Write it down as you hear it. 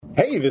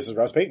Hey, this is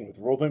Ross Payton with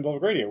Role Playing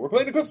Public Radio. We're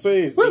playing Eclipse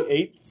Phase, the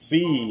 8th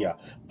C.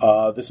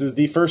 This is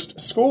the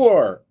first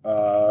score.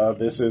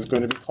 This is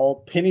going to be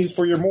called Pennies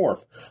for Your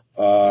Morph.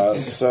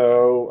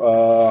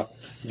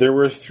 There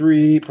were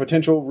 3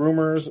 potential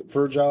rumors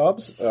for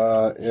jobs,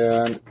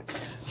 and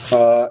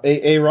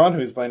Aaron,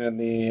 who's playing in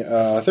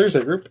the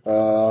Thursday group,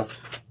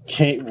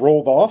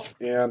 rolled off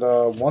and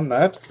won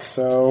that.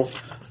 So...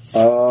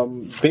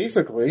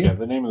 basically... Yeah,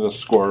 the name of the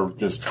score,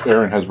 just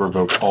Aaron has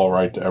revoked all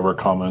right to ever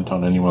comment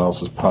on anyone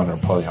else's pun or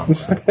play on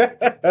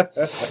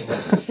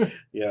it.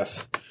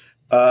 Yes.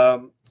 I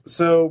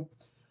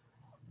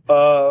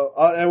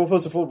will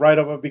post a full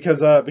write-up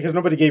because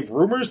nobody gave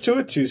rumors to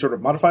it to sort of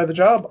modify the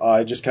job.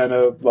 I just kind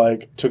of,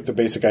 took the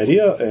basic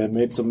idea and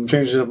made some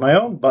changes of my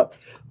own, but...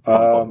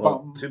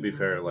 well, to be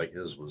fair,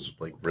 his was,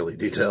 really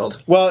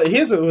detailed. Well,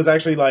 his was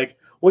actually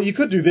well, you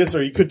could do this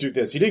or you could do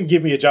this. He didn't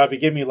give me a job. He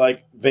gave me,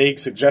 vague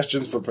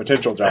suggestions for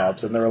potential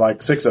jobs, and there were,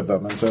 6 of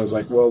them. And so I was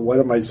well, what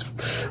am I,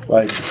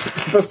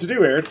 supposed to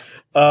do, Aaron?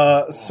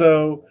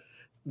 So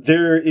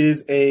there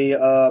is a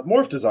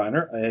morph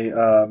designer,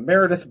 a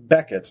Meredith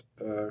Beckett,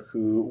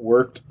 who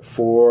worked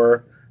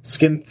for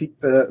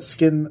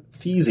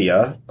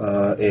Skinthesia,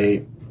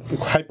 a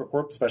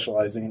hypercorp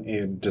specializing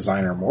in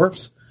designer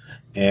morphs.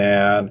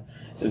 And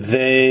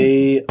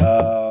they,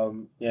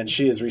 and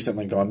she has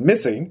recently gone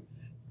missing.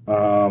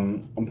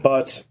 The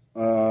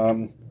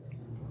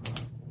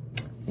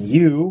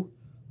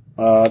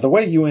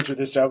way you enter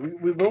this job,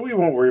 we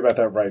won't worry about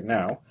that right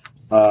now,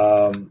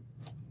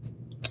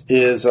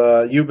 is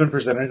you've been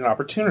presented an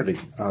opportunity,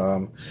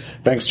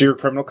 thanks to your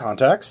criminal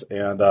contacts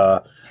and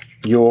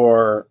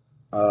your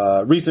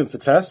recent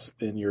success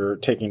in your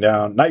taking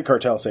down night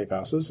cartel safe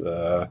houses.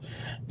 That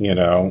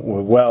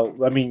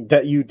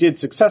you did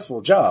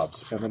successful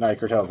jobs, and the night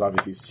cartel is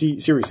obviously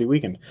seriously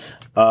weakened.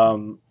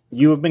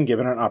 You have been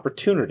given an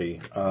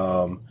opportunity.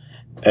 A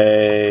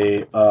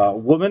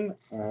woman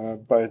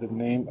by the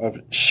name of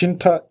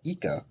Shinta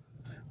Ika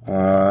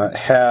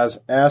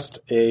has asked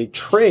a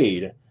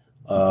trade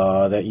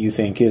that you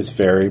think is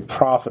very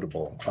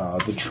profitable.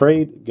 The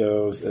trade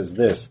goes as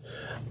this.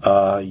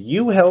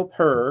 You help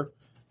her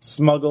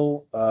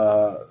smuggle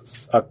a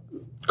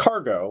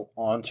cargo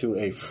onto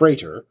a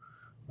freighter.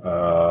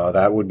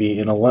 That would be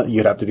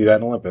you'd have to do that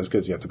in Olympus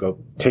because you have to go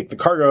take the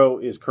cargo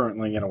is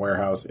currently in a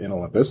warehouse in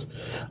Olympus,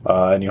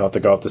 and you have to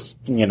go up this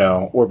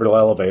orbital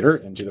elevator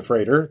into the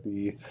freighter,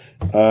 the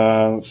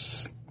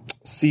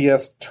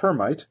CS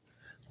Termite,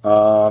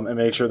 and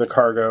make sure the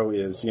cargo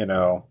is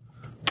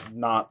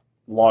not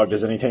logged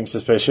as anything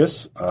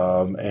suspicious,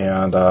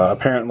 and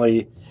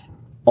apparently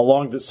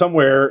along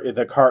somewhere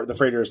the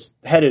freighter is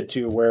headed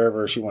to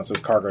wherever she wants this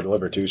cargo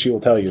delivered to. She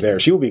will tell you there.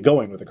 She will be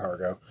going with the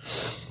cargo.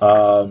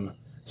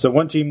 So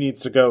one team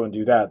needs to go and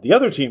do that. The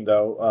other team,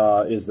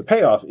 though, is the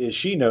payoff. Is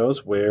she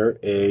knows where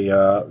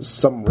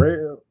some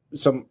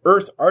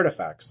Earth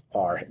artifacts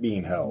are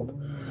being held.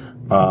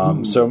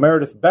 So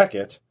Meredith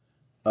Beckett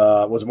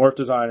was a morph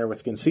designer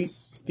with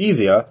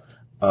Skinthesia,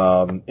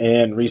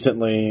 and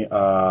recently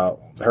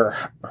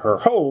her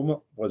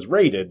home was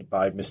raided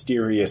by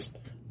mysterious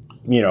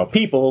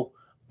people.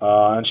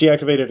 And she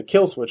activated a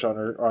kill switch on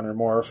her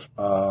morph.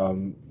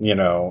 And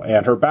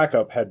her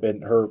backup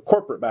her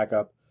corporate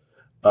backup.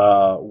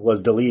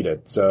 Was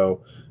deleted.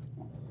 So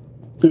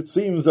it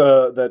seems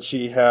that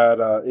she had,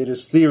 it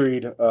is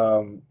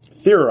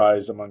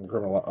theorized among the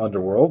criminal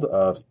underworld,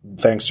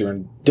 thanks to your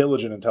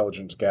diligent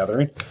intelligence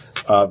gathering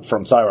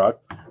from Cyrock,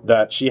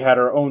 that she had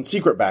her own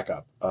secret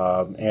backup.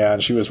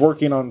 And she was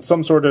working on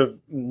some sort of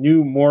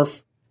new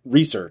morph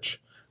research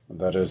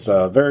that is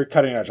very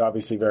cutting edge,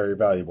 obviously very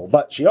valuable.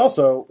 But she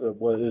also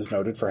is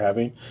noted for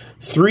having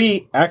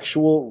 3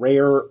 actual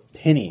rare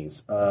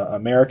pennies,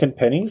 American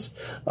pennies.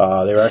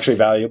 They were actually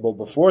valuable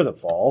before the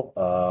fall.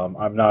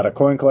 I'm not a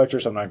coin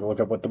collector, so I'm not going to look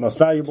up what the most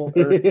valuable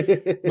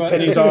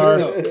pennies are.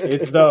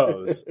 It's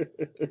those.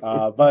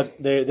 But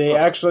they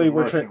actually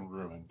were...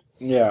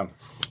 Yeah.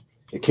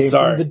 It came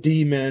from the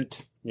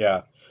D-Mint.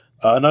 Yeah.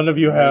 None of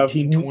you have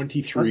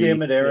 1923. Oh,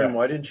 damn it, Aaron! Yeah.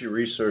 Why didn't you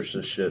research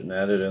this shit and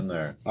add it in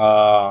there?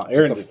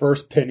 Aaron, the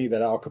first penny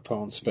that Al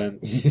Capone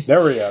spent.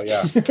 There we go.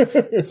 Yeah,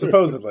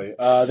 supposedly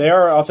they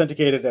are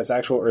authenticated as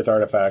actual Earth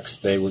artifacts.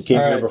 They came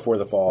here before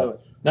the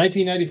fall.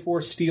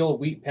 1994 steel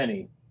wheat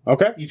penny.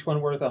 Okay, each one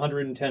worth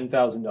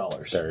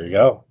 $110,000. There you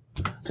go.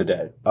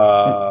 Today.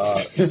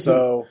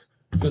 So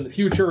in the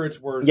future, it's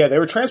worth. Yeah, they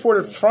were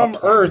transported from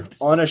Earth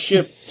on a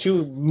ship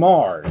to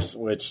Mars,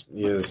 which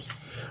is.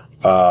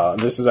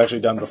 This was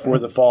actually done before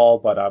the fall,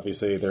 but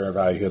obviously their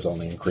value has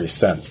only increased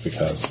since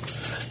because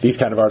these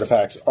kind of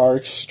artifacts are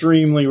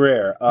extremely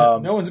rare.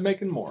 No one's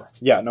making more.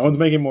 Yeah, no one's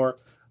making more.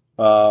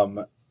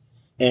 And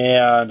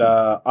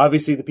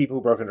obviously the people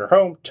who broke into her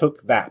home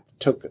took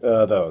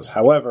those.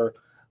 However,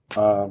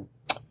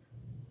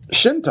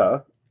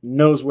 Shinta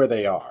knows where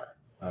they are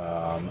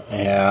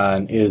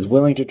and is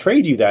willing to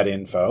trade you that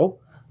info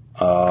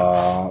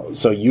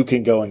so you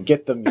can go and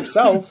get them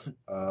yourself.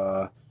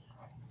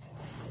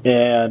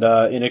 And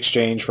in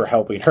exchange for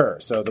helping her.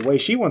 So the way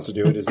she wants to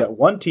do it is that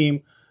one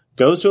team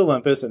goes to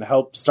Olympus and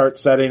helps start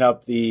setting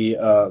up the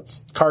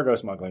cargo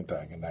smuggling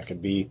thing, and that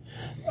could be.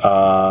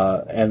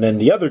 And then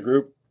the other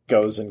group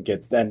goes and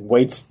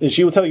waits. And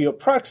she will tell you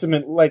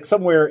approximate, like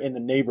somewhere in the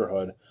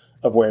neighborhood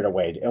of where to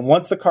wait. And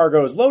once the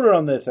cargo is loaded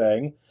on the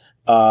thing,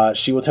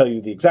 she will tell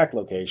you the exact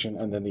location,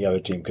 and then the other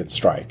team could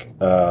strike.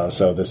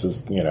 So this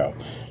is,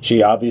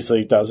 she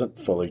obviously doesn't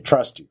fully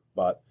trust you,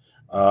 but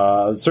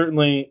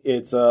certainly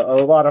it's a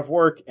lot of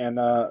work and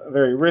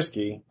very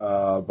risky.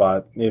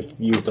 But if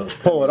you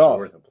pull it off,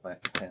 worth a plan.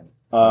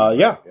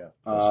 yeah.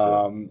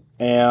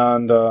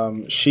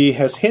 And she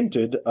has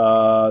hinted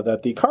that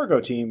the cargo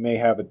team may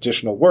have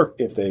additional work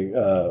if they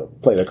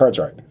play their cards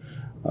right.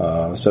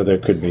 So there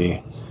could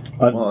be.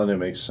 Well, and it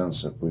makes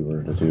sense if we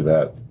were to do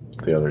that.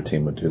 The other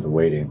team would do the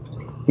waiting.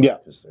 Yeah.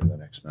 Because they're the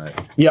next night.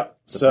 Yeah.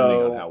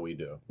 Depending on how we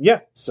do.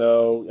 Yeah.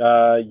 So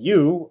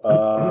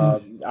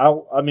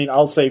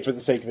I'll say for the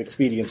sake of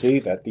expediency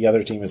that the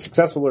other team is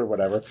successful or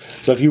whatever.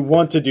 So if you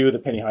want to do the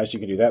penny heist, you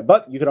can do that.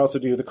 But you could also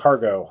do the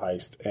cargo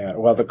heist,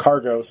 the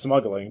cargo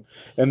smuggling,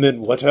 and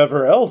then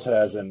whatever else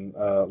has in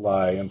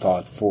lie in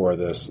thought for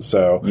this.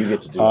 So you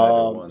get to do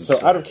either one. So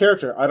out of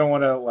character, I don't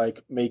want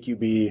to make you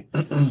be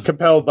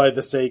compelled by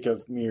the sake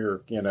of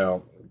mere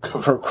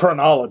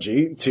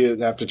chronology to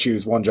have to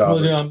choose one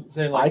job. Well, I'm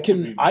saying,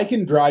 I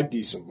can drive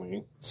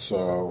decently,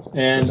 so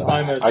and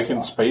I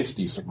can space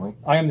decently.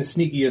 I am the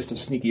sneakiest of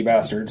sneaky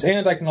bastards,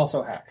 and I can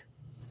also hack.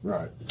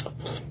 Right.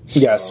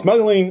 Yeah,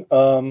 smuggling.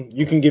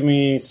 You can give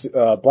me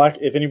black.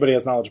 If anybody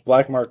has knowledge of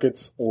black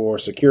markets or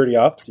security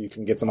ops, you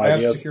can get some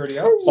ideas security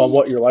ops on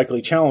what your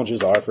likely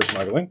challenges are for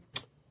smuggling.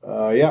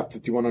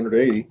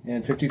 5180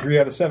 and 53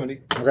 out of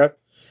 70. Okay.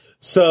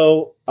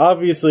 So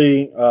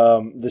obviously,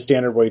 the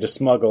standard way to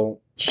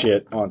smuggle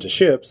shit onto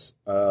ships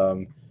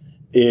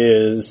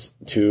is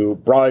to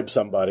bribe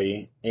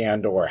somebody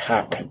and or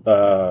hack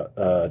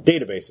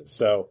databases.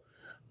 So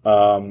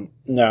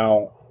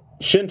now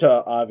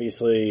Shinta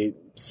obviously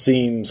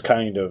seems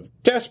kind of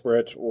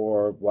desperate,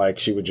 or like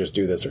she would just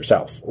do this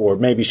herself, or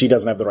maybe she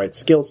doesn't have the right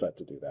skill set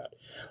to do that.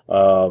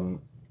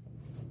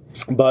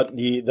 But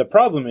the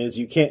problem is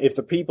you can't if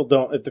the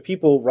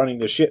people running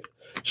the ship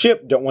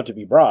don't want to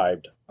be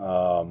bribed.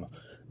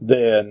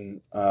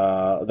 Then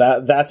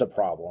that's a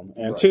problem.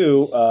 And right.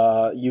 Two,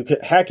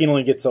 hacking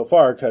only gets so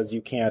far because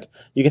you can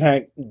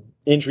hack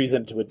entries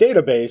into a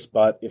database,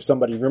 but if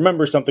somebody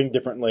remembers something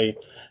differently,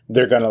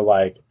 they're gonna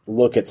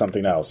look at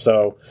something else.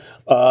 So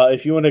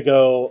if you want to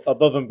go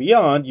above and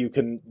beyond, you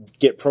can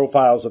get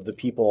profiles of the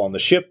people on the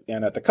ship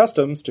and at the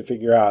customs to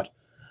figure out,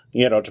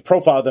 to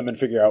profile them and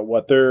figure out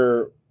what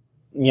they're,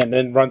 and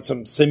then run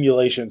some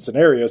simulation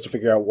scenarios to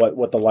figure out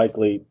what the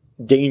likely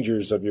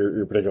dangers of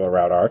your particular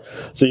route are.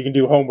 So you can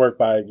do homework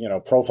by,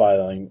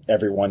 profiling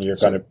everyone you're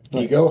going to...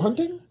 Ego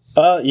hunting?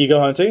 Ego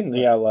hunting,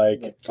 yeah,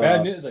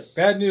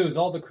 bad news,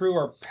 all the crew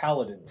are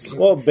paladins.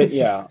 Well, but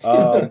yeah.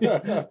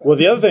 Well,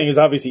 the other thing is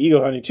obviously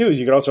ego hunting, too, is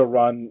you can also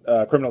run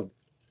criminal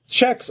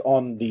checks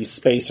on these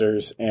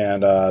spacers,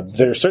 and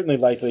there's certainly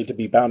likely to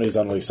be bounties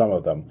on at least some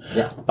of them.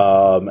 Yeah.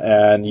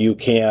 And you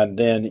can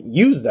then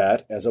use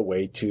that as a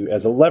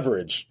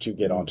leverage to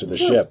get onto the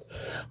ship.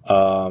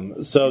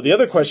 So the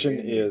other question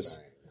is,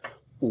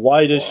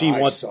 why does she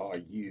want... I saw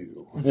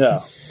you.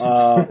 Yeah.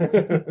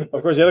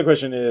 Of course, the other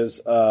question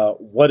is,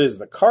 what is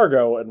the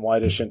cargo, and why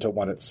does Shinta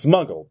want it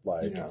smuggled?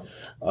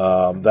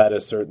 That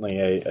is certainly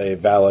a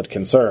valid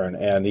concern.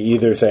 And the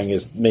either thing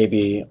is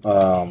maybe...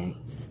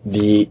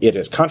 it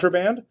is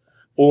contraband,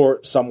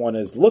 or someone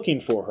is looking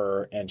for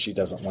her and she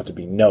doesn't want to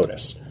be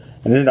noticed,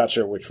 and you're not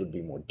sure which would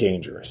be more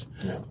dangerous.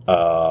 Yeah.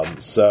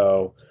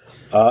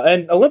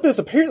 And Olympus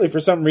apparently for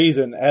some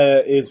reason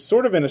is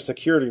sort of in a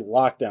security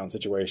lockdown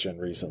situation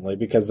recently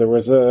because there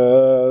was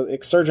a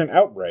exsurgent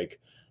outbreak.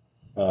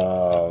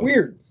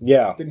 Weird.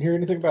 Yeah. Didn't hear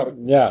anything about it.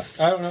 Yeah.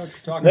 I don't know what you're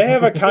talking They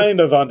about. have it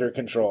kind of under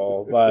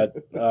control, but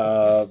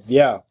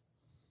yeah.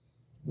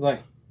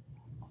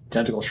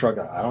 Tentacle shrug.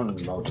 I don't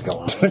even know what's going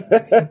on.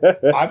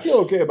 I feel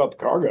okay about the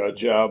cargo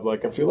job. I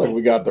feel like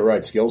we got the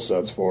right skill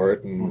sets for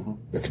it, and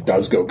if it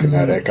does go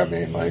kinetic, I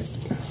mean, And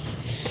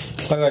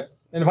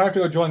if I have to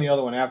go join the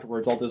other one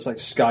afterwards, I'll just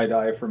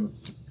skydive from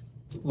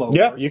low.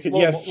 Yeah, you could.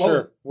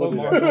 Sure. We'll do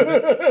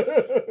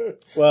that.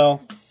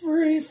 Well,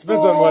 depends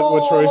on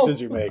what choices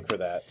you make for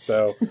that.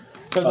 So,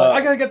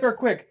 I gotta get there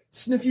quick.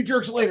 Sniff you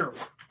jerks later.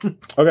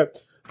 Okay.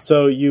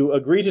 So you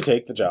agree to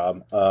take the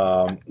job.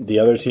 The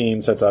other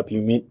team sets up.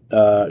 You meet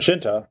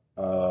Shinta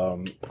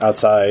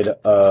outside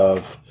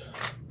of...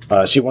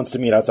 she wants to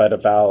meet outside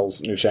of Val's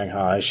New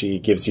Shanghai. She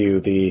gives you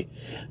the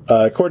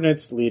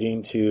coordinates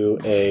leading to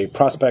a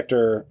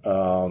prospector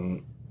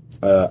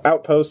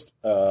outpost,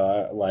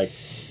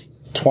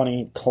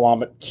 20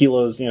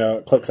 kilos,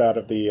 clicks out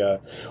of the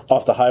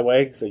off the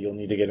highway. So you'll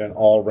need to get an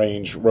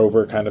all-range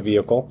rover kind of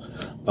vehicle.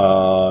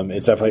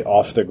 It's definitely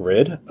off the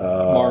grid.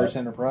 Mars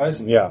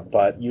Enterprise. Yeah,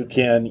 but you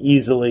can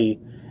easily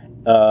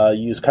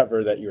use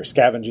cover that you're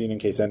scavenging in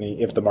case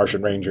if the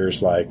Martian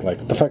Rangers like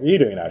what the fuck are you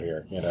doing out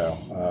here?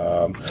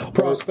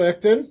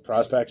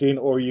 Prospecting,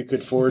 or you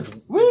could forge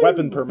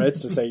weapon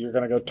permits to say you're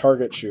going to go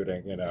target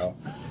shooting. I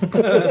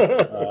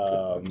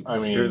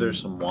mean, Here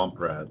there's some womp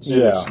rats.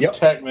 Yeah. it's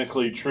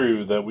technically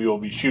true that we will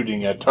be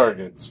shooting at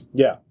targets.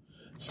 Yeah.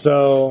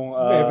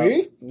 So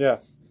Maybe. Yeah.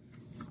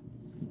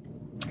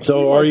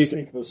 So, or you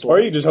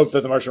just hope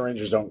that the Martian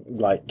Rangers don't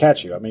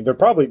catch you. I mean, they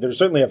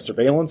certainly have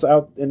surveillance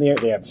out in the air.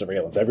 They have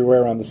surveillance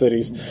everywhere around the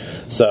cities.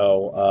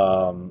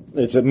 So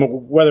it's a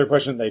weather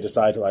question. They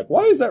decide to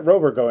why is that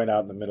rover going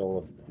out in the middle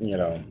of you're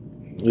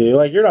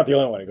not the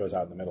only one who goes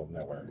out in the middle of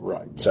nowhere,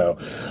 Right. So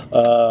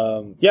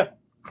yeah.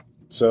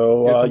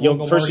 So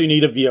you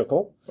need a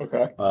vehicle.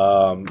 Okay.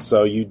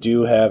 So you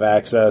do have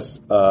access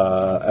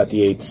at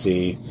the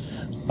 8C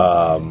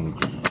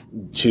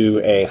to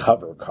a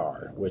hover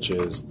car, which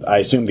is, I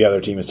assume the other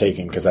team is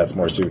taking because that's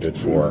more suited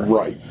for.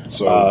 Right.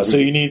 So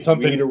you need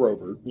something. We need a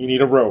rover. You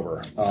need a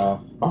rover.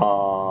 Now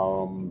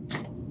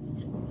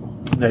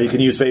you can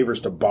use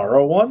favors to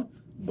borrow one,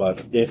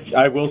 but if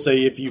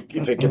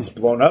it gets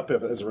blown up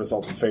as a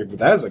result of favor,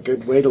 that is a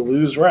good way to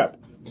lose rep.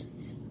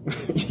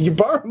 You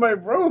borrowed my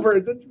rover.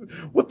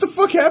 What the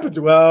fuck happened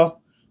to?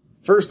 Well,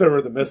 first there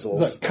were the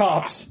missiles. It's like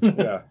cops.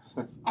 Yeah.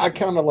 I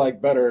kind of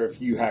like better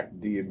if you hack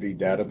the DMV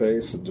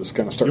database and just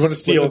kind of start. You want to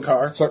steal a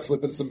car? Start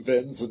flipping some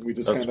VINs, and we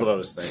just. That's kinda... what I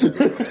was thinking.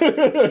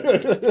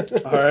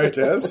 All right,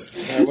 Des.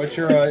 What's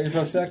your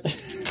info sec?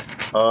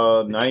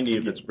 90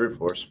 if it's brute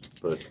force,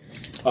 but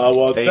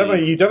Well, it's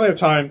 80. you definitely have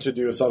time to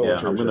do a subtle yeah,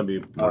 intrusion. I'm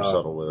going to be more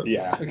subtle with it.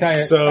 Yeah.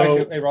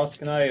 Hey Ross,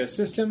 can I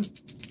assist him?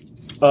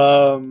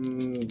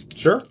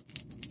 Sure.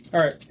 All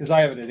right, because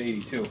I have it at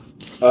 82.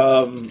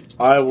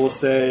 I will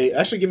say,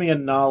 actually, give me a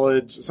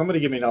knowledge. Somebody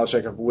give me a knowledge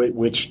check of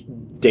which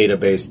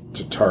database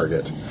to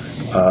target.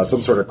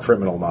 Some sort of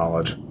criminal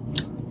knowledge.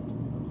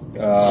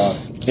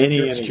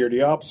 Any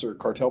security ops or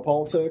cartel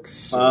politics?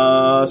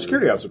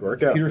 security ops would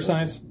work. Yeah. Computer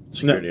science,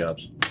 Security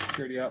ops.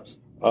 security ops.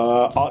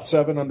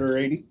 OT7 under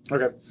 80.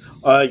 Okay.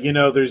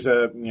 There's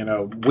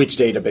which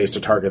database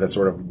to target that's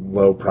sort of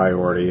low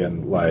priority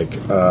and you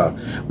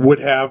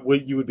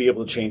would be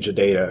able to change the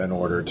data in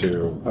order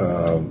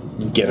to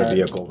get a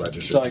vehicle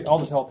registered. So I'll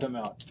just help him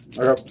out.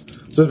 Okay.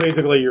 So it's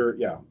basically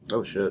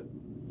Oh shit,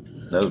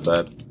 that was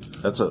bad.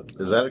 Is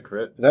that a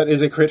crit? that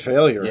is a crit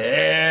failure.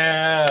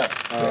 Yeah.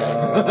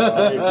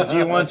 So do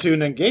you want to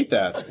negate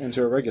that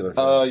into a regular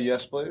failure?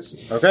 Yes, please.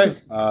 Okay.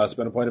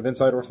 Spend a point of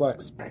insight or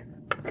flex.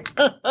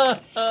 All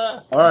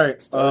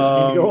right.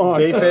 go on.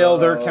 They fail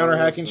their counter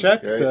hacking this is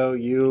check, great.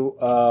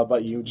 so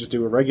but you just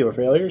do a regular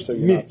failure, so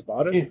you're not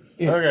spotted.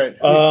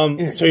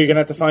 Okay. So you're gonna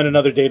have to find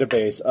another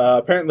database.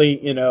 Apparently,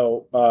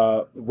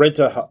 rent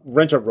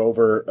a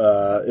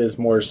rover is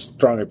more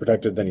strongly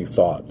protected than you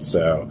thought.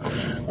 So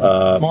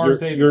Mars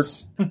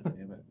Davis.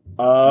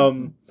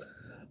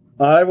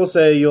 I will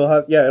say you'll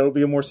have it'll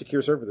be a more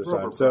secure server this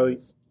time. So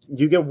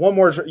you get one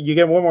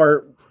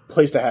more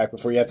place to hack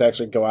before you have to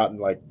actually go out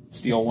and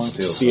Steal one.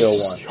 steal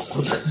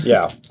one.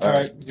 Yeah. All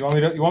right. You want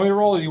me to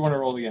roll, or do you want to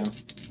roll again?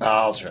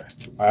 I'll try.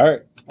 All right.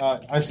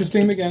 I assist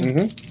him again.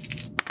 Mm-hmm.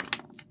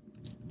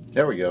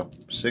 There we go.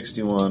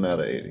 61 out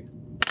of 80.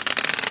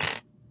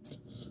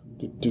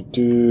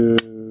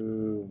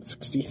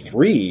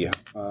 63.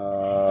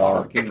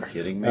 Fucking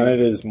kidding me? And it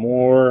is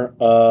more.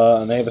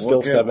 And they have a skill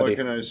What 70.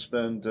 can I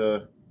spend?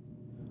 You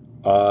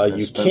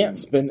spend- can't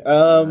spend.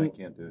 I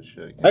can't do a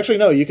shit. Actually,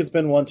 no. You can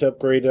spend one to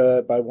upgrade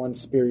by one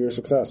superior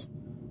success.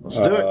 Let's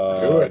do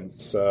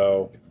it.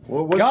 So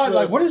Well, what's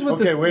God, what is with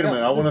okay, this? wait a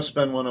minute. I want to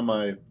spend one of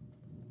my.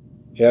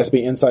 it has to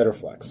be inside or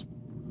flex.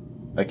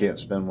 I can't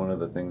spend one of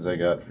the things I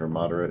got for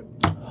moderate.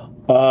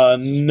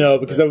 No,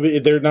 because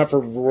they're not for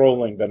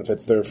rolling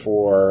benefits. They're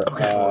for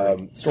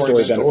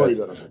story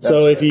benefits.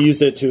 So if you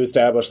used it to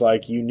establish,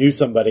 you knew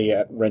somebody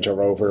at Rent a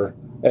Rover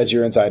as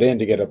your inside in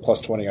to get a plus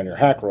 20 on your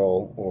hack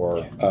roll,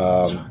 or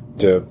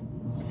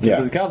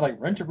Because God,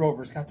 Rent a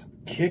Rover's got some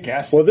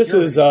kick-ass. Well, this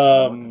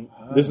security.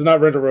 is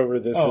not Rent a Rover.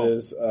 This Oh.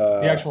 is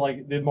The actual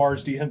the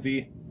Mars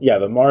DMV. Yeah,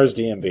 the Mars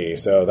DMV,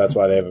 so that's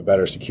why they have a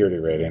better security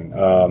rating.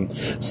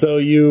 So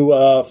you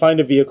find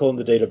a vehicle in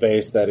the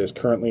database that is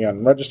currently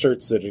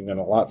unregistered, sitting in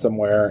a lot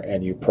somewhere,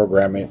 and you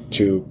program it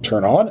to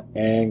turn on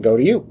and go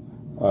to you.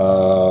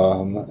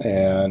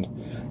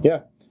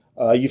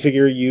 You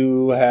figure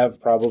you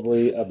have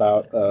probably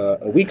about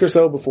a week or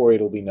so before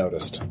it'll be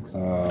noticed,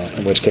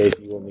 in which case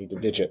you will need to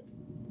ditch it.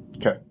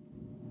 Okay.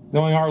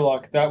 Knowing our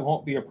luck, that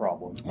won't be a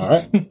problem. All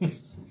right.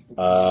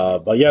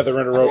 But yeah, the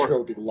Rent a Rover.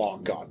 It'll be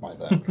long gone by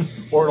then.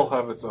 Or it'll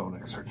have its own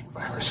exertion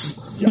virus.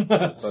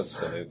 Let's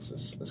say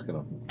it's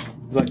gonna.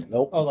 It's like,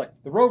 Nope.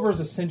 the rover is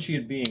a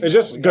sentient being. It's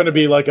just going to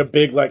be a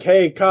big,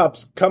 hey,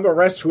 cops, come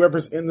arrest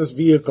whoever's in this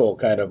vehicle,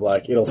 kind of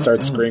it'll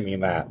start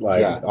screaming that,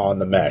 on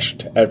the mesh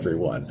to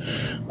everyone.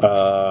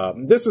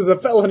 This is a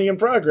felony in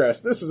progress.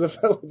 This is a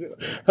felony.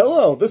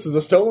 Hello, this is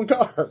a stolen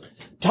car.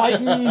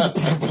 Titans.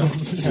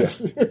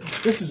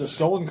 This is a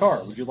stolen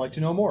car. Would you like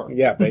to know more?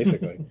 Yeah,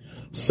 basically.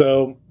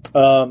 So,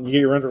 you get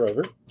your Rent a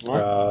Rover.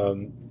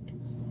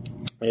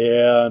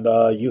 And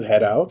you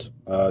head out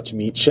to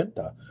meet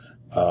Shinta.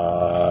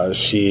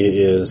 She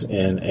is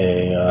in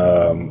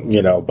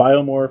a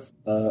biomorph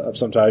of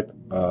some type.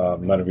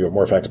 None of you are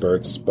morph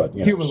experts, but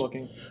Human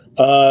looking.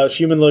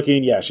 Human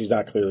looking. Yeah, she's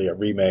not clearly a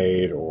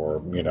remade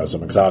or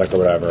some exotic or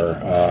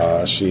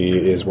whatever. She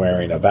is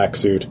wearing a vac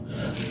suit.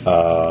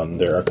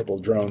 There are a couple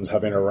of drones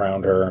hovering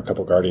around her. A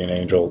couple of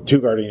two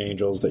guardian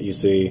angels that you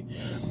see,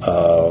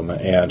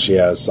 and she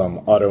has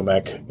some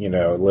automech,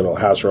 little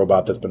house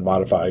robot that's been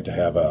modified to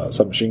have a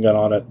submachine gun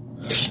on it,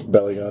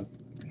 belly gun.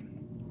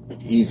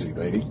 Easy,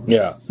 lady.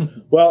 Yeah.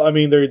 Well, I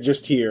mean, they're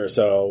just here,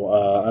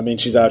 so,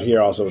 she's out here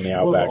also in the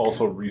was outback.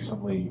 also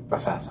recently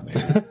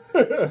assassinated.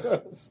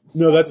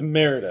 No, that's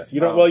Meredith. You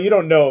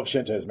don't know if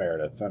Shinta is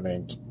Meredith. I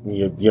mean,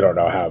 you don't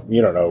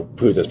know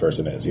who this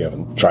person is. You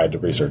haven't tried to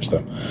research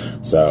them.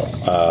 So,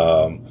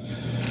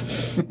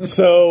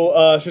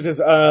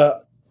 Shinta's,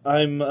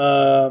 I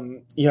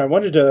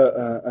wanted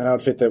an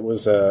outfit that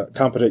was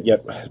competent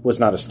yet was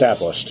not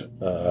established.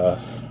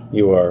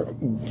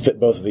 You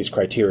fit both of these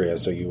criteria,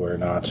 so you were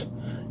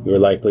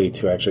likely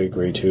to actually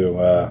agree to.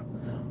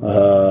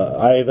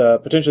 I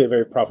have potentially a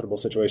very profitable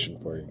situation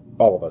for you,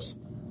 all of us.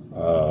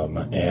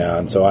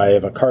 And so I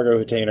have a cargo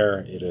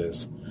container. It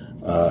is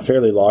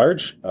fairly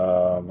large,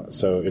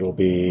 so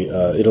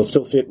it'll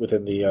still fit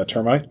within the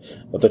termite,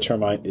 but the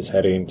termite is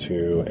heading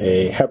to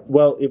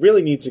it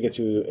really needs to get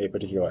to a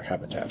particular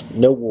habitat.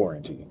 No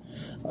warranty.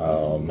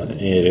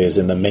 It is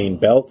in the main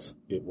belt.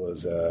 It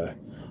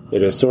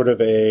is sort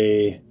of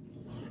a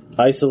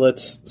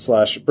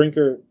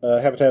isolate/brinker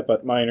habitat,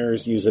 but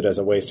miners use it as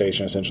a way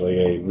station, essentially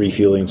a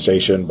refueling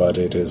station, but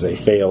it is a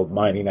failed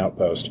mining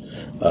outpost.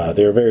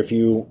 There are very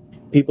few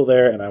people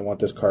there, and I want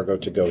this cargo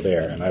to go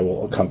there, and I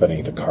will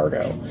accompany the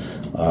cargo.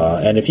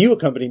 And if you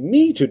accompany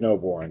me to no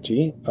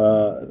warranty,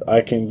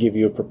 I can give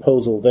you a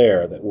proposal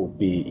there that will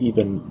be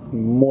even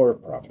more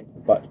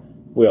profitable, but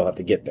we'll have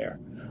to get there.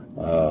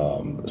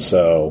 I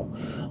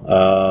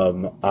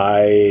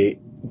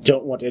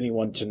don't want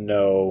anyone to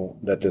know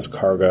that this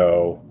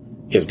cargo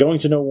is going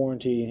to no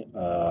warranty.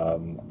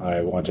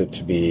 I want it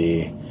to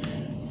be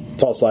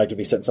false flag to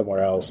be sent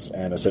somewhere else,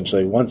 and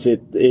essentially once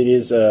it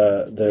is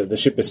the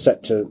ship is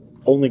set to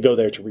only go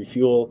there to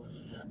refuel,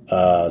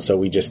 so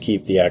we just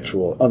keep the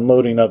actual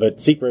unloading of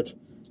it secret,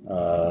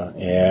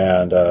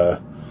 and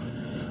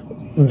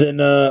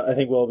then I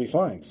think we'll be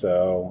fine.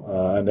 So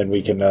and then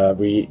we can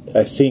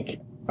I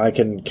think I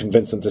can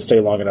convince them to stay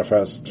long enough for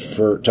us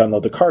to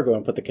unload the cargo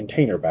and put the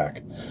container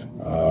back.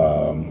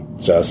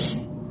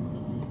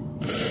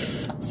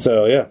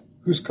 So yeah.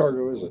 Whose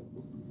cargo is it?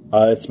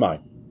 It's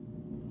mine.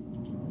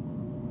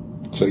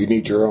 So you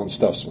need your own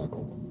stuff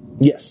smuggled.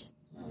 Yes.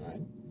 All right.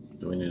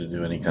 Do we need to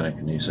do any kind of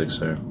kinesics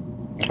there?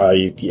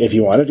 If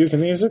you want to do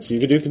kinesics, you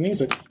can do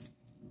kinesics.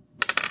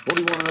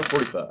 41 out of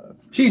 45.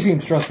 She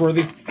seems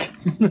trustworthy.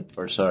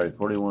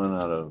 41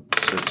 out of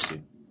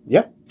 60.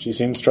 Yeah, she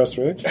seems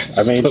trustworthy.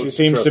 I mean, she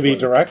seems to be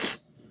direct.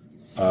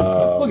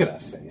 Look at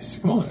that face.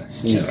 Come on.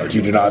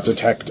 You do not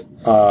detect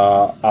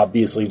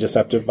obviously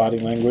deceptive body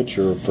language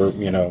or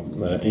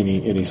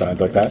any signs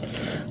like that.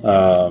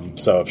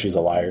 So if she's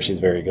a liar, she's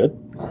very good.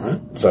 Uh-huh.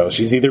 So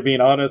she's either being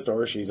honest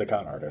or she's a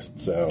con artist.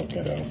 So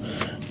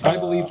I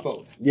believe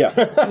both. Yeah.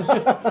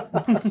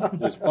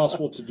 It's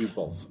possible to do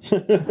both.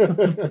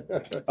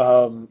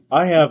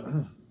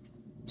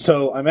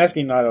 So I'm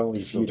asking not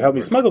only for you to help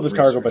me smuggle this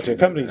cargo, but to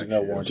accompany to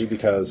no warranty,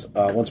 because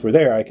once we're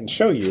there, I can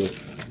show you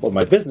what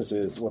my business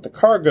is, what the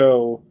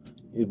cargo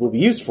will be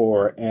used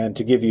for, and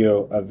to give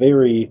you a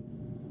very,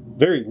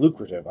 very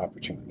lucrative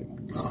opportunity.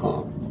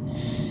 Uh-huh.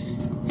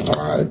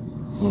 All right.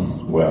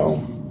 Well.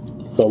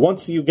 But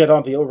once you get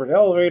on the overhead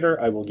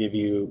elevator, I will give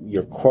you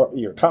your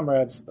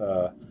comrades,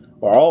 or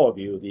all of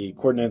you, the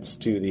coordinates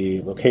to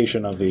the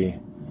location of the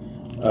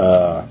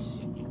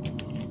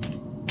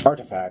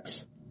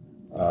artifacts.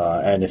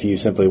 And if you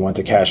simply want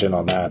to cash in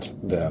on that,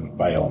 then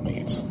by all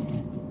means.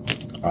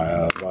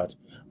 But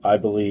I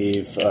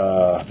believe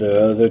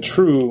the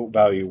true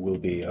value will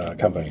be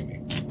accompanying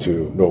me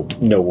to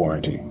no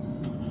warranty.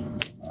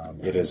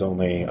 It is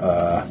only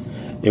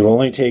it will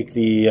only take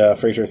the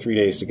freighter 3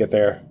 days to get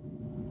there,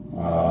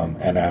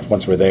 and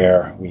once we're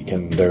there,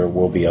 there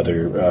will be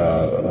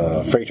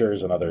other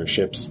freighters and other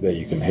ships that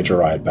you can hitch a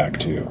ride back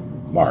to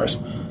Mars.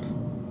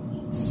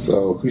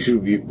 So who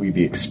should we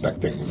be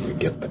expecting when we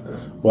get there?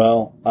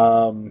 Well,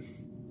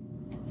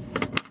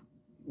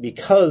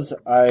 because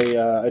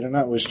I do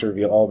not wish to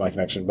reveal all of my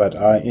connection, but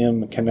I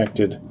am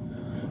connected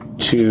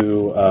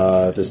to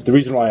this. The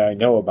reason why I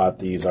know about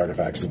these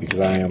artifacts is because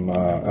I am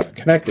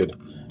connected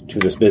to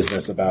this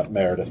business about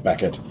Meredith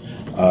Beckett,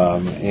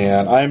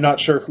 and I am not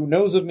sure who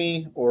knows of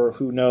me or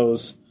who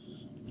knows.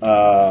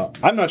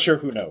 I'm not sure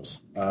who knows,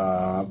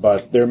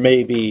 but there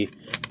may be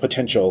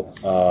potential.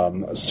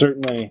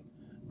 Certainly.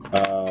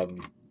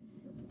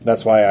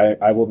 That's why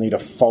I will need a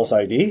false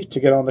ID to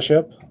get on the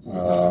ship.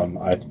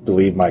 I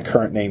believe my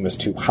current name is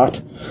too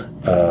hot.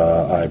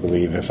 I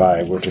believe if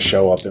I were to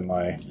show up in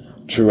my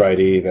true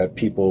ID that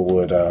people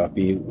would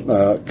be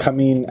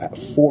coming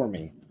for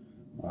me.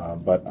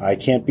 But I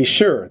can't be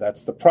sure.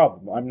 That's the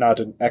problem. I'm not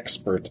an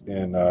expert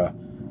in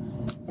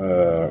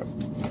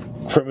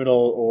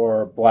criminal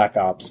or black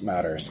ops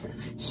matters.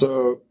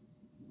 So,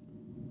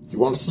 you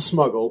want us to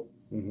smuggle.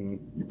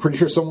 You're pretty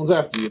sure someone's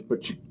after you,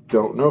 but you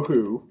don't know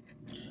who.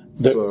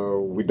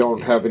 So we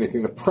don't have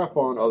anything to prep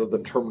on other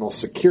than terminal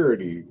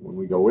security when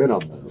we go in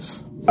on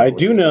this. I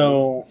do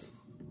know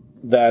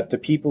that the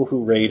people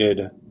who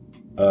raided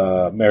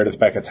Meredith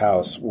Beckett's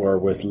house were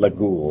with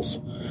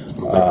Lagouls.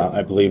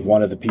 I believe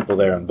one of the people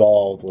there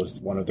involved was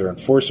one of their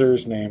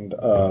enforcers named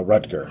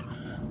Rutger.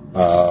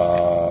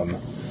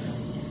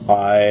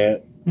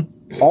 I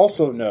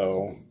also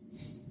know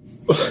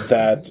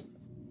that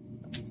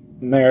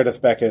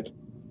Meredith Beckett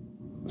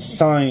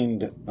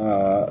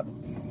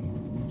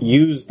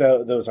used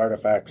those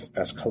artifacts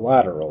as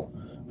collateral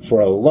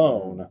for a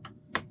loan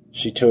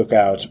she took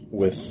out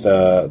with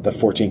the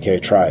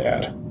 14K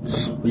Triad.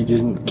 So we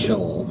didn't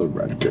kill all the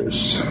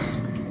Rutgers.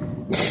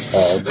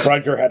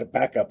 Rutger had a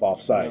backup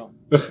off-site.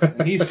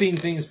 And he's seen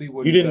things we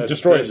wouldn't. You didn't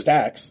destroy his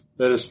stacks.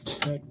 That is...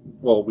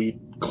 well, we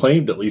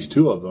claimed at least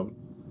 2 of them.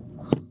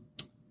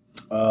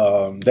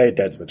 They had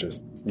dead switches.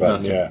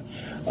 But, Okay. yeah.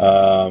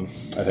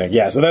 I think,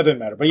 yeah, so that didn't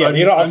matter. But yeah, I mean,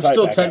 you know, I'm offsite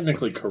still backup.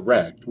 technically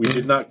correct. We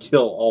did not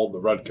kill all the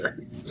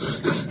Rutger.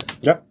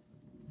 Yep.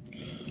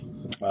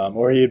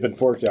 Or he had been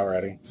forked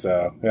already,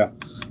 so, yeah.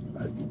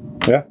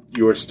 Yeah.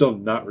 You are still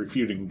not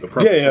refuting the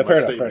premise Yeah, of my fair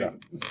enough, statement. fair enough.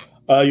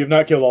 You've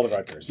not killed all the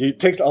Rutgers. It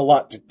takes a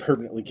lot to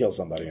permanently kill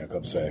somebody in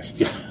Eclipse Space.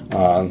 Yeah.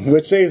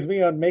 Which saves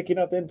me on making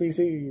up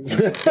NPCs.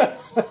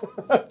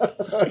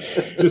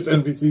 Just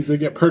NPCs that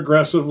get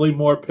progressively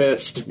more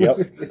pissed. Yep.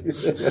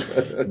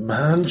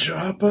 Man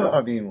chopper?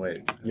 I mean,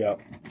 wait. Yep.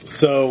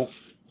 So,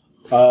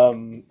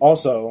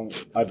 also,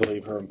 I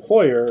believe her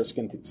employer,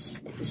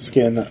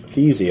 Skinthesia,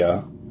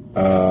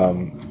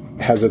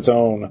 has its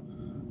own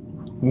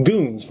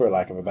goons, for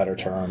lack of a better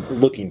term,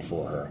 looking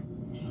for her.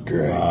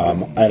 Great.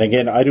 And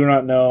again, I do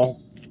not know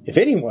if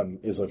anyone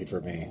is looking for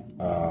me,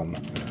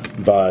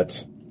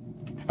 but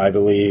I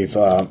believe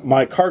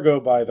my cargo,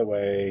 by the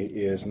way,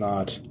 is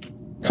not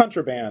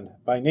contraband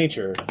by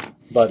nature,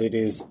 but it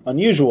is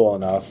unusual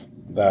enough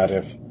that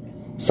if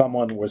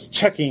someone was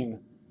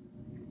checking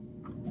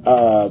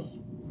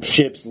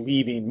ships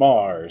leaving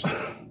Mars,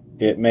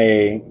 it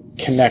may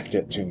connect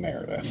it to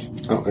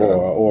Meredith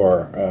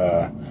or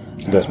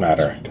this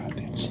matter.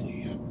 Goddamn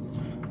sleeve.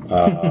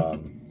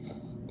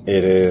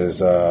 It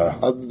is.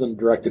 Other than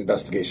direct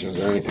investigation, is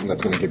there anything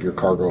that's going to give your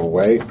cargo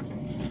away?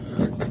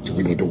 Like, do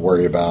we need to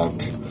worry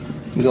about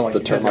Is it like the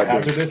termite being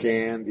hazardous?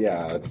 scanned?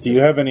 Yeah. Do you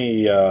have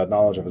any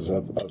knowledge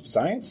of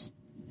science?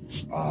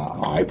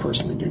 I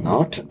personally do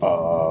not.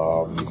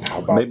 How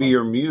about Maybe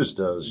your muse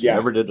does. Yeah. You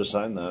never did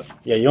assign that.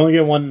 Yeah, you only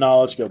get one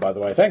knowledge skill, by the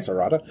way. Thanks,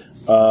 Arata.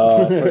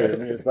 For your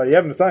news. But you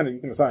haven't assigned it,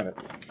 you can assign it.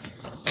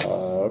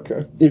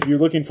 okay. If you're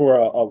looking for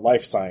a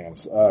life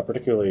science,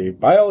 particularly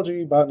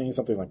biology, botany,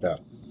 something like that,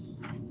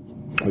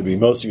 would be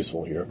most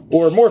useful here.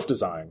 Or morph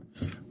design.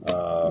 Yeah,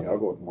 I'll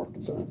go with morph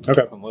design.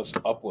 Okay. Unless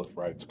uplift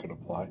rights could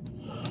apply.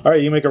 All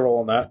right, you make a roll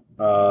on that.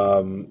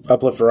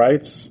 Uplift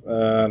rights?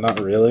 Not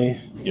really.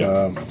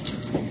 Yeah.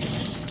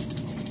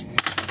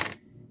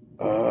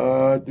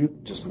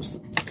 Dude, just missed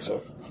it.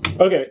 So,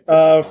 Okay,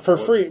 for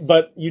free,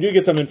 but you do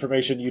get some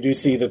information. You do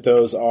see that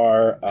those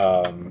are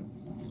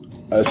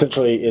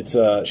essentially. It's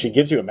she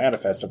gives you a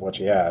manifest of what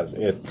she has.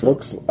 It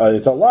looks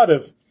it's a lot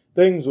of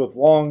things with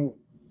long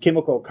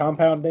chemical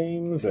compound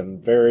names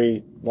and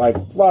very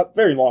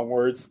long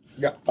words.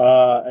 yeah.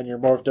 And your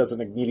morph doesn't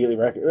immediately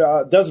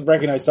doesn't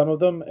recognize some of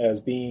them as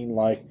being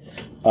like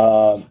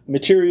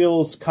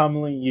materials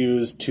commonly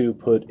used to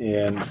put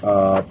in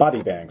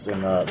body banks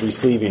and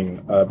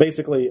resleeving,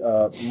 basically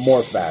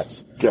morph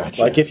vats.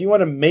 Gotcha. Like if you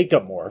want to make a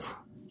morph,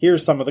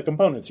 here's some of the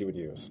components you would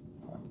use.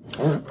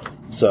 All right.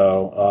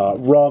 So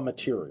raw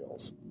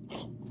materials,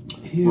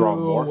 Wrong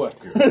morph.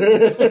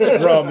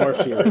 raw morph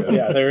material.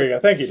 Yeah, there you go.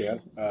 Thank you,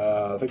 Dan.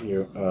 Thank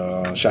you,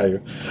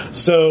 Shayu.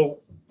 So.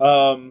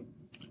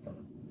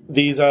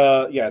 These,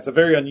 it's a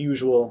very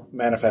unusual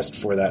manifest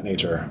for that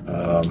nature.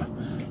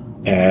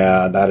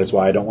 And that is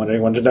why I don't want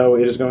anyone to know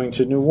it is going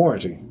to no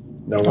warranty.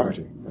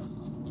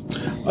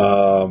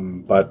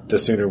 But the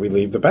sooner we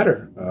leave, the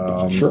better.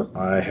 Sure.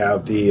 I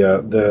have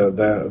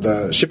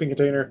the shipping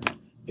container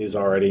is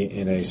already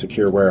in a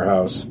secure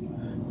warehouse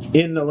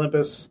in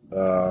Olympus.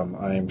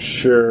 I'm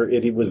sure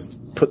it was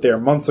put there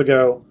months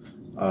ago.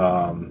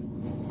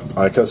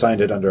 I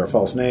co-signed it under a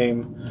false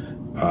name.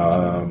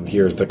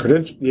 Here's the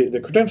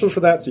credentials for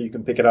that, so you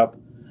can pick it up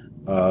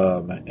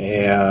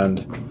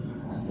and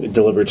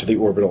deliver it to the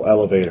orbital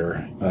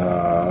elevator.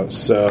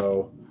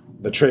 So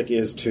the trick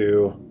is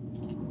to,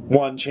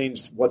 one,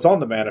 change what's on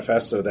the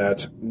manifest so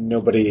that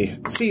nobody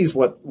sees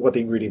what the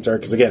ingredients are,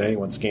 because again,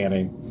 anyone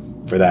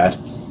scanning for that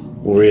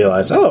will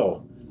realize,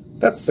 oh,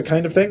 that's the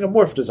kind of thing a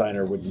morph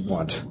designer would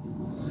want.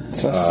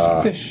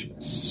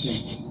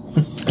 Suspicious.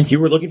 If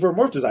you were looking for a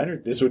morph designer,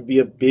 this would be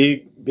a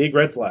big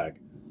red flag.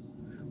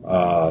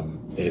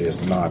 It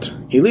is not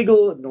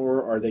illegal,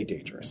 nor are they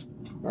dangerous.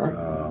 All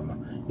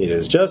right. It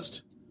is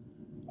just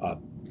a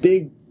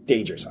big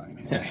danger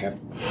sign.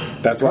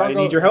 That's why I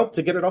need your help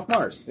to get it off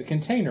Mars. The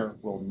container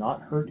will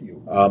not hurt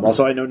you.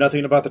 Also, I know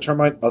nothing about the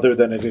termite other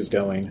than it is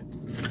going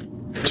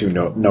to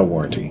no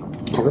warranty.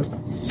 Okay.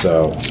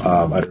 So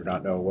I do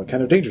not know what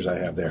kind of dangers I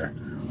have there.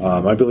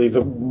 I believe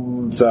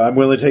so I'm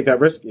willing to take that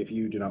risk if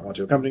you do not want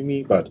to accompany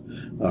me, but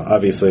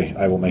obviously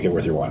I will make it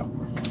worth your while.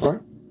 All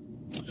right.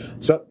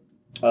 So,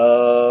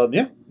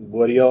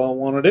 what do y'all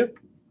want to do?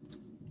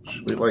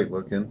 Should we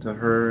look into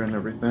her and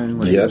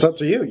everything? Yeah, it's up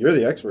to you. You're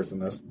the experts in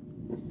this.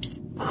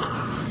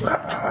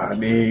 I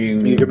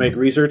mean, You can make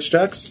research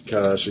checks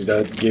because she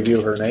does give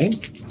you her name.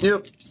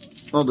 Yep,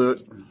 I'll do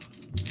it.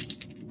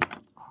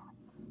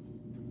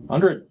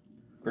 100.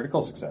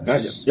 Critical success.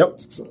 Nice. Yep.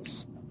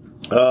 Success.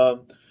 Shinta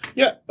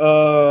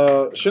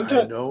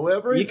I know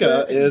everything.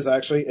 Ika is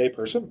actually a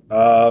person,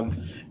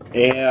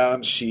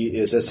 and she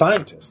is a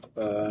scientist.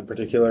 In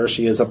particular,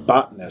 she is a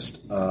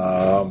botanist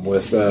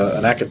with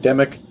an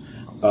academic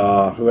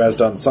who has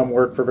done some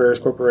work for various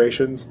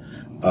corporations.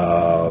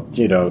 But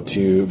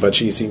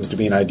she seems to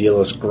be an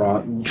idealist,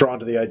 drawn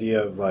to the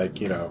idea of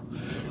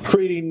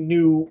creating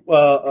new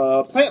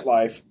plant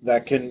life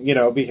that can,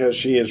 because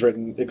she has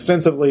written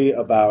extensively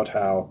about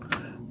how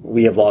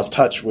we have lost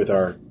touch with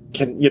our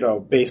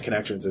base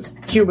connections as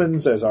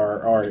humans, as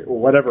our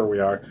whatever we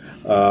are,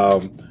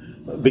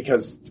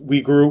 because we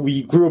grew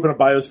up in a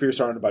biosphere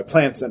surrounded by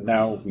plants, and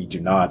now we do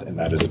not, and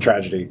that is a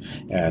tragedy.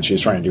 And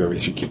she's trying to do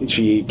everything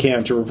she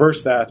can to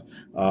reverse that.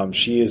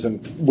 She is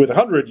with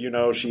 100.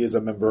 She is a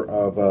member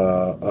of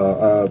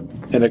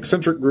an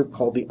eccentric group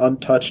called the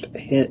Untouched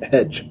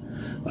Hedge.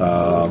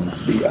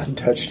 The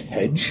Untouched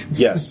Hedge?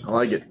 Yes. I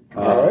like it.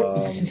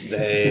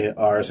 They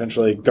are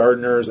essentially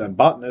gardeners and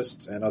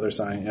botanists and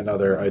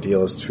other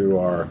idealists who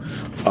are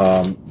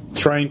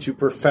trying to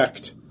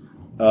perfect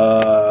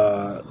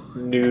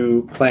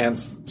new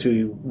plants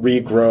to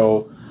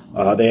regrow.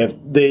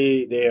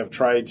 They have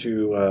tried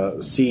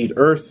to seed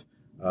Earth.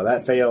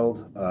 That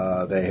failed.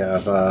 They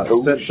have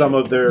sent some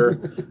of their.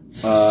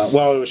 It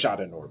was shot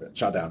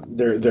down.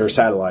 Their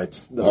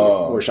satellites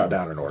were shot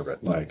down in orbit.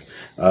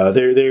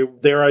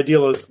 Their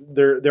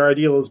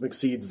idealism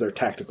exceeds their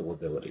tactical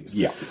abilities.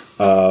 Yeah.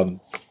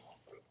 Some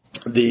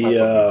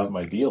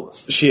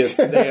idealists.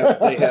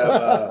 They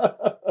have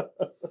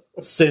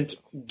sent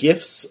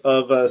gifts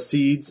of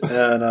seeds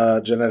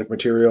and genetic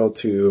material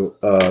to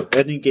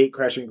any gate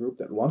crashing group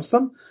that wants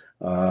them.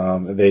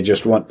 They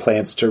just want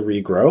plants to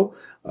regrow.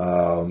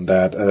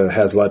 That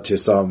has led to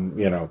some,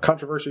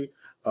 controversy.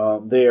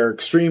 They are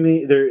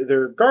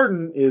their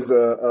garden is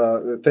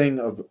a thing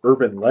of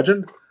urban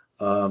legend.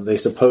 They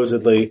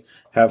supposedly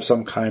have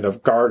some kind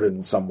of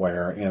garden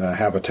somewhere in a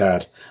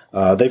habitat.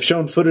 They've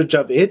shown footage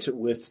of it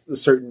with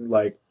certain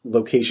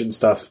location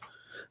stuff.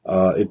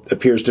 It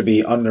appears to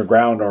be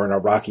underground or in a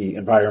rocky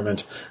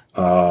environment,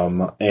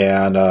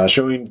 and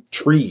showing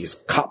trees,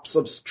 copse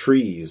of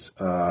trees,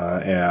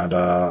 and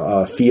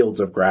fields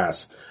of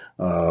grass.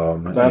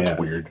 That's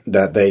weird.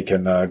 That they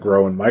can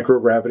grow in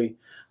microgravity.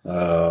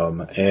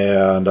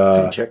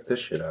 Check this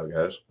shit out,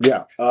 guys.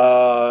 Yeah.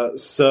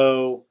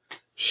 So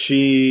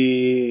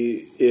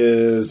she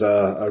is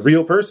a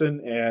real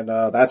person, and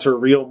that's her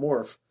real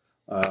morph.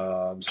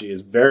 She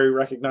is very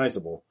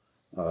recognizable.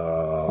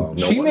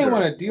 She may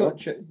want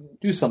to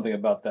do something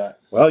about that.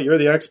 Well, you're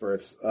the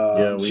experts.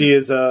 Yeah, she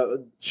is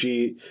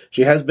she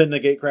has been a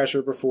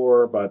gatecrasher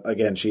before, but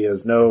again,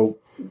 she's an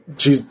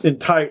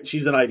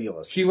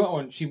idealist.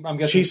 I'm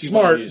guessing She's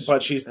smart,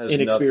 but she's has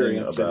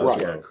inexperienced in nothing this about world.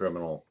 being a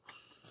criminal.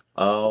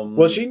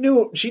 Well,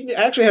 she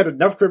actually had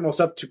enough criminal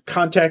stuff to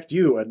contact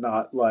you and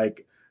not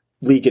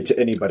leak it to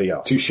anybody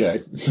else. Touche.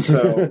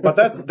 So, but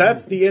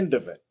that's the end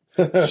of it.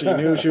 She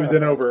knew she was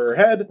in over her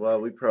head. Well,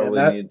 we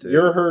probably need to.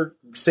 You're her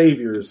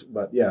saviors,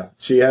 but yeah,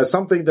 she has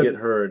something to get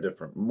her a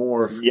different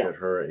morph. Yeah. Get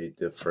her a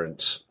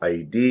different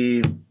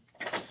ID.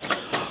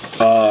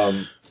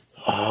 And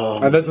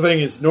that's the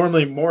thing is,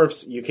 normally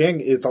morphs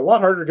it's a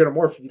lot harder to get a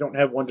morph if you don't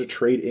have one to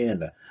trade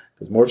in,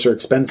 because morphs are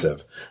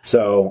expensive.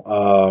 So,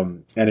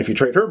 and if you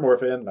trade her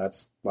morph in,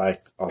 that's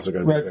also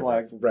going to be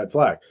red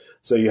flag.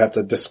 So you have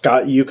to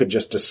disguise. You could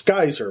just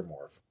disguise her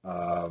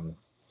morph.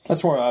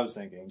 That's what I was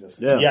thinking.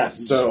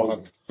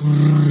 So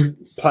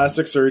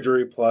plastic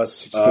surgery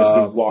plus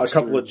a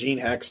couple of gene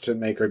hacks to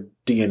make her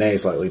DNA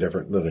slightly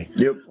different. Living.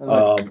 Yep.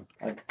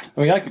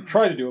 I could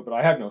try to do it, but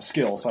I have no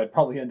skill, so I'd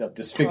probably end up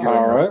disfiguring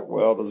All her. right.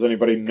 Well, does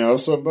anybody know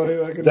somebody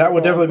that could? That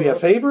would definitely be a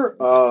favor.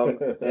 And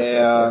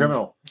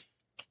Criminal.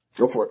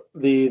 Go for it.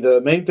 the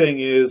main thing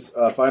is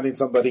finding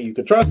somebody you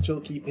can trust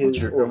who'll keep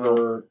his or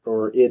her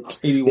or its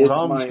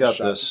Tom's mind got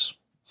shut. this.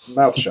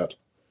 Mouth shut.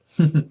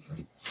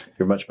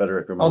 You're much better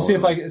at criminal. I'll see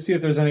if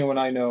there's anyone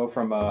I know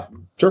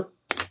from. Sure.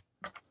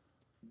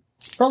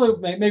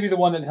 Probably maybe the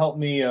one that helped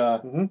me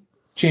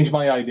change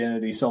my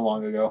identity so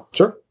long ago.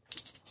 Sure.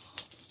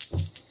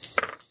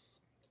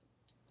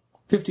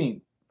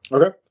 15.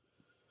 Okay.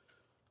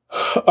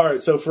 All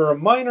right. So for a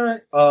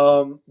minor,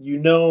 a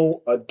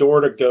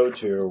door to go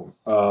to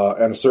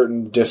in a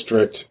certain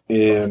district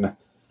in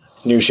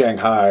New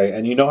Shanghai,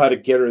 and you know how to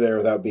get her there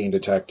without being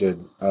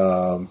detected.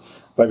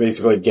 by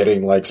basically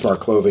getting like smart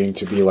clothing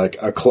to be like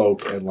a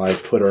cloak and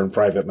like put her in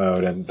private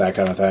mode and that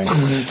kind of thing.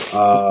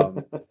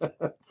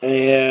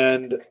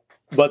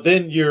 But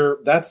then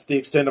that's the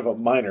extent of a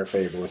minor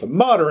favor. With a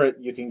moderate,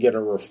 you can get a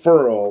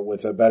referral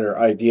with a better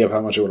idea of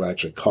how much it would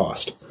actually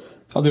cost.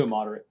 I'll do a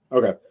moderate.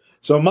 Okay.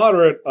 So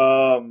moderate,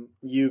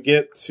 you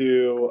get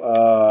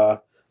to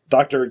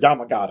Dr.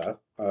 Yamagata,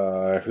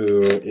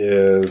 who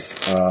is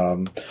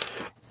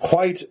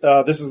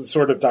this is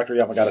sort of Dr.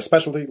 Yamagata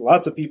specialty.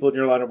 Lots of people in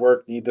your line of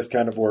work need this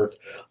kind of work.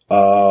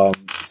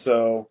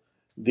 So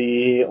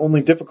the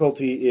only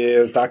difficulty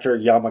is Dr.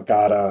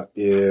 Yamagata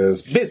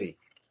is busy.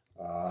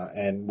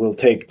 And will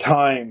take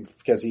time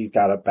because he's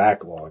got a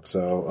backlog.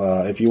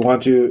 So if you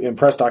want to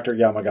impress Dr.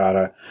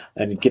 Yamagata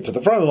and get to the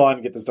front of the line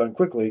and get this done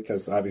quickly,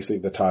 because obviously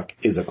the talk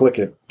is a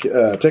ticking.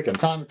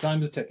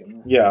 Time's a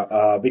ticking.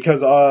 Yeah,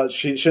 because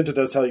Shinta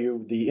does tell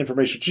you the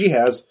information she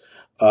has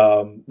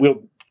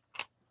It's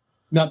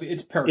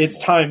perishable. It's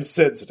time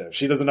sensitive.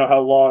 She doesn't know how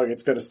long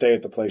it's going to stay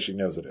at the place she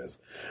knows it is.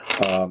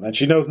 And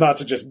she knows not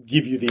to just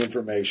give you the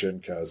information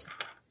because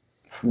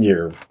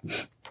you're...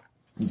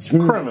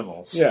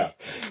 criminals. Yeah.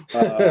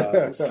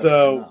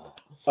 So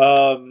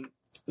in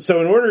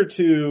order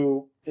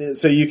to,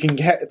 so you can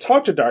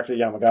talk to Dr.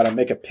 Yamagata and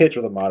make a pitch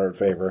with a moderate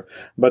favor,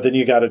 but then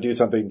you got to do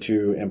something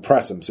to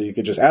impress him. So you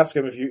could just ask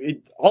him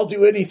I'll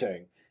do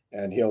anything,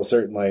 and he'll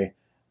certainly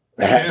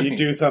have you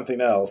do something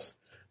else.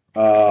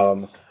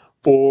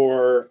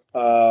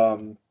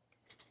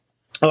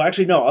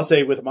 Actually, no, I'll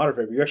say with a moderate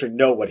favor, you actually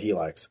know what he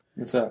likes.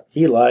 What's that?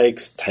 He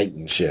likes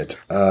Titan shit.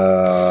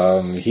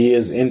 He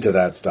is into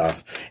that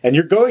stuff. And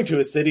you're going to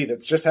a city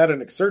that's just had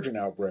an exsurgent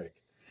outbreak.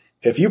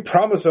 If you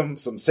promise him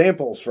some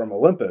samples from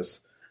Olympus,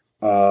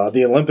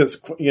 the Olympus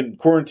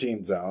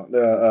quarantine zone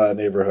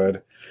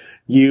neighborhood,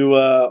 you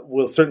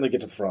will certainly get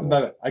to the front.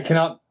 But I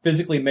cannot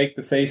physically make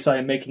the face I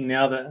am making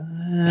now but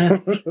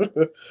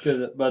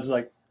it's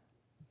like,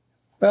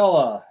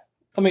 well,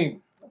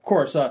 of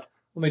course, let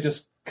me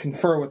just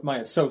confer with my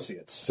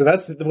associates. So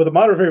that's with a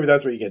moderate favor.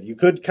 That's what you get. You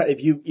could,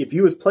 if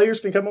you as players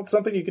can come up with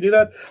something, you could do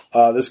that.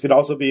 This could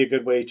also be a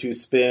good way to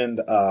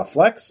spend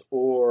flex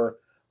or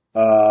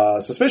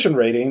suspicion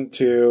rating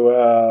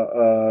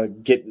to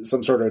get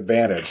some sort of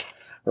advantage.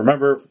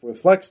 Remember,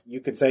 with flex,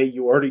 you could say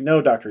you already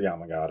know Dr.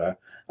 Yamagata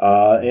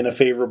in a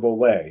favorable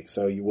way,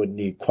 so you wouldn't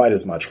need quite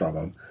as much from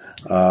him,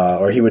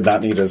 or he would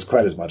not need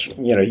quite as much.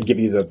 He'd give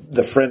you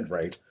the friend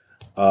rate,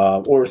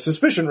 or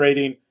suspicion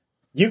rating.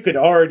 You could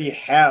already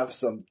have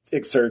some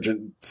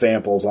exsurgent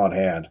samples on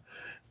hand.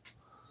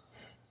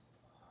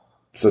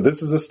 So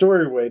this is a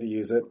story way to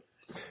use it.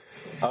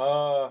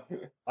 I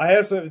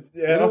have some.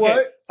 You know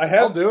what?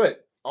 I'll do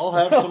it. I'll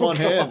have some on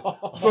hand.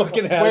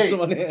 Fucking have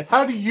some on hand.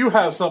 How do you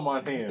have some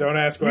on hand? Don't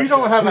ask You questions.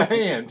 don't have a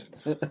hand.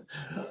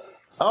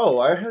 Oh,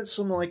 I had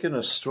some in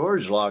a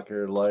storage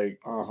locker, All right.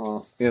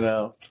 All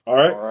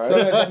right. So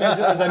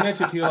as I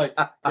mentioned to you,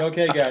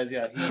 okay, guys,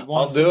 yeah, he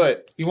wants. I'll do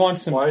it. He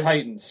wants some Why?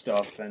 Titan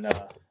stuff, and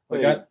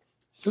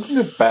Isn't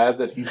it bad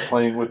that he's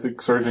playing with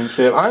exsurgent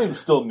shit? I am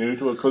still new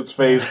to Eclipse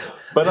Phase,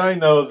 but I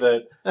know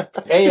that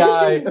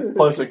AI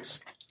plus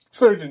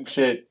exsurgent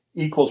shit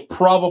equals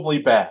probably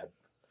bad.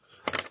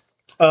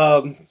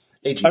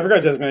 I forgot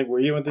to designate. Were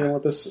you at the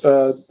Olympus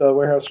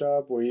warehouse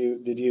job?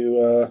 Did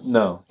you?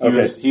 No,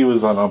 he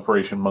was on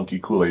Operation Monkey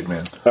Kool-Aid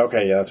Man.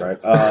 Okay, yeah, that's right.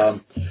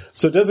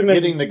 So designate.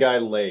 Getting the guy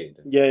laid.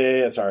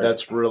 Yeah. Sorry,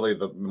 That's really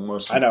the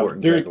most I know.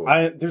 important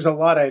takeaway. There's a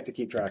lot I have to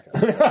keep track of.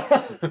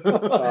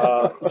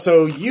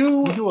 So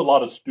you We do a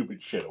lot of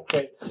stupid shit,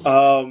 okay?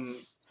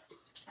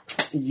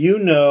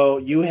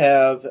 you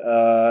have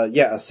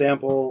a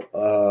sample,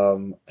 a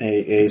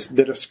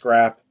bit of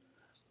scrap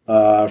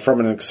from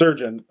an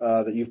exsurgent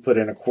that you've put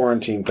in a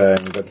quarantine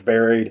thing that's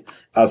buried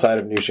outside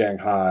of New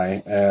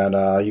Shanghai,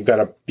 and you've got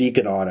a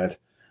beacon on it,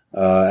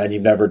 and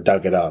you've never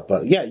dug it up.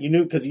 But yeah, you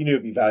knew because you knew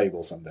it'd be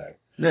valuable someday.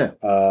 Yeah.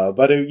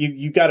 But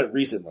you got it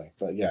recently.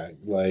 But yeah,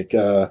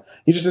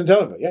 you just didn't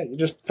tell him. Yeah, you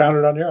just found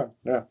it on your own.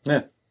 Yeah.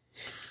 Yeah.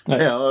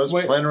 Yeah, I was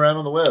playing around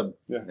on the web.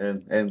 Yeah.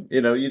 And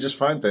you just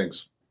find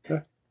things.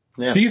 Yeah.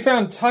 Yeah. So you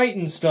found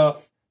Titan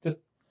stuff just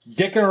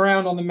dicking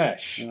around on the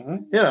mesh.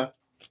 Mm-hmm. Yeah.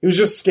 He was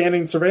just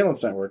scanning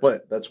surveillance networks.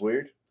 What? That's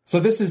weird. So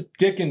this is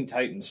dicking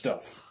Titan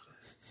stuff.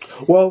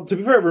 Well, to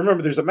be fair,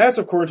 remember there's a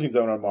massive quarantine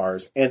zone on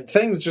Mars, and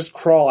things just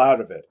crawl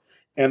out of it.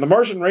 And the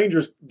Martian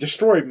Rangers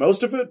destroy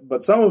most of it,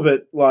 but some of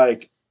it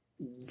finds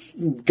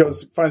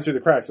through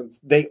the cracks. And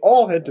they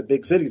all head to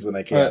big cities when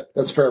they can.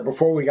 That's fair.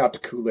 Before we got to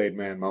Kool-Aid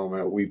Man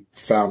moment, we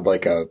found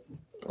a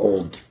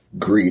old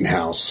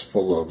greenhouse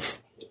full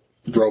of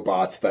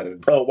robots that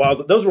had...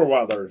 Oh, those were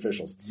wild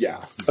artificials.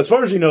 Yeah. As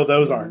far as you know,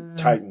 those aren't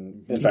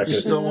Titan You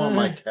infected. still want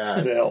my cat.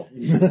 Still.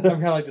 I'm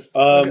kind of like this.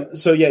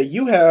 So yeah,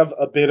 you have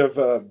a bit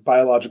of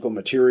biological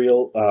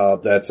material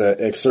that's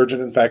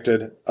exsurgent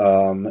infected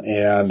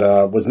and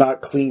was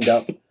not cleaned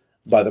up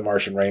by the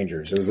Martian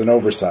Rangers. It was an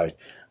oversight.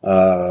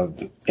 Yeah,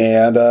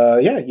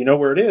 you know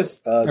where it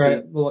is. All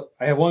right, well,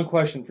 I have one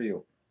question for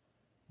you.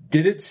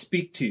 Did it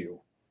speak to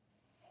you?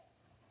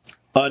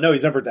 No,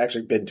 he's never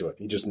actually been to it.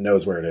 He just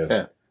knows where it is.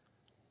 Yeah.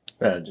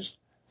 Yeah, just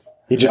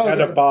He just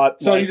had a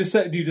bot. So do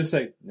you just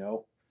say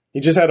no? He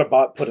just had a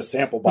bot put a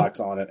sample box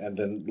on it and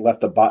then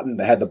left the bot and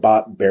had the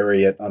bot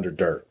bury it under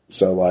dirt.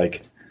 So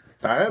like,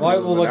 I haven't Well,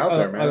 even been out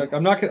there, man.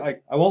 I'm not gonna.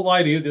 I won't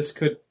lie to you. This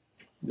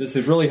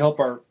would really help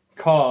our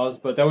cause,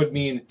 but that would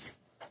mean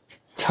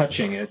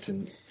touching it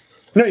and.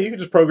 no, you could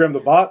just program the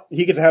bot.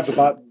 He could have the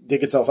bot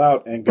dig itself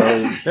out and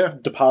go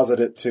deposit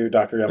it to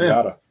Dr.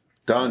 Yamagata.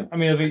 Done. I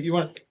mean, if you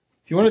want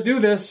to do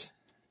this,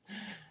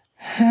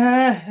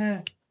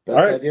 Best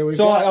right. idea we've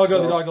so got, I'll go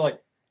to the doctor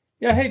like,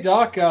 yeah, hey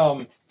doc, you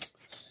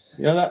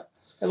know that?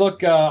 Hey,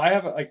 look, I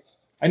have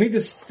I need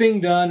this thing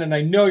done, and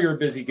I know you're a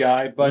busy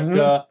guy,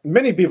 but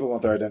Many people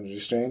want their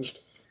identities changed.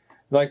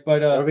 but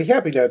I'd be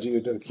happy to add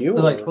you to the queue.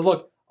 they're like, or- but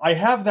look, I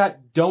have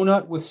that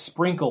donut with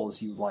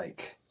sprinkles you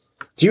like.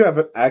 Do you have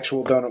an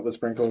actual donut with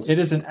sprinkles? It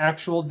is an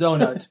actual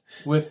donut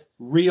with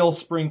real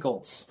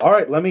sprinkles. All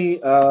right, let me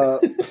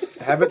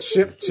have it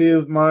shipped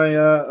to my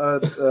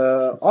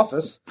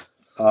office.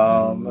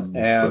 And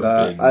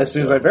as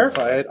soon as I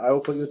verify it, I will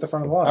put you at the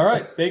front of the line. All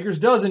right, baker's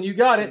dozen, you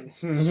got it.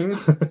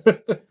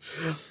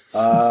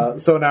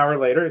 So an hour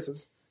later, he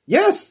says,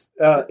 yes,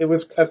 it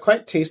was a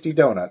quite tasty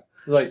donut.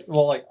 Like,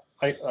 well,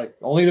 I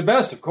only the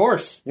best, of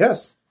course.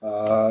 Yes.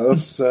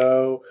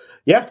 So,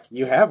 yeah,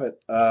 you have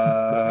it.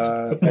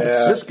 And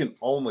This can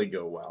only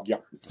go well. Yeah.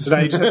 so now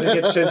you just have to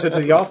get sent into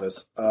the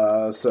office.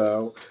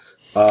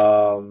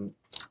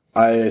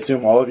 I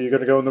assume all of you are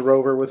going to go in the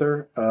rover with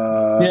her.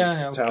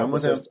 Yeah. To help I'm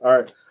with assist. All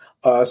right.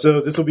 So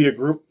this will be a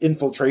group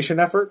infiltration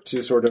effort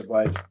to sort of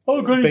like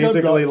Oh, good.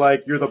 basically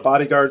like you're the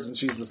bodyguards and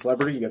she's the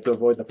celebrity. You have to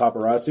avoid the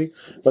paparazzi,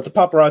 but the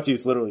paparazzi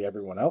is literally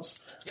everyone else.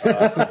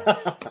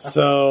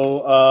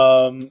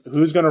 So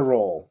who's going to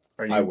roll?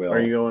 Are you, I will. Are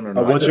you going or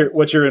not?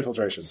 What's your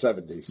infiltration?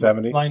 70.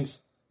 70.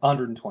 Mine's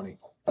 120.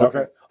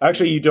 Okay.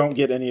 Actually, you don't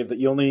get any of that.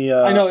 You only.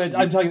 I know.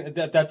 I'm talking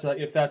that's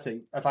if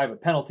I have a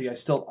penalty, I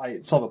still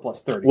have a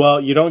plus 30.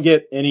 Well, you don't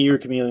get any of your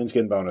chameleon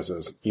skin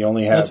bonuses. You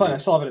only have. That's fine. I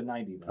still have it at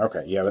 90. Then.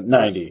 Okay, you have it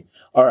 90.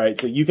 All right,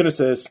 so you can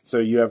assist. So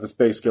you have a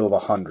space skill of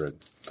 100.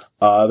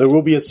 There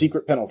will be a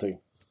secret penalty.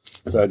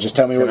 So just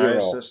tell me Can what I you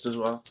roll. assist as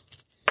well?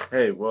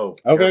 Hey, whoa.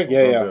 Okay, Careful,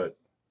 yeah, don't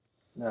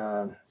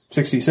yeah. do it.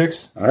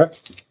 66. All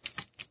right.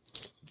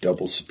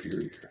 Double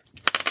superior.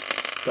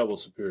 Double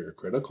superior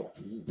critical.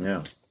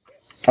 Yeah.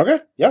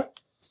 Okay. Yeah.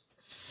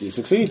 You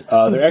succeed.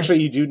 There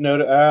actually you do know.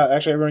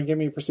 Actually, everyone give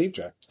me a perceive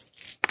check.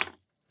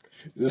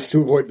 Is this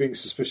to avoid being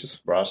suspicious?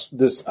 Ross?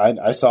 This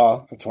I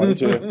saw a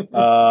 22.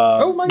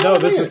 Oh my God, No, I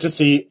this made is it. to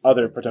see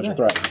other potential Yeah.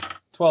 threats.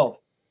 12.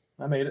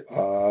 I made it.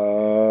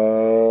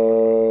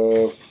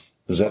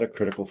 Is that a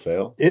critical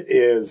fail? It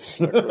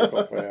is a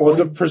critical fail. Well, it's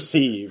a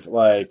perceive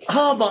like.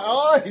 Oh, my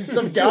eyes!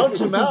 I've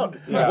gouged him out.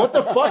 What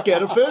the fuck,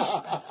 Oedipus?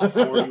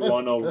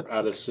 41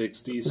 out of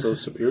 60, so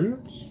superior?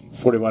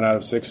 41 out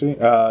of 60.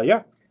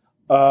 Yeah.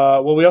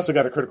 Well, we also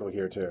got a critical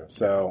here too.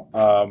 So,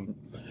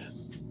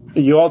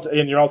 you're all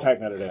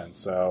tagging it in.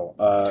 So,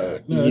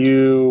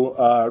 you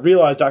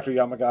realize Dr.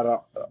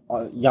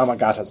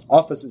 Yamagata's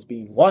office is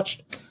being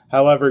watched.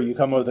 However, you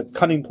come up with a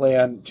cunning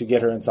plan to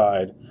get her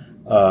inside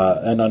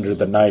and under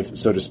the knife,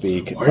 so to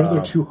speak. Why are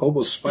there two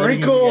hobos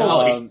fighting? You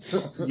No,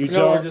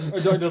 don't.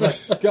 or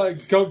just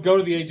like go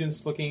to the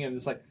agents looking and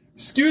it's like,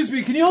 excuse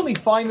me, can you help me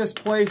find this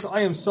place? I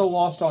am so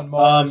lost on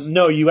Mars.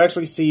 No, you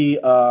actually see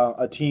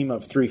a team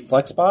of 3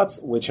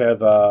 Flexbots, which have,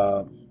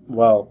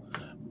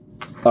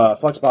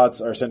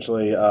 Flexbots are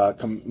essentially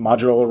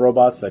modular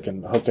robots that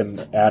can hook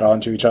and add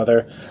on to each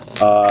other.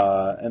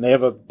 And they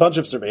have a bunch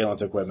of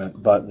surveillance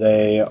equipment, but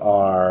they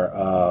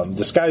are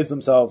disguise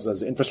themselves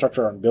as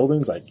infrastructure on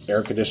buildings, like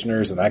air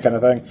conditioners and that kind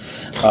of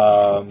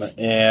thing.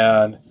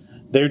 And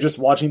they're just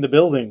watching the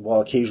building while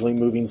occasionally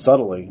moving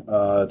subtly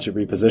to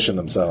reposition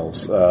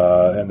themselves.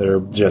 And they're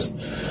just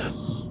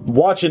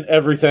watching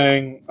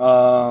everything.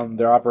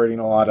 They're operating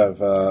a lot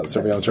of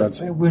surveillance drones.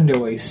 That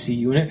window AC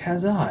unit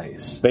has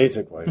eyes.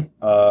 Basically.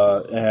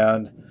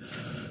 And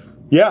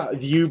yeah,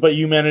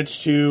 you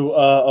managed to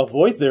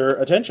avoid their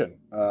attention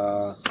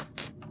and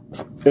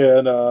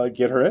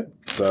get her in.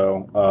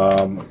 So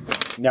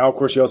now, of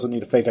course, you also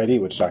need a fake ID,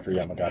 which Dr.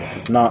 Yamagata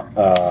does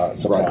not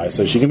supply. Right.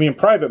 So she can be in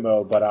private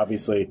mode, but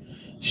obviously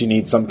she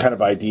needs some kind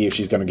of ID if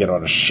she's going to get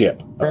on a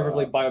ship.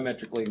 Preferably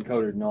biometrically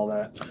encoded and all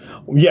that.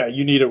 Yeah,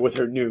 you need it with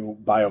her new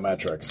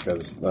biometrics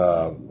because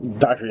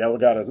Dr.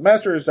 Yamagata is a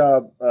master's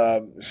job.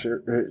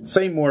 Sure,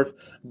 same morph,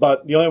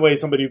 but the only way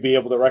somebody would be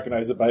able to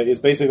recognize it is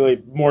basically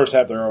morphs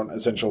have their own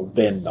essential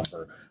VIN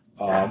number.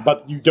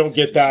 But you don't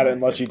get that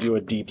unless you do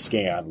a deep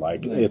scan.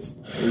 Like it's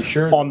Are you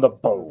sure? on the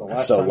boat.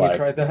 last So time you like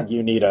tried that?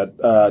 you need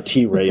a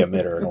T-ray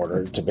emitter in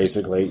order to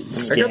basically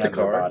scan the their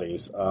card.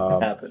 bodies.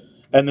 Happened.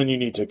 And then you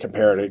need to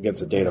compare it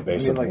against a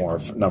database I mean, of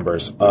like- morph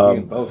numbers. You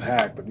can both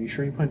hack, but are you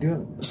sure you want to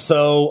do it?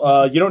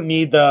 So you don't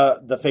need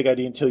the fake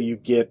ID until you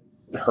get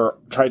her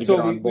try to So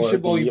get we- on we board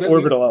should- well, the we-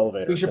 orbital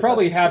elevator. We should 'cause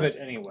probably that's have scary. it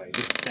anyway,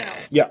 just now.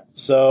 Yeah.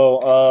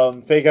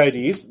 So fake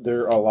IDs.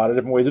 There are a lot of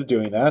different ways of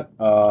doing that.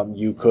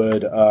 You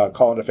could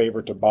call in a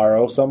favor to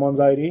borrow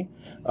someone's ID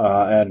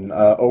and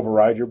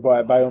override your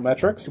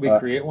biometrics. Should we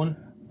create one?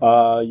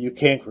 You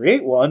can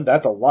create one.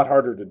 That's a lot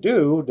harder to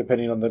do,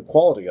 depending on the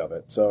quality of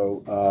it.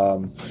 So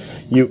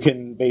you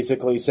can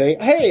basically say,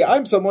 "Hey,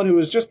 I'm someone who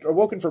was just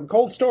awoken from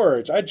cold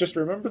storage. I just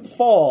remembered the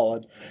fall,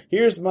 and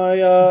here's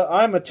my.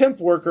 I'm a temp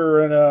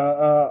worker, and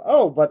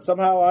but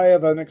somehow I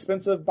have an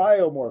expensive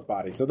biomorph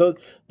body." So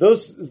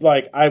those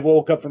like I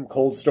woke up from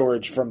cold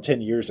storage from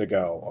 10 years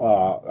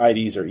ago.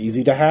 IDs are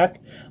easy to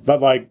hack,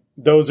 but like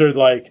those are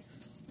like.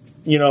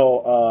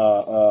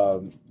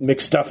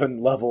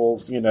 McStuffin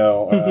levels,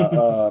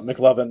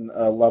 McLovin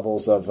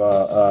levels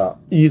of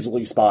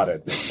easily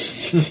spotted.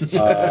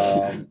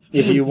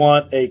 If you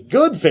want a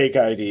good fake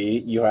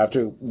ID, you have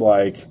to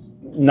like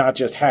not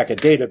just hack a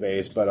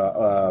database, but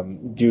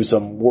do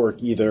some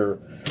work either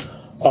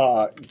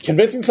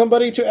convincing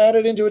somebody to add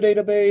it into a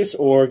database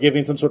or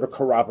giving some sort of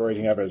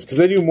corroborating evidence, because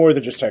they do more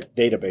than just check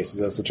databases.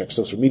 They also check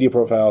social media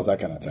profiles, that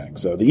kind of thing.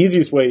 So the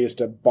easiest way is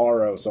to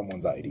borrow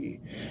someone's ID,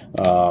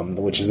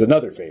 which is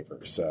another favor.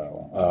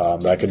 So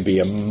that can be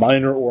a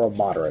minor or a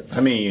moderate.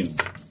 I mean,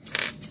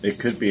 it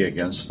could be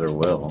against their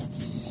will.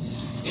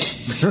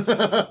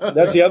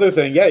 That's the other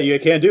thing. Yeah, you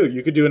can do.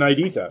 You could do an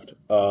ID theft.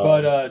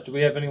 But do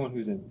we have anyone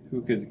who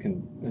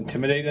can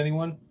intimidate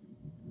anyone?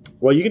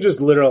 Well, you can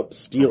just literally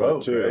steal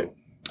it too. Right.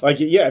 Like,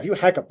 yeah, if you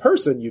hack a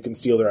person, you can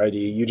steal their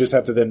ID. You just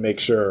have to then make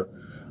sure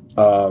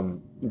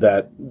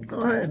that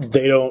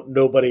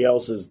nobody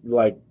else is,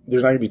 like,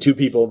 there's not going to be two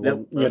people,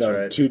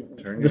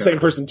 the same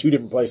person, two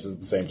different places at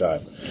the same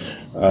time.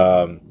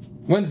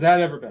 When's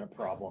that ever been a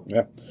problem?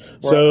 Yeah.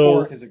 Or a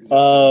fork has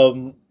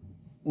existed?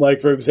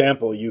 Like, for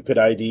example, you could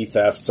ID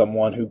theft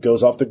someone who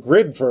goes off the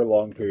grid for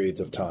long periods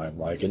of time,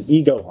 like an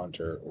ego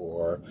hunter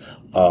or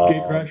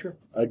Gatecrasher?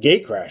 A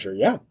gatecrasher,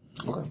 yeah.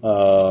 Okay.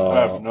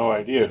 I have no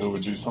idea who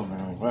would do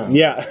something like that.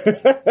 Yeah.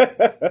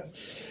 That's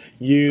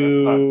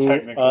not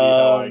technically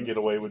how I get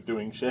away with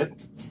doing shit.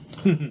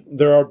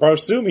 There are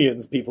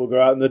Barsoomians, people who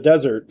go out in the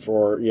desert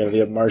for,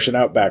 the Martian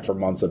outback for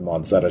months and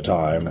months at a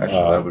time.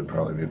 Actually, that would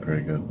probably be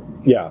pretty good.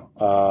 Yeah.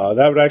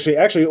 That would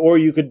actually, or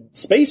you could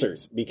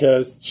spacers,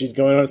 because she's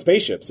going on a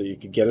spaceship, so you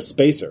could get a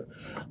spacer.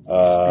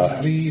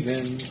 So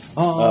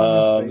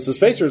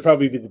spacer would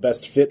probably be the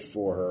best fit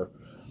for her.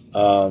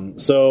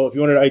 So if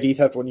you wanted ID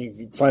theft, when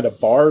you find a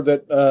bar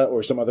that,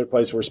 or some other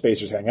place where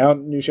spacers hang out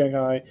in New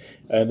Shanghai,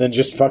 and then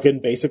just fucking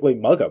basically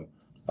mug them.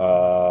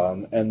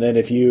 And then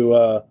if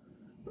you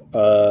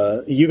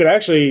could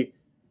actually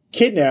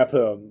kidnap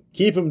him,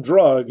 keep him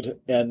drugged,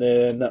 and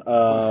then,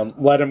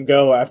 let him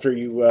go after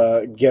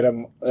you, get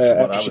him,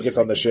 after she gets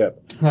on the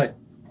ship. Hi.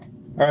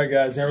 Alright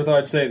guys, never thought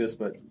I'd say this,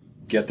 but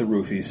get the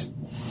roofies.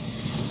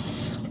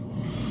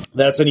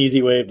 That's an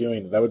easy way of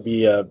doing it. That would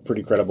be a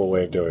pretty credible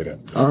way of doing it.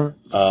 All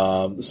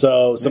right.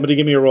 So somebody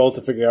give me a roll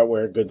to figure out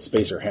where a good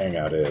spacer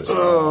hangout is.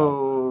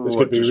 This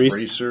could be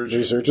research.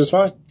 Research is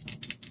fine.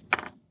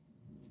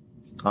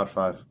 Hot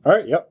 5. All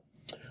right. Yep.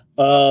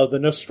 The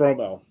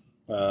Nostromo.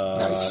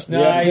 Nice.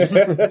 Nice.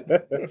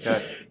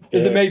 Okay.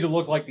 Is it made to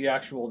look like the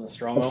actual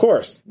Nostromo? Of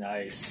course.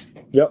 Nice.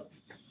 Yep.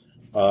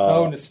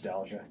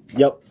 Nostalgia.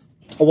 Yep.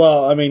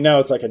 Well, I mean, now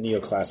it's like a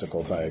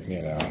neoclassical type,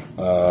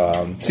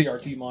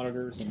 CRT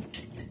monitors.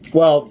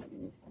 Well,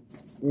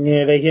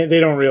 yeah, they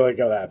don't really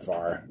go that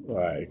far.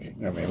 Like,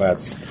 I mean,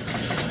 that's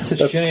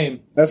a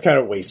shame. That's kind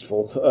of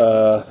wasteful.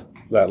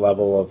 That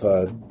level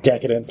of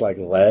decadence, like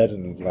lead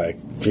and like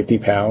 50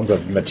 pounds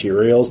of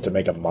materials to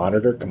make a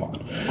monitor. Come on.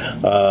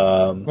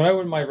 When I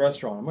went to my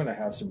restaurant, I'm going to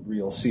have some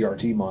real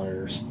CRT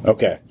monitors.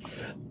 Okay.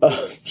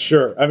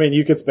 Sure. I mean,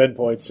 you could spend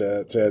points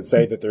to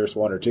say that there's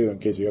one or two in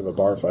case you have a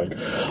bar fight.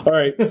 All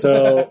right.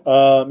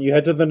 So you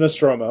head to the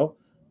Nostromo.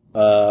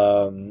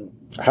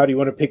 How do you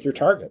want to pick your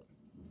target?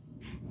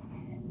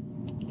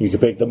 You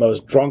could pick the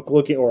most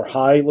drunk-looking or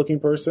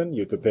high-looking person.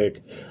 You could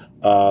pick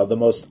the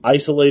most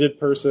isolated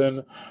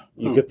person.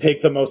 You could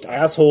pick the most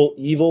asshole,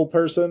 evil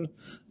person.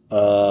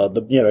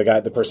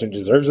 The person who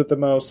deserves it the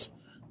most.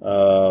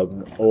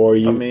 Or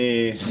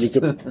you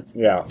could,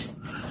 yeah.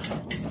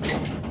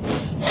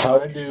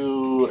 I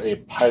do a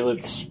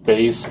pilot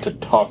space to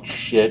talk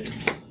shit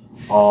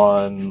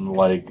on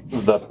like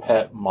the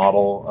pet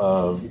model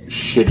of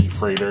shitty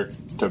freighter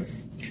to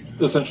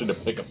essentially to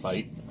pick a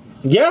fight.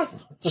 Yeah,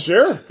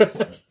 sure.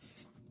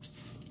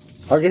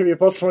 I'll give you a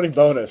plus 20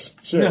 bonus.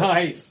 Sure.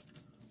 Nice.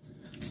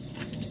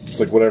 It's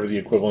like whatever the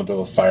equivalent of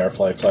a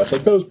Firefly class.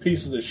 Like, those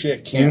pieces of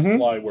shit can't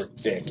fly worth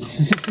dick.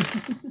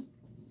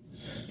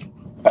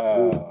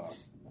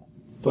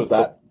 But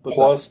that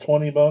plus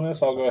 20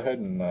 bonus, I'll go ahead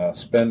and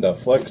spend a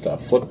flex to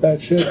flip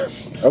that shit.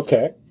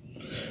 Okay.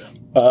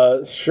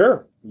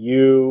 Sure.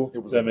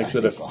 That makes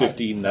it a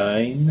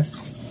 59.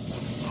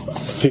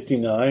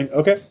 59.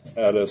 Okay.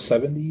 Out of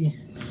 70.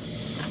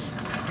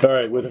 All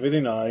right, with a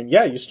 59,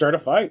 yeah, you start a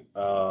fight.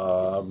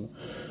 How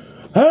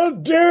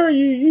dare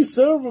you, you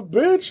son of a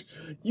bitch!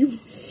 You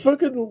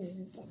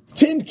fucking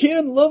tin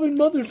can loving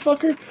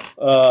motherfucker!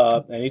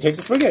 And he takes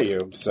a swing at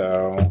you.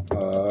 So,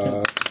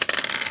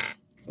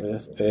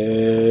 with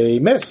a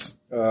miss.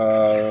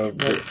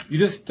 You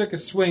just took a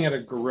swing at a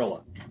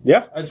gorilla.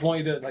 Yeah. I just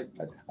want you to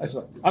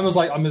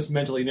I'm just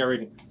mentally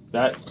narrating.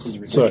 That is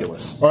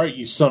ridiculous. All right,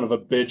 you son of a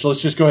bitch.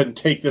 Let's just go ahead and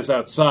take this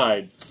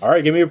outside. All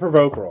right, give me a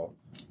provoke roll.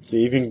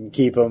 See if you can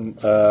keep him.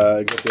 Get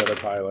the other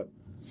pilot.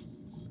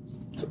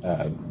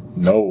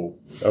 No.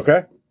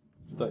 Okay.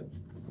 It's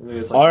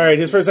like, All right.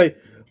 His first say,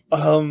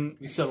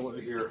 we settle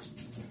it here.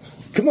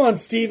 "Come on,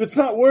 Steve. It's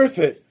not worth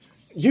it.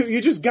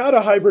 You just got a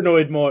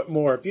hybrinoid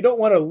more. If you don't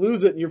want to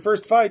lose it in your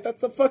first fight,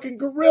 that's a fucking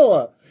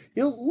gorilla.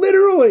 He'll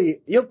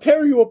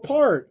tear you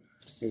apart."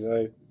 He's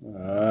like,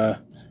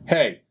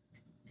 Hey.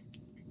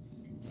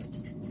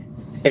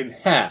 In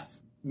half,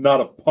 not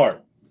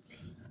apart.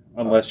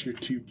 Unless you're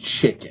too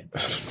chicken.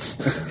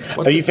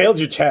 you failed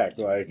your check.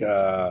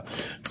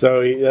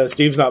 So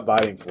Steve's not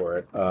biting for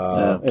it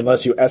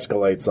unless you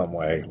escalate some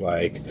way.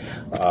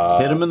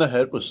 Hit him in the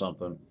head with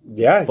something.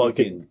 Yeah,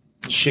 Fucking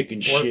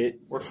chicken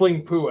shit. We're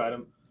flinging poo at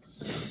him.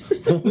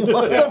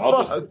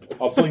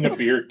 I'll fling a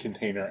beer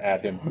container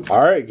at him.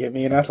 All right, give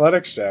me an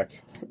athletics check.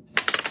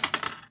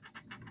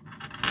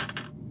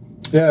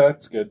 Yeah,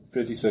 that's good.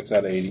 56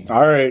 out of 80.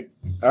 All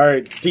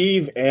right,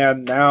 Steve,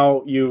 and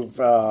now you've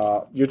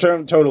your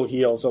total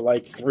heal. So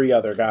three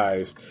other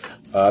guys,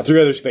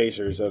 three other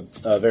spacers of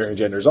varying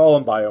genders, all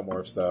in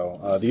biomorphs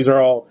though. These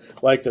are all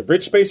the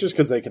rich spacers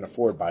because they can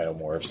afford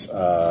biomorphs.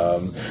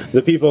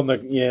 The people in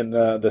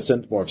the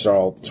synth morphs are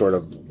all sort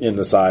of in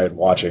the side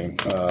watching.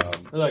 They're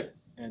like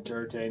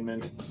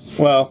entertainment.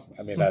 Well,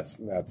 I mean that's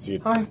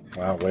you. Hi.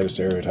 Wow, way to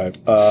stereotype.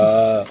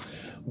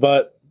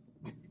 But.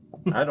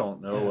 I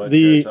don't know what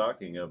you're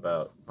talking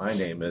about. My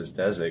name is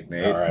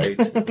Designate. All right.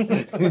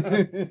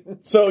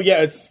 So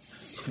yeah, it's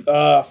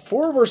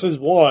 4 versus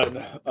 1,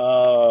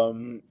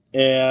 and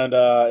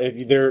if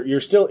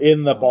you're still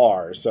in the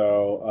bar,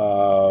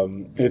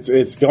 so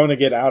it's going to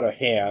get out of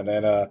hand.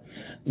 And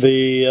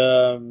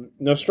the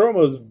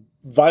Nostromo's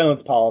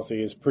violence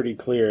policy is pretty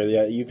clear.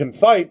 Yeah, you can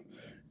fight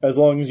as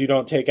long as you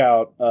don't take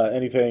out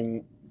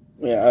anything.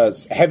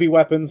 Heavy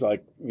weapons, or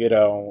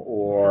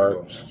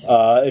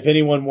if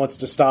anyone wants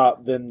to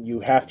stop, then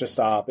you have to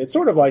stop. It's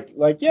sort of go ahead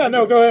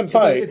and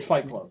fight. It's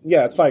Fight Club.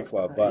 Yeah, it's Fight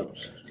Club, but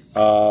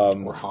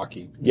or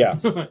hockey. Yeah.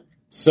 2 minutes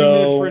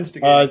So, for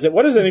instigation.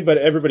 what is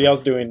everybody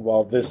else doing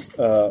while this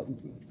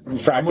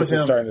practice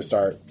is starting to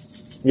start?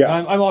 Yeah.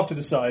 I'm off to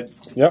the side.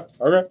 Yep.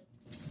 Okay.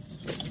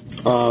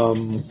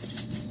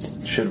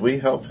 Should we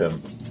help him?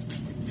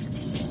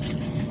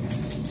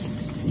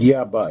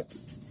 Yeah, but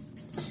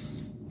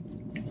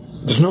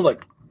there's no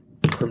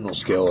criminal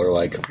skill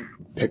or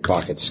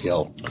pickpocket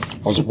skill. I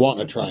was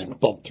wanting to try and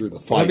bump through the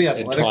fight Maybe and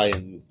athletics? try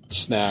and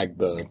snag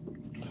the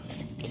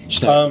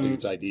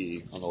dude's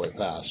ID on the way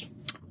past.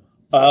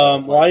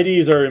 Well,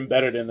 IDs are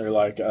embedded in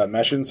their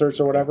mesh inserts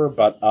or whatever,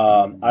 but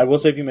I will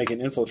say if you make an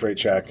infiltrate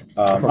check,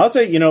 I'll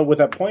say with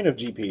that point of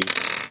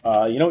GP,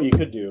 what you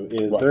could do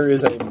is there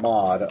is a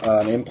mod,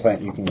 an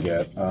implant you can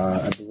get.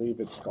 I believe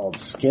it's called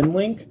Skin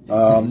Link,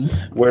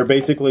 where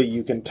basically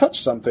you can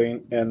touch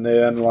something and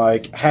then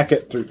hack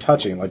it through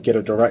touching, get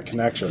a direct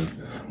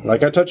connection. I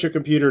touch your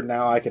computer,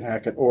 now I can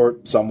hack it, or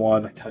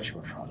someone.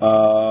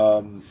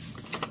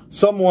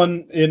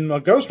 Someone in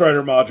a Ghost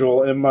Rider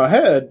module in my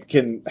head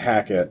can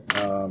hack it.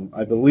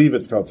 I believe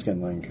it's called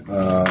Skin Link.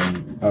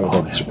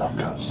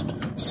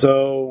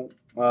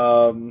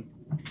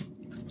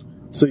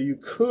 So you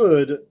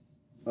could,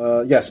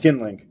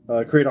 Skin Link,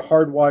 create a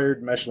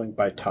hardwired mesh link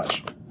by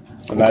touch,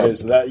 and that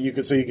is that you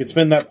could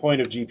spend that point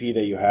of GP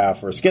that you have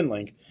for a Skin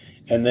Link,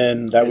 and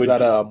then that Is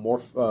that a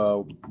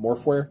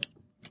morphware?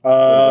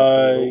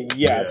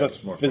 It's a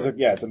physical.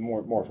 Yeah, it's a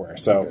morphware.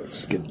 So,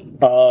 Skin.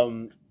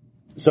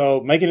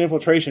 So make an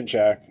infiltration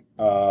check.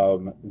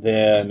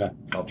 Then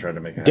I'll try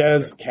to make it.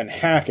 Dez can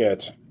hack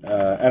it,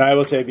 and I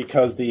will say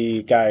because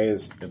the guy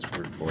is It's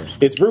brute force.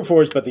 it's brute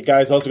force, but the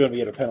guy is also going to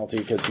be at a penalty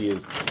because he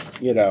is,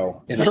 He's He's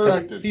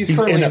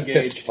currently in a engaged.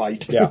 fist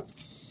fight. yeah.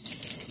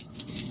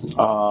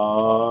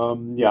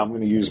 I'm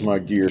going to use my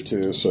gear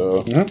too,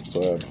 so I have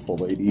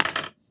full 80.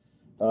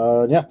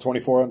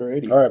 24 under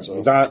 80. All right, so.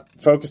 he's not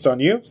focused on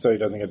you, so he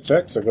doesn't get a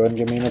check. So go ahead and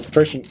give me an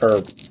infiltration or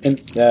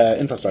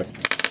info check.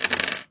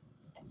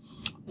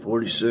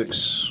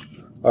 46.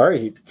 All right,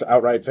 he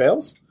outright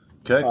fails.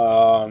 Okay.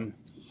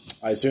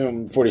 I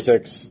assume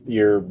 46.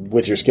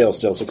 With your skill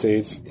still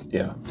succeeds.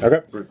 yeah.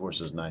 Okay. Brute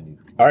force is 90.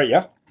 All right,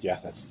 yeah,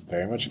 that's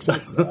very much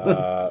excites.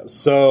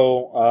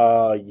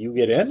 So you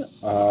get in.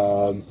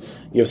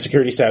 You have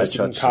security status.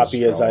 You can touch copy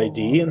the his straw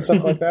ID and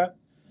stuff like that.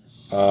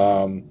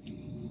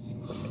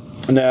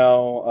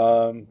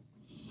 Now,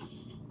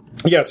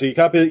 so you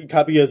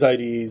copy his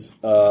IDs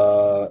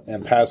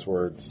and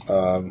passwords.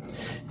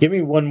 Give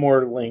me one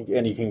more link,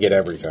 and you can get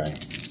everything.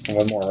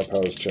 One more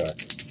opposed check.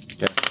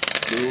 Do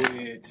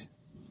it.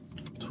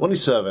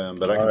 27,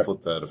 but I can All right.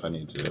 flip that if I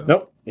need to.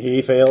 Nope,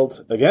 he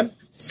failed again.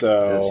 Because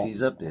So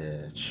he's a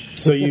bitch.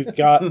 So you've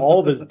got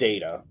all of his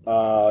data.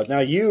 Now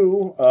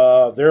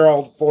they're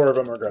all 4 of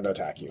them are going to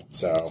attack you.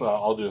 So So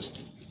I'll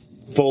just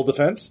full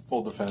defense.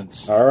 full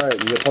defense. All right, you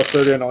get plus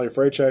 30 on all your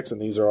fray checks, and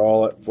these are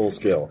all at full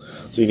skill.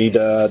 So you need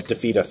to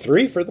defeat a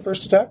 3 for the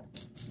first attack.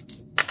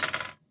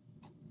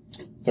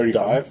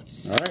 35.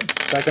 All right,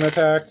 second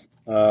attack.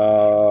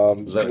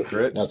 Is that a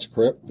crit? That's a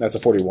crit. That's a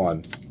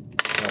 41.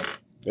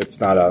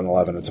 It's not an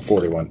 11, it's a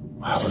 41.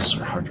 Wow, those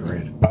are hard to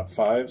read. About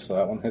 5, so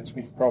that one hits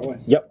me probably.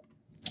 Yep.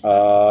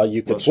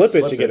 You could Let's flip it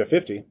flip to it. get a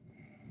 50.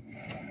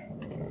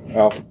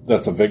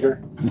 That's a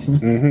vigor.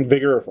 Mm-hmm.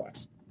 Vigor or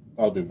flex.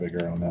 I'll do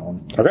vigor on that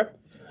one. Okay.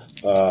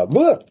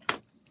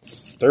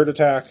 Third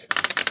attack.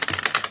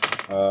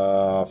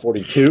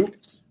 42.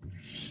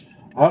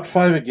 Odd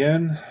 5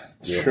 again.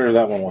 Yeah. Sure,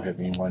 that one will hit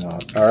me. Why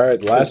not? All right,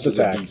 last This is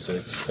a attack.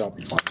 D6. That'll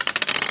be fine.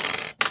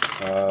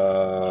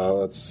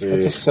 Let's see.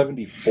 That's a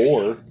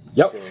 74.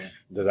 Yep.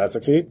 Does that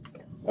succeed?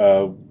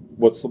 So,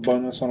 what's the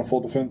bonus on a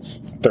full defense?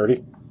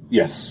 30.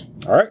 Yes.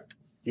 All right.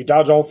 You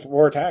dodge all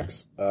 4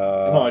 attacks.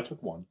 No, I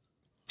took one.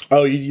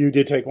 Oh, you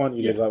did take one?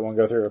 You did let one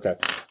go through? Okay.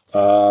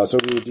 So we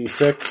do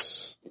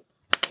D6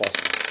 plus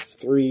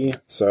 3,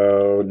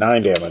 so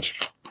 9 damage.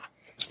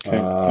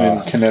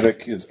 And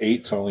kinetic is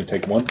 8, so I only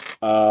take 1.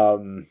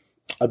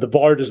 The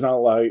bar does not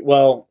allow you...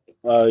 Well,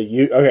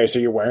 okay, so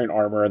you're wearing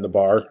armor in the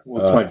bar.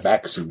 Well, it's my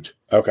vac suit.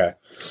 Okay.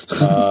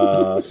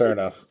 Fair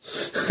enough.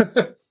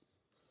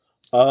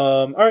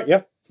 All right,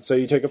 yeah. So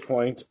you take a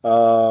point,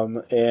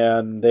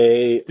 and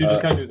they... You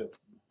just kind of do that.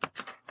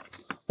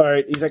 All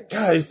right, he's like,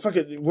 God, he's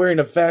fucking wearing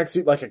a vac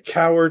suit like a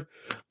coward.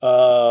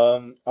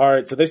 All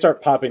right, so they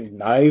start popping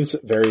knives,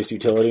 various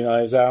utility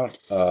knives out.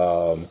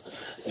 Yeah,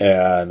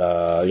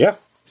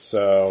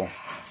 so...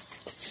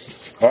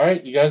 All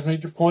right, you guys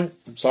made your point.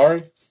 I'm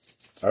sorry.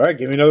 All right,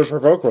 give me another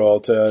provoke roll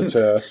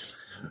to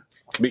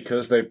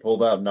Because they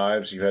pulled out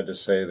knives, you had to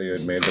say they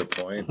had made their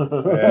point.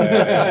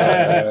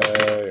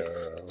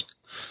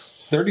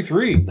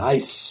 33.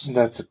 Nice.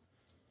 That's a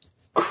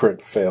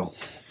crit fail.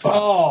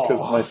 Oh.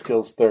 Because my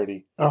skill's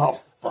 30. Oh,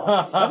 fuck.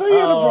 I thought you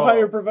had a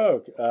higher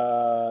provoke.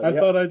 I Yeah.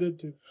 thought I did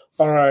too.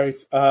 All right.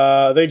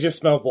 They just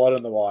smell blood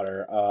in the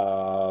water.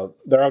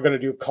 They're all going to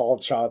do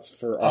called shots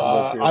for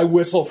armor I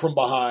whistle from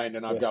behind,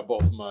 and I've got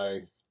both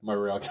my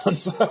rail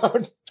guns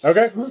out.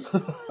 Okay.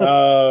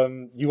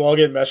 You all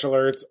get mesh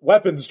alerts.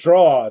 Weapons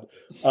drawn.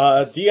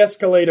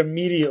 De-escalate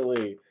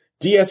immediately.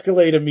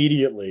 De-escalate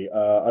immediately.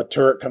 A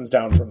turret comes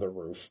down from the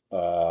roof.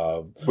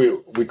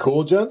 We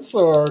cool, gents,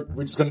 or are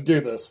we just going to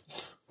do this?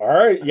 All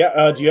right.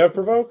 Yeah. Do you have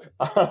provoke?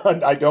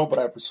 I don't, but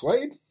I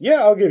persuade. Yeah,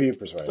 I'll give you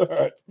persuade. All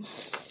right.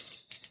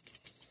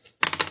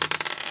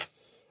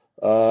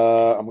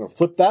 I'm going to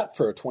flip that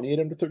for a 28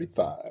 under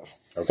 35.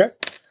 Okay.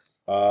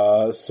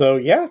 So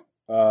yeah.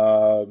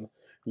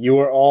 You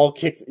are all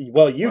kicked.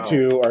 Well, you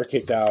two are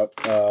kicked out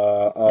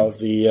of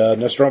the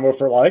Nostromo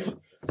for life.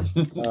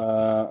 Dude,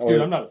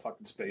 I'm not a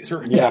fucking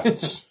spacer. Yeah.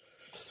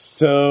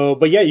 So,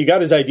 but yeah, you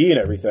got his ID and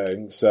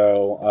everything.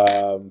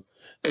 So,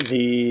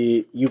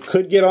 you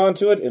could get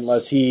onto it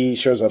unless he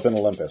shows up in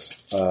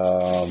Olympus.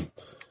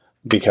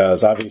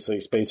 Because obviously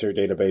spacer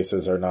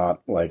databases are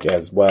not like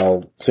as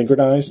well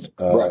synchronized.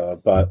 Right.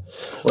 But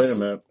Wait a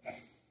minute.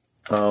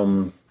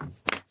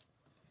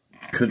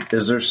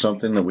 Is there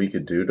something that we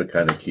could do to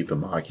kind of keep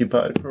him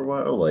occupied for a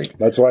while? Like,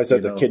 that's why I said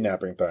you the know,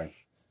 kidnapping thing.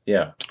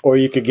 Yeah. Or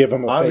you could give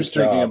him a I fake was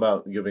thinking job.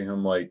 about giving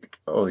him like,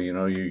 oh,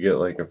 you get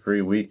like a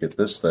free week at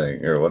this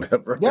thing or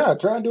whatever. Yeah,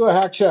 try and do a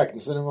hack check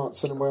and send him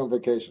away on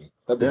vacation.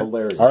 That'd be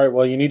hilarious. All right,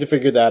 well, you need to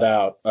figure that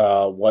out.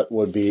 What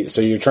would be...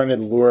 So you're trying to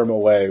lure him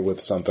away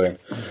with something.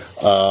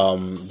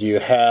 Do you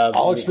have...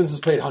 All expenses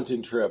paid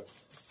hunting trip.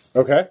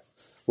 Okay.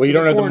 Well, you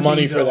don't have the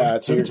money for zone.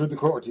 that. So Through the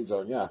quarantine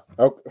zone, yeah.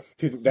 oh,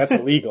 that's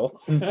illegal.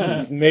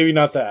 Maybe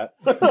not that.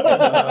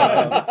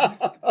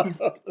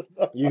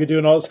 You could do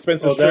an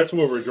all-expenses Well, trip. that's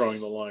where we're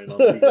drawing the line on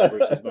legal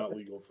versus not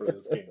legal for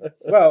this game.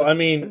 Well, I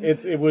mean,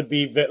 it would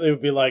be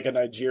like a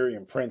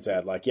Nigerian prince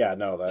ad. Like, yeah,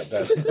 no,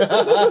 that's like,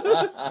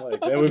 that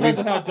would Depends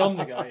be. on how dumb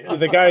the guy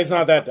is. The guy's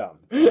not that dumb.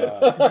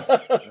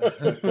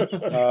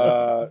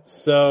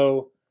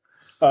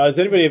 Does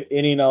anybody have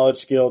any knowledge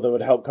skill that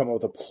would help come up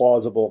with a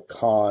plausible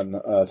con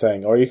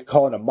thing? Or you could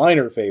call in a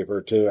minor favor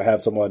to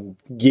have someone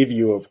give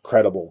you a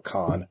credible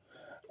con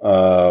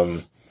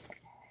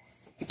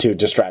to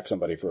distract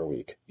somebody for a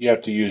week. You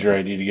have to use your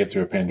ID to get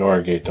through a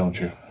Pandora gate, don't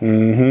you?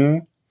 Mm-hmm.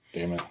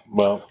 Damn it.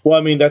 Well, I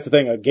mean, that's the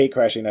thing. A gate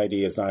crashing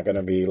ID is not going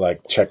to be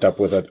like checked up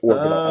with an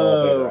orbital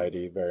elevator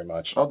ID very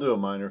much. I'll do a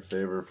minor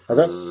favor for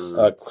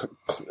Okay.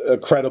 A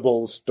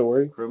credible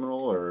story.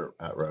 criminal or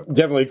outright.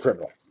 Definitely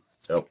criminal.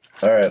 Yep.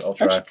 All right, I'll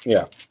try.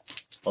 Yeah.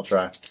 I'll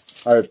try.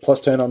 All right, plus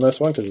 10 on this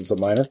one because it's a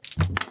minor.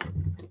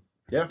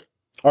 Yeah.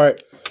 All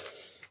right.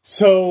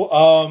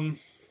 So,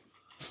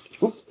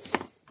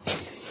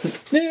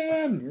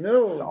 Yeah.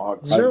 No.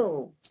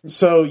 No.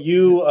 so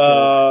you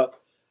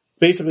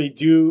basically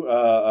do.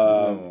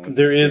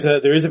 There is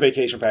a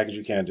vacation package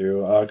you can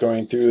do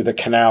going through the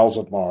canals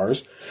of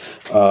Mars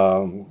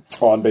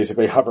on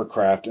basically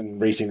hovercraft and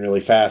racing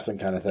really fast and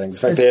kind of things.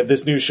 In fact, they have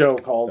this new show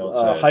called Don't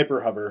say it.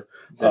 Hyper Hover.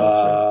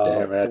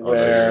 Damn it.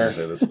 Where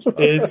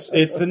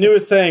it's the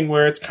newest thing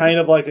where it's kind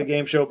of like a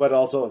game show but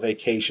also a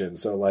vacation.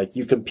 So like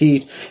you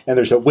compete and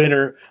there's a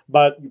winner,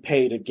 but you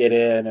pay to get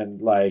in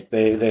and like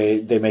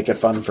they make it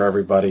fun for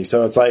everybody.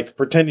 So it's like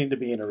pretending to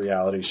be in a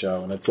reality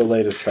show and it's the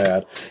latest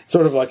fad. It's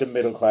sort of like a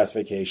middle class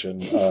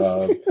vacation.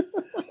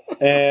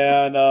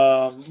 And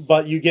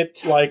but you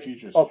get like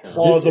Future's a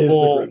terrible. This is the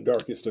plausible, grim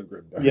darkest of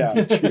grim dark.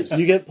 yeah,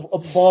 you get a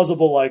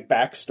plausible like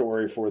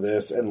backstory for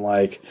this, and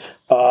like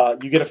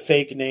you get a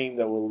fake name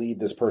that will lead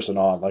this person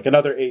on. Like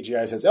another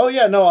AGI says, "Oh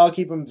yeah, no, I'll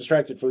keep him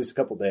distracted for at least a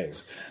couple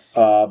days."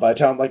 By the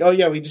time like, "Oh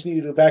yeah, we just need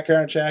to do a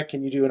background check.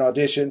 Can you do an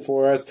audition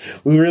for us?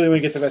 We really want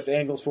to get the best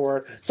angles for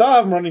it." So I'll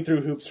have him running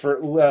through hoops for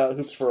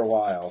a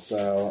while.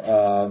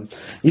 So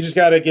you just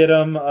got to get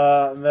them,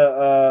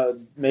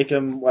 make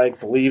them like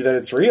believe that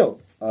it's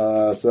real.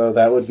 So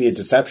that would be a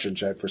deception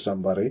check for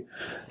somebody.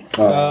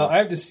 I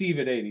have deceive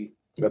at 80.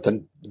 But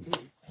then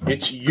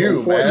It's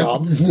you, for it, man.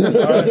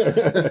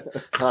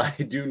 Tom. I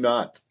do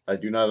not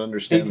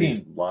understand 18.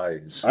 these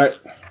lies.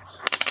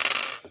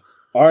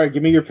 All right,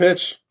 give me your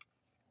pitch.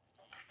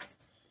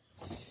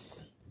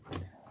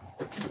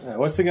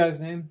 What's the guy's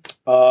name?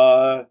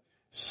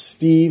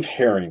 Steve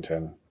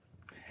Harrington.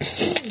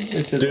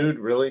 It's his Dude,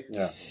 really?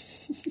 Yeah.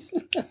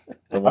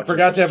 I I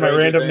forgot to have my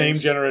random name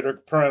generator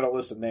print out a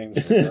list of names.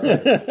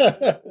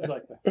 It's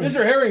like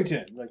Mr.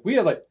 Harrington. Like we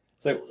have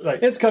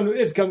it's come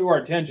to our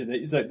attention that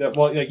it's like that.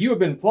 Well, like you have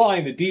been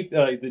applying the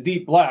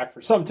deep black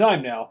for some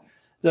time now.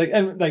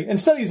 And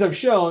studies have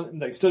shown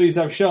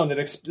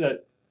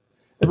that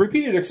the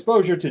repeated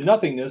exposure to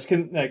nothingness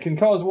can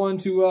cause one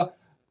to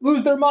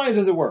lose their minds,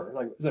 as it were.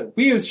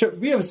 We have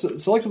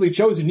selectively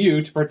chosen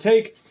you to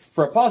partake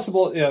for a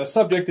possible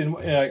subject in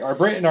our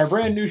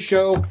brand new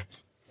show.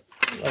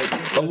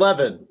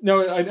 11.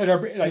 No, in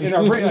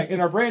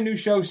our brand new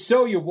show.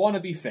 So you want to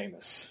be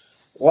famous?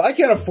 Well, I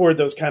can't afford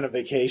those kind of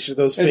vacations.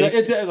 Those fake.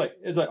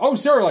 It's like oh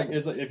sir,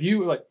 if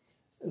you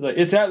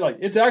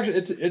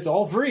it's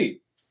all free.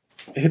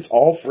 It's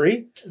all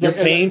free. You're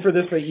like- paying for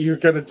this, but you're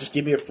gonna just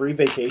give me a free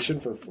vacation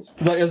for.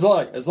 As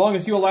long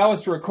as you allow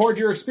us to record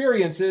your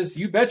experiences,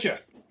 you betcha.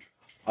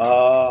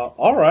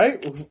 All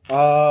right.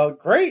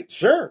 Great.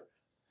 Sure.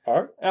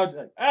 All right.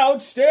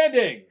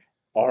 Outstanding.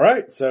 All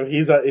right. So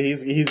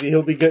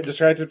he'll be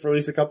distracted for at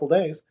least a couple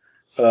days,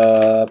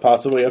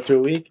 possibly up to a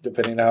week,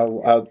 depending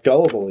on how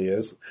gullible he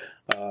is,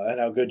 and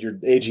how good your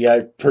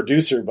AGI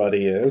producer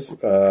buddy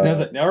is.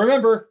 Now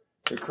remember,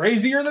 the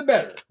crazier the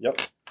better. Yep.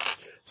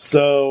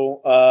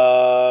 So,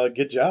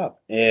 good job.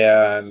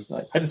 And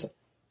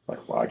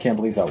Wow, I can't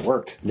believe that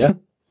worked. yeah.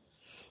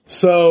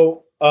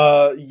 So,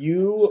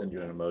 you Send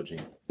you an emoji.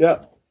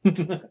 yeah.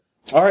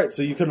 All right,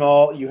 so you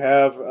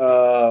have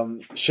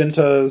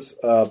Shinta's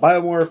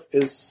biomorph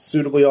is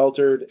suitably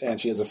altered,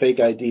 and she has a fake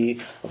ID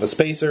of a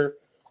spacer.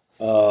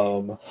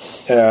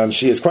 And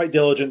she is quite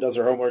diligent, does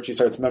her homework. She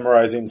starts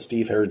memorizing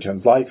Steve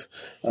Harrington's life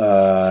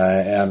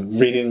and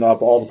reading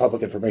up all the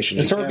public information.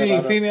 Is she her can being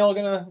about it. female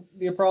going to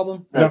be a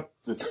problem? No.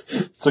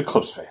 It's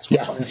Eclipse Face.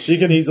 Yeah. She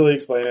can easily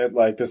explain it.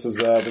 Like this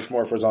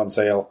morph was on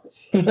sale.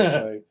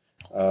 Essentially,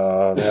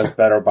 it has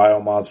better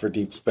biomods for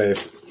deep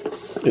space.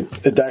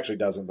 It actually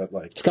doesn't, but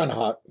like It's kind of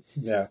hot.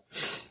 yeah.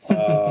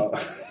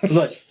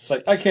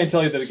 I can't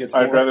tell you that it gets.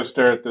 I'd more. rather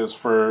stare at this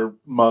for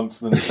months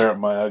than stare at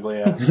my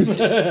ugly ass.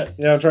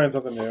 Yeah, I'm trying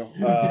something new.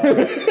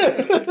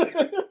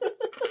 I'm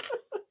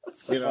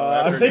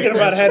After thinking Nick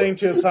about mentioned- heading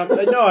to some.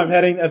 No, I'm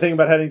thinking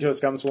about heading to a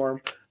scum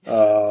swarm.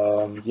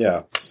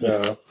 Yeah,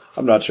 so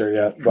I'm not sure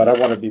yet, but I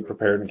want to be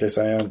prepared in case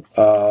I am.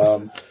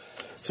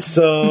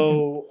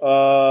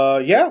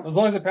 Yeah. As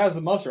long as it passes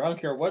the muster, I don't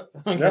care what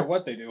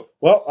they do.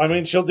 Well, I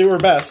mean, she'll do her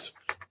best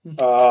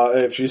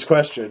if she's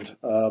questioned,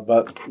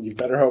 but you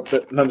better hope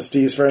that none of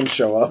Steve's friends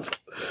show up.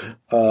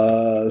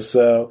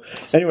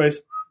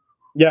 Anyways,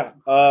 yeah,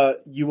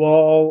 you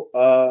all,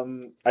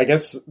 I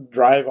guess,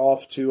 drive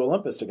off to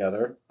Olympus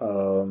together.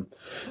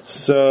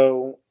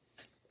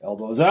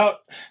 Elbows out.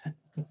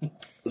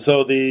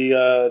 So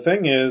the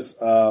thing is,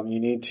 you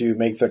need to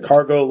make the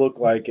cargo look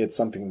like it's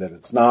something that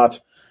it's not,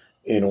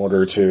 in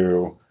order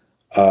to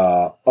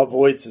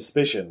avoid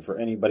suspicion for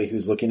anybody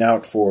who's looking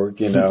out for,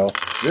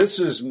 This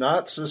is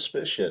not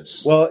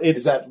suspicious. Well,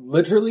 Is that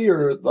literally,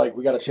 or like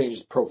we got to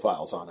change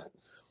profiles on it?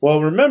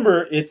 Well,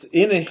 remember, it's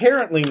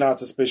inherently not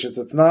suspicious.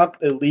 It's not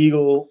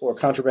illegal or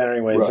contraband in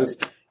any way. It's Right.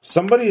 just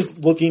somebody's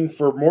looking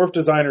for morph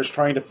designers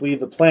trying to flee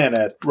the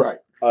planet. Right.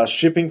 A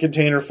shipping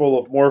container full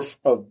of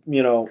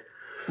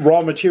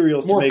raw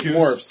materials to Morph make juice.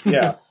 morphs.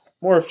 Yeah,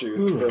 morph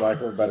juice, for lack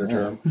of a better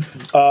term,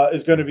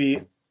 is going to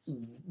be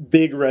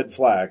big red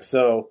flag.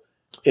 So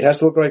it has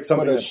to look like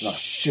something But a that's not.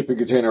 shipping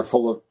container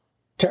full of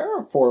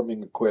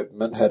terraforming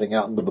equipment heading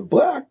out into the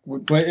black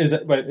would. Wait, is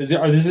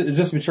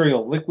this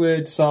material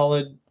liquid,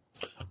 solid?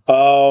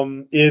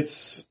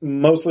 It's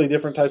mostly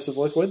different types of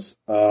liquids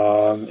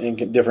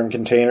in different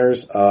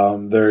containers.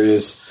 There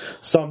is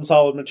some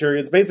solid material.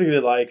 It's basically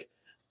like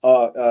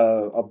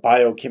a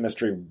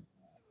biochemistry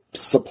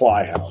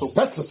supply house.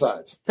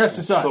 Pesticides.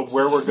 Pesticides. So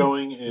where we're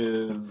going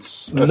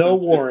is No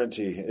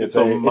warranty. It's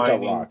a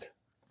mining- rock.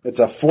 It's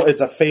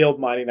a failed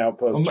mining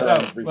outpost.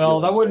 turned refueling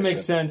Well, that would make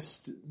station.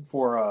 sense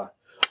for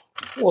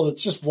Well,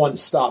 it's just one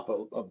stop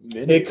a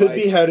minute. It could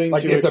be heading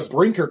like to it's a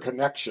Brinker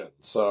connection,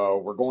 so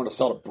we're going to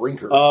sell to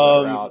Brinkers. that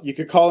are out. You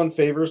could call in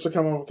favors to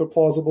come up with a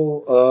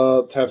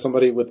plausible, to have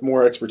somebody with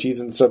more expertise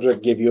in the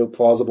subject give you a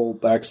plausible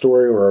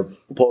backstory or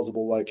a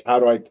plausible, like, how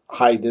do I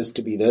hide this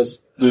to be this?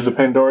 Do the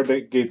Pandora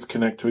gates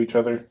connect to each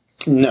other?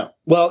 No.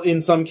 Well, in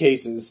some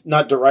cases,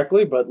 not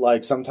directly, but,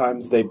 like,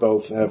 sometimes they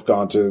both have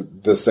gone to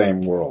the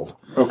same world.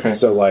 Okay.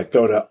 So, like,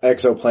 go to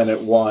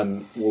Exoplanet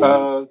 1.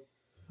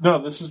 No,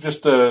 this is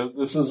just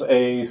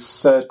a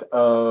set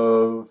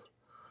of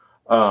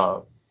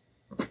Well,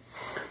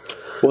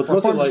 it's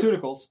mostly like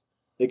pharmaceuticals.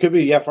 it could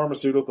be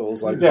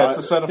pharmaceuticals. Like it's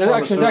a set of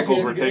Actually,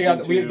 pharmaceuticals we're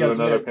taking we- to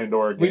another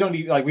Pandora gate.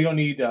 We don't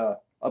need a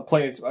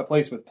place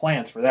with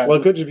plants for that. well,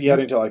 it could just be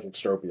heading to like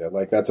Extropia.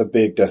 Like that's a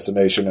big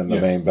destination in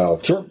the main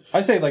belt. Sure.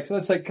 I say let's do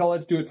it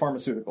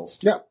pharmaceuticals.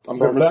 Yeah, I'm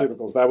good with that.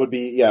 Pharmaceuticals. That would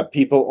be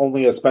people.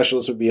 Only a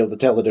specialist would be able to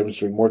tell the difference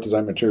between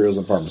Mortazine materials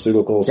and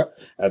pharmaceuticals. Yep.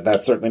 And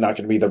that's certainly not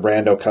going to be the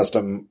Brando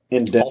custom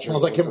indenture. All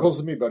smells like chemicals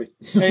to me, buddy.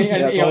 And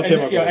it's all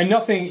chemicals. and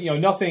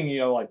nothing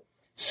like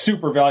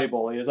super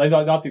valuable is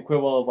not the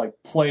equivalent of like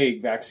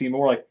plague vaccine,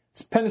 more like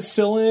it's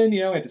penicillin,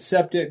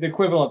 antiseptic, the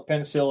equivalent of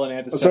penicillin,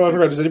 antiseptic. So I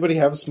forgot. Does anybody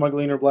have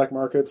smuggling or black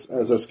markets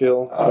as a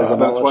skill? As a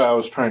That's knowledge? why I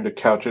was trying to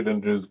couch it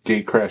into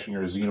gate crashing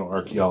or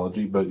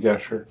xenoarchaeology, but yeah,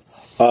 sure.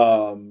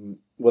 Well,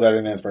 that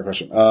didn't answer my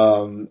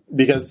question.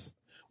 Because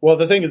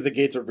the thing is, the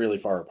gates are really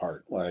far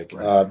apart. Like,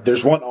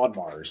 there's one on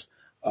Mars,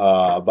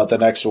 but the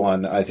next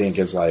one I think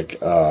is like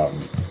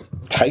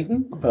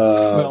Titan,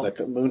 like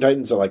Moon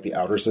Titan, so like the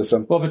outer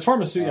system. Well, if it's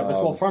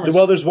pharmaceutical,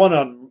 Well,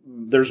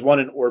 there's one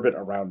in orbit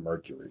around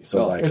Mercury.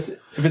 So if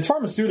it's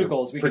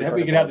pharmaceuticals, we could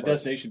have the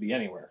destination be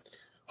anywhere.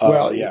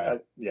 Well, yeah.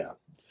 yeah.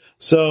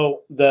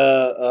 So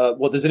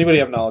does anybody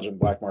have knowledge in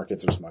black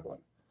markets or smuggling?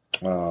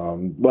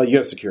 Well, you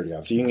have security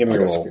ops, so you can give me a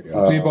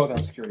roll. We both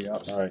have security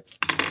ops. All right.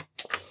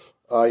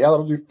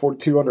 That'll do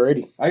 42 under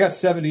 80. I got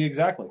 70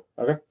 exactly.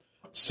 Okay.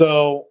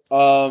 So,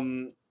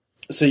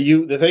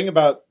 the thing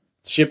about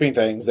shipping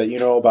things that you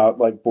know about,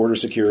 like border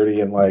security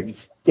and like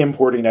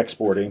importing,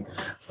 exporting,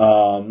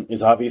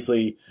 is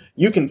obviously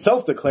you can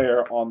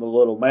self-declare on the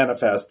little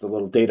manifest, the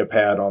little data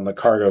pad on the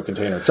cargo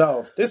container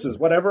itself. This is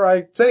whatever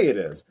I say it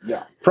is.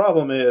 Yeah.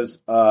 Problem is,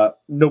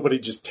 nobody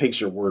just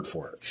takes your word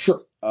for it.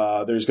 Sure.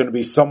 There's going to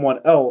be someone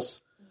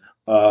else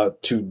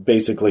to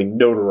basically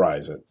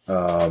notarize it,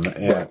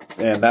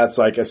 and that's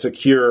like a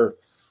secure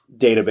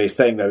database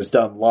thing that is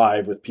done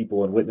live with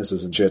people and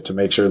witnesses and shit to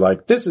make sure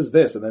like this is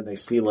this, and then they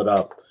seal it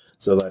up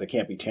so that it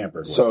can't be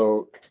tampered with.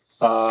 So,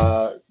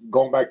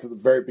 going back to the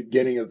very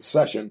beginning of the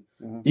session,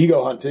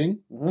 ego hunting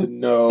to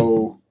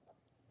know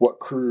what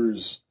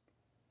crews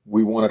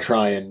we want to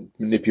try and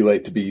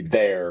manipulate to be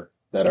there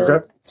that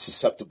are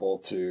susceptible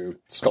to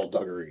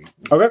skullduggery.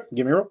 Okay,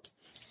 give me a roll.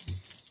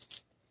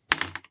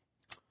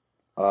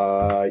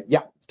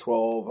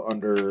 12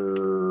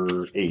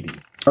 under 80.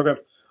 Okay.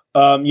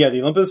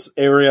 The Olympus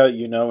area,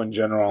 in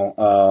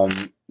general,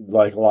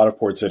 like a lot of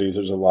port cities,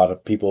 there's a lot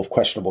of people of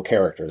questionable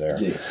character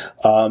there. Yeah.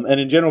 And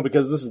in general,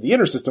 because this is the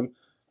inner system,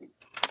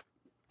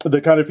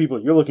 the kind of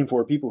people you're looking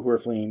for are people who are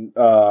fleeing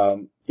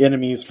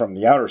enemies from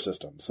the outer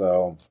system.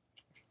 So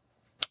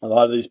a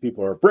lot of these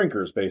people are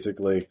brinkers,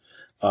 basically.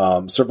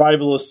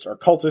 Survivalists or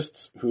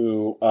cultists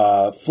who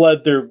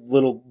fled their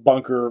little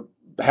bunker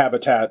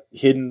habitat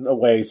hidden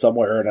away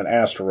somewhere in an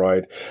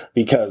asteroid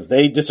because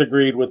they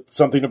disagreed with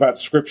something about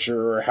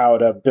scripture or how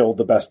to build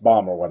the best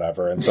bomb or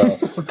whatever. And so,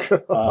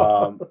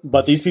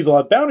 but these people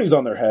have bounties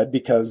on their head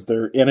because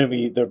their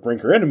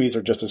brinker enemies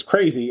are just as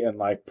crazy and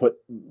like put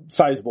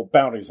sizable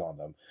bounties on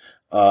them.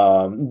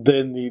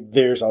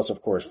 There's also,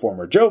 of course,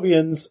 former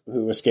Jovians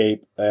who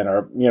escape and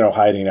are,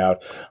 hiding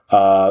out.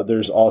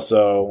 There's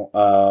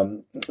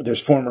also, there's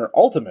former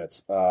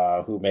Ultimates,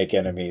 who make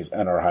enemies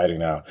and are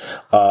hiding out.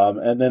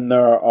 And then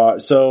there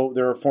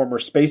are former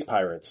space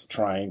pirates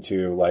trying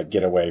to like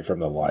get away from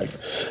the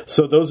life.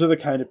 So those are the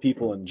kind of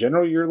people in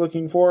general you're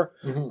looking for.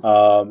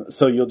 Mm-hmm.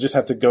 So you'll just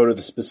have to go to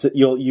the specific,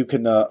 you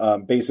can,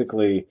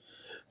 basically,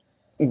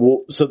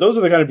 so those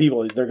are the kind of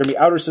people, they're going to be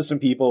outer system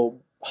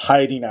people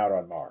hiding out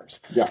on Mars.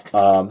 Yeah.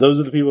 Those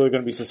are the people who are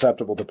going to be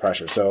susceptible to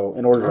pressure. So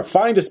in order to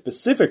find a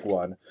specific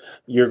one,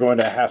 you're going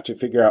to have to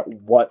figure out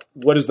what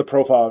is the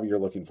profile you're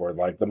looking for,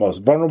 like the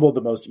most vulnerable,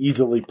 the most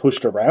easily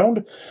pushed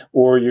around,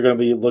 or you're going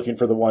to be looking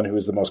for the one who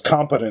is the most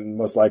competent and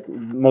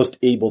most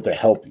able to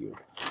help you.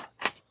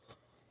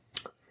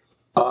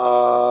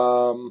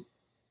 I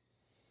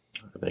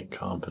think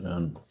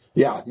competent.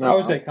 Yeah, no, I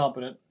would say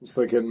competent. I was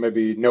thinking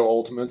maybe no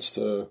ultimates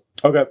to.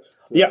 Okay.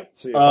 Yeah.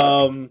 See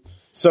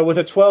So with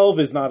a 12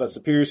 is not a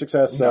superior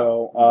success.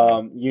 So,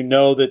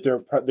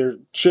 that there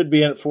should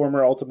be a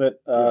former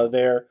ultimate,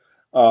 there.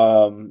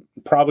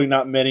 Probably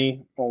not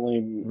many,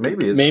 only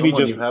Maybe someone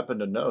just you happen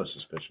to know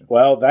suspicion.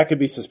 Well, that could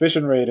be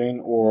suspicion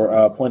rating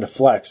or point of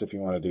flex if you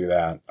want to do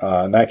that.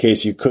 In that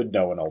case, you could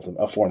know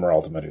a former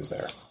ultimate who's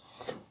there.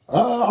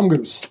 I'm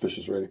good with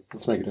suspicious rating.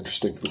 Let's make it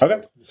interesting for this.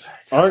 Okay.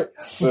 All right.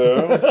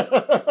 So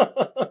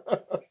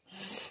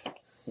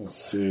let's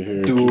see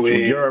here.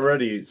 You're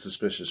already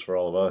suspicious for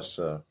all of us.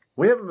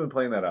 We haven't been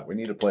playing that out. We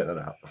need to play that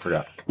out. I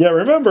forgot. Yeah,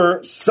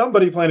 remember,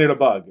 somebody planted a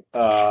bug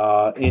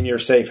in your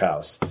safe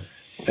house,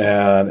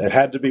 and it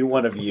had to be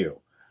one of you.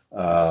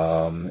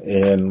 No,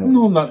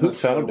 not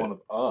necessarily found it? one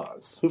of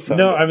us. Who found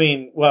No, it? I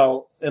mean,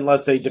 well,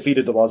 unless they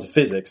defeated the laws of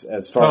physics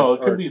as far No, as...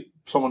 it could be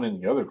someone in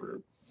the other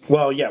group.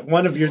 Well, yeah,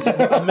 one of your...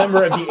 a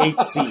member of the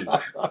 8th C.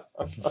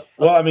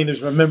 Well, I mean,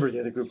 there's a member of the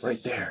other group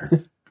right there.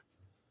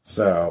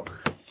 So,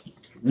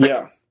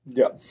 yeah.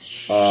 Yeah.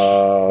 Wait,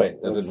 that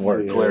let's didn't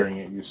work. see. Glaring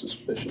at you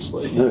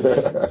suspiciously.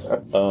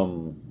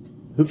 Who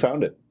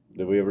found it?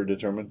 Did we ever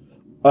determine?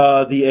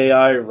 The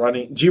AI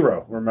running...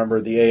 Jiro,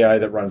 remember, the AI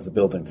that runs the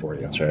building for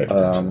you. That's right.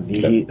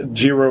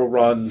 Jiro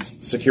runs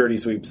security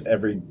sweeps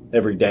every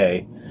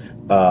day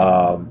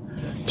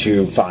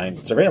to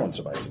find surveillance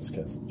devices,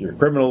 because you're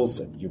criminals,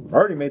 and you've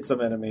already made some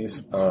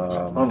enemies. I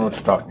don't know what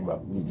you're talking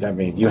about. I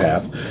mean, you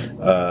have.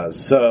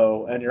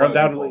 And you're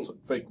undoubtedly...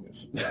 Fake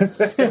news.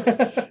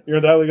 You're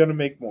undoubtedly going to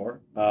make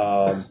more.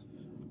 But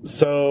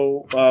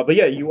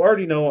yeah, you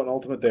already know an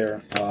ultimate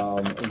there.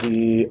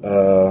 The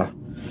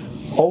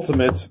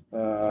ultimate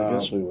I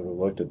guess we would have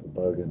looked at the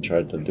bug and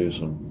tried to do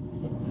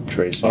some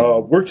tracing.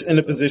 works in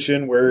a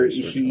position where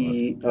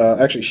he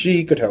actually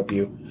she could help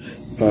you.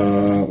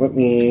 Let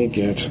me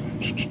get.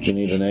 Do you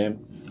need a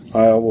name?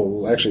 I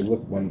will actually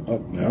look one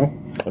up now.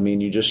 I mean,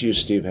 you just use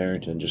Steve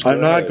Harrington. Just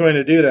I'm not going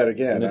to do that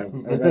again.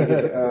 I'm gonna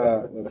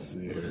get, let's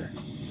see here.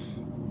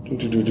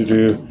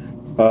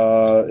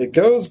 It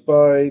goes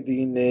by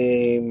the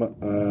name.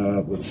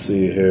 Let's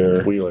see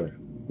here. Wheeler.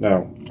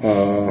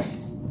 No.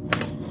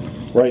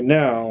 Right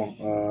now,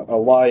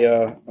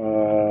 Alaya.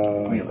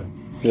 Wheeler.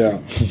 Yeah.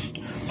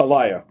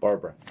 Alaya.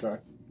 Barbara.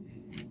 Okay.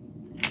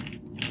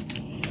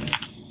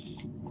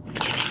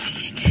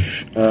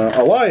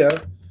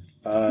 Alaya.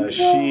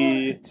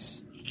 She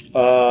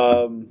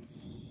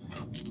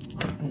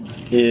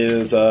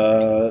is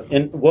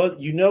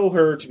you know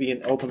her to be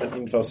an ultimate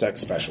infosec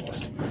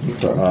specialist.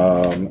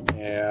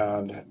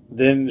 And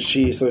then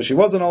she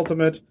was an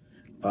ultimate.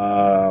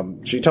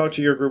 She talked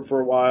to your group for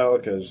a while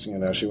because she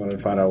wanted to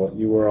find out what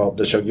you were all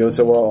the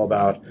Shogyosa were all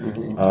about.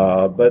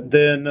 But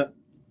then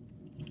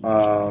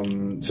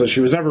so she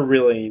was never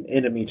really an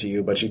enemy to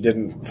you, but she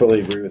didn't fully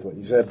agree with what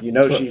you said.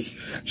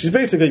 She's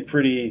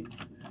basically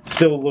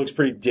still looks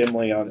pretty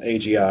dimly on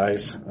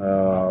AGIs.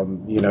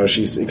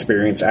 She's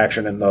experienced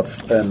action in the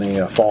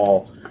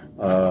fall,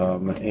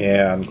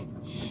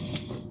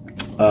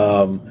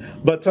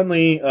 but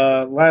suddenly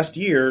last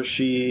year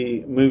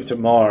she moved to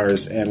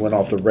Mars and went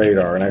off the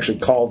radar and actually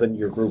called in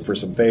your group for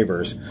some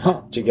favors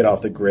to get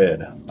off the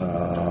grid.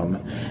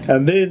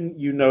 And then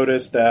you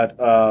notice that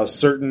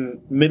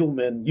certain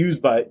middlemen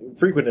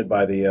frequented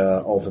by the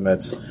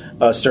Ultimates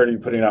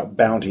started putting out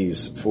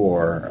bounties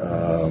for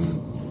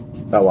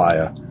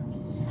Alaya.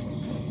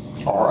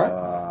 All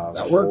right.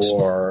 That works.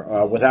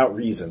 Without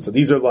reason. So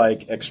these are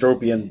like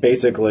Extropian,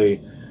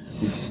 basically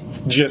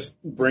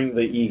just bring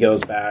the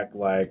egos back.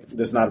 Like,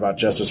 this is not about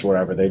justice or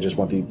whatever. They just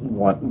want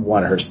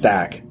her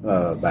stack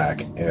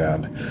back,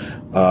 and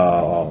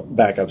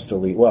backups to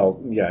lead. Well,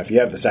 yeah, if you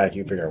have the stack,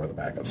 you can figure out where the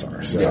backups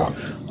are. So,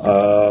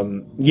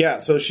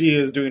 so she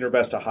is doing her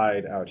best to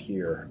hide out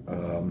here,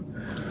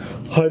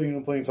 hiding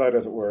in plain sight,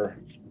 as it were.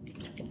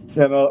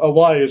 And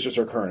Alaya is just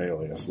her current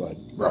alias. Like,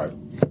 Right.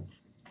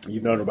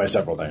 You've known her by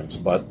several names,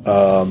 but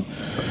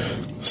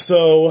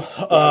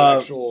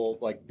Actual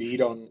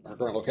bead on her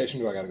current location.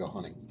 Do I got to go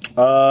hunting?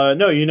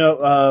 no, you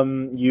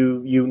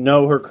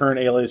know her current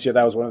alias. Yeah,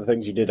 that was one of the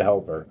things you did to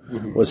help her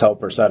was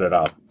help her set it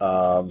up.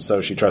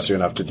 So she trusts you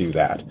enough to do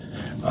that.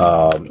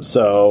 Yeah,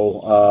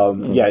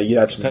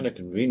 that's kind of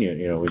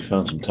convenient. We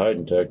found some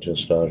Titan tech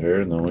just out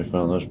here, and then we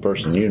found this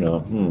person.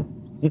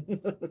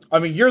 I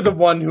mean, you're the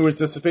one who was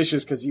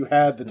suspicious because you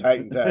had the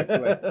Titan tech.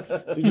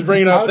 So you're just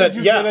bringing up How that. did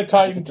you Yeah, get a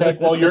Titan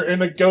tech while you're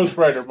in a Ghost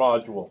Rider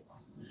module?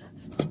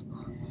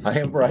 I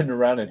am riding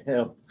around in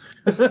him.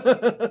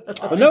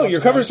 Well, no,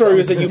 your cover story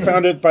was that you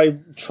found it by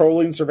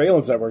trolling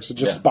surveillance networks and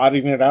just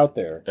spotting it out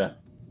there. Yeah.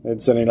 And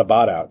sending a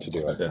bot out to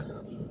do it. Yeah.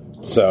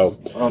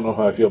 So, I don't know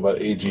how I feel about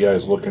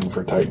AGIs looking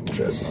for Titan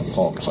shit. That's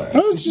all I'm saying.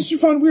 it's just you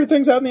find weird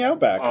things out in the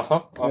outback.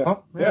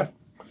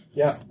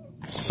 Yeah.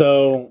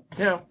 So,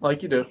 Yeah,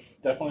 like you do.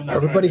 Definitely not.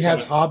 Everybody trying to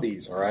has become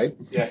hobbies, all right?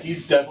 Yeah,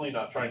 he's definitely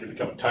not trying to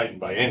become a Titan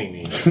by any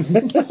means.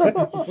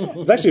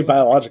 it's actually a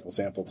biological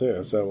sample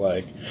too. So,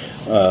 like,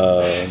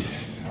 I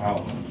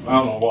don't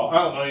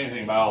know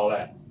anything about all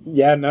that.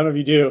 yeah, none of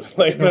you do.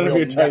 Like, none of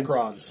you Titan.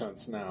 Necron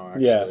sense now,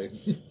 Yeah.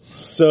 actually.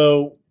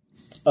 So,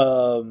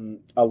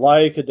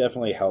 Alaya could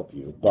definitely help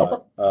you,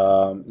 but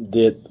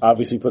it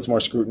obviously puts more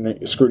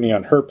scrutiny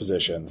on her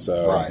position.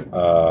 So, Right.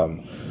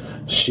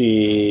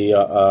 She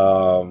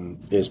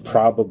is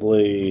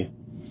probably.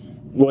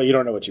 Well, you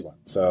don't know what you want,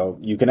 so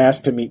you can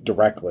ask to meet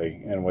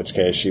directly. In which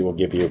case, she will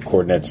give you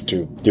coordinates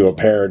to do a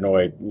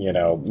paranoid,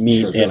 meet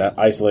Sure. in an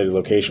isolated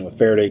location with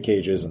Faraday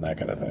cages and that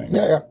kind of thing.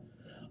 Yeah.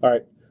 All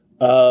right.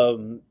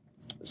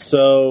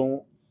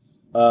 So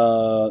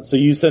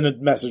you send a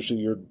message to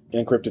your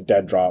encrypted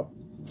dead drop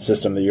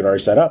system that you'd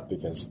already set up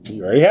because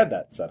you already had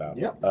that set up.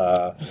 Yep.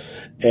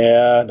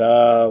 And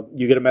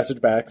you get a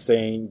message back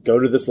saying, go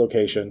to this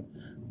location,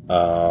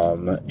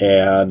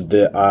 and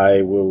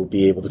I will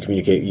be able to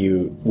communicate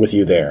with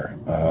you there.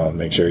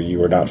 Make sure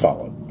you are not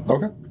followed.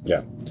 Okay.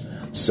 Yeah.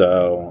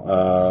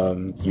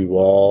 So you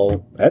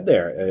all head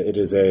there. It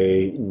is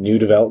a new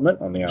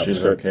development on the outskirts.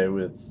 She's okay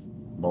with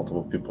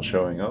multiple people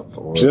showing up?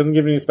 Or? She doesn't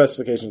give any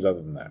specifications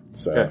other than that.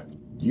 So Okay.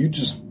 You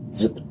just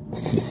zip it.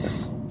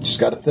 Just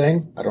got a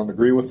thing. I don't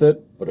agree with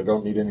it, but I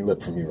don't need any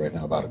lip from you right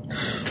now about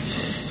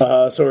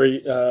it. so are you,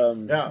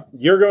 Yeah.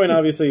 you're going,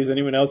 obviously. Is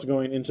anyone else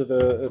going into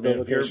the if you're-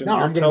 location? No,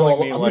 You're I'm telling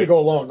me, going to like- go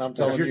alone. I'm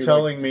telling If you're you.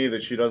 telling me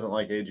that she doesn't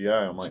like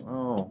AGI, I'm like,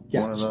 oh,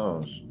 Yeah. one of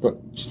those. Look,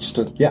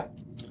 yeah.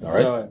 All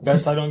right. So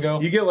best I don't go.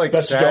 You get like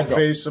Best you sad don't go.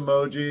 face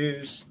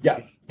emojis. Yeah.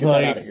 Get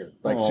Like- that out of here.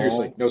 Like, Aw.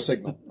 seriously, no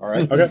signal. All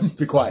right? Okay.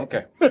 Be quiet.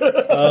 Okay.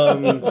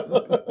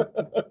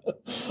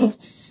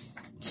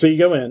 So you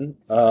go in.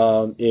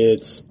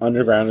 It's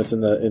underground. It's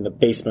in the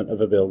basement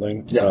of a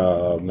building.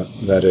 Yeah.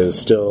 That is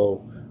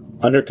still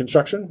under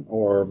construction,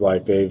 or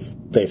like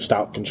they've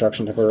stopped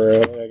construction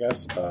temporarily, I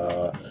guess.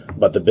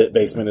 But the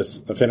basement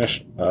is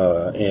finished,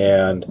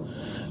 and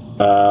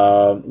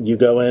you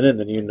go in, and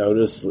then you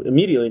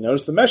immediately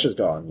notice the mesh is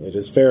gone. It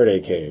is Faraday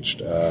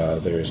caged.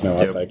 There is no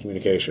outside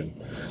communication.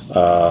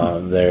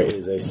 There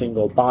is a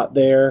single bot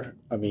there.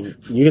 I mean,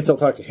 you can still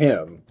talk to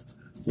him.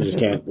 You just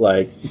can't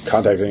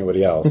contact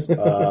anybody else.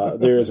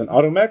 There is an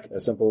automech, a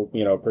simple,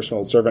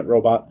 personal servant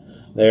robot.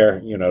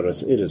 There, you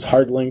notice it is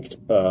hard linked.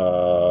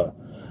 And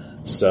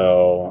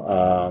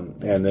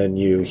then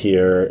you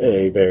hear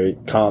a very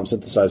calm,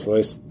 synthesized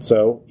voice.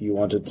 So you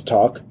wanted to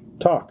talk?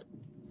 Talk.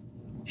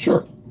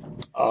 Sure.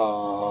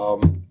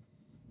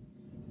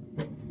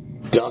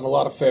 Done a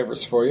lot of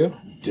favors for you.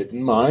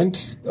 Didn't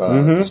mind,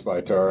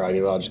 despite our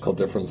ideological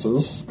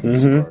differences,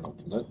 because we're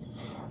ultimate.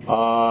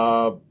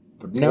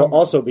 But now, Well,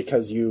 also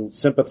because you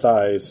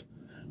sympathize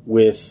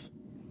with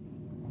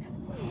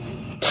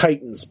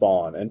Titan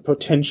spawn and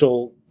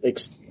potential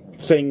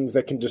things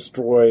that can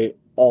destroy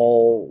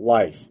all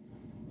life.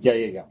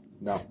 yeah.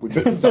 No, we've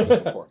done this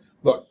before.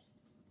 Look,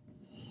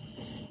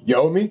 you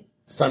owe me.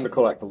 It's time to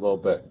collect a little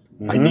bit.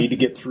 I need to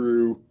get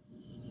through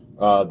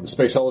the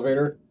space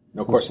elevator.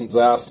 No questions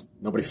asked.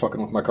 Nobody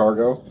fucking with my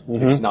cargo.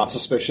 It's not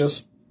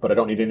suspicious, but I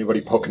don't need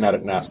anybody poking at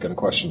it and asking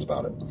questions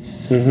about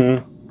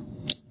it.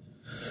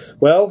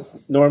 Well,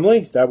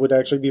 normally that would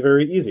actually be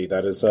very easy.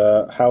 That is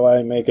how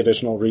I make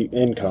additional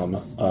income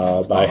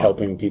by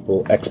helping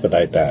people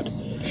expedite that.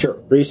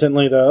 Sure.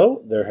 Recently,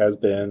 though, there has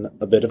been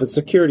a bit of a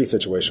security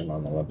situation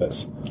on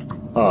Olympus.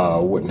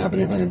 Wouldn't have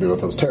anything to do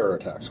with those terror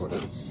attacks, would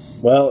it?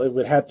 Well, it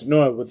would have to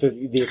know with the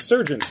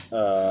Exurgent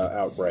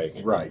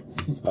outbreak. Right.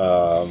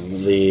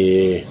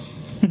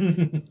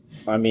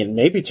 I mean,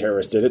 maybe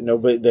terrorists did it.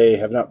 Nobody. They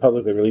have not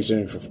publicly released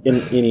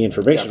any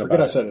information Yeah, about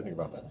forget I it. said anything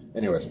about that.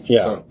 Anyways. Yeah.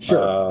 So, sure.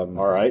 All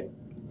right.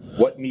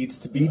 What needs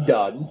to be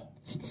done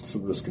so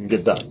this can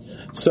get done?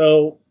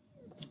 So,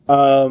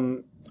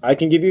 I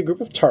can give you a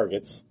group of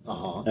targets,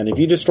 and if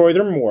you destroy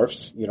their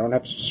morphs, you don't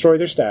have to destroy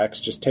their stacks.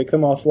 Just take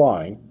them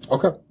offline.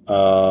 Okay.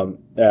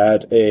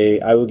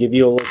 I will give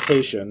you a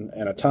location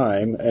and a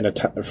time and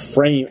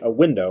a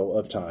window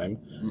of time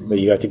that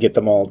you have to get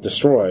them all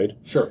destroyed.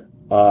 Sure.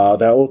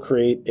 That will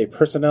create a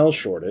personnel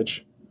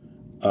shortage.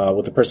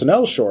 With a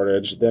personnel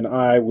shortage, then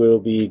I will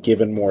be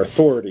given more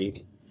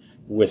authority.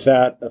 With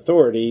that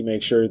authority,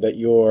 make sure that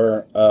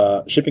your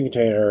shipping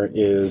container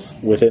is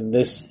within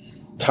this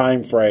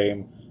time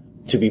frame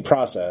to be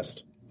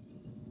processed,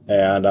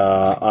 and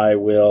I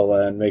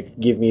will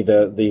give me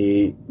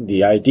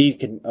the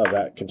ID of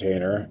that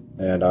container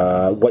and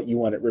what you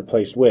want it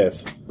replaced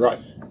with. Right.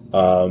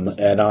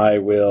 And I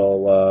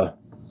will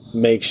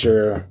make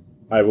sure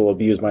I will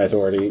abuse my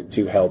authority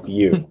to help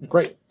you.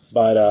 Great.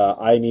 But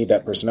I need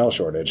that personnel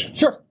shortage.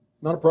 Sure.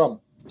 Not a problem.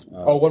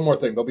 One more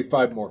thing. There'll be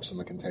 5 morphs in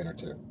the container,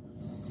 too.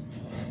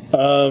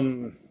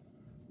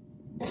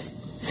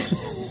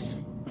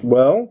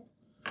 Well,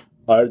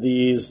 are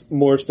these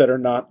morphs that are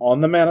not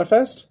on the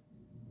manifest?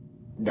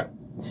 No.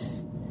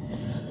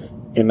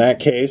 In that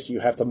case, you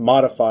have to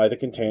modify the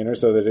container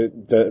so that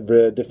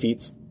it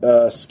defeats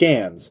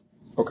scans.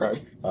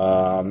 Okay.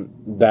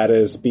 That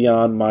is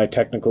beyond my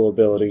technical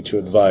ability to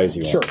advise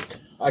you on. Sure.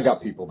 I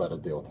got people that'll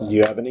deal with that.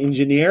 You have an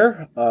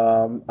engineer.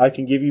 I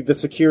can give you the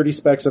security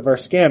specs of our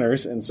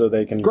scanners, and so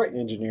they can Great.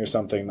 engineer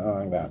something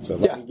on that. So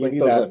let me give link you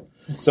those that.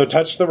 So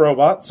touch the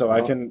robot so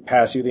I can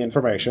pass you the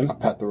information. I'll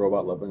pat the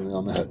robot lovingly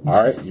on the head.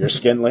 All right, your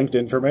skin-linked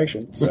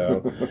information.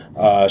 So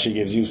she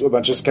gives you a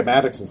bunch of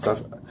schematics and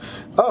stuff.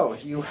 Oh,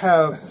 you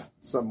have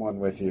someone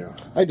with you.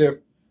 I do.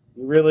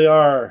 You really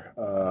are.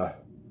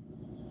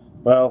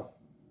 Well,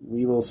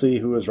 we will see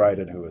who is right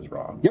and who is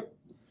wrong. Yep.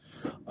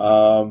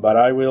 But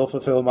I will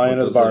fulfill my end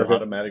of the Does it bargain.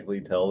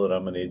 automatically tell that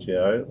I'm an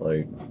AGI?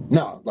 Like,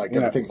 No, like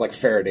everything's like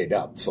Faradayed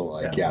up, so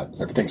like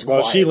everything's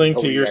Well, quiet she linked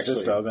until to we your actually-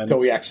 system, and- until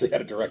we actually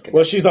had a direct connection.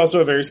 Well, she's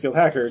also a very skilled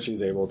hacker.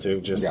 She's able to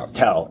just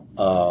tell.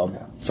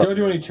 Don't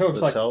do any chokes.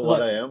 to Like, tell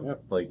what I am?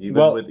 Like, even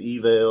Well- with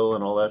eVail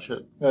and all that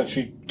shit?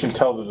 She can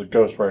tell there's a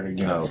ghostwriter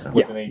unit okay.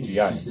 with an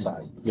AGI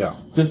inside. Yeah.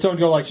 just don't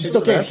go like. She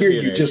still can't hear Be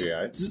you. an Just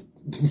AGI.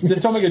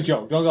 Just don't make a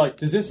joke. Don't go like,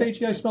 does this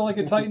AGI smell like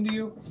a Titan to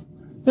you?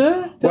 Did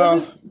I Well,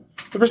 just-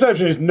 the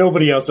perception is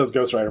nobody else does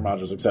Ghostwriter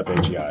modules except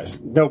AGIs.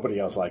 Nobody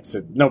else likes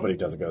it. Nobody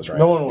does a Ghostwriter.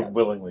 No one would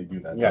willingly do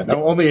that. Yeah,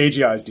 no, only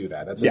AGIs do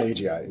that. That's Yeah. an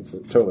AGI. It's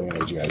totally an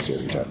AGI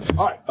stereotype.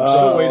 all right.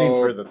 Still waiting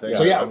for the thing.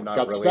 So yeah, I'm we've not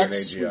got really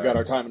specs. an We've AGI. got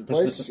our time and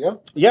place. Yeah,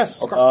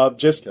 Yes, Okay.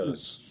 just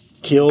 'Cause-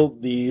 kill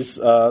these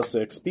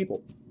 6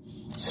 people.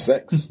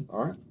 6.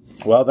 All right.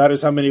 Well, that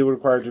is how many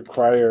would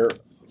require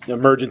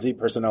emergency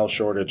personnel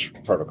shortage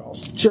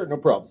protocols. Sure, no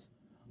problem.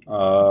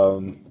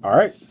 All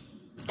right.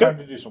 Time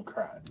to do some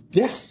crime.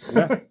 Yeah.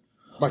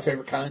 My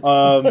favorite kind.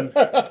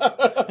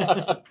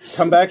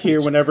 Come back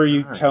here whenever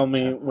you tell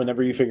me.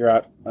 Whenever you figure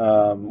out.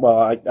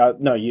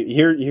 No.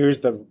 Here's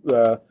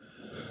the.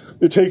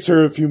 It takes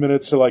her a few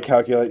minutes to like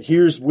calculate.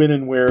 Here's when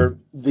and where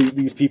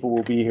these people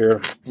will be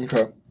here.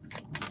 Okay.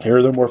 Here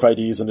are their morph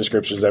IDs and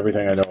descriptions.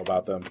 Everything I know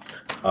about them.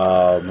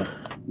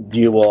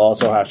 You will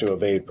also have to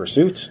evade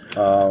pursuit.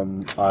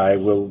 I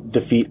will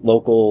defeat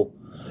local.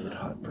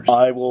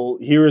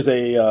 Here is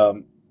a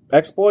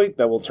exploit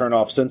that will turn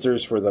off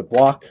sensors for the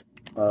block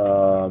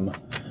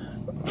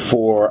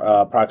for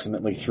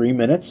approximately 3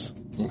 minutes.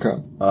 Okay.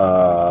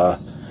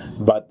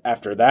 But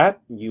after that,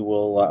 you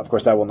will, of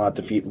course, that will not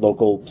defeat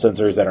local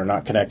sensors that are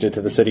not connected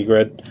to the city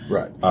grid.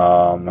 Right.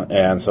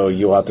 And so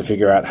you'll have to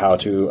figure out how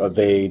to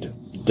evade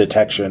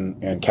detection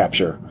and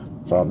capture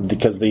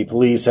because the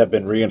police have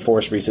been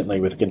reinforced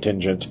recently with a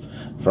contingent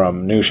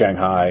from New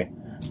Shanghai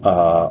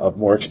of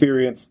more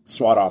experienced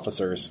SWAT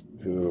officers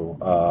who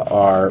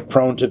are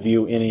prone to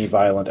view any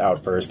violent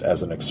outburst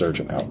as an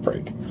exurgent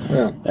outbreak.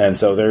 Yeah. And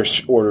so their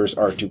orders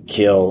are to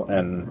kill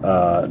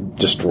and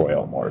destroy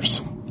all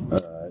morphs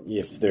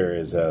if there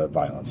is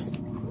violence.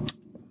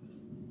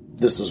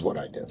 This is what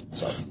I did,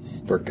 so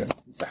we're good.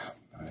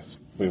 Nice.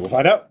 We will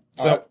find out.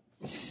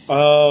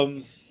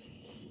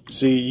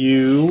 So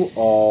you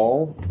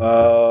all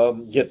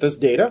get this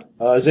data.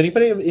 Does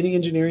anybody have any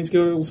engineering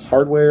skills,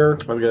 hardware?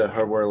 I've got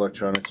hardware,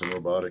 electronics, and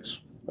robotics.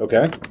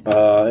 Okay.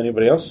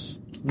 Anybody else?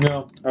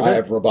 No. Okay. I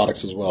have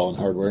robotics as well and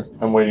hardware.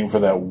 I'm waiting for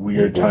that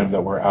weird time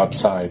that we're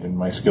outside and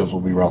my skills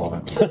will be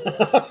relevant.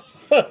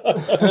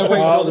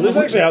 This is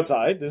actually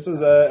outside. This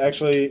is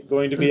actually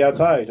going to be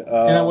outside. And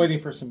I'm waiting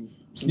for some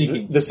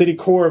sneaking. The city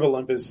core of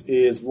Olympus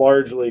is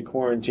largely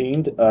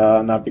quarantined,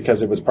 not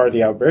because it was part of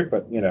the outbreak,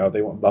 but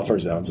they want buffer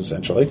zones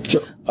essentially.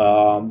 Sure.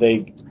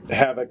 They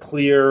have a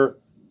clear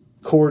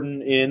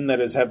cordon in that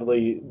is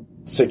heavily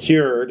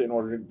secured in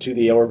order to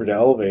the orbit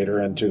elevator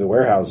and to the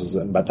warehouses,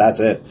 but that's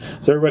it.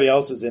 So everybody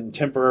else is in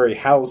temporary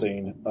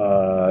housing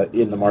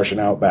in the Martian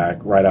outback,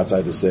 right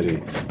outside the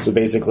city. So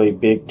basically,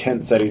 big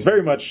tent settings,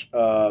 very much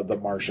the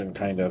Martian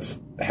kind of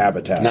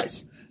habitats.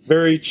 Nice.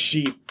 Very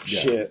cheap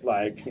shit.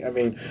 Like, I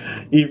mean,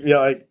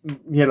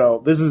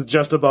 this is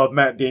just above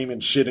Matt Damon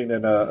shitting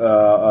in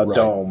a Right.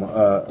 dome.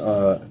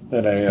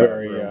 In a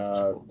Very,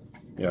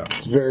 yeah.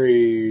 it's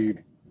very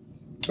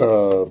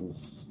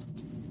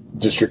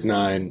District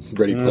 9,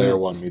 Ready Player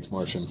One meets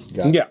Martian.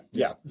 Got it.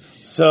 Yeah.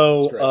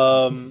 So,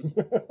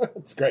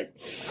 It's great.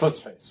 Close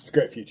face. It's a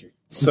great future.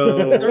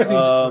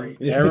 everyone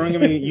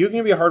you can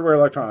give me a hardware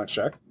electronics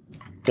check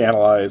to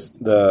analyze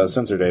the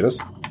sensor data.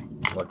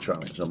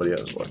 Electronics. Nobody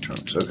has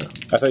electronics. Okay.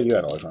 I thought you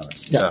had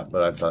electronics. Yeah.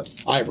 But I thought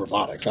I have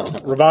robotics. I don't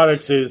have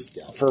Robotics is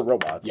for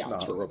robots. Yeah, not-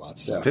 it's for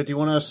robots. Yeah.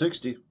 51 out of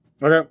 60.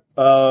 Okay.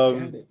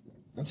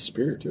 That's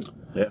superior too.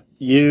 Yeah.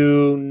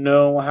 You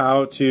know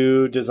how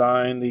to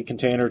design the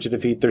container to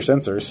defeat their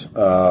sensors.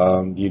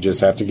 You just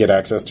have to get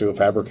access to a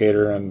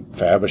fabricator and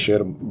fab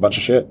a bunch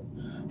of shit.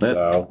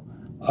 Yeah.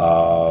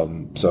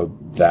 So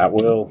that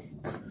will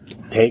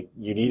take.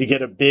 You need to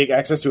get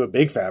access to a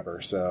big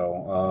fabber.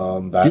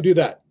 So that You do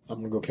that. I'm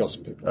gonna go kill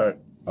some people. All right.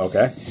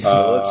 okay.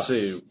 So let's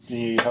see. Do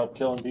you need help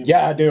killing people?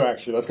 Yeah, I do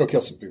actually. Let's go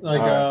kill some people.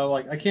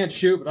 Like I can't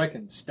shoot, but I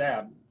can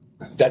stab.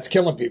 That's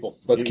killing people.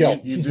 Let's You- kill.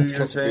 you do Let's your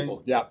kill some thing.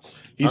 people. Yeah,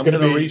 he's I'm gonna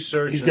gonna be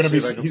research He's and gonna see be.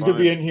 if I can He's gonna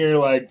be find- in here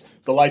like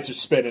the lights are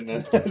spinning,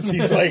 and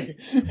he's like,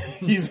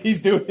 he's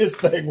doing his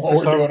thing while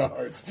we're So- doing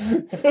ours.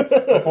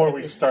 Before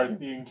we start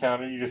the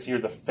encounter, you just hear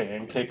the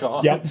fan kick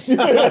on. Yep.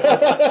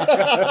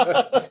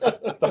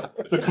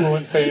 The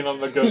coolant fan on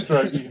the Ghost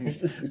Rider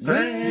unit.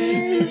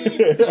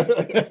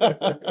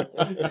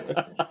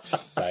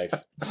 Nice.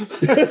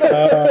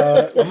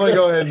 I'm going to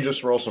go ahead and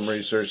just roll some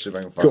research, see if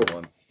I can find Cool.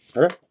 one.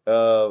 Okay.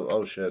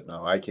 Oh, shit.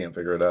 No, I can't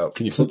figure it out.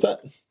 Can you flip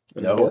that?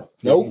 No.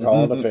 Nope.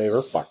 Call it a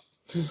favor. Fuck.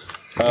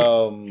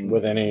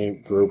 With any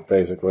group,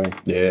 basically.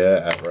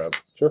 Yeah, at rep.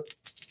 Sure.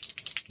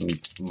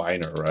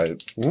 Minor, right?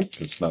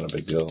 Mhm. It's not a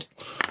big deal.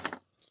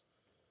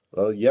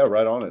 Yeah,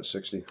 right on at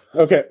 60.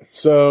 Okay,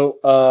 so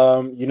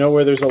you know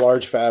where there's a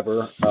large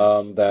Faber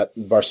that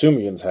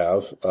Barsoomians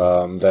have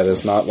that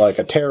is not like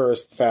a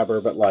terrorist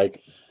Faber, but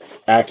like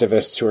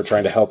activists who are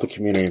trying to help the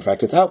community. In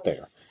fact, it's out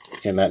there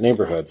in that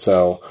neighborhood.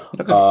 So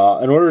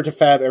in order to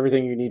fab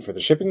everything you need for the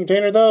shipping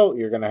container, though,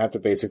 you're going to have to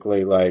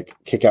basically like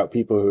kick out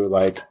people who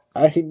like,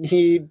 I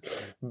need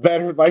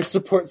better life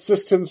support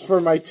systems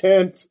for my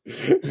tent.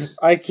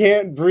 I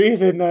can't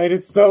breathe at night.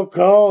 It's so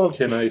cold.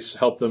 Can I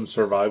help them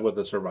survive with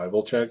a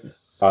survival check?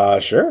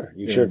 Sure.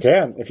 You sure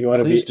can. If you want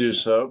to Please do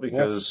so,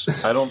 because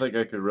I don't think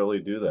I could really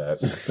do that.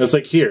 It's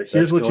like, here's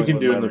That's what you going can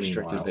do with in my the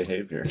restricted meanwhile.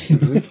 behavior.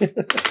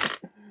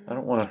 I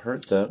don't want to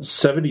hurt them.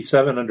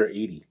 77 under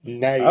 80.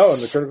 Nice. Oh,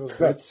 and the critical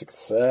success.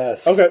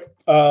 Success. Okay.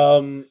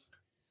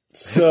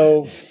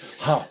 So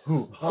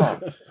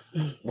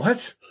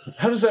What?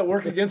 How does that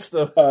work against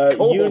the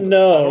cold? you I don't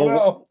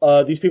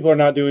know, these people are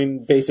not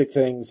doing basic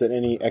things that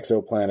any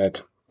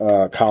exoplanet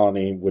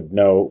colony would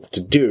know to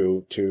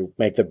do to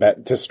make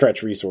to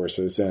stretch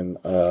resources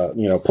and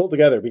pull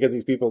together, because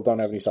these people don't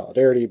have any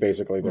solidarity.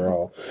 Basically, they're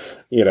all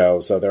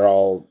so they're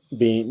all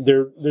being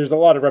there. There's a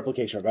lot of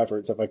replication of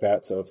effort, stuff like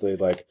that. So if they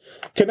like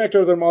connect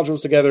all their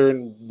modules together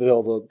and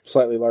build a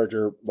slightly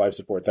larger life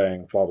support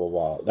thing, blah blah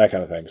blah, that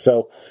kind of thing.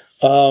 So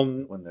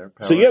so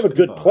you have a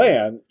good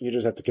plan. You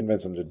just have to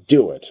convince them to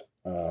do it.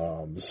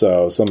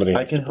 So somebody I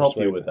has can to help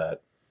you persuade with them.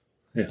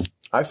 that. Yeah.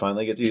 I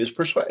finally get to use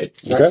persuade.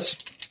 Okay.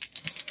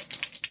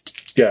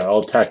 Yeah,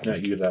 I'll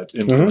TACnet you that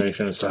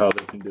information as to how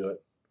they can do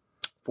it.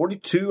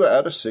 42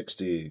 out of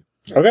 60.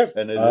 Okay.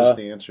 And it is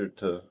the answer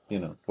to,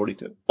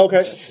 42.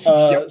 Okay.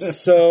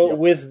 So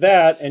with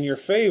that in your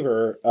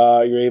favor,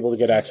 you're able to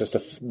get access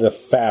to the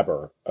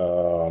Faber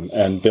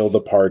and build the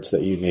parts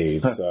that you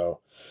need. So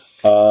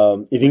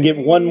if you can give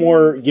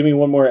me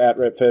one more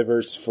at-rep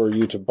favors for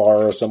you to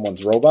borrow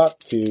someone's robot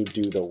to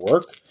do the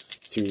work,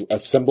 to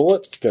assemble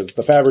it, because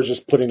the Faber's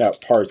just putting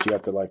out parts. You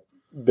have to like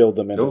build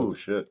them in. Oh,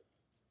 shit.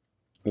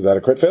 Is that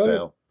a crit failure?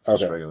 Fail. Okay.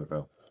 Just regular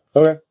fail.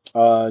 Okay.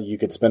 You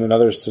could spend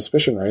another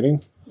suspicion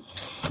rating.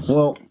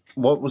 Well,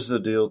 what was the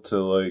deal to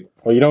like...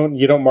 Well, you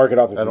don't mark it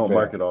off if I you don't fail.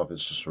 mark it off.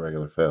 It's just a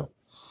regular fail.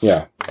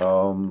 Yeah.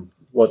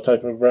 What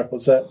type of rep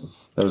was that?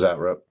 That was at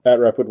rep.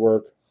 At-rep would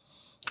work.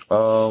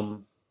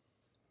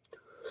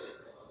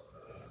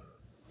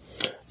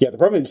 Yeah, the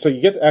problem is, so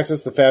you get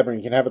access to the Faber, and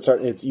you can have it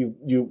start. It's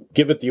you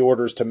give it the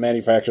orders to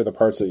manufacture the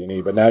parts that you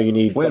need, but now you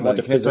need Wait a someone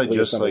minute, to can't I physically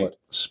just assemble like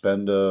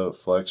spend a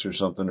flex or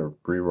something or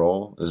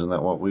re-roll? Isn't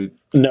that what we it.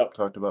 No,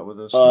 talked about with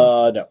this?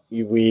 no.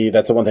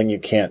 That's the one thing you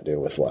can't do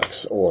with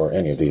Flex or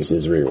any of these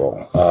is reroll.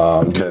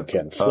 You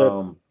can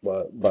flip,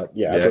 but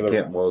yeah, I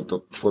can't. Well, the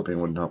flipping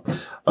wouldn't help.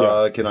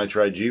 Can I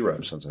try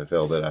G-rep since I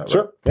failed it at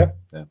Sure. Yeah.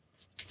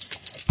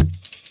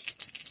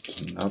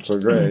 Not so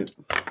great.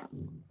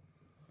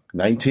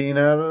 19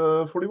 out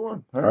of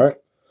 41. All right.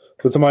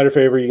 So it's a minor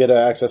favor. You get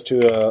access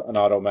to an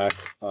auto mech.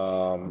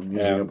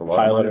 Using up a lot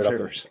pilot of it up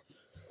favors.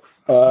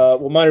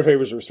 well, minor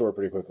favors restore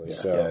pretty quickly.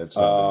 it's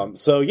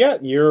So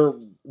you're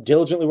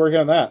diligently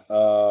working on that.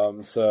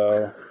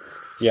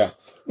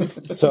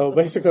 So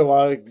basically,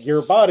 while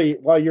your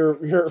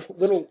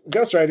little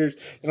Ghost Rider's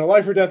in a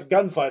life or death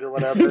gunfight or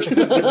whatever, you're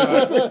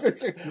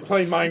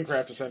playing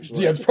Minecraft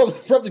essentially. Yeah, it's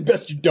probably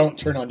best you don't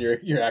turn on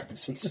your active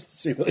senses to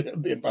see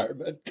the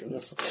environment,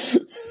 because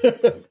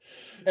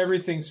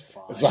Everything's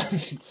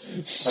fine.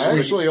 I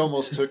actually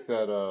almost took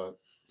that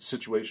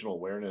situational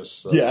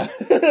awareness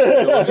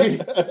ability,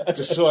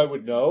 just so I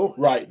would know.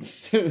 Right.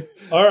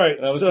 All right.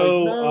 And I was So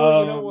you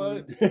know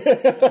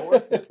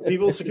what?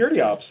 people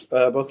security ops,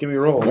 both give me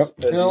rolls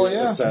as Hell you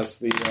yeah. assess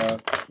the.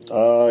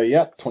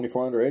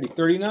 24 under 80.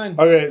 39.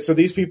 Okay, so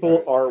these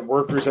people are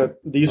workers at.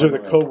 These are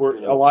the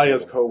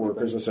Elias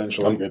co-workers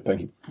essentially. I'm good,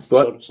 thank you.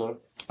 But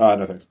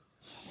no thanks.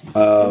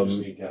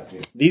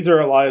 These are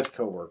Elias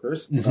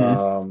co-workers.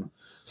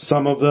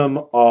 Some of them,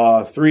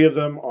 3 of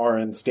them are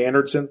in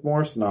standard synth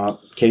morphs,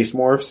 not case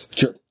morphs.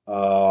 Sure.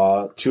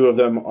 2 of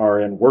them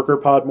are in worker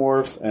pod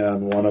morphs,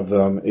 and 1 of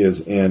them is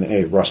in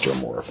a Rustra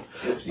morph.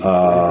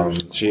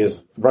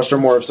 Rustra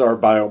morphs are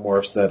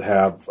biomorphs that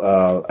have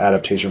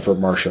adaptation for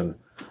Martian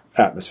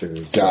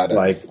atmospheres. Got it.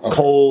 Like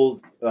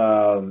cold,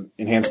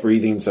 enhanced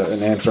breathing, so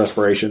enhanced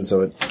respiration,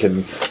 so it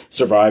can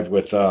survive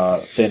with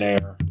thin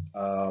air.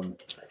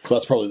 So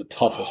that's probably the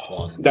toughest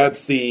one.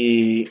 That's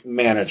the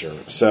manager.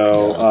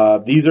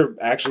 So these are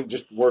actually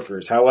just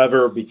workers.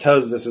 However,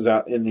 because this is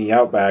out in the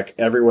outback,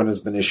 everyone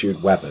has been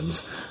issued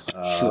weapons.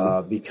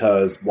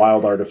 Because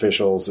wild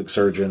artificials,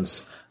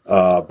 exurgents,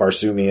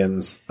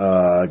 Barsoomians,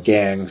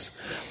 gangs.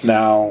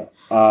 Now,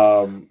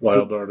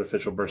 Wild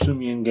artificial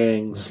Barsoomian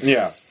gangs.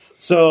 Yeah.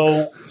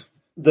 So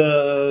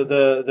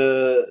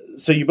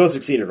so you both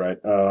succeeded, right?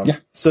 Yeah.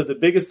 So the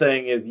biggest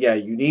thing is,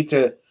 you need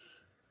to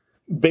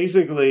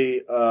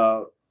basically.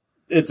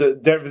 It's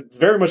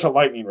very much a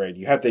lightning raid.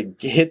 You have to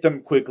hit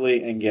them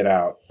quickly and get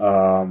out.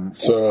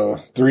 So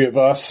 3 of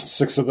us,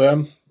 6 of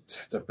them.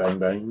 Bang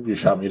bang! You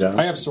shot me down.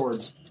 I have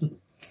swords.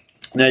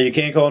 Now you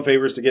can call in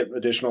favors to get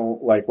additional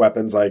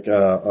weapons, like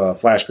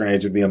flash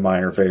grenades would be a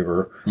minor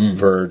favor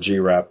for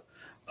G-Rep.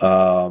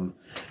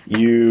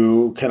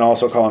 You can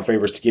also call in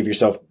favors to give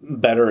yourself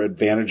better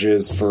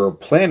advantages for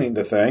planning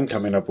the thing,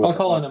 coming up with... I'll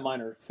call in a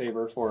minor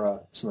favor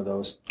for some of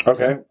those.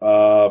 Okay.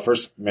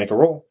 First, make a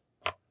roll.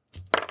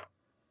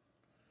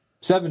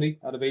 70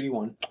 out of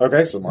 81.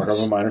 Okay, so mark off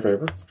a minor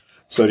favor.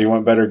 So do you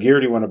want better gear or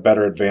do you want a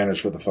better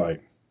advantage for the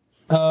fight?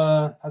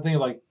 I think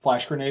of like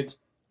flash grenades.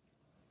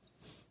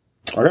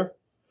 Okay.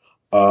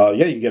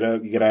 Yeah, you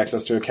get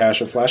access to a cache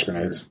of flash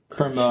grenades.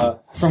 From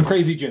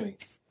Crazy Jimmy.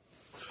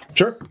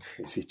 Sure.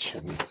 Crazy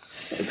Jimmy.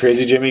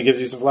 Crazy Jimmy gives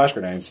you some flash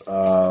grenades.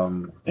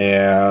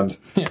 And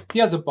Yeah, he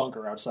has a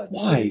bunker outside the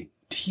city. Why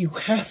do you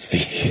have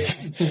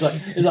these? He's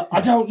like,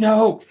 I don't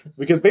know.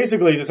 because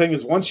basically the thing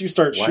is, once you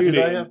start Why did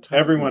I shooting, have time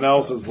everyone for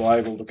else stuff? is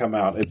liable to come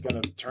out. It's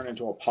going to turn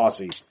into a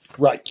posse.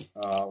 Right.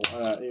 None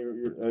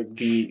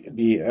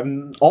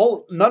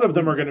of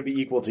them are going to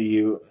be equal to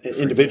you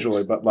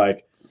individually, but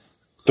like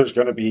there's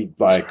going to be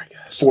like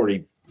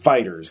 40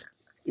 fighters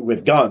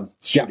with guns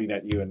shooting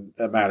at you in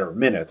a matter of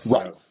minutes.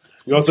 Right. So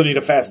you also need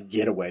a fast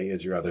getaway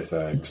as your other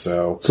thing.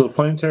 So So the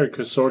Planetary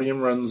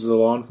Consortium runs the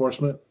law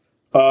enforcement?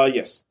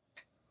 yes.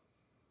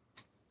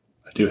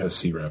 I do have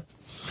C-Rep.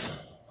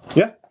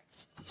 Yeah.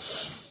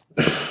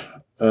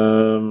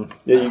 Um,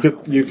 Yeah,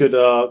 you could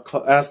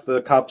ask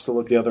the cops to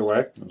look the other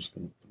way.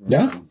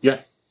 Yeah.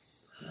 yeah.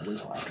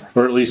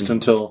 Or at least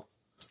until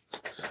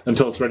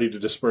it's ready to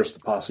disperse the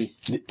posse.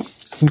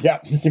 Yeah.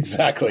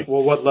 Exactly.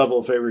 Well, what level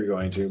of favor are you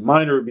going to?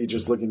 Minor would be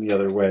just looking the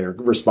other way or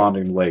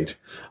responding late.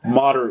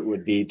 Moderate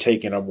would be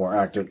taking a more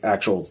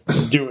actual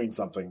doing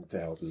something to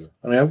help you.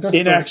 I mean, I've got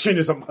Inaction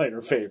is a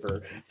minor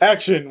favor.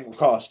 Action will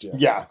cost you.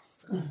 Yeah.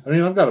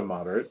 I've got a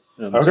moderate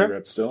and Okay.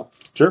 C-Rep still.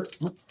 Sure.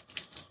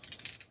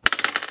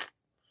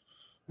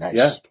 Nice.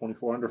 Yeah,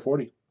 24 under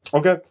 40.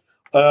 Okay.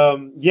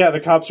 Yeah, the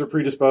cops are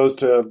predisposed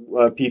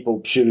to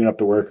people shooting up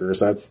the workers.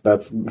 That's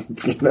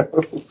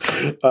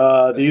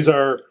these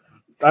are.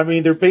 I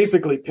mean, they're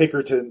basically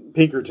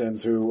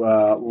Pinkertons who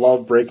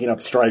love breaking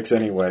up strikes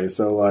anyway.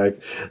 So,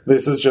 like,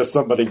 this is just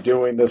somebody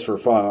doing this for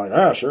fun.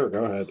 Like, sure,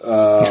 go ahead.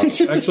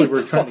 Actually,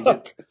 we're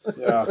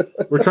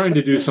trying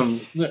to do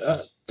some.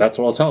 That's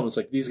what I'll tell them. It's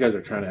like these guys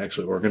are trying to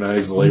actually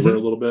organize the labor a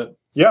little bit.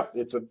 Yeah,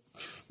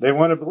 they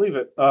want to believe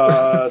it,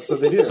 so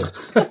they do.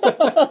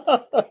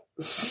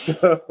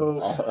 So,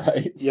 All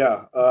right.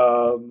 yeah.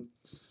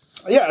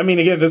 Yeah, I mean,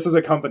 again, this is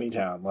a company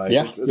town. Like,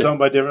 Yeah, it's owned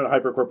by different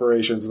hyper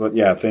corporations, but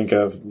yeah, think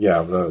of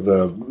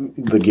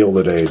the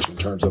Gilded Age in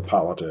terms of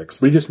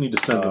politics. We just need to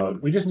send them.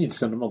 We just need to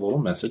send them a little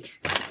message.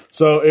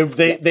 So if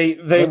they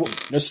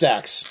No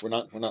stacks. We're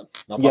not.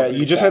 yeah,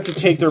 you just have to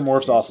take their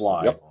morphs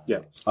offline. Yep.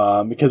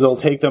 Yeah. Because it'll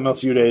take them a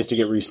few days to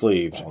get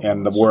re-sleeved,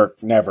 and the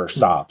work never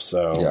stops.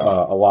 So Yeah.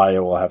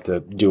 Alaya will have to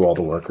do all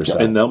the work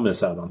herself. And they'll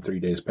miss out on 3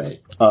 days'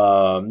 pay.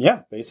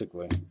 Yeah,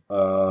 basically.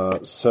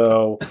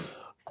 So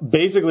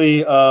basically,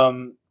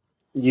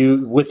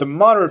 you with the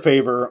moderate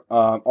favor,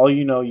 all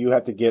you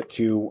have to get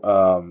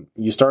to.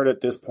 You start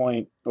at this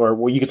point, or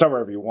well, you can start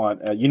wherever you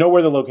want. You know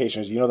where the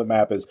location is. You know the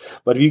map is,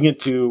 but if you get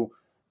to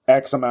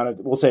X amount of,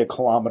 we'll say a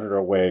kilometer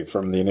away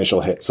from the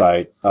initial hit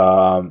site,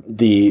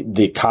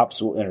 the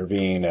cops will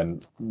intervene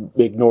and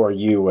ignore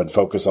you and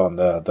focus on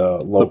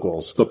the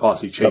locals. The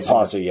posse chasing. The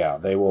posse, yeah,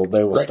 they will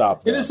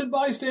stop them. Innocent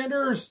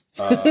bystanders.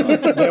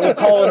 They will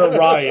call it a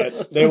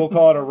riot. They will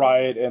call it a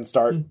riot and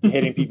start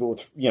hitting people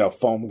with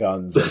foam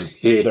guns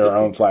and their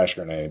own flash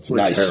grenades. We're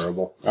Nice.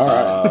 terrible. All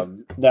right.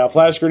 Now,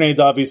 flash grenades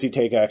obviously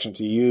take action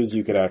to use.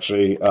 You could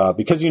actually,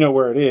 because you know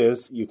where it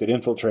is, you could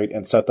infiltrate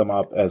and set them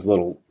up as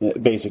little,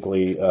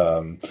 basically,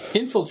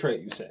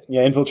 Infiltrate, you say?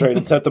 yeah, infiltrate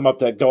and set them up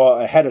that go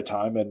ahead of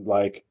time and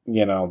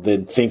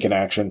then think in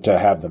action to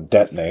have them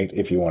detonate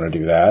if you want to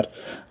do that.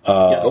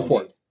 Yes, Go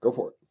for it. Go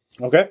for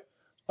it. Okay.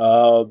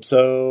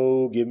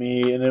 So give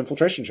me an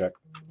infiltration check.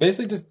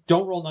 Basically, just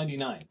don't roll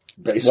 99.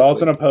 Basically. Well,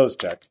 it's an opposed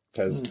check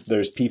because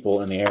there's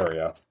people in the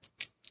area.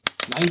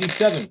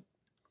 97.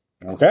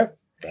 Okay.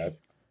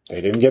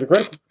 They didn't get a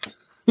critical.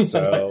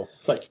 So,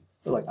 It's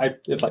like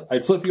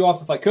I'd flip you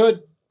off if I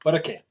could, but I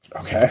can't.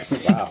 okay.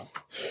 Wow.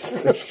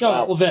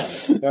 No, well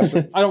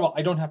then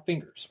I don't have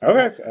fingers.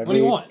 Okay. What do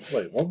you want?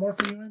 Wait, one more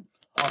for you, man?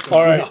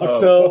 All right.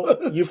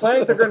 So you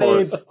plant the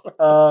grenades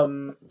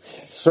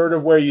sort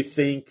of where you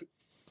think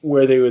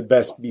where they would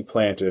best be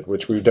planted,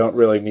 which we don't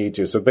really need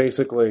to. So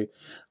basically,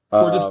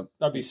 That'd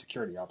be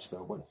security ops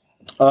though. Wouldn't it?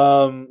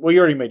 well, you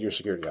already made your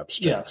security ops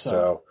check. Yeah,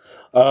 so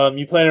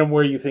you plant them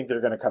where you think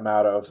they're going to come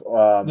out of,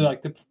 They're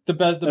like the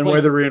best, and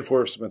where the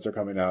reinforcements are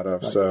coming out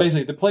of. So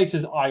basically the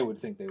places I would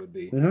think they would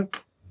be.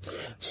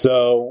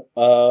 So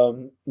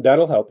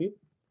that'll help you.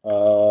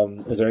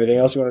 Is there anything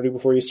else you want to do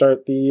before you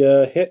start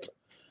the hit?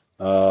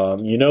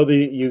 You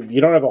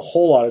don't have a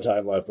whole lot of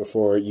time left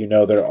before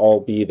they'll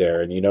all be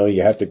there, and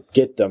you have to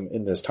get them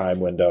in this time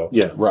window.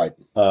 Yeah. Right.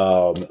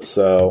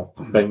 So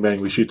Bang, bang.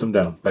 We shoot them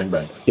down. Bang,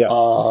 bang. yeah.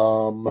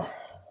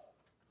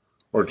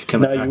 Or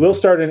can Now you will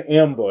start an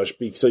ambush,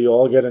 so you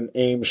all get an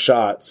aim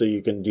shot, so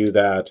you can do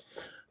that.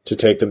 to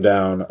take them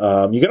down.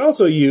 You can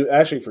also use,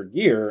 actually for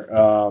gear,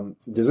 are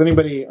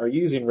you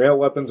using rail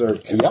weapons or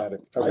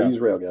kinetic? Yep. I use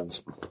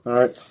railguns. All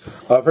right.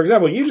 For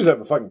example, you just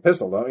have a fucking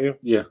pistol, don't you?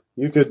 Yeah.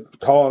 You could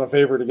call on a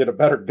favor to get a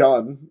better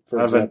gun, for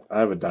I example.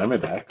 have a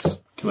diamond axe.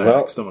 Can I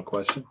Well- ask them a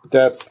question?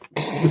 That's,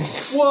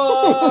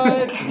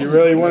 What? you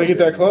really want to get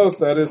that close,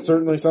 that is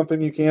certainly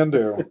something you can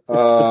do.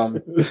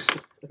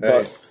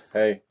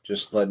 Hey,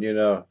 just letting you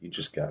know, you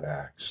just got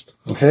axed.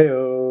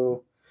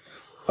 Heyo.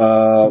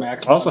 Some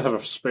axe I also points.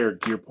 have a spare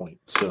gear point,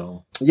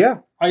 so Yeah.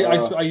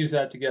 I use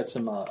that to get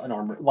some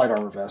light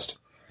armor vest.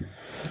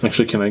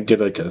 actually, can I get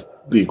like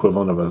the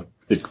equivalent of a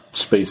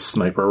space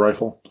sniper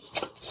rifle?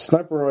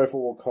 Sniper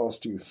rifle will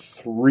cost you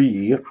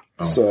 3.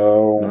 Oh.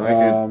 So,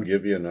 I could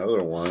give you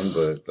another one,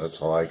 but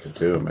that's all I could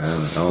do,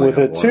 man. I only with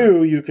have a one.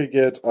 2, you could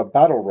get a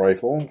battle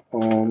rifle.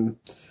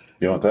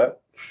 You want that?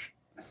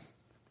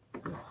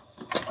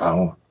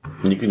 Oh,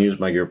 You can use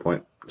my gear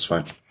point. It's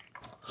fine.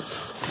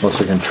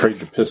 unless I can trade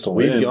the pistol.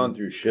 We've in gone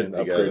through shit and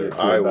upgrade together. it to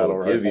a I battle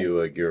will give rifle.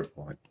 you a gear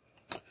point.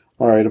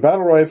 All right, a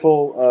battle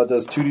rifle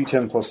does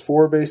 2d10 plus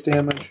 4 base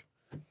damage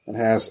and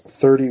has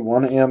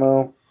 31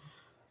 ammo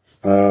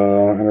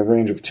and a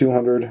range of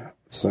 200.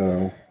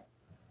 So,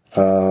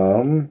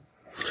 How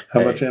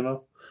Hey. much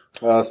ammo?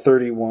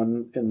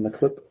 31 in the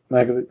clip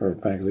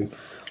magazine.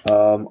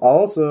 I'll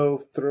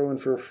also throw in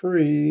for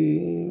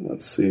free.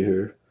 Let's see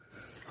here.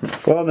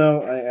 Well,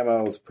 no,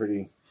 ammo is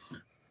pretty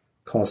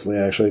costly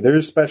actually.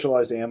 There's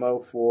specialized ammo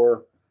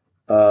for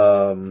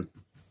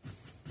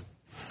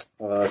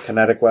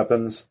kinetic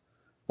weapons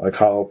like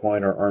hollow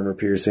point or armor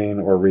piercing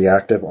or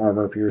reactive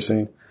armor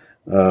piercing,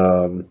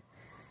 but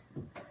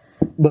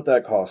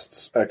that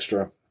costs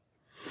extra.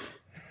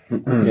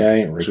 Yeah, I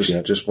ain't rich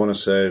yet. Just want to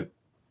say,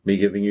 me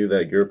giving you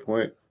that gear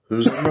point.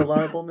 Who's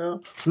unreliable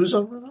now? Who's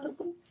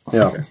unreliable?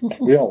 Yeah.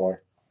 We all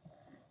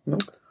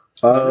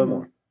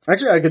are.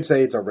 Actually, I could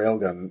say it's a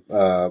railgun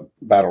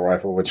battle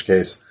rifle, in which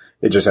case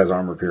it just has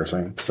armor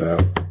piercing. So,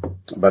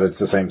 but it's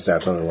the same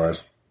stats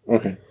otherwise.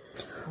 Okay.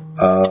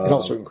 It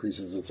also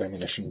increases its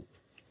ammunition.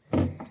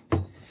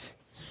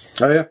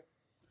 Oh yeah,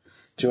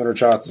 200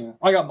 shots. Yeah.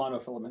 I got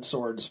monofilament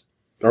swords.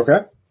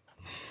 Okay.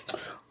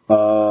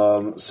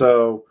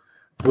 So,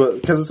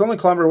 because it's only a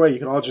kilometer away, you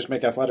can all just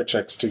make athletic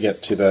checks to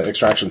get to the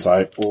extraction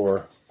site,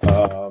 or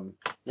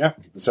yeah.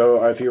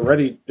 So if you're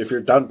ready, if you're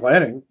done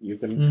planning, you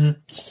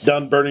can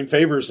done burning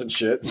favors and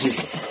shit.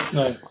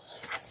 No.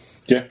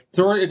 Yeah.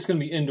 So it's going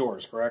to be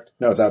indoors, correct?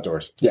 No, it's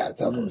outdoors. Yeah,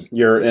 it's outdoors.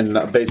 You're in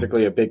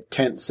basically a big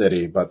tent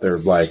city, but they're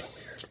like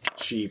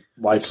cheap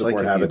life It's like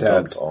support if you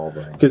habitats dumped all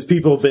the because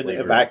people have been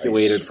flavored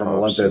evacuated ice from pops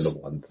Olympus. into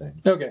one thing.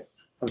 Okay.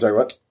 I'm sorry,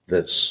 what?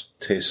 This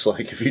tastes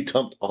like if you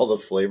dumped all the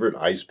flavored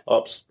ice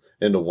pops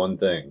into one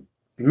thing.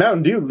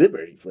 Mountain Dew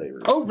Liberty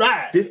flavor. All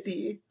right.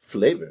 50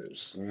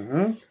 flavors.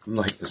 Mm-hmm. I'm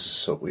like, this is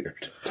so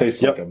weird.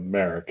 Tastes Yep. like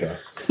America.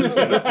 In a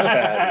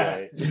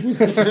bad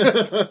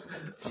way.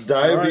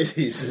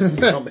 Diabetes is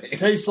coming.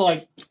 Tastes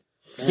like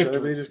They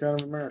just kind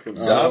of American.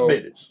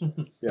 Diabetes.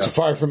 Yeah. So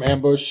fire from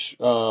ambush.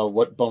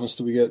 What bonus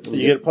do we get?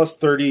 You get a plus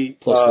 30,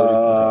 Plus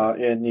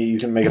 30, and you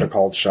can make it a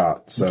called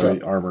shot, so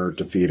Okay. armor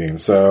defeating.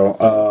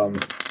 So,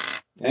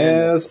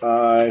 as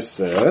I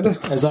said,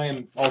 as I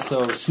am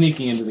also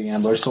sneaking into the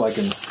ambush, so I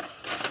can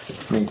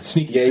make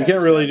sneaky. yeah, you stabs.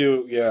 can't really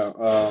do, yeah,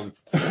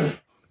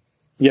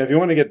 if you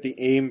want to get the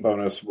aim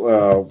bonus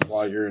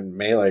while you're in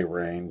melee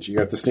range, you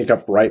have to sneak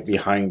up right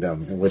behind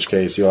them. In which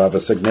case, you'll have a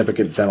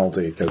significant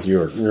penalty because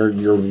you're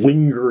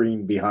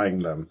lingering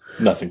behind them.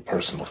 Nothing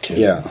personal, kid.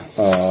 Yeah.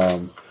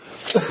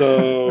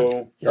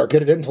 So. You're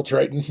good at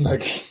infiltrating.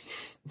 Like,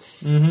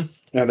 Mm-hmm.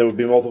 And there would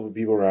be multiple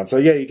people around. So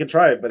yeah, you can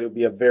try it, but it would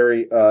be a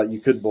very you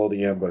could blow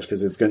the ambush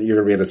because you're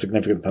gonna be at a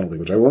significant penalty,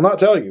 which I will not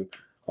tell you.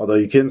 Although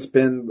you can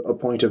spend a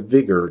point of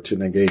vigor to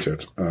negate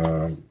it.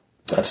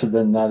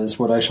 That is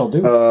what I shall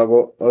do.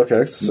 Well,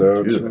 okay,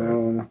 so Do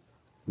Tom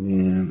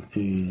and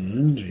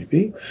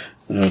JP.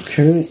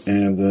 Okay,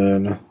 and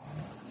then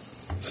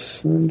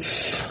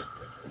since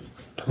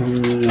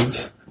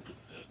plans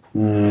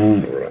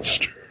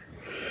roster.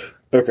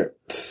 Okay,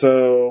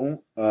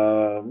 so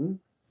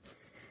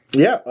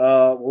yeah,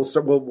 we'll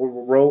start. We'll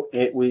roll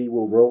it. We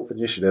will roll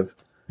initiative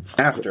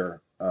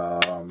after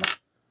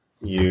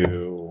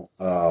you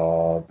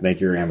make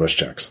your ambush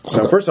checks.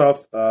 So Okay. first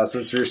off,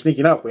 since you're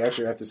sneaking up, we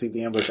actually have to see if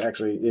the ambush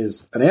actually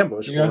is an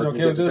ambush. You guys or okay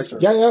you with get this?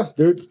 detected. yeah,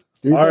 dude.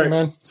 Do your All thing, right,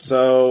 man.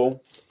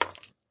 so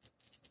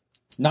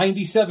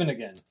 97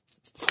 again.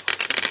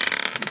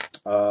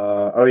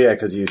 oh yeah,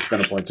 because you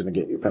spent a point to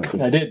negate your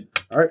penalty. I did.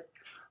 All right.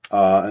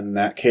 In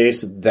that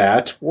case,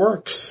 that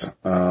works.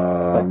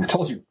 I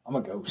told you, I'm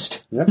a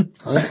ghost. Yeah.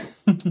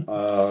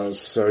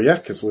 So yeah,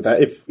 because with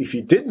that, if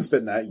you didn't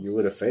spend that, you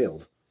would have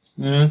failed.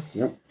 Mm-hmm.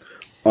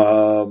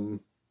 Yep.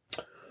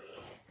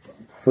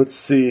 Let's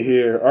see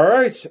here. All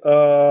right.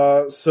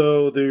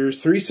 So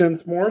there's 3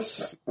 synth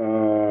morphs.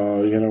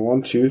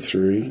 1, 2,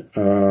 3.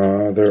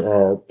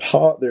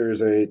 There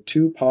is a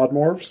 2 pod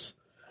morphs,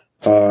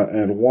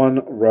 and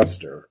 1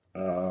 ruster.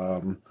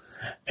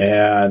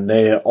 And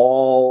they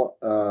all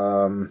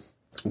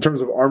In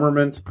terms of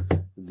armament,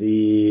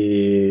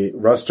 the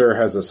Ruster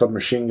has a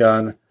submachine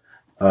gun.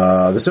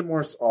 The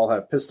Synthmorphs all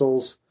have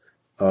pistols.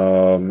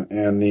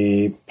 And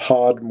the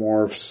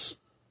Podmorphs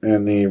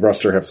and the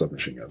Ruster have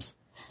submachine guns.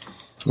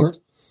 Alright.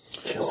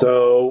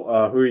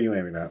 So, who are you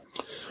aiming at?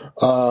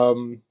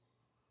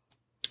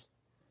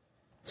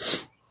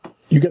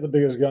 You get the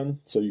biggest gun,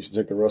 so you should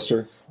take the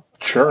Ruster.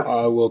 Sure.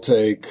 I will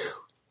take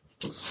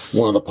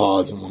one of the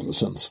pods and one of the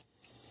synths.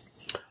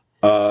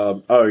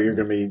 You're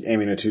going to be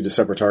aiming at two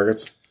separate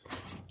targets?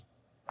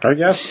 Yeah,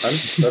 that's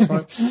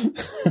fine.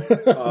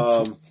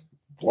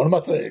 One of my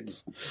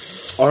things.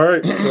 All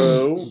right,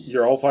 so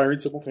you're all firing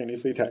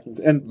simultaneously, attacking.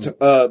 And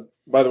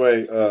by the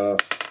way,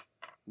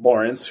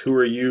 Lawrence, who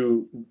are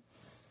you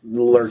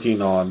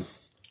lurking on?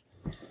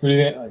 Who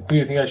do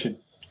you think I should?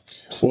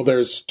 Well,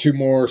 there's two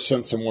more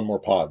synths and one more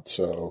pod,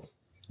 so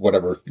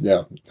whatever.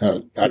 Yeah. I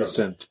don't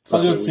Synth.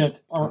 I'll do it synth.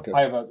 Okay.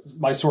 I have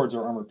my swords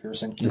are armor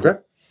piercing. Okay.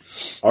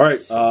 All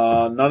right.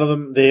 None of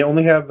them. They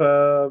only have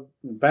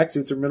back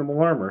suits or minimal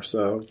armor,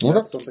 so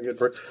that's something good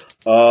for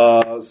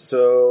it.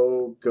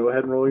 So go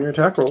ahead and roll your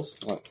attack rolls.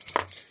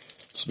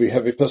 This will be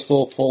heavy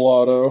pistol, full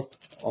auto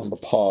on the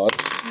pod.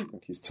 I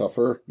think he's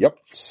tougher. Yep,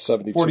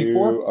 72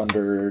 44?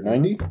 under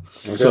 90.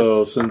 Okay.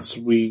 So since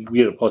we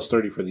get a plus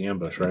 30 for the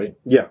ambush, right?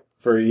 Yeah,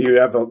 for you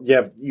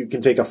you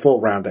can take a full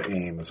round to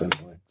aim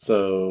essentially.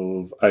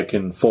 So I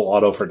can full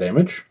auto for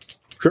damage,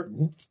 Sure.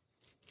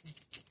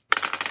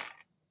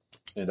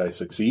 and I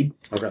succeed.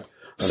 Okay.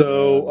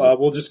 So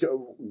we'll just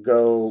go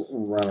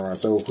round and round.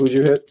 So who'd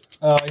you hit?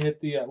 I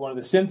hit the one of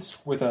the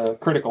synths with a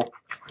critical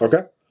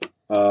Okay.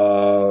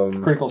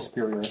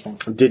 superior. I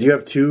think. Did you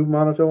have two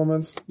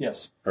monofilaments?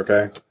 Yes.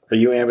 Okay. Are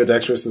you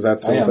ambidextrous? Is that I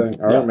still a am.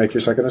 thing? All right, Yeah. make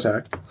your second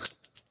attack.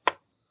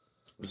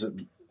 Was it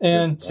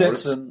And more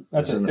 6. than-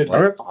 That's isn't it. it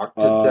like Okay.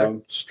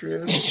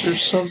 octodextrous or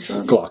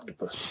something?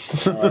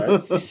 Galactopus. All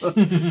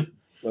right.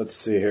 Let's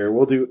see here.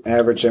 We'll do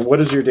average. And what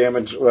is your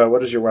damage? What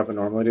does your weapon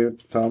normally do,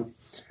 Tom?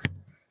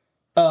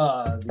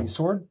 The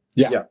sword.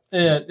 Yeah.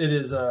 It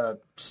is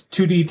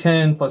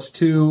 2d10 plus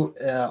 2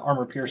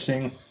 armor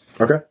piercing.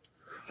 Okay.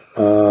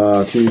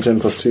 2d10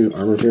 plus 2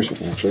 armor piercing,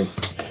 actually.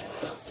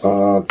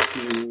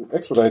 To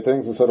expedite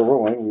things, instead of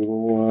rolling, we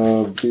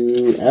will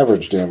do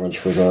average damage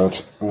for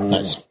that.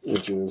 Nice.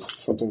 Which is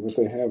something that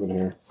they have in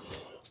here.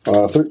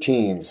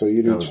 13, so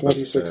you do I was about to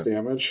 26 say.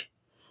 damage.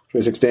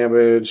 26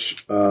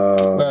 damage.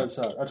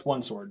 That's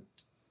one sword.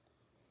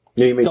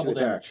 Yeah, you made double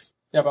 2 attacks.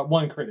 Yeah, but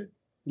one critted.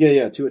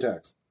 Yeah, 2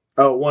 attacks.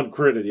 Oh, 1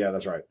 critted, yeah,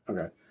 that's right.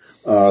 Okay.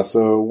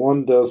 So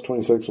 1 does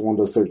 26 and 1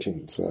 does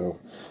 13, so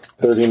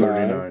 39.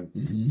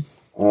 39.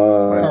 Uh,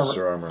 Minus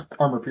their armor.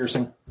 Armor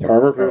piercing.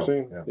 armor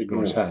piercing? Oh, yeah.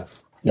 Ignores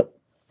half.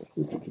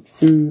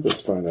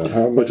 Let's find out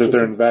how much. Which if is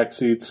they're it? in vac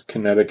suits,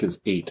 kinetic is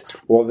 8.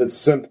 Well, it's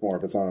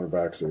Synthmorph. It's not in a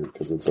back suit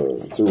because it's a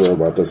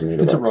robot. Doesn't need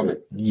a It's a back robot.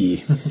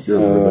 Yeah.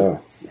 suit.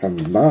 I'm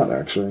not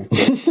actually.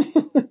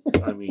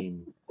 I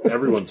mean,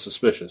 everyone's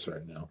suspicious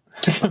right now.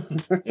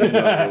 And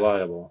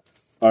unreliable.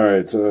 All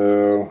right,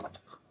 so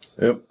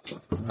Yep.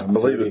 I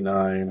believe it.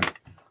 39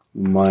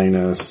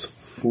 minus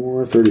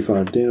 4,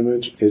 35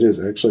 damage. It is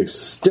actually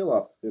still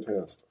up. It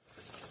has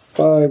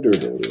 5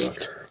 durability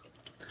left.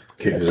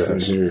 Kick his Let's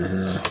ass. see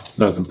here.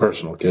 Nothing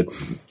personal, kid.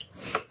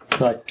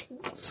 Like,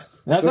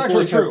 that's So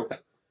actually far, true.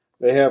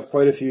 They have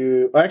quite a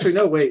few. Actually,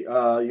 no. Wait.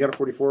 You got a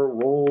 44.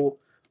 Roll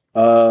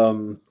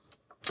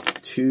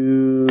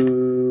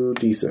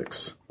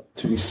 2d6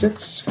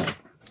 2d6.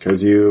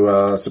 because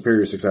you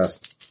superior success.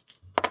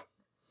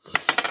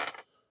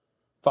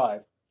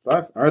 5.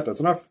 5. All right, that's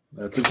enough.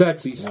 That's a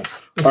taxis. All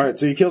right,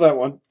 so you kill that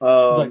one.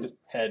 It's like the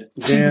head.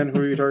 Dan, who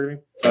are you targeting?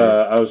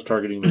 I was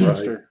targeting the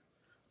Ruster.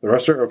 The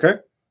Ruster. Okay.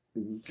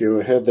 Go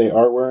ahead. They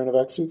are wearing a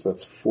vac suit, so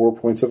that's 4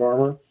 points of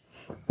armor.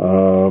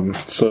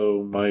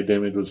 So my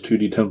damage was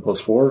 2d10 plus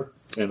 4,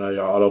 and I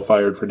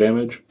auto-fired for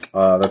damage.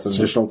 That's an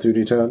additional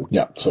 2d10.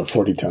 Yeah, so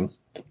 40-10.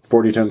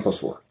 40-10 plus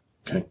 4.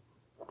 Okay.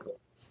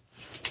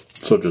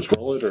 So just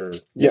roll it, or...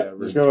 Yeah,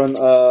 just go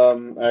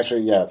and,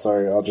 actually, yeah,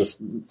 sorry, I'll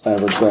just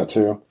average that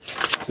too.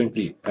 I think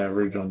the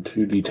average on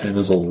 2d10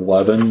 is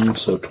 11,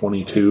 so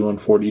 22 on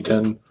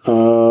 4d10.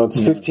 It's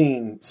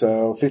 15,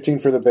 so 15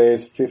 for the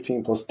base,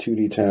 15 plus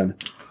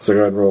 2d10. So go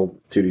ahead and roll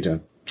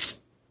 2d10.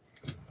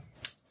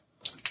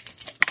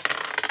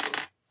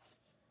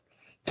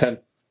 10.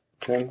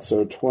 10,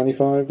 so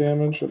 25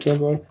 damage, it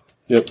sounds like.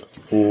 Yep.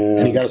 And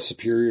he And got a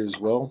superior as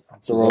well.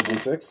 so roll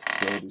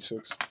d6. Roll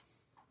D6.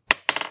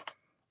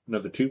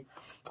 Another 2.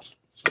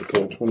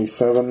 So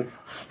 27.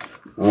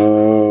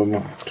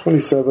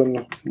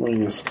 27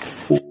 minus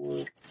 4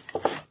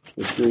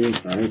 plus 3.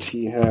 Alright,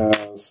 he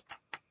has,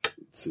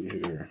 let's see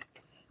here.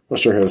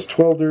 Buster has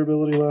 12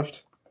 durability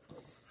left.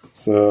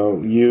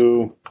 So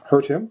you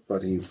hurt him,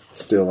 but he's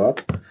still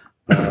up.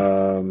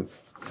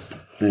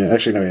 Yeah,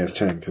 actually, no, he has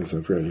 10 because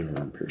I forgot you have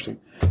armor piercing.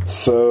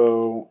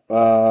 So,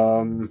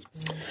 All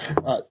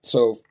right,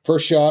 so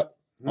first shot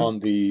on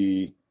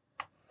the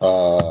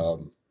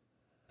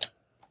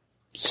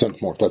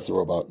Synthmorph, that's the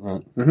robot,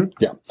 right? Mhm.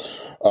 Yeah.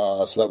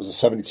 So that was a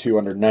 72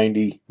 under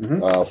 90,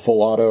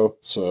 full auto.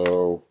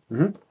 So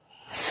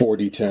 4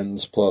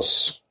 d10s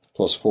plus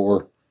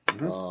 4.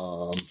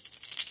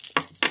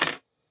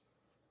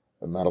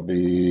 And that'll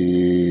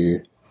be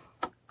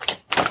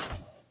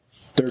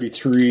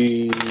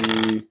 33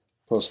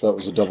 plus that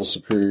was a double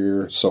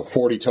superior, so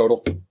 40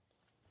 total.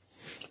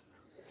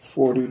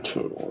 40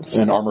 total.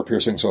 And armor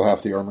piercing, so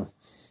half the armor.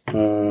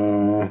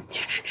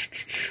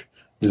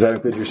 Does that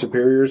include your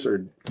superiors?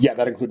 Or Yeah,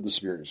 that included the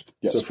superiors.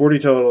 Yes. So 40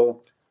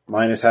 total,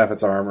 minus half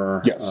its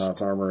armor. Yes.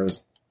 Its armor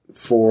is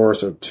 4,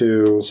 so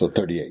 2. So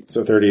 38.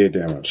 So 38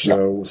 damage. Yeah.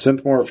 So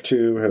Synthmorph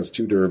 2 has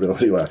 2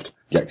 durability left.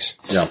 Yikes.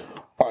 Yeah.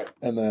 All right,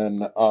 and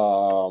then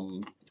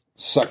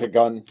second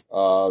gun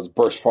is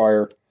burst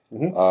fire.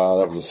 Mhm.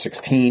 That was a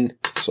 16,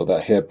 so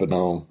that hit, but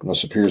no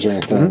superiors or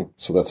anything.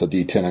 So that's a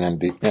D10 and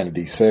a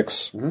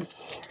D6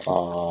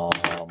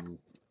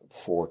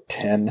 for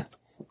 10.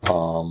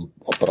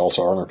 But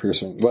also armor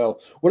piercing. Well,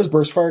 what does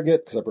burst fire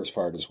get? Because I burst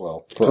fired as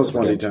well. Plus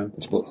 1 D10.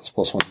 It's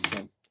plus 1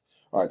 D10.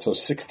 All right, so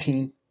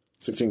 16.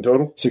 16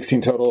 total?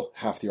 16 total,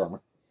 half the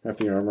armor. Half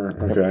the armor.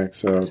 Okay,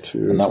 so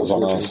 2. And that so was on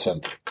 14. a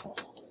synth.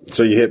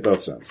 So you hit both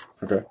synths.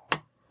 Okay.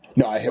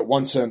 No, I hit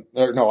one synth.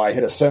 I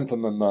hit a synth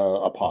and then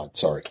a pod.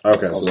 Sorry.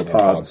 Okay, so the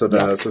pod. So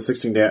Yeah. so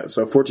 16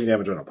 so 14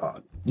 damage on a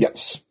pod.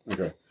 Yes.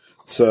 Okay.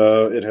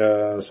 So it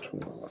has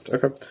 21 left.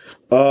 Okay.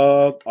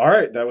 All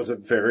right. That was a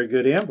very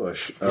good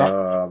ambush.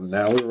 Now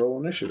we roll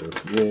initiative.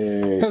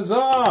 Yay.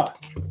 Huzzah!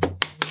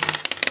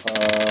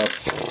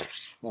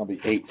 That'll be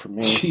 8 for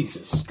me.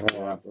 Jesus. Hold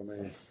on, let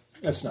me-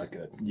 That's not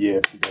good.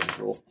 Yeah, you guys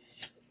roll.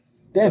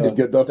 Dan did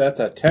good though. That's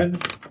a 10.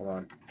 Hold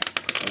on.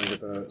 Let me get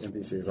the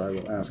NPCs. I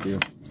will ask you.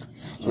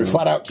 We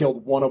flat out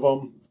killed one of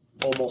them,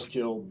 almost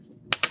killed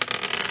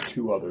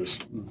 2 others,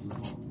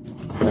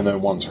 and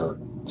then one's hurt.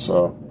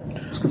 So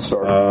it's a good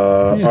start.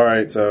 All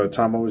right. So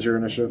Tom, what was your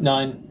initiative?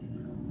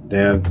 9.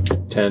 Dan.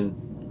 10.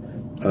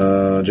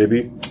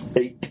 JB.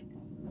 8.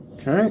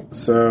 Okay.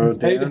 So How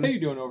Dan, you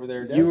doing over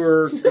there, Dan? you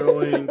were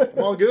going.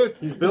 All good.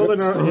 He's building.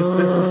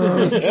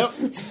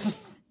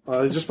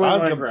 He's just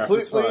playing I'm Minecraft.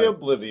 It's completely fine.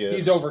 oblivious.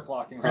 He's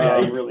overclocking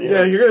right now. he really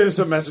Yeah, is. you're gonna do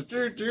some message.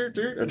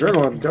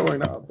 Adrenaline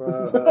going up.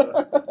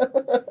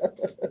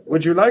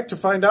 Would you like to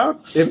find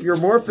out if your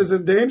morph is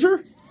in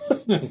danger?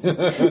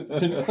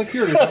 Click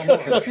here to know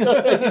more.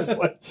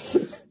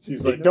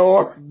 She's like,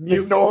 Ignore.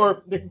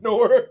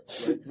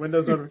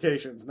 Windows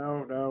notifications.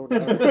 No.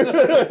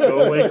 Go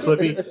away,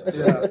 Clippy.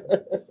 Yeah.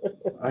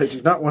 I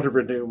do not want to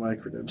renew my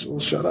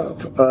credentials. Shut up.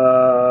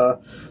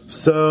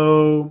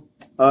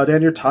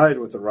 Dan, you're tied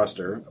with the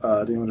Ruster.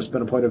 Do you want to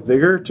spend a point of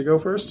vigor to go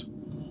first?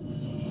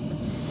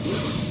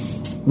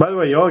 By the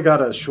way, you all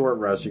got a short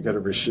rest. You could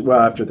have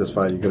after this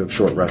fight, you could have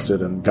short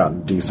rested and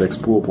gotten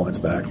D6 pool points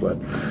back. But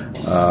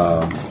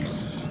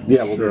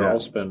yeah, we'll do Sure, I'll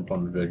that. spend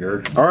one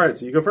vigor. All right,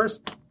 so you go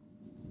first.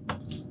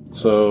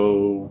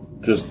 So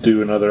just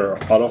do another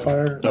auto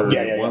fire? Or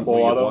Yeah. One full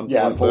auto?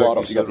 Yeah, full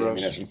auto if you got the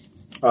Rest? ammunition.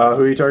 Who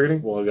are you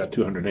targeting? Well, I got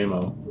 200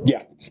 ammo.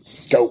 Yeah.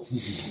 Go.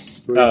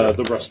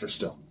 The Ruster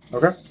still.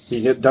 Okay,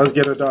 he does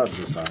get a dodge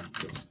this time.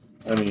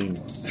 I mean,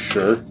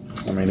 sure.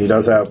 I mean, he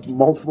does have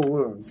multiple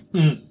wounds.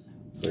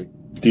 So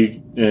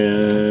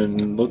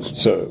Let's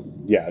So,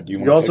 yeah, do you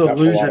want you to also take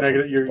that lose full your auto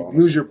negative. You bonus?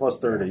 lose your plus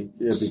 30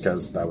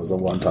 because that was a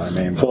one-time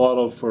aim. full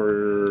auto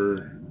for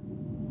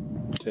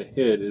to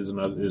hit is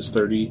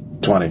 30.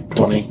 20 or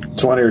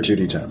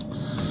 2d10.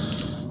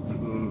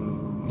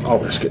 I'll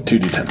risk it.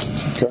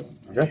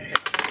 2d10. Okay.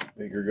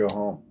 Bigger go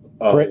home.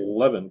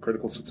 11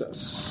 critical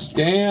success.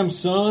 Damn,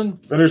 son.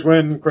 Finish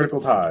win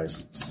critical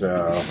ties.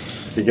 So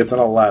if he gets an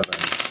 11,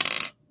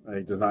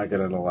 he does not get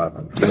an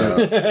 11. So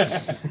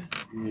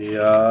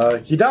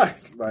he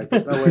dies. Like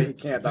there's no way he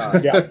can't die.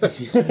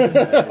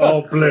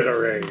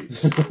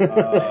 Obliterate.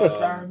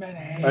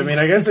 I mean,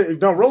 I guess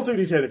roll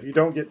 2d10. If you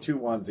don't get 2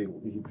 ones, he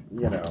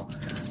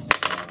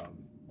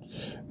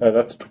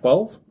That's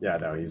 12. yeah,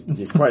 no,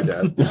 he's quite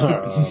dead.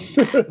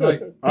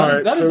 Like, All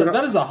right,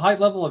 that is a high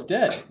level of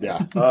dead.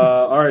 Yeah.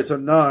 all right, so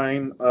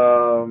 9.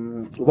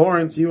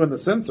 Lawrence, you and the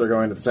synths are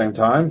going at the same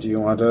time. Do you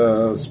want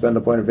to spend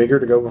a point of vigor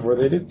to go before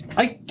they do?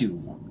 I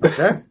do.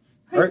 Okay.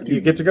 All right, you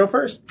get to go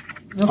first.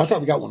 I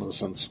thought we got one of the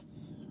synths.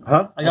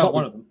 Huh? I got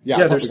one of them. Yeah, I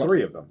thought there's we got-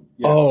 3 of them.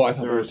 Oh, I thought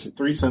There there was was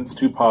 3 cents,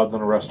 2 pods,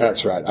 and a Ruster.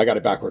 That's right. I got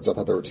it backwards. I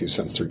thought there were 2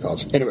 synths, 3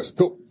 pods. Anyways,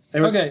 cool.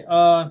 Anyways, Okay,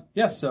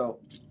 yes, so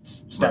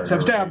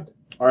stab.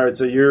 all right,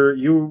 so your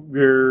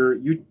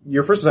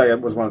first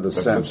attack was one of the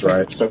synths,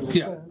 right?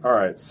 Yeah. All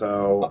right,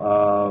 so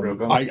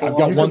I've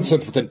got one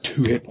synth within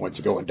 2 hit points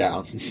of going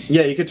down.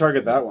 yeah, you could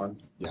target that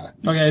one. Yeah.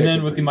 Okay, Take and then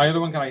it with pretty my other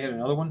one, can I hit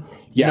another one?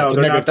 Yeah, no, it's a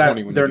they're not negative that.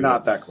 20 when They're you do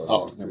not it. that close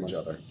Oh, to never each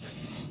mind. other.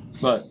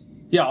 But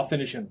yeah, I'll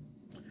finish him.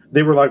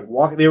 They were like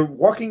They were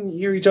walking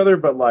near each other,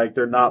 but like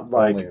they're not Only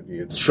like if you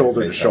had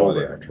shoulder to fatality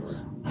shoulder. afterward.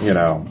 You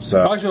know,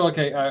 so Actually,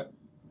 okay.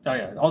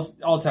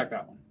 I'll attack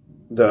that one,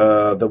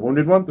 the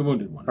wounded one. the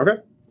wounded one. Okay.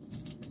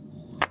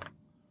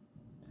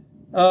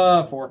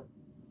 4.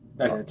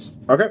 That hits,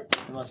 Okay.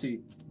 unless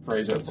he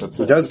frays it.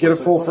 He does get a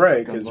full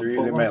fray because you're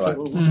using melee.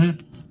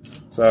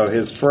 Mm-hmm. So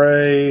his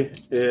fray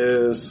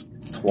is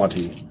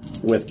 20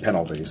 with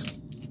penalties.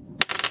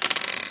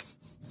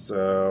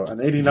 So an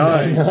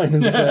 89. 9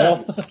 is a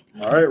fail.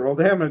 All right, roll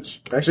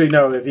damage. Actually,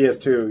 no. If he has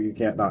 2, you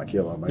can't not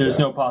kill him. I There's guess.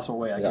 no possible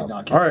way I Yeah. can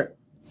knock All him.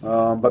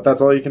 right, but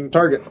that's all you can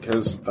target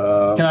because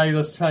Can I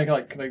just kind of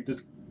like? Can I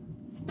just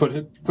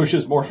push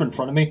his morph in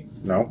front of me?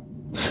 no.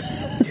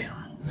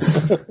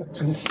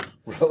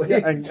 Really?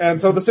 And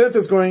so the synth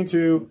is going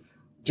to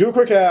do a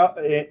quick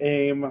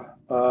aim,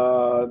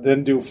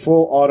 then do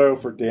full auto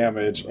for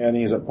damage, and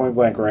he's at point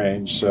blank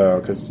range. So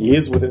because he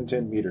is within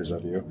 10 meters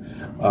of you,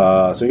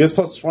 so he gets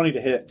plus 20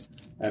 to hit,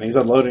 and he's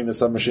unloading the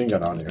submachine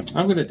gun on you.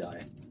 I'm gonna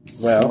die.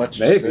 Well, How much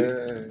maybe.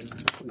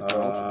 Please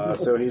don't.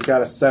 So he's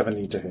got a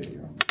 70 to hit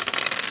you.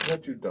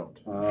 That you don't.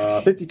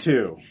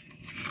 52.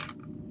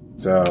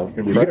 So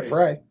You get a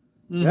fray.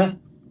 yeah,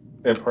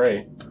 And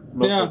pray.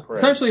 Mostly Yeah, pray.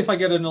 essentially, if I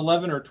get an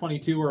 11 or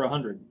 22 or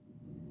 100.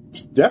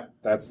 yeah,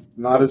 that's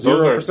not a Those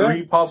are 0%.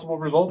 3 possible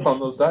results on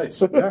those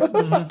dice.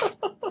 Yeah.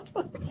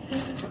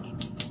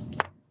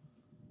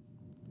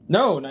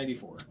 No,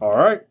 94. All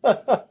right.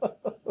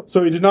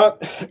 So he did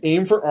not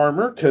aim for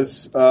armor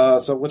because.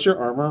 So what's your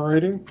armor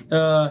rating?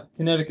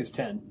 Kinetic is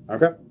 10.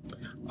 Okay.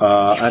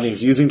 And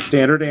he's using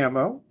standard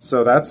ammo,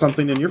 so that's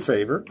something in your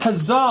favor.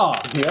 Huzzah!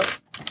 Yep.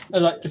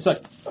 It's like,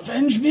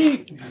 avenge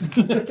me!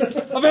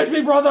 Avenge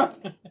me, brother!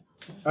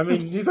 I mean,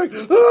 he's like,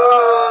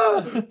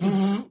 ah!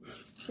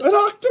 An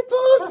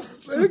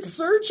octopus, an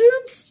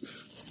insurgent.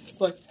 It's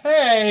like,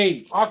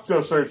 hey!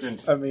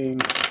 Octosurgeon. I mean,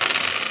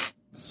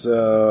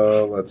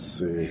 so let's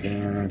see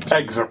here.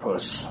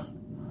 Exorpus.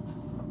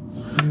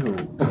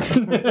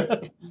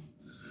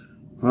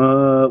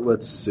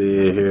 Let's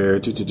see here.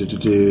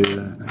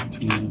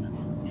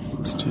 19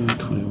 plus 2,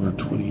 21,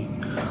 20.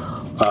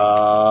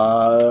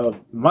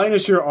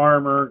 Minus your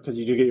armor, because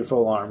you do get your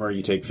full armor,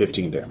 you take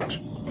 15 damage.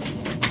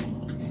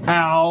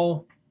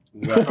 Ow.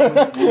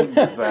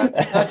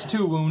 That. That's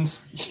 2 wounds.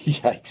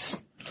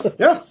 Yikes.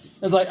 Yeah.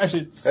 It's like, I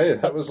should. Hey,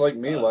 that was like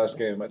me last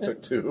game. I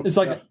took 2. It's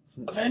like,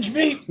 avenge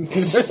me!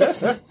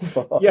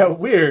 Yeah,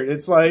 weird.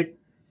 It's like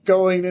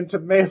going into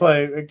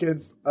melee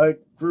against a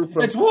group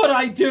of... It's what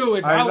I do.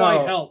 It's I how I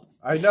know. help.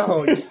 I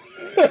know.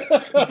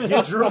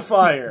 You drew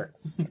fire.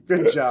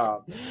 Good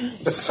job.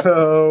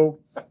 So,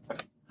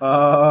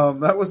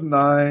 that was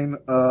 9.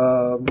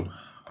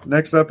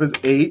 Next up is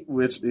 8,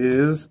 which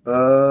is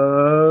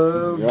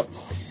Yep.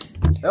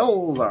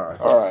 Elzar.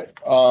 All right.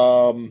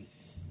 All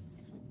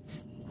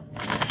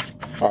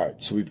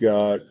right. So we've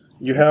got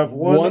You have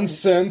one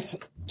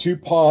synth, 2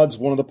 pods.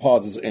 One of the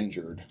pods is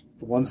injured.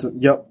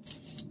 Yep,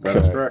 that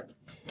is Okay. correct.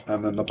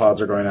 And then the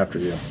pods are going after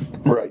you.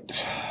 Right.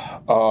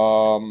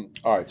 All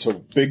right. So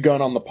big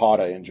gun on the pod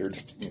I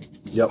injured.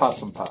 Yep.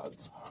 Possum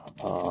pods.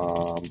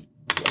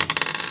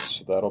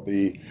 So that'll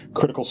be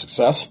critical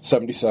success,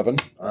 77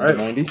 All right.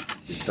 90.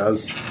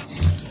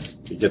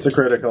 He gets a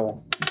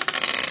critical.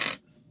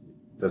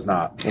 Does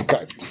not.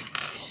 Okay.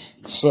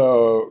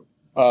 So,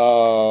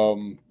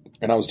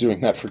 and I was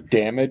doing that for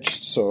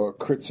damage. So a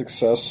crit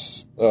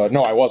success.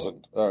 No, I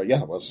wasn't.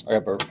 Yeah, I was. I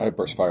had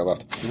burst fire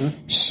left.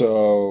 Mm-hmm.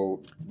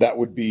 So that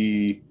would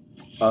be.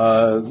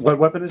 What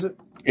weapon is it?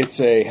 It's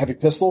a heavy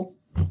pistol.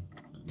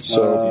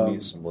 So, You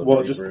need some well,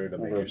 liberty just- brew to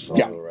make yourself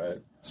Yeah. go right.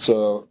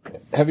 so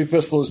heavy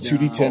pistol is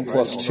 2d10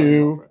 plus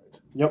 2.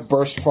 Yep.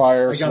 Burst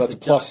fire, I so got that's the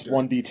plus doctor.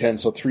 1d10,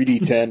 so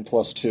 3d10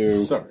 plus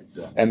 2. Sorry,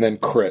 Doc. And then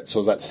crit. So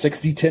is that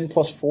 6d10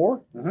 plus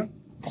 4?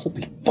 Mm-hmm.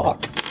 Holy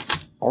fuck.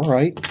 All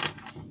right.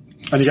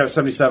 And you got a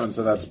 77,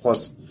 so that's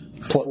plus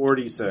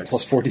 46.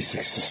 Plus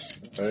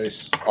 46.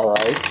 Nice. All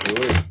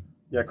right.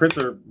 Yeah,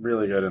 crits are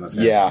really good in this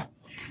game. Yeah.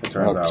 It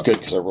turns It's out. good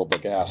because I rolled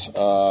like ass.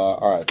 All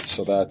right.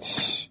 So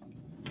that's.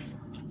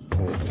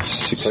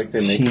 It's like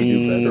they make you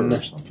do better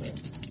or something.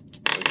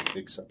 Like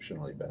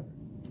exceptionally better.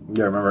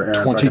 Yeah, remember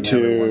Aaron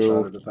 22.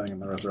 one-shotted the thing in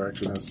the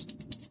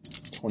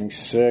Resurrectionist.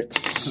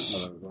 26. Oh,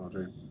 that was all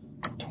true.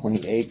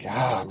 28.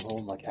 God, I'm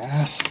rolling like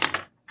ass.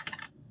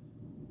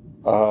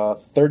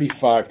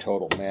 35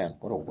 total. Man,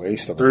 what a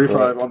waste of a 35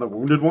 crit. on the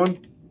wounded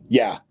one?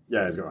 Yeah.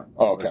 Yeah, he's going.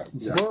 Oh, okay.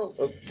 Yeah. Well,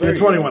 He there had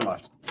you 21 go.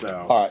 left.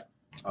 So, All right.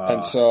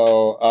 And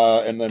so,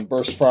 and then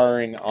burst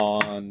firing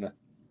on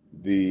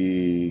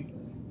the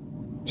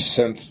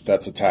synth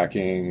that's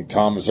attacking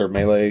Tom. Is there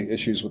melee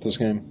issues with this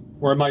game?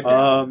 Where am I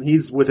down?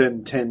 he's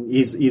within 10.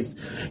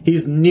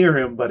 He's near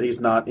him, but he's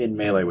not in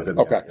melee with him.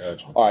 yet. Okay.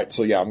 Gotcha. All right.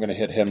 So yeah, I'm going to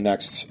hit him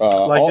next.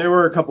 Like they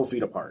were a couple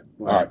feet apart.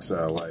 Like, Alright.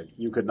 so like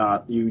you did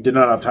not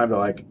have time to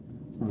like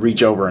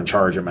reach over and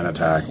charge him and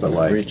attack, but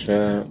like Reach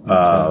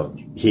out.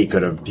 he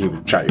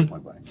would shot you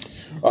point blank.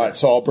 All right.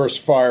 So I'll burst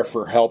fire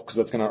for help because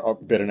that's going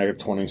to be at a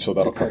negative 20. So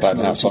that'll cut that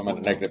in half. So I'm at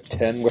a negative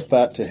 10 with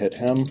that to hit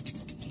him,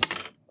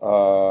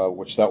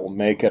 which that will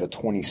make at a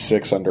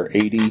 26 under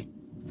 80.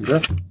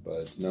 Okay.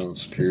 But no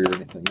superior or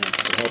anything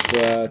else to help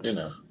that. You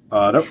know.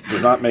 Nope,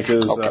 does not make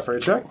his Okay.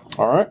 afraid check.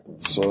 All right.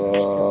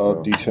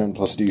 So D10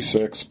 plus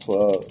D6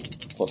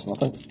 plus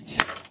nothing.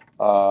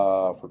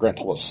 For grand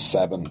total of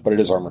 7, but it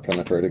is armor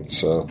penetrating.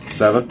 So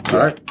 7. All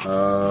right.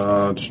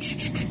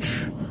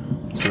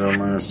 So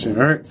minus 2.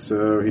 All right.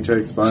 So he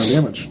takes 5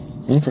 damage.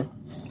 okay.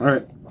 All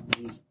right.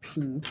 He's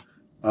pinged.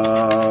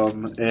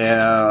 And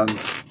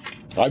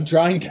I'm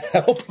trying to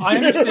help. I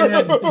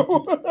understand.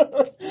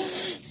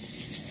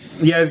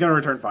 Yeah, he's going to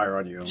return fire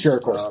on you. Sure,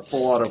 of course.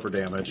 Full auto for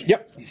damage.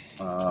 Yep.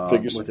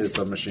 Figures. With his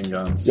submachine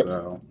gun. Yep.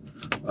 So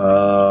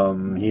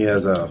he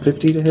has a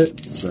 50 to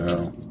hit. So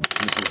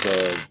This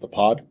is the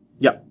pod.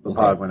 yep, the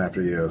pod went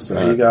after you. So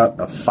Alright. he got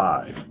a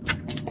 5.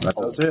 That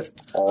does it.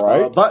 All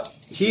right. But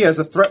he has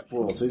a threat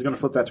pool, so he's going to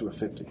flip that to a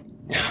 50.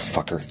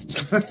 Fucker.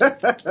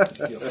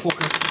 You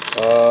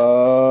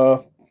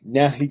fucker.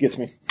 Nah, he gets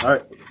me. All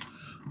right.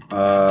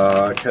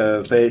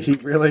 Because he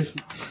really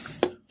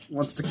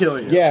wants to kill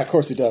you. Yeah, of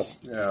course he does.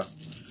 Yeah.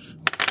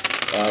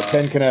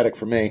 10 kinetic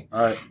for me.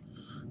 All right.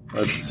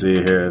 Let's see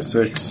here.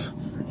 6,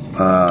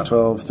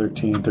 12,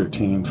 13,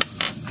 13.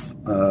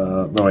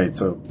 No, wait.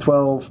 So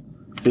 12,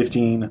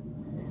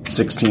 15,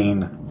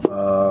 16.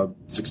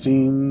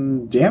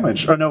 16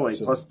 damage. Oh, no, wait.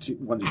 Plus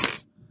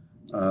 1d6.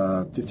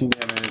 15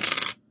 damage.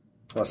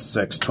 Plus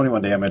 6.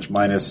 21 damage.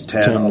 Minus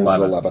 10, 10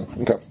 11. is 11.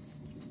 Okay.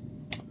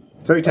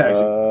 So he tags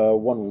you.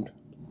 1 wound.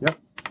 Yep.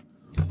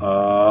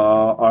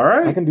 All I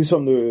right. can do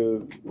something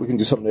to. We can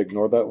do something to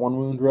ignore that 1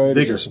 wound, right?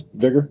 Vigor.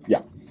 Vigor? Yeah.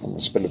 I'm going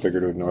to spend a vigor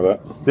to ignore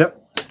that. Yep.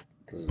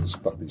 Because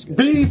fuck these guys.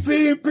 Beep,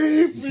 beep,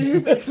 beep,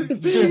 beep,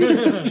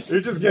 beep.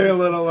 You're just getting a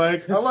little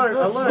like,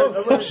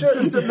 alert,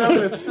 system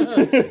notice.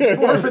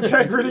 Morph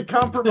integrity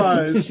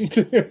compromised.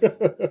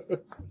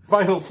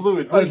 Vital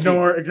fluids.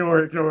 Ignore.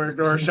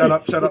 Shut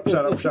up. Back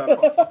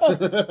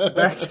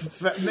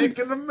to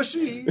making a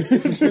machine.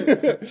 It's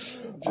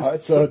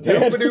a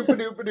dead.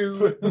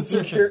 The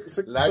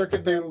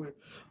circuit board.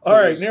 All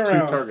right, near Two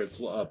round.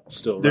 targets up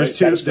still. There's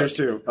right? two. There's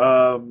two.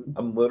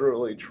 I'm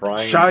literally trying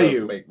Shayu.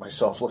 to make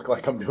myself look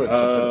like I'm doing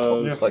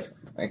something. It's like,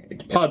 I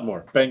can't.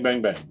 Podmore. Bang,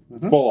 bang, bang.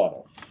 Full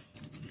auto.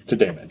 To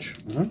damage.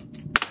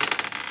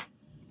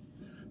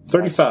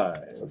 35.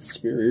 That's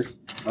superior.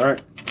 All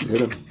right.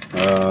 Hit him.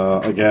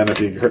 Again, if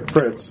he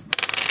crits,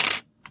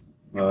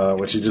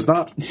 which he does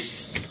not.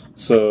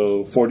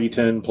 So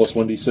 40-10 plus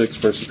 1d6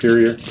 for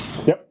superior.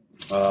 Yep.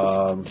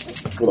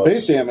 The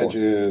base damage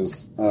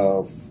is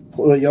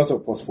you also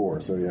have plus 4,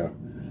 so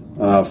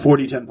yeah.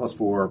 40, 10 plus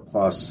 4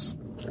 plus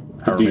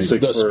however many- D6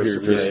 The for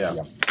superior. superior.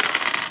 Yeah.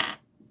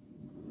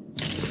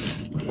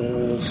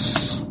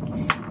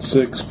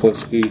 6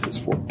 plus 8 is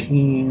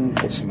 14,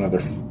 plus another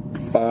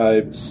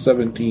 5 is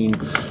 17,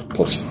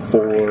 plus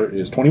 4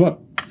 is 21.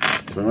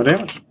 21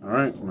 damage. All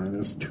right,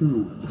 minus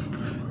 2.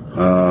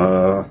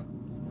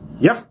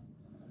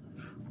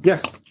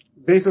 Yeah.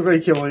 Basically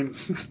killing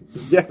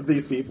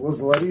these people is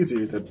a lot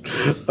easier than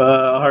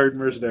hired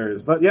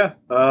mercenaries. But yeah.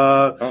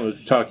 I don't know what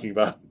you're talking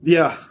about.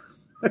 Yeah.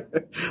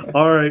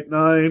 All right,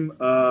 9.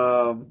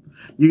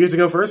 You get to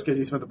go first because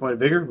you spent the point of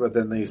vigor, but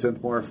then the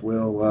synthmorph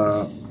will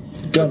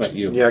Gun at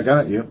you. gun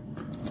at you.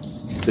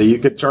 So you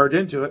could charge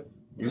into it.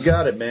 You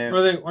got it, man.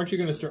 Aren't you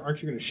going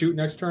to shoot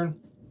next turn?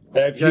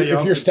 If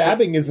your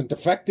stabbing isn't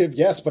effective,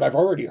 yes, but I've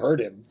already hurt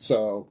him,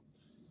 so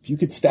if you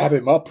could stab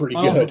him up pretty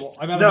good.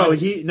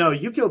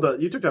 You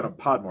killed you took down a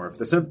podmorph,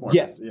 the synthmorph.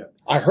 Yeah.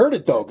 I heard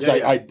it though because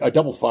Yeah. I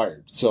double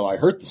fired, so I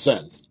hurt the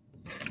synth.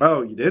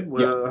 Oh, you did?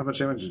 Well, how much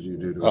damage did you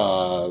do to it?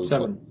 It was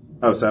 7.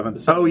 Oh, 7.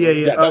 Oh, yeah.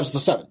 Yeah, that was the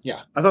 7.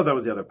 Yeah, I thought that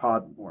was the other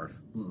podmorph.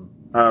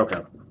 Oh,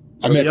 okay.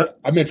 I So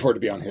meant for it to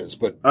be on his,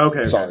 but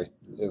Okay. sorry.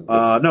 No,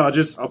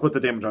 I'll put the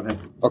damage on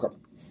him. Okay.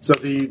 So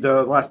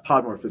the last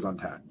podmorph is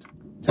untacked.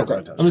 Okay.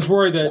 Untouched. I'm just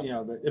worried that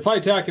if I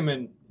attack him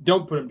and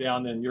don't put him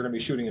down, then you're going to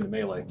be shooting into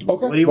melee. Okay.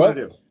 What do you want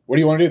to do? What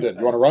do you want to do then?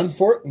 You want to run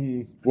for it,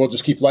 and we'll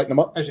just keep lighting them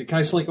up? Actually, can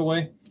I slink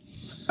away?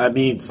 I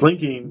mean,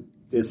 slinking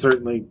is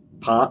certainly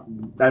pot.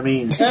 I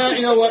mean,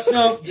 You know what?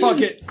 No, fuck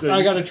it.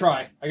 I got to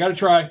try.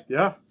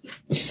 yeah.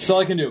 That's all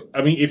I can do.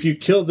 I mean, if you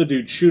kill the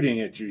dude shooting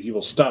at you, he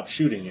will stop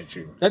shooting at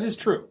you. That is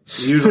true.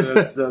 Usually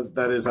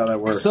that is how that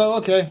works. So,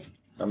 okay.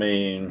 I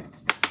mean,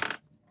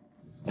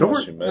 Go for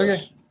unless it. you miss.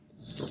 Okay.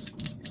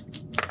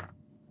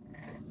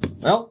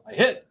 Well, I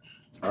hit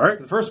All right.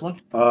 the first one.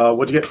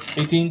 What'd you get?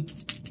 18.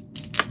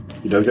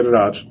 He does get a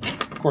dodge.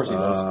 Of course he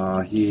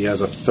does. He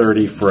has a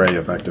 30 fray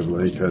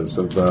effectively because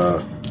of.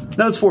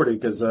 No, it's 40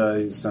 because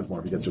he's sent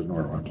more. He gets to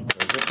ignore one.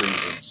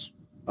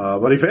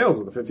 But he fails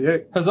with a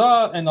 58.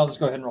 Huzzah! And I'll just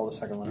go ahead and roll the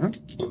second one.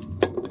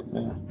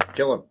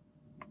 Kill him.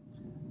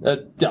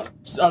 The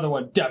other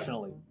one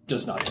definitely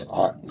does not hit.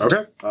 All right.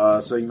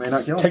 Okay. So you may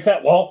not kill him. Take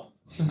that, Wall.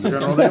 So you're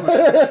going to roll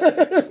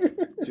damage.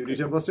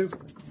 2d10 plus 2.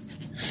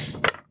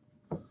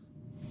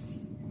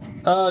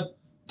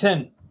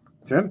 10.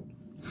 10.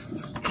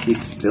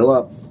 He's still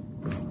up.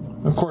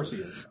 Of course he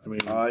is. I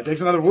mean, He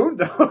takes another wound,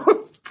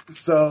 though.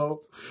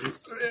 So,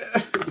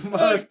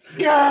 must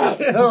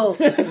kill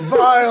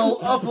vile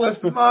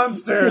uplift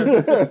monster.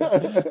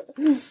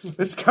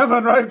 It's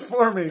coming right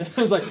for me.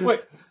 I was like,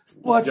 wait,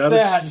 what's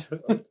that?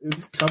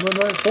 it's coming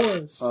right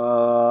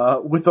for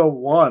us. With a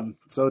 1,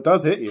 so it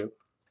does hit you.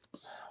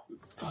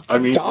 I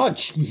mean,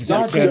 Dodge.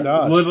 Dodge can't it.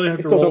 dodge. literally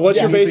have to So roll what's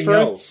your base anything fray?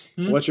 else.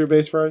 What's your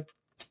base fray?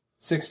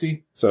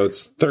 60. So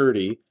it's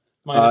 30.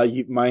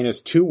 Minus.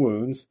 Minus 2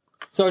 wounds.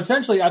 So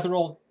essentially, I have to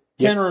roll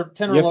 10 or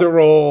 10 or You have to 11.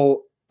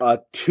 roll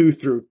 2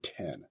 through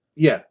 10.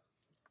 Yeah.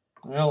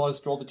 Well,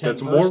 let's roll the 10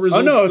 That's first. more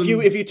results. Oh no! If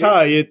than- you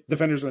tie,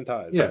 defenders win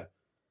ties. Yeah.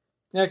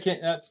 Yeah, I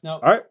can't. That's no. All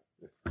right.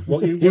 Well,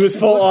 He was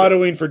full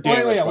autoing for Wait,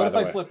 damage. wait, by what if the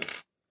I way. flip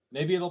it?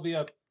 Maybe it'll be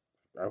a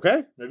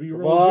Okay. Maybe you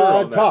roll Well, 0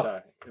 on that top.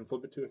 die and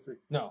flip it to a 3.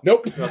 no.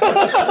 Nope.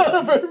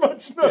 Very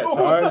much no. All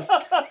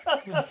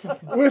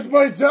right. With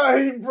my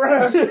dying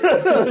breath,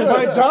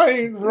 my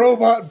dying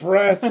robot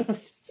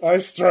breath, I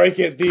strike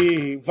at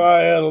thee,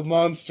 vile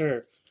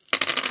monster.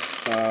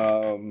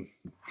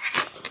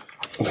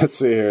 Let's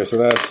see here. So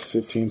that's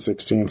 15,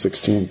 16,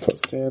 16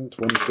 plus 10,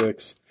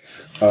 26.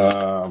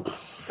 I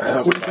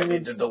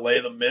need to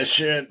delay the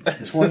mission.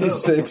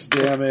 26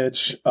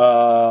 damage,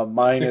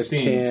 minus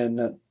 16.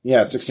 10.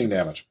 Yeah, 16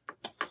 damage.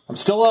 I'm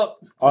still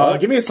up.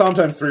 Give me a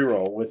sometimes 3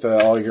 roll with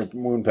all your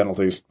wound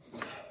penalties.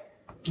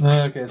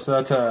 Okay,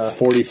 so that's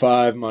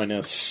 45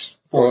 minus.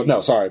 Or, no,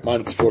 sorry,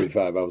 mine's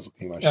 45. I was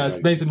looking at my yeah, it's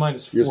sheet. basically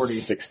minus Yours 40.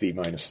 is 60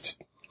 minus.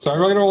 So I'm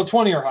going to roll a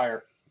 20 or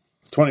higher.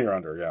 20 or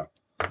under, yeah.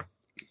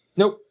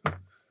 Nope.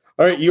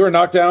 All right, you are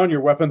knocked down.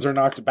 Your weapons are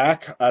knocked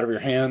back out of your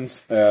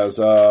hands as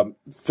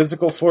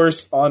physical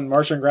force on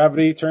Martian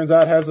gravity turns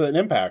out has an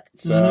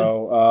impact.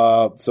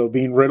 So, so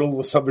being riddled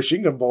with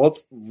submachine gun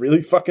bullets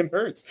really fucking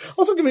hurts.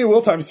 Also, give me a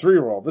will times 3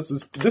 roll. This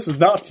is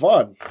not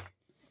fun.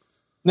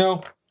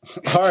 No.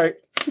 All right,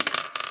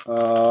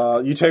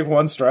 you take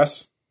 1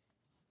 stress.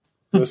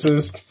 This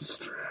is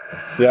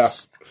yeah,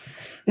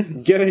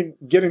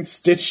 getting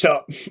stitched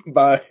up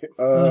by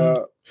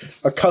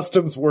a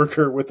customs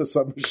worker with a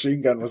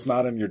submachine gun was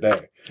not in your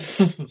day.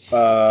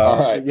 All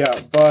right. Yeah,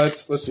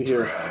 but let's see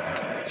here.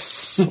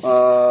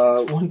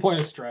 1 point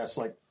of stress.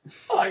 Like,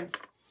 I'm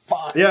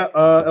fine. Yeah,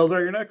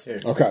 Elzar, you're next.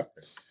 Okay.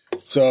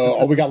 So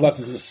all we got left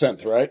is the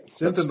synth, right?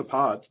 Synth in the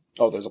pod.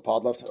 Oh, there's a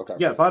pod left? Okay.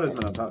 Yeah, the pod has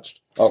been untouched.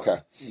 Okay.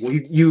 Well,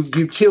 you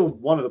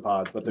killed one of the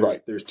pods, but Right.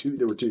 there's 2.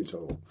 There were 2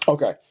 total.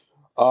 Okay.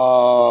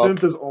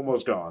 Synth is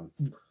almost gone.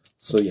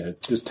 So yeah,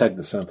 just tag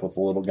the synth with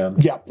a little gun.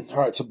 Yeah. All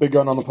right. So big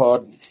gun on the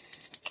pod.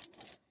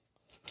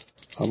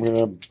 I'm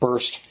gonna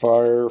burst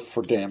fire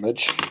for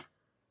damage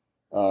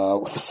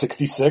with a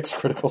 66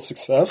 critical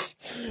success.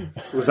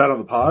 Was that on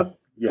the pod?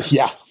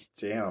 Yeah.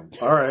 Damn.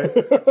 All right.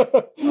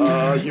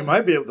 You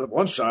might be able to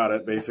one shot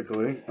it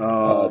basically.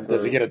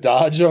 Does he get a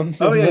dodge on?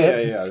 Oh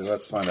yeah.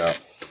 Let's find out.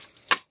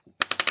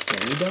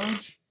 Can you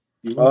dodge?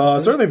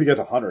 Certainly, if you get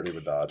to 100, he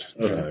would dodge.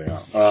 Okay.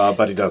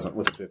 But he doesn't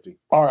with a 50.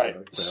 All right.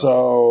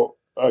 So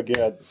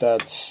again,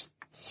 that's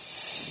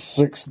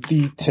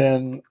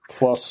 6d10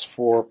 plus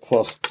 4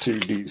 plus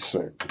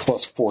 2d6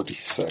 plus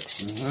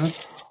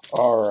 4d6.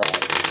 All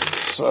right.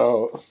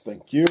 So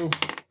thank you.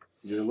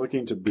 You're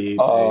looking to beat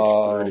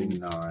a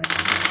 39.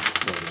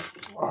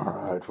 All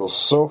right. Well,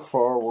 so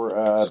far we're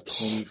at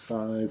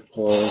 25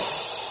 plus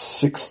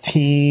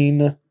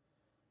 16.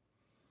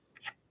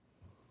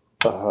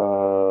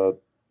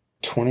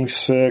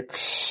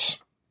 26.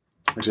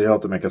 Actually, you'll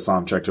have to make a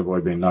psalm check to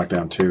avoid being knocked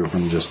down too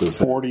from just this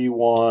hit.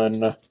 41.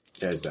 Yeah,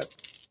 he's dead.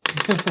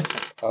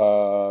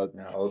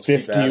 Let's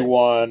keep at it.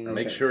 51.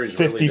 Make sure he's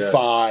really dead.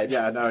 55.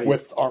 Yeah, no, he's-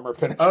 with armor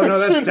penetration. Oh no,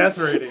 that's death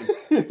rating.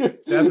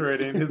 Death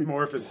rating. His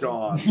morph is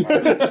gone.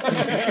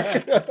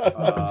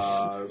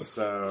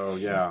 So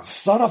yeah.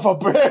 Son of a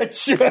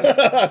bitch! In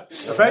fact,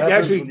 you happens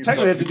actually when you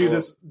technically have to do people-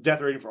 this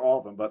death rating for all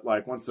of them, but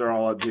like once they're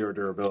all at 0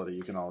 durability,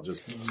 you can all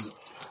just.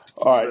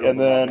 All right, and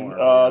then More,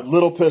 yeah.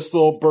 little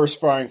pistol burst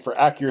firing for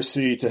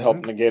accuracy to help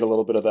negate a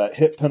little bit of that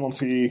hit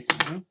penalty.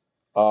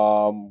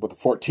 With a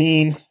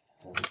 14.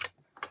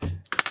 Actually,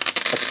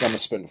 I'm gonna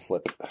spin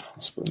flip.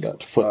 I'll spin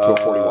that flip to a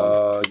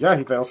 41. Yeah,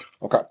 he fails.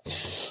 Okay,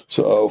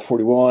 so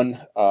 41.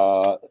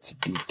 That's a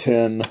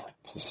D10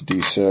 plus a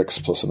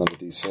D6 plus another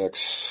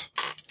D6.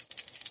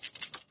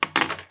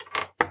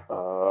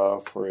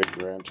 For a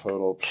grand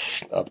total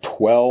of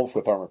 12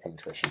 with armor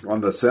penetration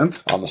On the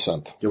synth? on the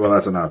synth. Yeah, well,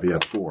 that's enough. He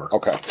had 4.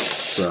 Okay.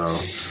 So,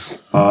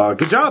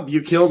 good job.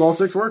 You killed all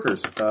 6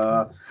 workers.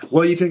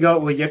 Well, you can go.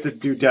 Well, you have to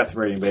do death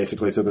rating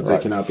basically, so that they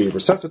Right. cannot be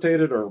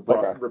resuscitated or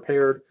Okay.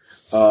 repaired.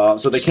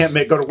 So they can't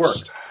go to work,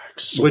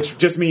 which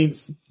just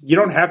means you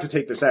don't have to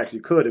take their stacks.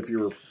 You could if you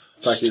were.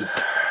 Fucking,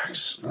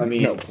 I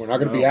mean, No, we're not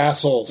going to be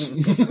assholes.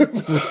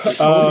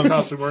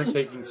 because we weren't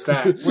taking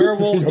stats.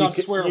 Werewolves, not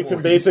swear you can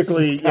wolves.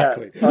 basically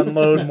Exactly.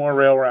 unload more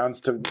rail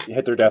rounds to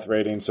hit their death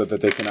rating so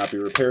that they cannot be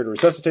repaired or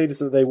resuscitated,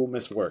 so that they will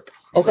miss work.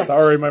 Okay.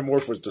 Sorry, my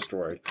morph was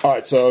destroyed. All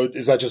right, so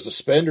is that just a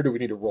spend, or do we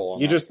need to roll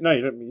on You that? just no,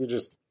 you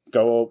just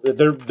go.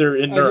 They're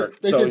inert,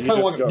 It's so you kinda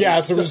just like- go. Yeah,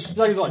 so we're It's just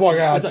like, walk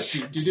out. it's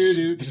like,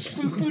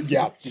 do-do-do-do.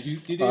 Yeah.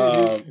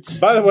 Do-do-do-do.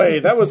 By the way,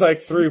 that was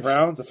like 3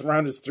 rounds. A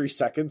round is 3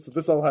 seconds, so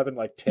this all happened in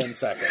like 10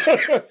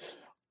 seconds.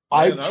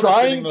 I'm Man, I was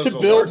trying getting to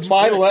those build alerts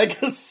my quick.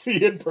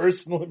 legacy in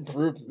personal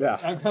improvement Yeah,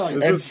 I'm kind of like,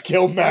 This and was-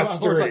 skill I'm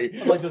mastery.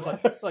 like, just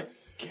like,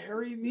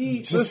 carry me.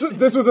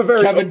 this was a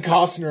very Kevin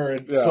Costner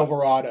and Yeah.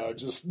 Silverado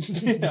just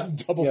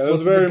double Yeah, it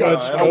was flipping very the gun.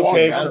 much I I haven't walk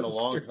okay. seen that down in a the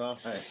long street. time.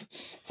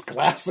 It's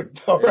classic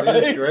though, It right?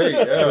 is great,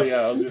 So yeah. yeah,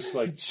 I'll just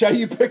like Shall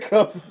you pick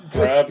up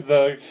grab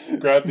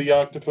the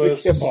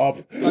octopus. him up?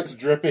 It's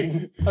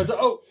dripping. I was like,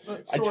 oh,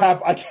 I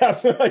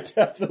tap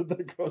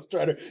the Ghost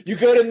Rider. You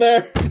good in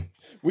there?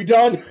 We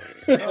done?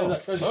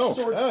 Swords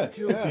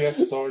too.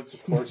 Yes, swords,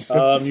 of course. You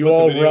the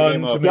all video run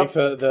game to up. make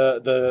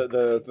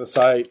the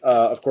site.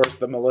 Of course,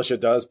 the militia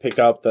does pick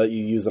up that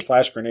you use the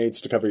flash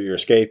grenades to cover your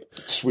escape.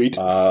 Sweet.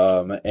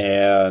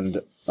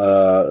 And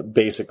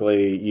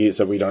basically,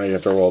 so we don't even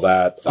have to roll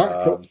that. All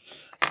right, cool.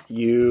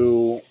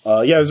 It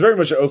was very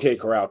much an OK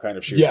Corral kind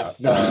of shootout. Yeah.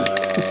 No.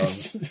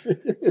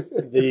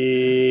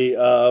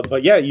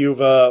 But yeah,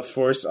 you've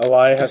forced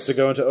Alai has to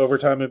go into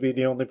overtime and be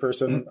the only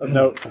person of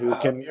note who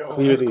can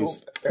clear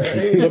these.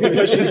 But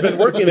because she's been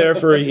working there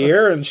for a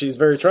year and she's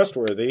very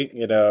trustworthy,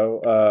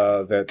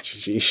 that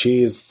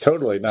she's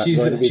totally not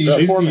going to be tough.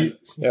 performing.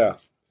 Yeah.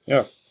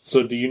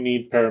 So do you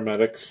need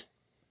paramedics?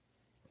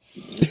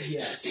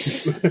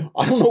 Yes.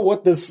 I don't know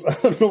what this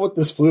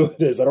fluid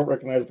is. I don't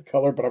recognize the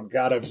color, but I've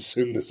got to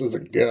assume this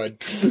isn't good.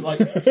 Like,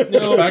 The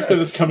no. fact that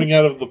it's coming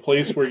out of the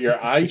place where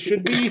your eye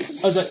should be? I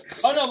was like,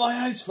 oh no, my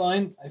eye's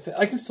fine.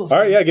 I can still see.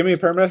 All right, yeah, give me a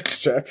paramedics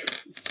check.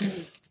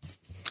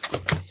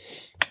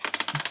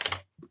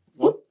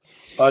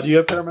 Do you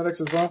have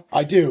paramedics as well?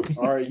 I do.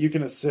 All right, you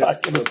can assist. I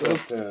can with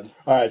assist. plus 10.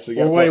 All right, so you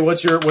got Well, wait, plus-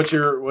 what's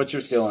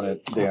your skill in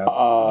it, Dan?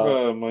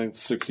 Mine's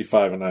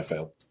 65 and I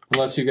failed.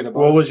 Unless you get a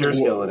bonus. What was your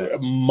skill in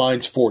it?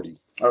 Mine's 40.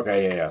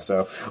 Okay, yeah.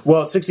 So,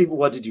 well, 60.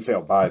 What did you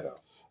fail by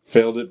though?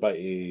 Failed it by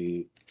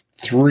a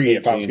 3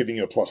 if I was 18. giving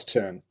you a plus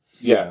 10.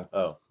 Yeah.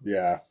 Oh.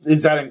 Yeah.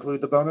 Does that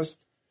include the bonus?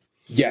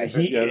 Yeah,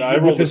 I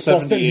rolled with a his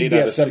plus 10, 78 he'd be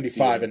out at of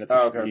 75, 68. and it's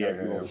Oh, okay, yeah, okay,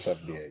 he rolled yeah. a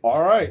 78.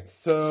 All right.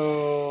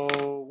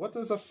 So, what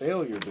does a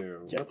failure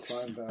do?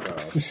 Let's find that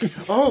out.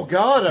 Oh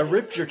God! I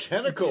ripped your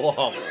tentacle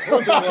off.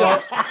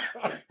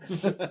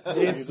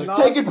 It's not.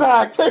 Take it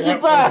back! Take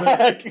it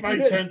back! My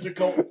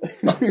tentacle.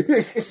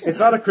 It's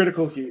not a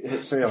critical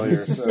hit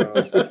failure. So,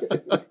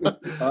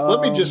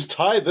 Let me just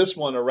tie this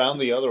one around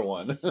the other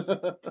one.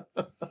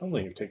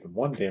 Only you've taken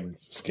 1 damage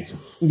this game.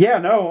 Yeah,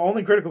 no.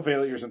 Only critical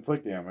failures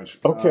inflict damage.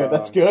 Okay,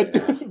 that's good.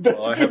 That's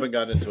Well, I good. haven't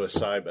gotten into a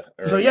cyber.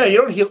 So yeah, you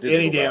don't heal digital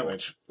any battle.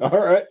 damage. All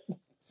right.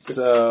 It's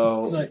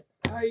So like,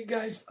 how you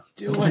guys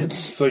doing?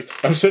 It's like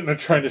I'm sitting there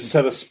trying to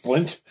set a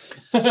splint.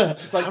 Like,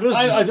 How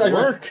does this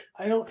work?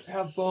 I don't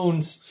have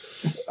bones.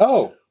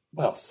 Oh,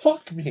 well,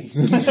 fuck me.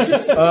 you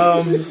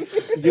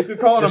could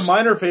call it a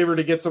minor favor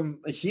to get some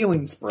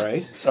healing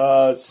spray.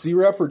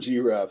 C-Rep or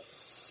G-Rep?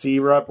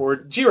 C-Rep or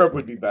G-Rep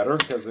would be better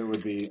because it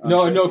would be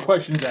No untraceable.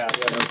 questions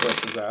asked. Yeah, no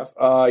questions asked.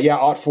 Yeah,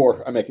 Ot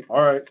 4. I make it.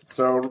 All right,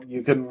 so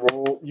you can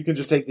roll. You can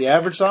just take the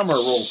average sum or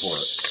roll for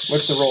it.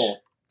 What's the roll?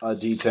 A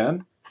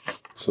D10.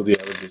 So the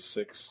average is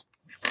 6.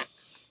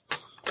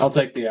 I'll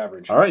take the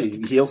average. All right,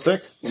 you heal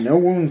 6. No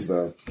wounds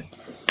though.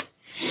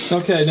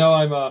 Okay, no,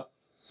 I'm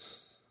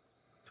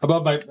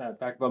above my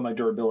back above my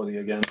durability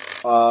again.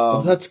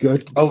 That's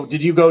good. Oh,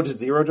 did you go to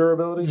 0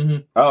 durability?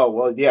 Mhm. Oh,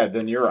 well, yeah,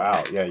 then you're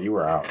out. Yeah, you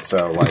were out.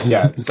 So, like,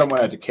 yeah, someone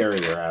had to carry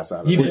your ass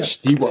out of He it. did. Which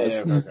he was.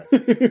 Yeah,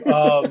 okay.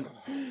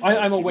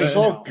 I'm awake It's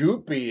all now.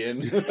 goopy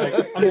and.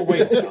 I'm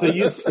awake now. So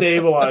you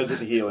stabilize with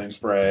the healing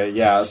spray.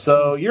 Yeah,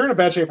 so you're in a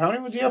bad shape. How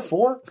many would you have?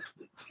 4?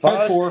 I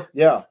had 4.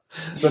 Yeah.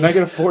 So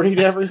negative 40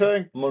 to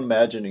everything? I'm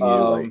imagining you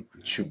like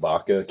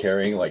Chewbacca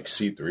carrying like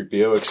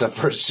C-3PO, except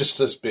for it's just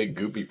this big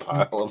goopy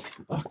pile of.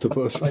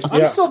 Octopus.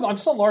 I'm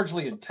still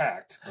largely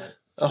intact. But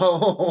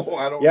Oh,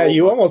 I don't. Yeah, know.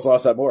 you almost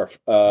lost that morph.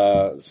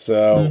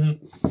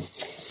 Mm-hmm.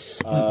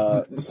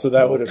 So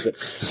that would have been.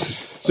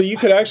 So you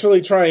could actually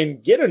try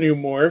and get a new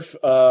morph.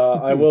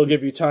 I will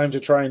give you time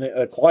to try and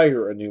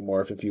acquire a new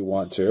morph if you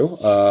want to.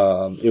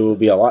 It will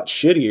be a lot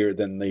shittier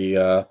than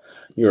the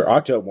your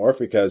Octomorph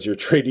because you're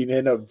trading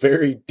in a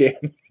very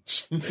damaged.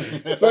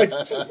 It's like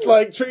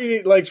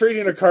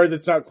trading a card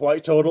that's not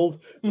quite totaled.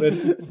 But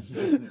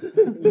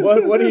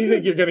what do you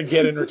think you're going to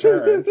get in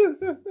return?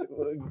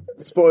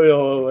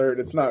 Spoiler alert!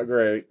 It's not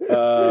great.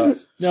 no,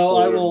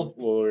 I will.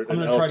 Lord, I'm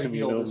and gonna try El to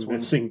heal Camino this one.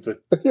 missing the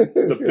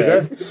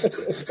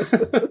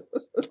bed.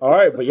 All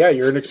right, but yeah,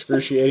 you're in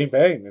excruciating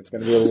pain. It's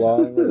going to be a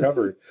long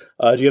recovery.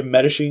 Do you have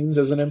medicines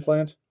as an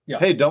implant?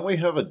 Hey, don't we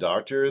have a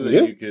doctor that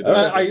Yeah. you could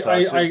I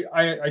talk to?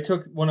 I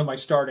took one of my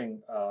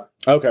starting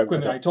Okay.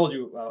 equipment. I told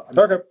you I'm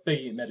Okay.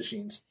 big at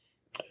medicines,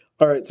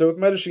 All right. So with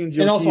medicines,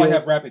 you and also I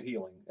have rapid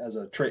healing as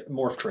a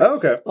morph trait.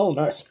 Okay. Oh,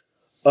 nice.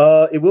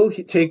 It will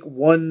take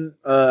 1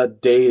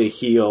 day to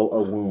heal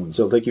a wound,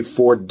 so it'll take you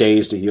 4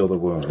 days to heal the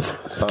wounds.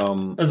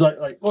 It's like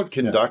look,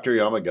 Can Dr.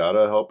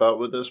 Yamagata help out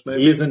with this,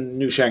 maybe? He is in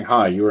New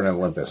Shanghai. You were in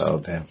Olympus. Oh,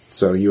 damn.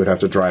 So you would have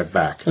to drive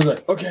back. I was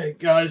like, okay,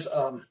 guys,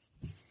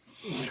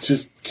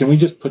 Can we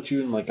just put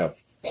you in like a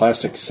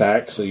plastic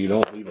sack so you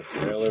don't leave a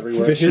trail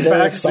everywhere? His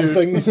back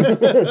something.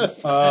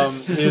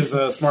 his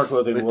smart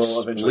clothing It's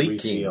will eventually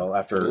leaking. reseal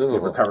after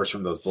it recovers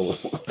from those bullet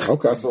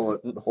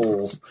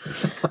holes.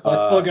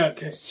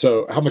 okay.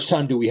 So, how much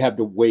time do we have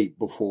to wait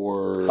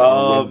before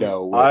the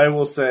window? I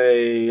will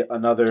say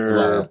another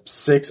Wow.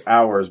 6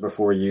 hours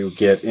before you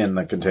get in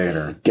the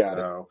container. Got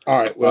it. So, All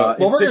right. Well,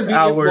 in 6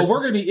 hours.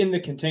 we're going to be in the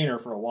container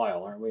for a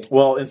while, aren't we?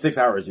 Well, in 6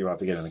 hours, you have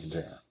to get in the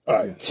container. all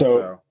right. So,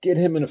 so- get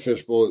him in a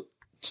fishbowl.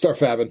 Start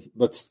fabbing.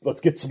 Let's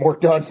get some work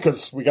done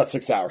because we got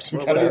 6 hours.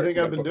 What do you think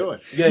I've been doing?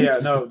 Yeah.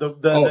 No, the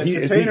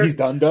container, he's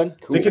done?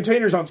 Cool. the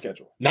container's on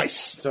schedule. Nice.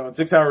 So in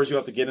 6 hours, you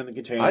have to get in the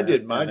container. I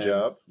did my and then-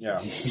 job. Yeah.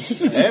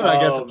 And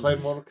I got to play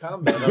Mortal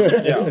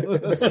Kombat.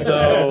 Yeah.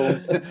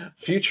 So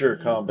Future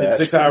in combat.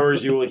 6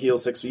 hours, you will heal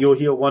six. You'll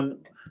heal one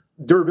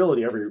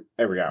durability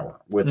every hour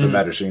with the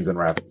machines and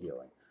rapid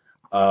healing.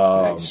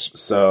 Nice.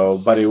 So,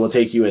 but it will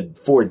take you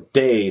 4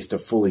 days to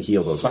fully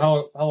heal those. So how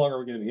wounds. long are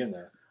we going to be in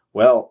there?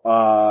 Well,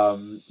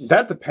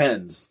 that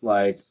depends.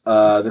 Like,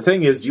 the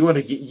thing is,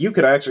 you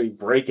could actually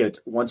break it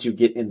once you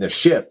get in the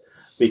ship,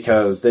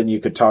 because then you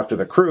could talk to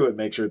the crew and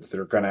make sure that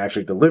they're going to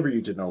actually deliver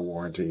you to no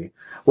warranty.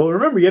 Well,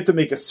 remember, you have to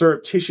make a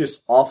surreptitious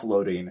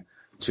offloading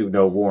to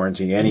no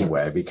warranty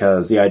anyway,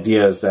 because the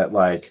idea is that,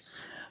 like,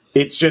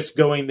 it's just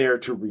going there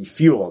to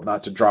refuel,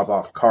 not to drop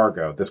off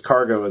cargo. This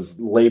cargo is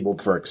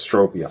labeled for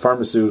extropia,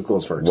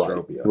 pharmaceuticals for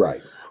extropia.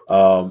 Right.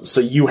 So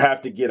you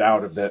have to get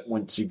out of that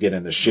once you get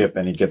in the ship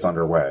and it gets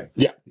underway.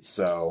 Yeah.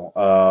 So,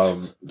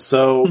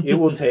 so it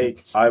will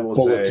take, I will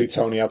Pull up to say,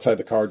 Tony outside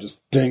the car,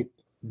 just ding,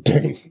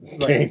 ding,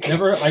 ding.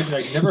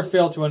 I never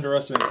fail to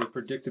underestimate the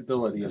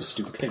predictability of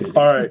stupidity.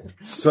 all right.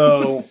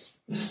 So,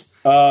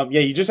 yeah,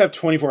 you just have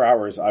 24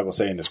 hours, I will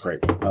say, in this crate.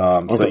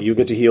 So you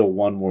get to heal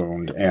 1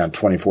 wound and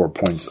 24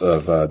 points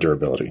of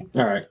durability.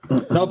 All right,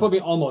 that'll put me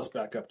almost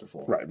back up to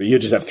full. Right, but you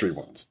just have 3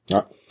 wounds. All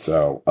right.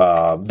 So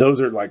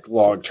those are like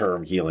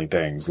long-term healing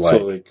things, like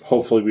So, like,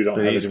 hopefully we don't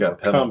But have he's any more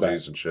got penalties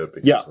combat. and shit.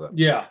 Because Yeah. of that.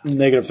 Yeah,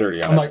 negative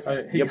 30 on I'm like,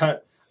 everything.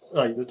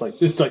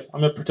 it's like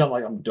I'm gonna pretend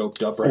like I'm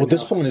doped up right Well, at now.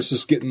 this point, it's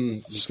just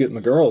getting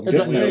the girl, and It's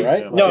getting like, there,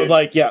 hey, right? No,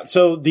 like, yeah.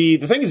 So the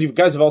thing is, you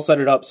guys have all set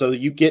it up so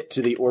you get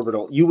to the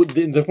orbital.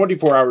 The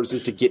 24 hours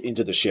is to get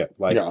into the ship.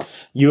 Like, Yeah.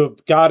 you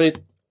have got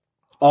it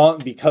on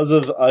because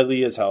of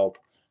Ilea's help,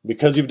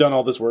 because you've done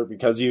all this work,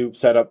 because you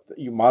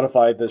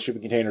modified the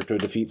shipping container to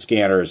defeat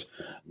scanners.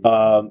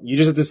 You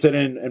just have to sit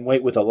in and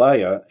wait with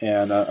Alea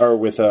and or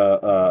with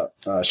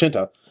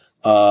Shinta,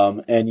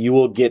 and you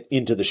will get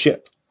into the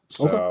ship.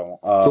 So,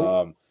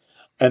 Cool.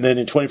 and then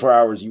in 24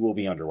 hours, you will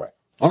be underway.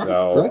 All right,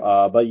 So,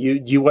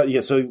 great.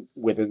 but so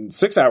within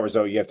 6 hours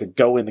though, you have to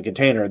go in the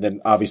container and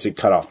then obviously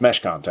cut off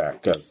mesh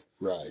contact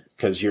Right.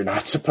 because you're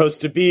not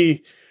supposed to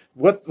be.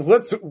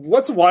 What's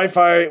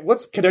Wi-Fi?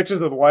 What's connected to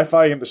the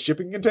Wi-Fi in the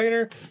shipping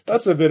container?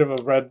 That's a bit of a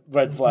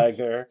red flag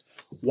there.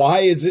 Why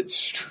is it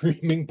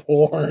streaming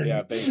porn?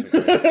 Yeah, basically.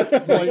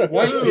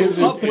 Why is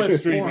it uplift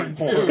streaming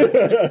porn, porn?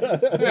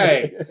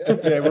 Hey,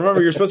 Yeah,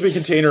 remember, you're supposed to be a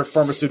container of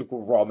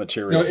pharmaceutical raw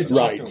materials. No, it's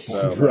Right.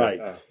 So, Right.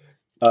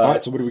 All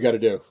right. So what do we got to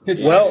do?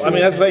 well, I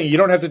mean, that's the thing. You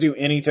don't have to do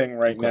anything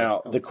right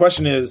now. The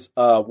question is,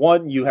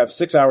 one, you have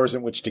 6 hours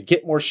in which to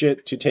get more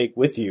shit to take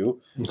with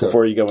you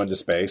before you go into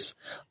space.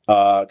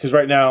 Because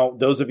right now,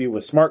 those of you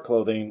with smart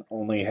clothing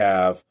only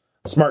have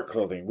smart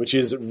clothing, which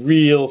is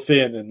real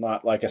thin and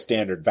not like a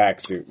standard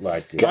vac suit.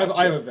 Like, I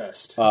have a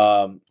vest.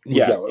 yeah,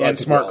 Yeah, and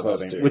smart all those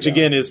clothing, too, which yeah.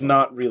 again is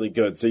not really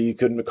good. So you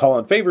can call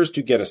in favors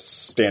to get a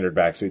standard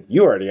vac suit.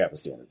 You already have a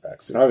standard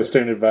vac suit. I have a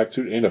standard vac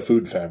suit and a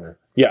food fabber,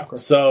 Yeah.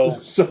 So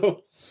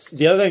so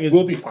the other thing is,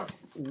 we'll be fine.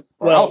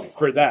 well,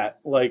 for that,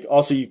 like,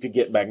 also you could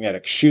get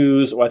magnetic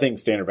shoes. Well, I think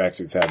standard vac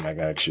suits have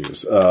magnetic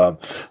shoes. So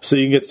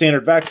you can get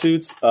standard vac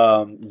suits.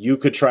 You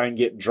could try and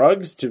get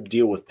drugs to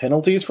deal with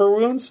penalties for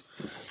wounds.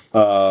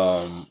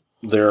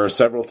 There are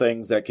several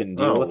things that can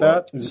deal Oh, with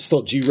well. that. Is it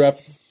still G-Rep?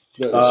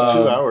 It's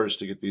 2 hours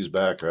to get these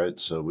back, right?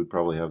 So we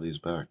probably have these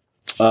back.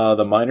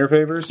 The minor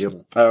favors? Yep.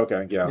 Oh,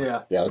 okay, yeah.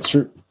 Yeah. Yeah, that's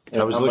true.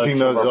 I was How looking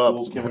much of those our up.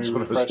 pools can That's we what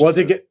I was refresh? Well,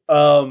 to get,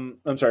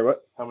 I'm sorry,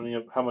 what?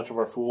 How much of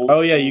our fools?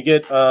 Oh, yeah, you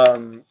get,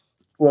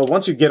 well,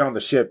 once you get on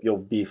the ship, you'll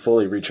be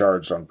fully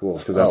recharged on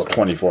pools because that's Okay.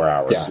 24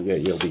 hours. Yeah. So, yeah,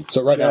 you'll be.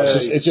 So right now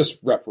it's just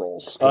rep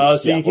rolls. So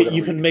Yeah,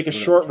 you can make a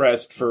short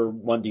rest for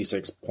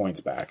 1d6 points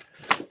back.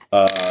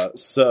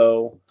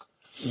 So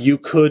you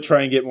could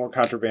try and get more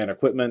contraband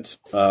equipment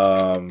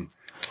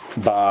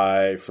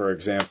by, for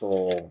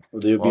example,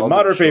 there would be Well, I'll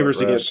moderate do a short favors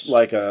to rest. get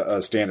like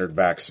a standard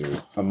vac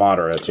suit, a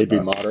moderate. It'd be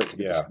moderate to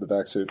get yeah. the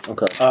vac suit.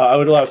 Okay. I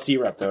would allow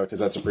C-Rep, though, because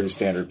that's a pretty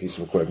standard piece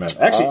of equipment.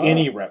 Actually,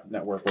 any rep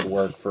network would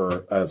work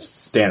for a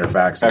standard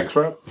vac suit.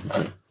 X-Rep?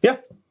 Yeah.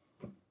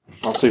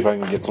 I'll see if I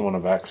can get someone a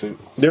vac suit.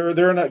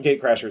 There are not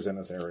gate crashers in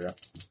this area.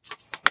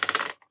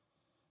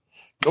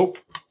 Nope.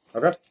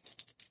 Okay.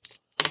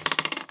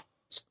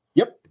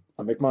 Yep.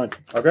 I'll make mine.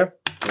 Okay.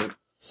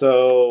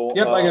 So,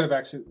 Yep, I got a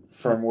vac suit.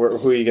 from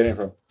who are you getting it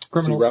from?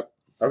 Criminals. C-Rep.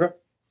 Okay.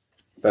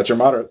 That's your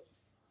moderate.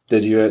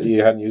 Did you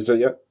hadn't used it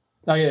yet?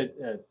 Oh, yeah.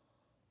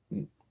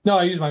 No,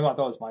 I used my mouth.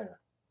 That was minor.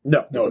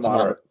 No, No, it's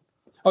moderate.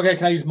 Okay,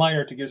 can I use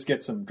minor to just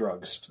get some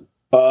drugs?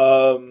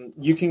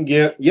 You can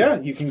get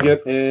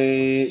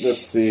a,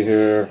 let's see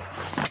here.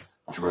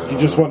 You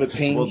just want a Well,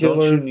 painkiller?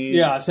 don't you need...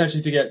 Yeah,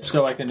 essentially to get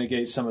so I can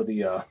negate some of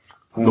the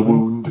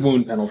wound.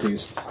 wound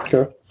penalties.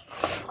 Okay.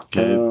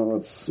 Okay.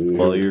 Let's see.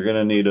 Well, here. you're going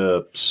to need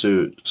a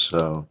suit,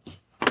 so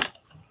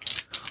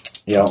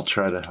Yeah. I'll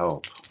try to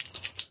help.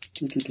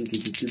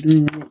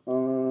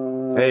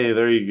 Hey,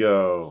 there you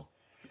go.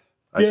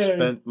 I Yay.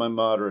 spent my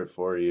moderate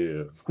for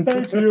you.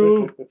 Thank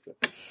you.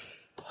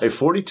 Hey,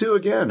 42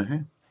 again.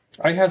 Hey.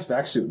 I has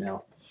vac suit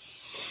now.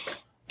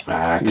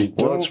 Well,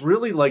 it's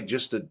really like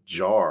just a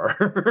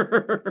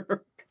jar.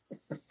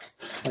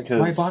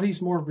 My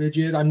body's more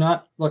rigid. I'm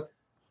not. Look.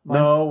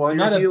 No, while I'm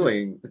you're not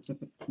healing.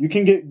 You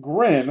can get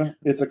Grin.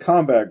 It's a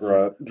combat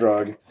drug.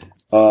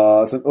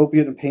 It's an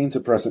opiate and pain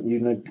suppressant.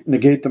 You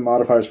negate the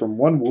modifiers from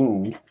one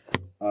wound.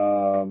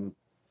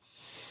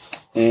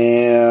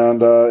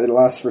 And it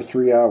lasts for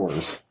 3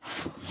 hours.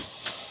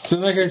 So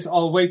in that case,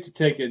 I'll wait to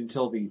take it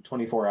until the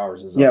 24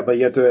 hours is up. Yeah, but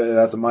you have to.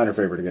 That's a minor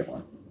favor to get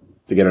one.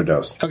 To get a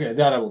dose. Okay,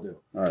 that I will do.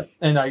 All right.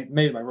 And I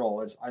made my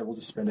roll. I will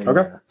just spend it.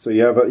 Okay. So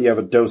you have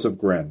a dose of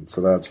Grin.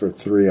 So that's for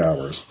 3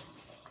 hours.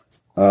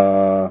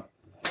 Everyone's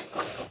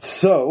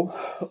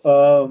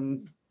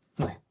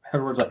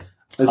like,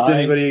 Is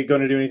anybody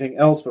going to do anything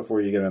else before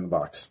you get in the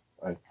box?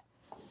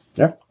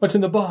 Yeah. what's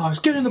in the box?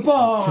 Get in the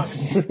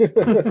box!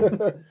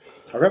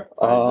 Okay.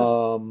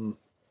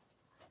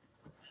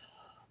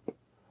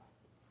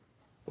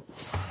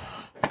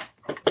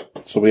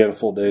 So we had a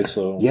full day,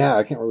 so... Yeah,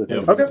 I can't really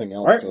think of Okay. anything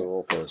else All right. to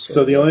roll for.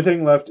 So the only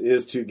thing left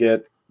is to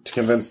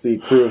convince the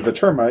crew of the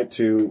Termite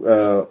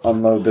to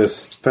unload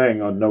this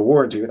thing on no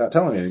warranty without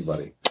telling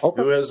anybody.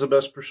 Who has the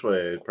best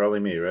persuade? Probably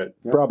me, right?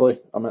 Probably.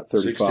 I'm at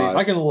 35. 16.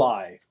 I can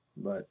lie,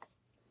 but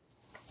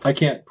I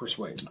can't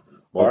persuade.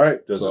 Well, All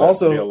right. Does it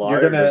Also, have to be a lie,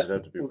 you're or does it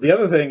gonna. have to be The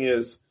other thing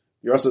is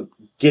you're also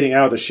getting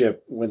out of the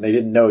ship when they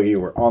didn't know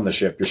you were on the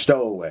ship. You're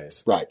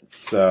stowaways. Right.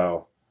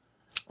 So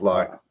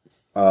lie?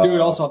 Do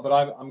it also, but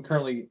I'm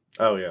currently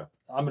Oh, yeah.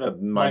 I'm at a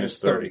minus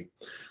 30.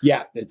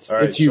 Yeah, it's All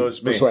right, it's you. so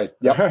it's me. Persuade.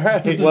 Yep.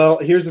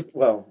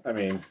 well, I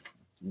mean,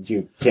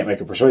 you can't make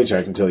a persuade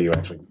check until you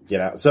actually get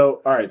out.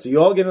 So, all right. So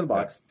you all get in the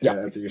box. Yeah.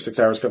 After your 6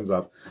 hours comes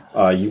up,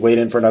 you wait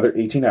in for another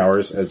 18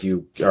 hours as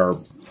you are.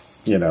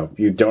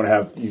 You don't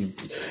have you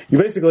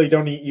basically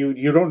don't eat,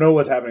 you don't know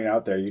what's happening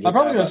out there. You I'm just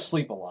probably have going to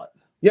sleep a lot.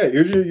 Yeah,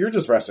 you're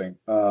just resting.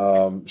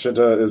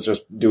 Shinta is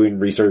just doing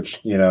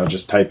research,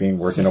 just typing,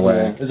 working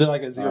away. Is it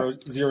like a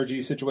zero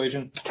G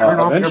situation? Turn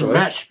off eventually. your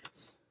mesh.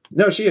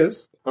 No, she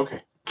is.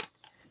 Okay.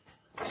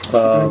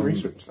 Um,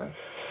 Research then.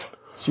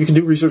 you can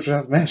do research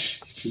without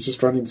mesh. She's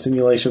just running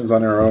simulations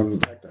on her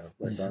own,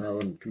 on her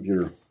own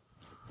computer.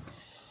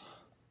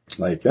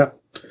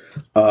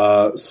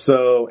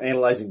 So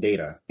analyzing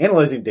data.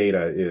 Analyzing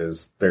data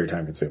is very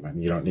time consuming.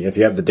 You don't need, if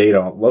you have the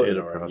data loaded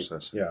Data already.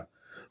 processing. Yeah.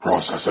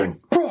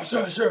 Processing.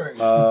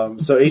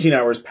 So 18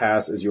 hours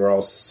pass as you're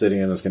all sitting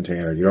in this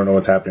container. You don't know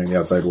what's happening in the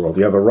outside world.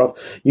 You have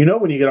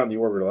when you get on the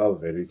orbital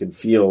elevator, you can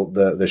feel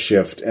the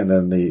shift and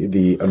then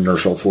the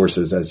inertial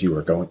forces as you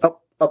are going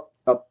up, up,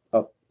 up,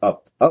 up,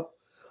 up, up.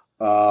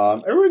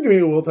 Everyone give me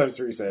a will times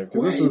 3 save,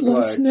 because this is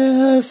like,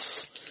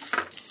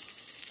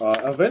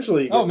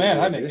 eventually. Oh man,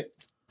 I make it.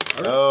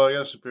 Oh, I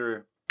got a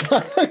superior.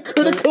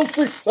 Critical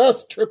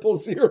success,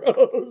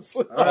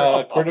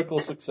 000s. critical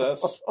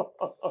success.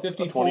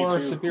 54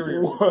 22.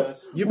 superior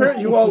success.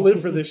 You all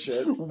live for this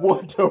shit.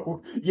 What?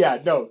 Yeah,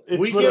 no. It's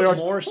We literally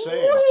get more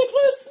saves.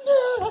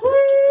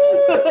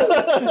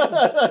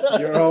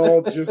 You're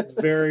all just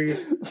very,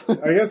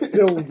 I guess,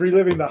 still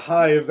reliving the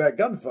high of that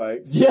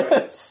gunfight. So.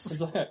 Yes.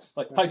 It's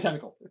like high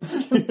tentacle.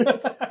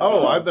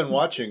 Oh, I've been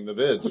watching the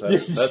vids.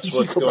 That's you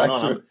what's go going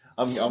back on.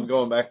 I'm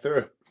going back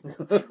through.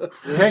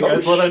 Hey,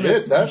 that's what I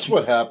missed. That's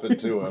what happened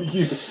to him.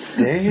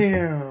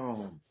 Damn.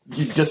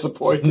 You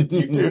disappointed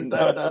you tuned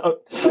that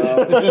out.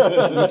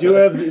 You do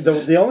have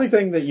the only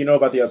thing that you know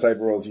about the outside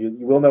world is you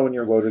will know when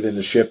you're loaded in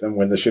the ship and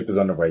when the ship is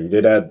underway. You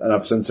did add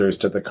enough sensors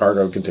to the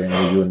cargo container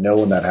that you will know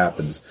when that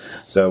happens.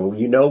 So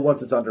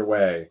once it's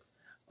underway.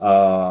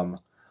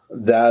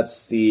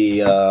 That's the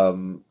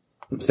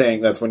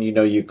thing. That's when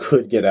you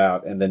could get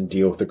out and then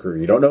deal with the crew.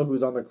 You don't know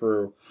who's on the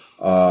crew.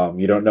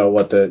 You don't know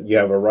you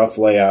have a rough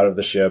layout of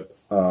the ship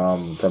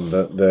from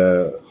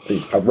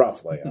a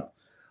rough layout.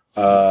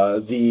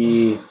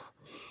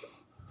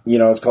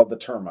 It's called the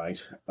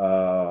Termite.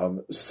 I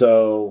don't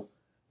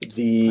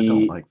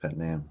like that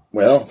name.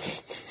 Well,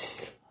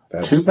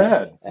 that's Too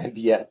bad. And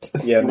yet.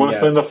 Yeah, You want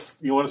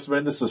to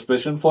spend a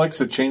suspicion flex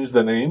to change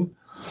the name?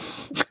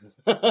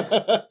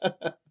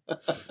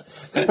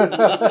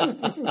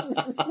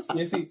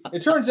 You see,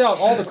 it turns out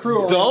all the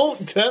crew are.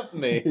 Don't tempt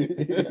me.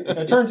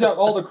 It turns out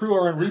all the crew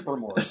are in Reaper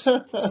Morse.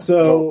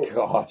 So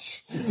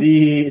Gosh.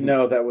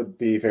 that would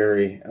be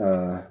very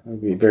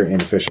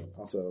inefficient.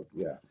 Also,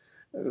 yeah,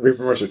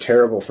 Reaper Morse are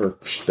terrible for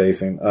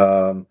spacing.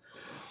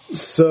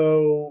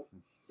 So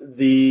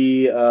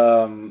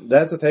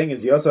that's the thing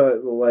is you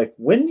also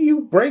when do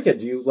you break it?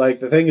 Do you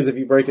the thing is if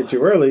you break it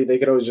too early, they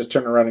could always just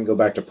turn around and go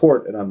back to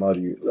port and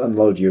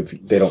unload you if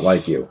they don't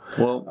like you.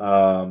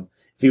 Well,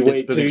 if you it's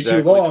wait been too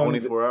exactly long,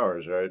 24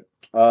 hours, right?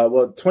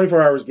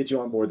 24 hours gets you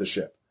on board the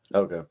ship.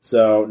 Okay.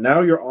 So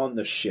now you're on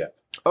the ship.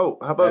 Oh,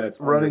 how And about it's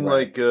running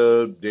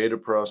underway. data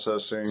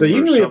processing? So you or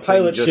can give me a something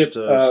pilot just ship.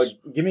 to-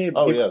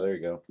 Yeah, there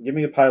you go. give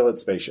me a pilot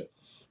spaceship.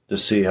 To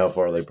see how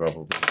far they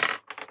probably.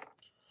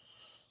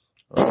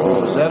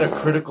 Oh, is that a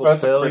critical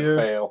That's failure? a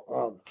quick fail.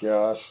 Oh,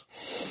 gosh.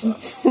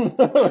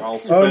 I'll Oh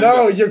spend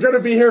no, it. you're going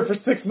to be here for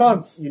 6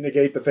 months. You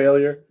negate the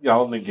failure. Yeah,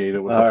 I'll negate it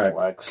with All a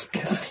right. flex.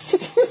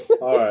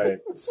 All right.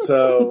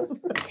 So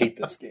I hate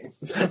this game.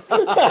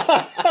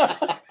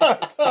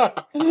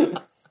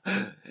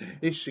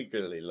 He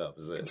secretly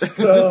loves it.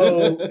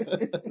 So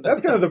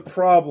that's kind of the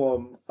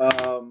problem.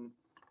 Can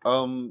I I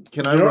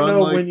don't run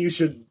know like,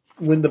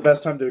 when the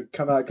best time to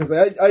come out, because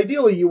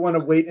ideally you want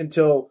to wait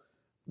until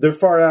they're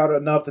far out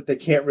enough that they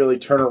can't really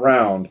turn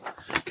around.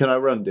 Can I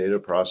run data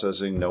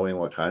processing, knowing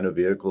what kind of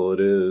vehicle it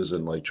is,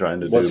 and like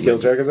trying to What do skill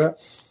check is that?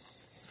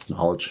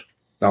 knowledge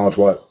Knowledge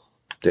what?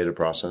 data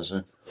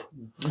processing?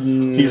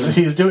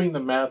 He's doing the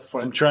math.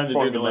 I'm trying to do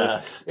the formula.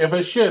 math. If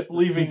a ship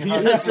leaving,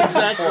 Yes,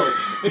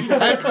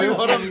 exactly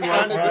what I'm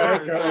trying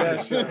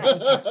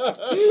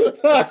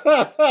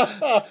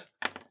to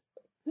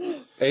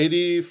do.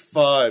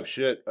 85.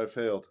 Shit, I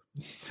failed.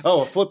 Oh,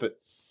 I'll flip it.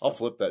 I'll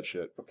flip that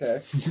shit.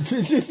 Okay.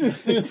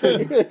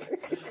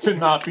 to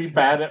not be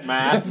bad at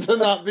math. To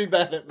not be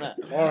bad at math.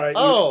 All right.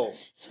 Oh,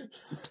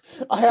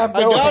 I have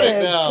I no got it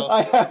hands. now.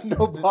 I have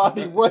no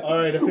body. What? All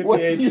right, a What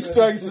 58. use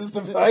does is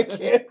the I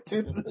can't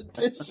do the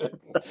addition.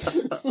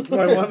 That's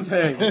my one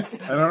thing.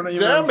 I don't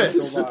even Damn have a it.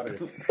 physical body.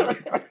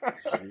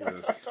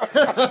 Jesus.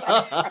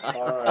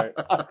 All right.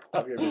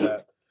 I'll give you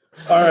that.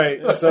 All right.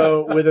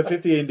 So with a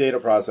 58 in data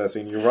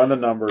processing, you run the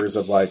numbers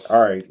of like,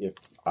 all right,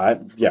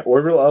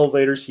 orbital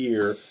elevators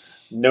here,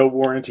 no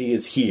warranty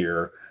is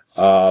here.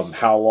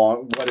 How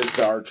long? What is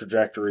our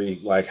trajectory?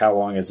 Like, how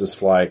long is this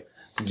flight?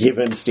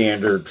 Given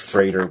standard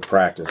freighter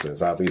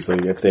practices,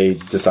 obviously, if they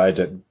decide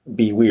to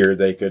be weird,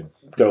 they could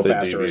go They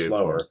faster or deviate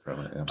slower. from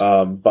it,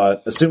 yeah.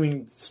 But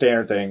assuming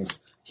standard things,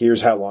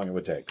 here's how long it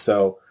would take.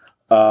 So,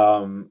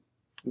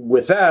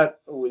 with that,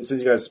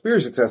 since you got a superior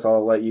success,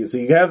 I'll let you. So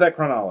you have that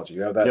chronology,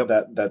 you have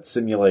that that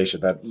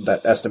simulation,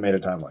 that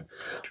estimated timeline.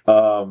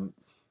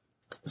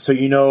 So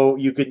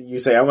you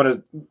say I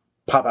want to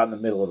pop out in the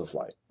middle of the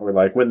flight, or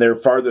like when they're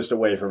farthest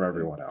away from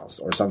everyone else,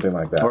 or something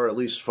like that. Or at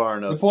least far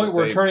enough. The point that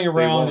where they- turning they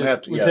around won't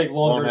have to- would take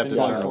longer won't have than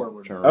to going turn-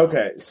 forward. turn around.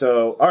 Okay,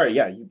 so all right,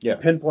 you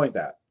pinpoint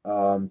that.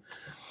 Now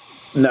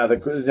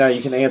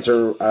you can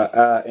answer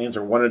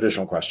one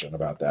additional question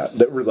about that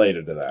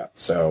related to that.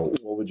 So,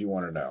 what would you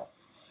want to know?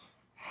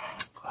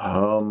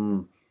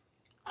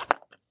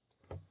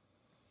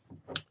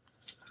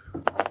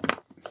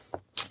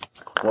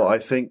 Well, I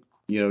think,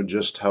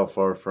 just how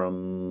far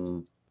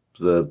from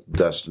the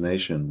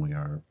destination we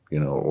are,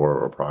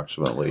 or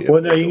approximately.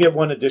 Well, no, you can get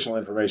one additional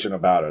information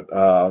about it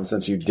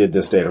since you did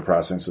this data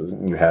processing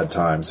and you had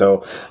time.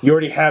 So you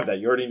already have that.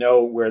 You already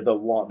know where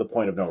the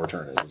point of no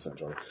return is,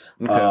 essentially.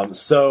 Okay.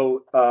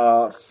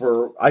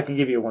 I can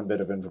give you one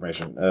bit of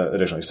information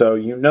additionally. So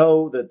you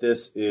know that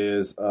this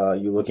is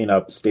you looking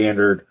up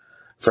standard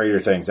freighter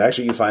things.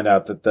 Actually, you find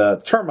out that the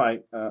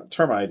termite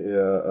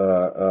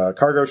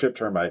cargo ship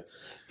termite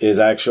is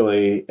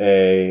actually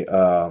a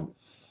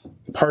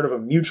part of a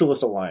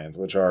mutualist alliance,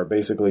 which are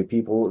basically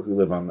people who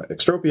live on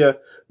Extropia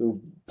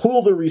who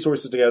pool their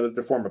resources together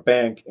to form a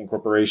bank and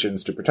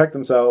corporations to protect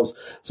themselves.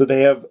 So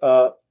they have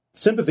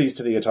sympathies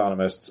to the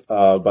autonomists,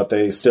 but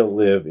they still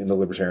live in the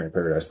libertarian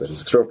paradise that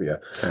is Extropia.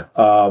 Okay.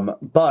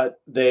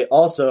 But they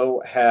also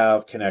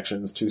have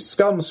connections to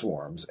scum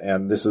swarms,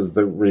 and this is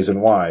the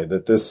reason why the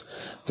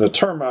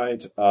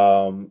termite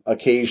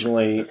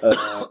occasionally,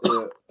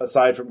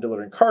 aside from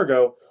delivering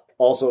cargo,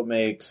 also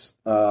makes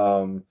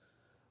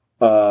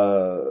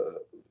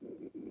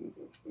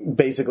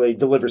basically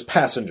delivers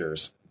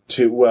passengers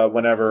to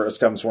whenever a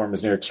scum swarm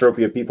is near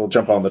Extropia. People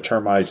jump on the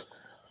termite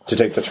to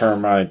take the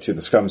termite to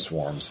the scum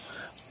swarms.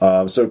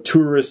 So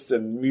tourists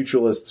and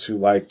mutualists who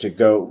like to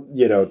go,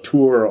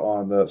 tour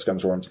on the scum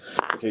swarms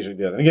occasionally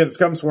do that. And again,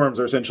 scum swarms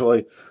are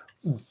essentially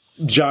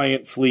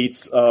giant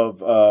fleets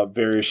of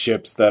various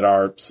ships that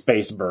are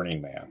space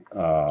Burning Man.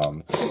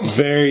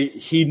 Very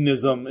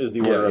hedonism is the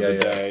order of the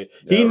day.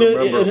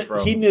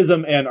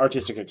 Hedonism and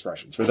artistic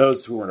expressions for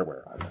those who weren't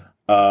aware.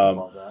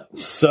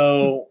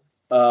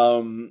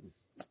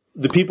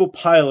 The people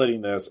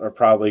piloting this are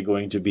probably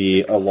going to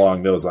be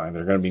along those lines.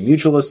 They're going to be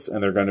mutualists,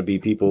 and they're going to be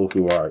people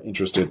who are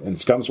interested in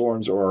scum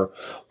swarms or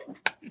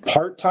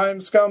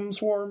part-time scum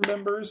swarm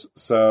members.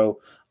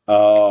 So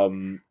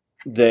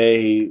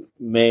they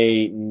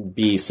may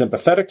be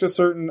sympathetic to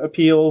certain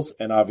appeals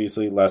and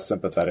obviously less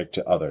sympathetic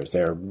to others.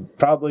 They're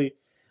probably,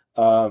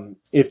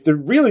 if they're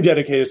really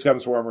dedicated scum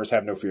swarmers,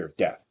 have no fear of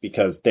death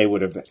because they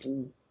would have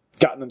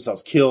gotten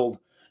themselves killed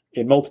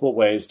in multiple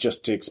ways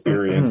just to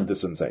experience the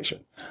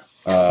sensation.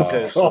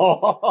 Okay. So,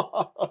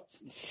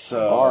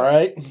 All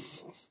right.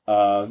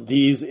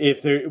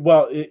 if they're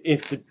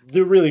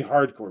really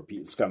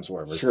hardcore scum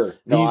swarmers. Sure.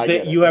 No, I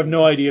get it. You have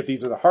no idea if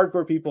these are the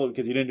hardcore people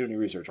because you didn't do any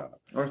research on them.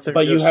 Or if they're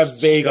But you just have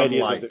vague scum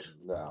ideas. light.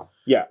 No.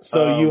 Yeah,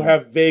 so you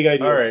have vague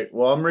ideas. All right.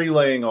 Well, I'm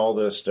relaying all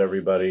this to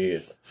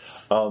everybody.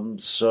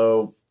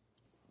 So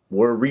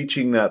we're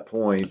reaching that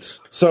point.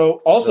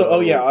 So also,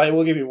 I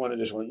will give you one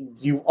additional.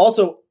 You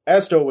also,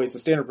 as stowaways, the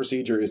standard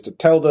procedure is to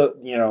tell the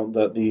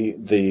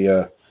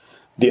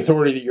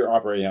authority that you're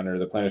operating under,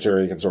 the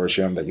planetary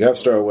consortium, that you have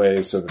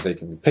stowaways so that they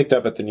can be picked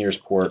up at the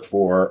nearest port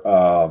for,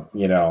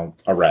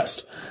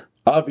 arrest.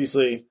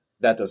 Obviously,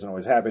 that doesn't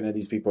always happen, and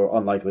these people are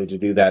unlikely to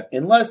do that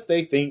unless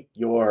they think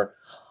you're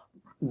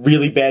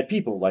really bad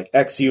people, like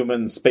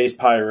ex-humans, space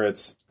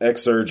pirates,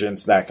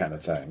 ex-surgeons, that kind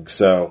of thing.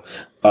 So,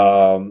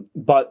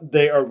 but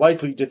they are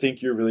likely to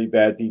think you're really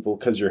bad people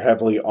because you're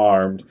heavily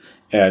armed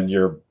and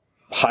you're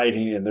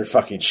hiding in their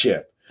fucking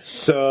ship.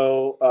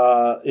 So,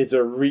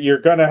 you're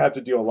gonna have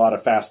to do a lot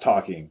of fast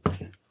talking,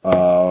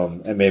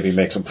 and maybe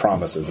make some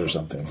promises or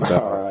something. So,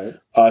 All right.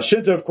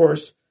 Shinta, of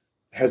course,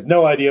 has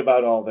no idea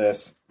about all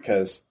this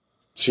because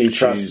she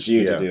trusts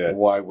you to do it.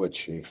 Why would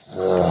she?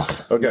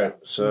 Okay,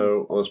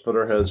 so let's put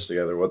our heads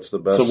together. What's the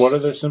best? So what are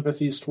their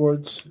sympathies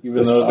towards? Even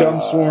The though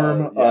Scum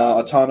Swarm, yeah.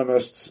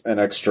 Autonomists, and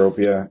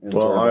Extropia in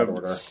sort of that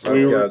order. I've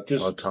We were got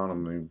just-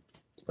 autonomy,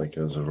 like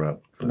as a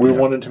rep. we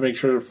wanted to make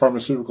sure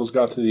pharmaceuticals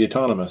got to the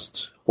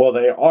autonomists. Well,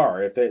 they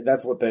are.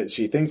 That's what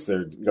she thinks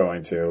they're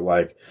going to.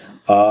 Like,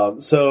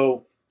 does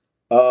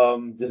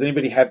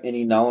anybody have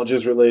any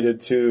knowledges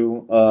related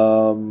to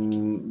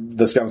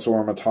the Scum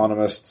Swarm,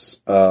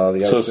 Autonomists,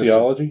 the other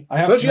Sociology? I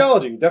have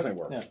Sociology would definitely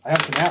work. Some, I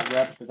have some app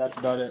reps, but that's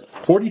about it.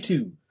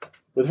 42.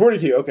 With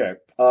 42, okay.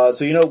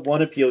 So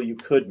one appeal you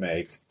could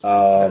make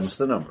That's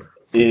the number.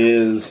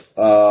 is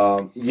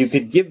you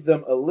could give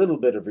them a little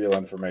bit of real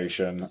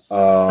information,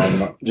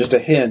 just a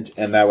hint,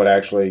 and that would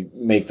actually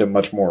make them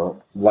much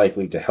more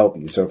likely to help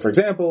you. So, for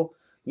example,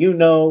 you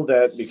know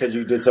that because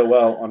you did so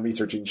well on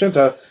researching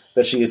Shinta,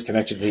 that she is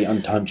connected to the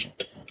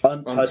untouched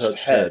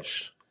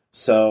hedge.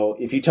 So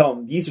if you tell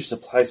them these are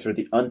supplies for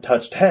the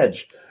untouched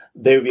hedge,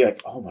 they would be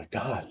like, "Oh my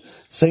god,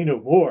 say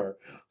no more!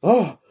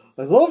 Oh,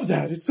 I love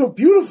that! It's so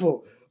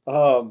beautiful."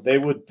 So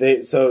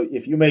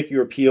if you make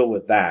your appeal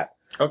with that,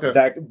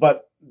 Okay.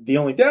 but the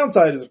only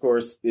downside is, of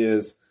course,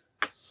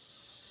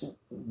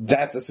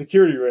 that's a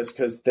security risk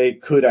because they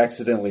could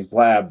accidentally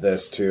blab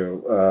this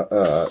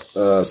to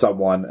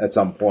someone at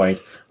some point,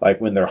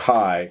 like when they're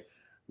high.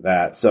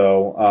 That's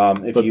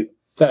a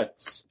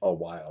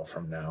while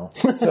from now.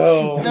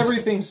 So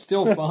Everything's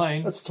still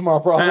fine. That's tomorrow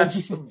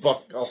problem.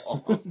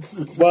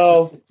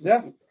 well,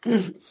 yeah.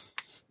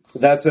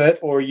 That's it.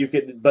 Or you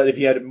could, but if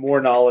you had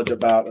more knowledge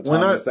about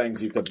autonomous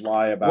things, you could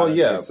lie about it.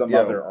 Say some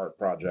other art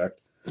project.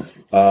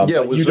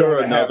 Was there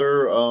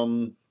another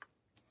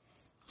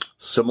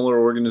similar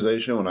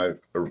organization when I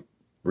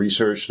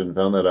researched and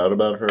found that out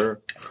about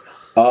her?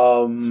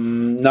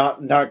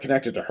 Not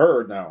connected to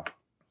her. No,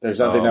 there's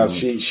nothing else.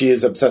 She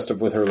is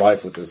obsessive with her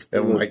life with this.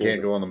 And I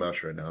can't go on the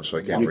mesh right now, so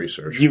I can't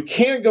research. You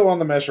can't go on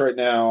the mesh right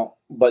now,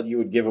 but you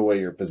would give away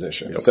your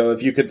position. Yep. So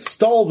if you could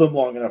stall them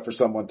long enough for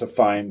someone to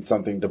find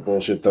something to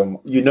bullshit them,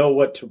 you know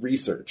what to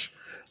research.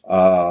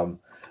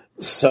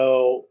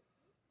 So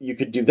you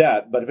could do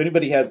that. But if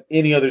anybody has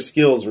any other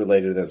skills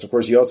related to this, of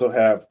course, you also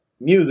have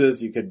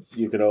muses. You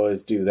could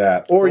always do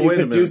that, or you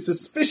could do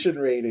suspicion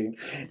rating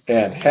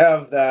and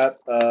have that.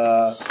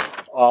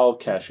 I'll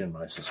cash in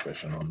my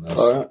suspicion on this.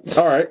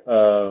 All right.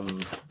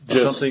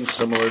 Just something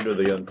similar to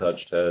the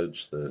untouched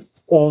hedge.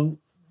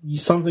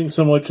 Something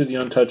similar to the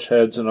untouched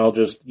heads, and I'll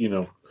just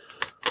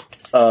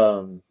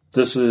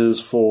this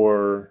is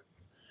for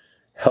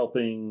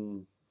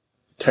helping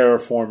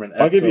terraform and.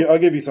 I'll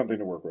give you something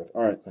to work with.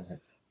 All right. Okay.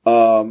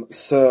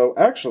 So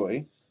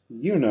actually,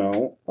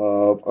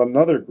 of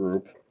another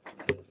group,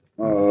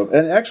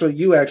 and actually,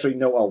 you actually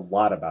know a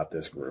lot about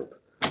this group.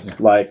 Yeah.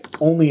 Like,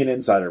 only an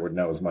insider would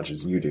know as much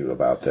as you do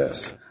about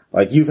this.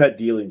 Like, you've had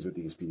dealings with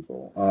these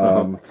people.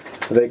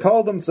 They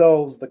call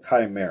themselves the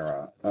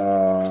Chimera.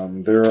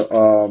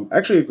 They're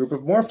actually a group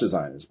of morph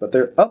designers, but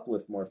they're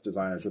uplift morph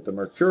designers with the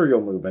Mercurial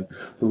movement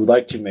who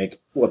like to make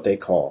what they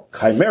call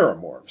Chimera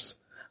morphs,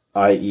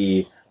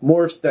 i.e.,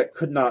 morphs that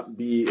could not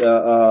be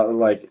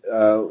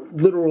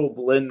literal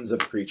blends of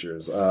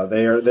creatures.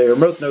 They are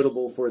most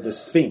notable for the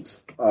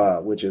Sphinx,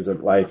 which is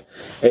like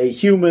a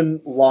human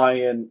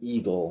lion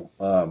eagle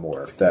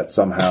morph that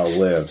somehow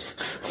lives.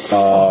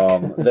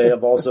 They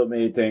have also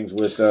made things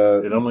with.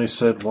 It only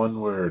said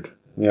one word.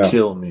 Yeah.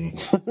 Kill me.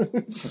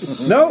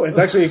 No, it's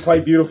actually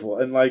quite beautiful,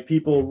 and like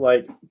people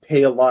like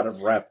pay a lot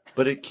of rep.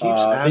 But it keeps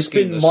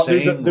asking the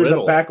same There's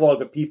riddle. a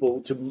backlog of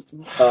people to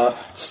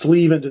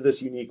sleeve into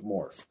this unique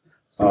morph.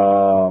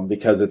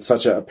 Because it's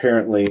such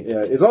apparently,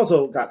 it's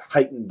also got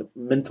heightened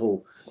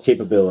mental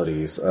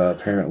capabilities,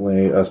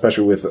 apparently,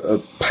 especially with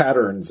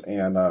patterns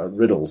and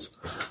riddles.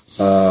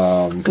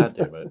 God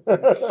damn it.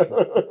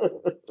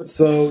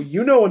 So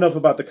you know enough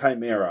about the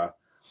Chimera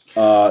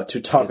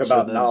to talk It's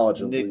about an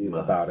knowledgeably enigma.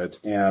 about it.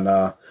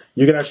 And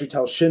you can actually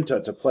tell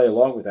Shinta to play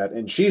along with that.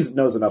 And she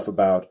knows enough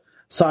about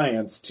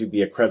science to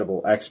be a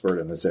credible expert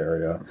in this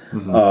area.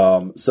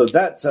 Mm-hmm. So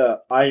that's an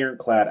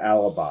ironclad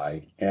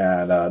alibi,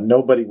 and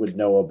nobody would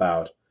know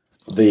about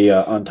the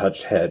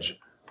untouched hedge.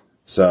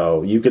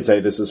 So you could say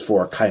this is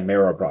for a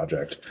Chimera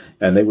project,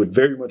 and they would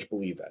very much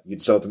believe that.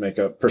 You'd still have to make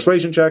a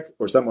persuasion check,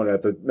 or someone would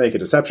have to make a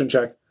deception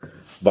check,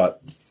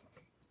 but...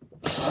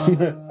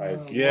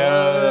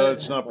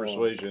 it's not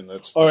persuasion.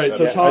 That's all right.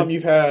 So deception. Tom,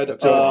 you've had...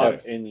 don't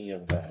have any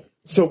of that.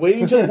 So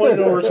waiting till the point of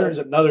no return is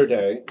another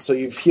day. So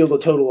you've healed a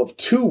total of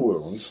 2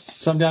 wounds.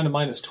 So I'm down to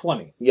minus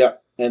 20. Yeah.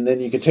 And then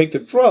you can take the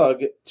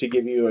drug to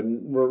give you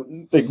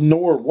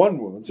ignore 1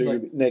 wound. So you're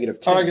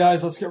negative 10. All right,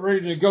 guys, let's get ready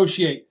to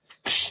negotiate.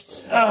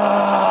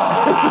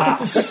 I'm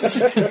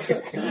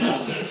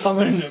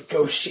in a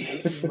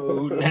negotiating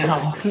mood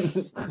now.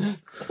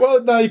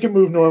 Well, now you can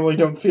move normally.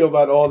 Don't feel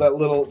about all that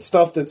little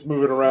stuff that's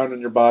moving around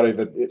in your body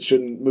that it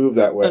shouldn't move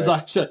that way. As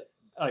I said,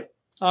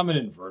 I'm an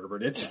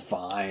invertebrate. It's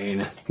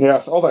fine.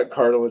 Yeah, all that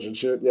cartilage and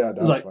shit. Yeah,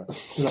 that's fine.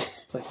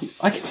 It's like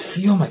I can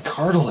feel my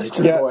cartilage.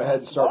 Yeah. Go ahead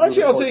and start Well,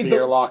 actually, moving I'll towards say the the-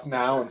 airlock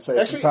now and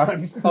save some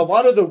time. A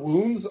lot of the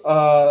wounds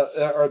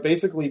are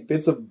basically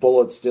bits of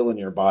bullets still in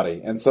your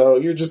body, and so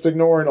you're just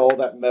ignoring all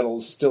that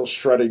metal still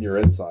shredding your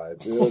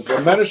insides.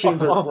 The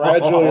machines are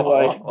gradually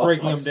like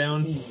Breaking them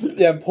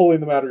down. pulling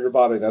them out of your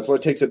body. That's why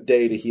it takes a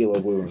day to heal a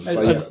wound.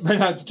 But yeah. Right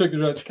now, I just took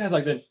the guys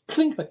like then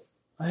clink like,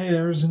 hey,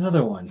 there's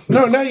another one.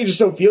 No, now you just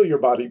don't feel your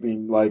body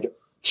being like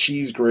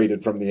cheese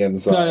grated from the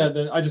inside. No,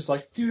 then I just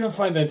like, dude, I'm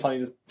fine. Then finally,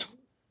 just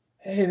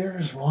hey,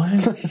 there's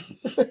one.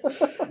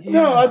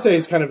 No, I'd say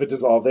it's kind of a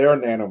dissolve. They are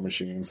nano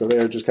machines, so they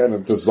are just kind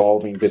of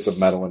dissolving bits of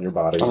metal in your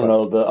body. I don't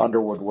know, the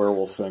Underwood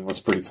werewolf thing was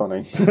pretty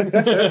funny.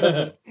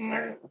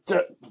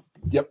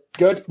 Yep,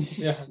 good.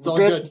 Yeah, it's all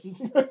good.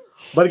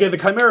 But again, the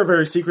Chimera are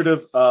very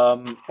secretive.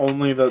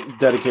 Only the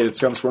dedicated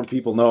Scumsworm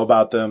people know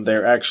about them.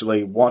 They're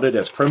actually wanted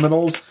as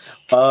criminals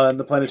in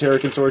the Planetary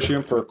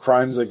Consortium for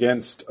crimes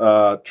against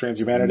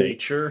transhumanity.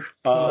 Nature.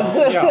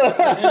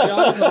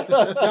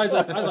 Yeah. Guys,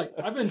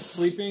 I've been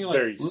sleeping like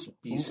Very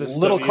specious.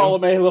 Little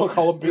column A, little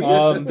column B.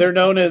 They're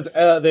known as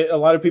a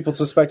lot of people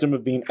suspect them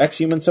of being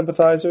ex-human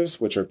sympathizers,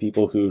 which are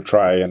people who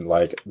try and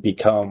like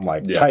become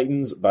like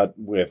titans, but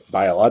with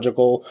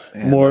biological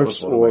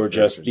morphs, one of my or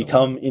just characters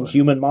become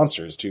inhuman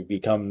monsters to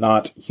become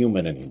not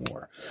human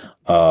anymore.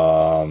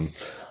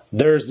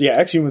 There's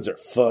ex-humans are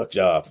fucked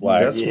up.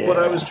 Like That's what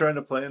I was trying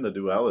to play in the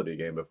duality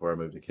game before I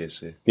moved to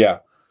KC. yeah.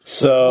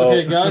 So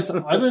okay, guys,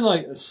 I've been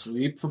like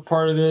asleep for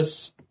part of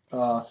this.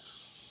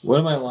 What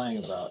am I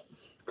lying about?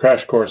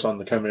 Crash course on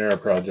the Chimera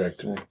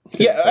project.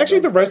 yeah,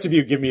 actually, the rest of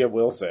you give me a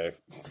will save.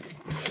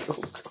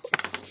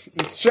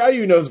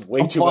 Xiaoyu knows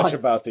way too much fine.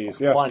 about these.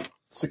 Yeah. Fine.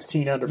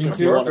 16 under Me too.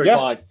 51, it's Yeah.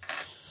 fine.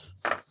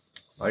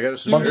 I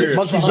got a Monkey's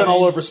been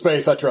all over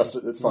space, I trust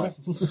it, it's fine.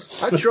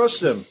 I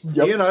trust him.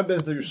 Yep. He and I've been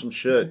through some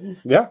shit.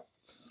 Yeah.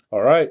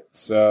 All right.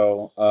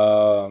 So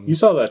You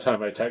saw that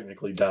time I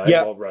technically died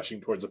Yeah. while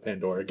rushing towards the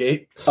Pandora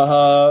gate.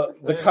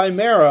 the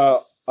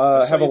Chimera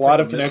have a you lot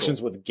take of a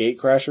connections with gate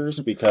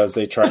crashers because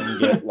they try and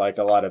get like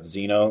a lot of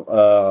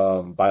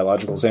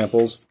biological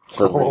samples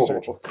for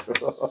research.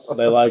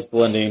 They like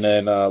blending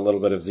in a little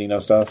bit of xeno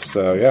stuff.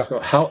 So yeah. So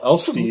how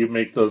else do you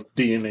make those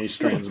DNA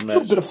strands A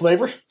little mesh? bit of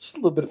flavor. Just a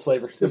little bit of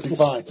flavor. It'll be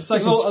fine. It's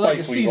like, Some like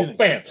a spice legal. seasoning.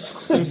 Bam.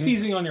 Some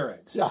seasoning on your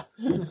eggs. Yeah.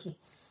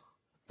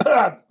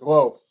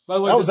 Whoa. By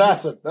the way, That was this-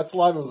 acid. That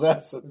saliva was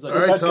acid. It's like,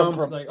 Where'd All right, that come Tom.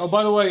 from? like, oh,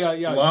 by the way,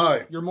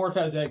 Why? your morph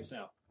has eggs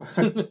now.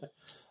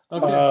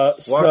 Okay.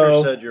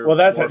 Walker said your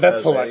that's morph that's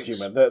has full eggs.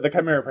 ex-human. The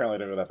Chimera apparently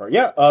didn't go that far.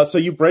 Yeah. So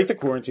you break the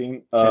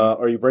quarantine,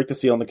 or you break the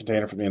seal in the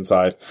container from the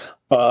inside.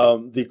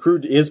 The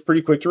crew is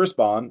pretty quick to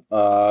respond.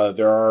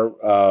 There are,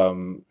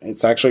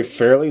 it's actually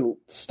fairly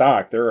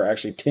stocked. There are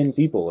actually 10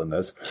 people in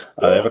this.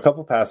 They have a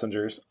couple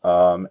passengers,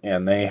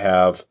 and they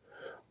have.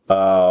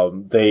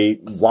 They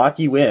lock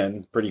you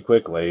in pretty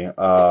quickly,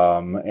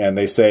 and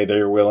they say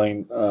they're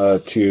willing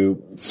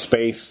to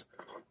space.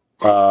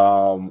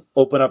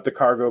 Open up the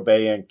cargo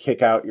bay and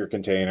kick out your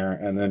container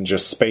and then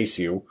just space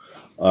you.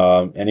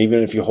 And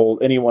even if you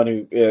hold anyone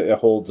who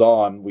holds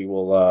on,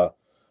 we'll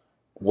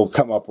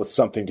come up with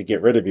something to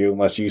get rid of you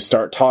unless you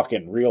start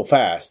talking real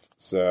fast.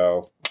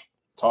 So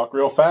Talk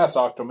real fast,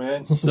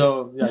 Octoman.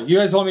 So, yeah, you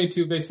guys want me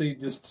to basically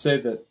just say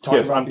that...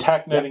 Yes, I'm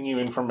TACnetting you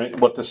information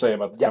what to say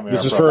about the Chimera.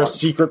 this is for a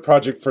secret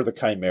project for the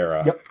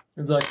Chimera. Yep.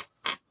 It's like,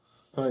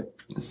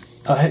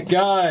 hey,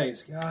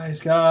 guys,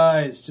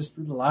 just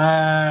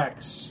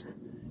relax.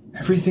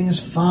 Everything is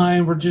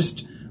fine.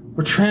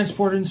 We're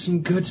transporting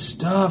some good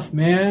stuff,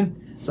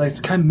 man. It's like,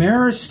 it's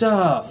Chimera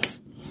stuff.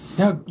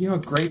 You know how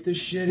great this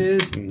shit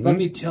is? Mm-hmm. Let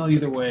me tell you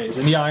the ways.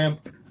 And yeah, I'm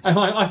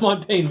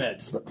on pain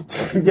meds.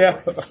 Yeah.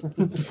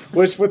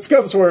 Which with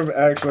Scumsworm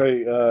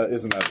actually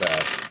isn't that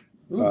bad.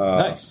 Ooh,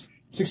 nice.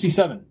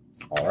 67.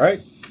 All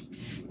right.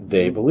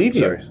 They believe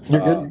you. Sorry. You're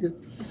good, you're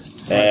good.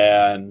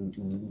 And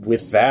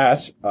with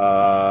that,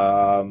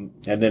 and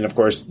then of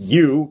course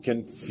you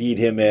can feed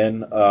him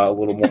in a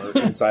little more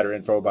insider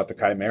info about the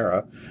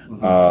Chimera,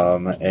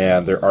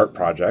 and their art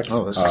projects.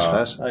 Oh, this is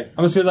fast. Like,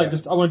 I'm just gonna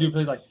I want to do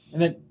like,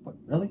 and then what,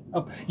 really?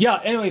 Oh, yeah.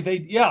 Anyway,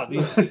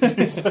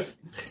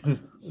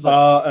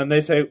 And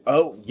they say,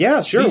 "Oh,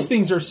 yeah, sure." These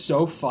things are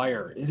so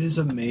fire. It is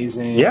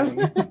amazing. Yeah.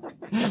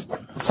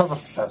 Let's have a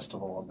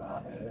festival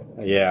about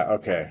it. Yeah.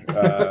 Okay.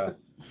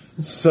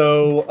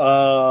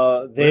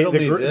 So Riddle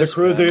me the this,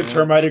 crew of the man.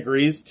 Termite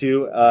agrees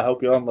to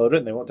help you unload it,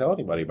 and they won't tell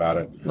anybody about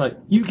it. Like,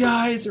 you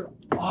guys are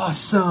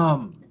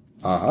awesome.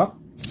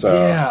 So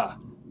Yeah.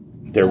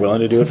 they're willing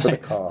to do it for the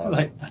cause.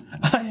 Like,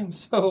 I am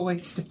so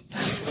wasted.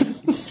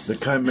 The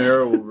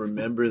Chimera will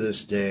remember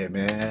this day,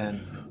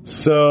 man.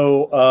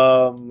 So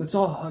Let's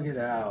all hug it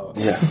out.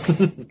 yeah.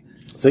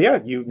 So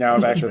yeah, you now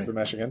have access to the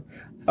mesh again.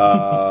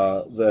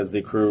 As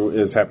the crew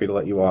is happy to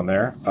let you on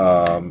there.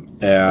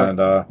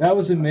 That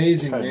was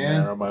amazing, I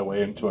man. narrow my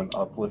way into an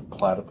uplift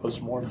platypus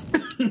morph.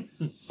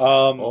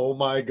 Oh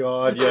my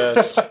god,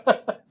 yes.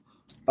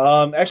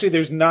 Actually,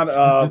 there's not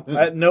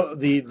no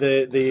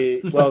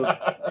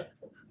well.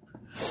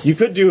 You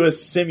could do a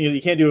simulate.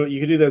 You can't do it. You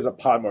could do that as a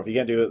pod morph. You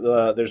can't do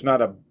it. There's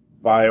not a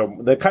bio.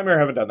 The Chimera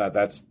haven't done that.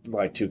 That's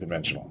like too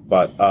conventional.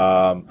 But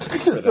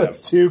That's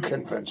too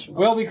conventional.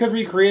 Well, we could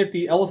recreate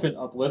the elephant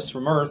uplifts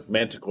from Earth.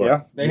 Manticore.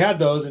 yeah, They had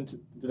those, and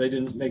they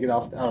didn't make it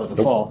out of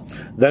the fall.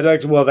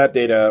 that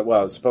data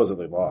is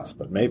supposedly lost,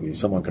 but maybe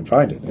someone can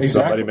find it. If Exactly.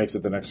 somebody makes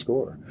it the next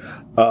score.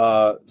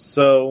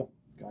 So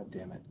God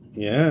damn it.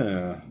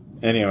 yeah.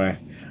 Anyway,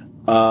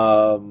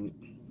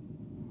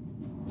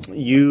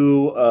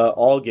 you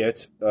all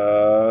get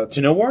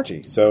to no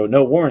warranty. So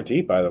no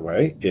warranty, by the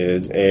way,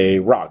 is a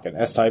rock, an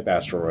S-type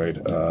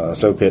asteroid,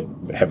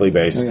 Sothit heavily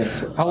based. Okay,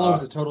 so how long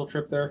was the total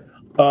trip there?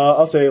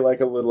 I'll say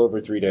like a little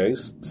over 3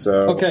 days.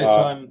 So Okay, so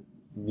I'm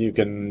you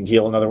can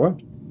heal another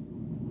wound.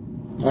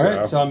 all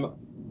right. So I'm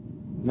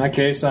in that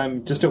case,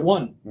 I'm just at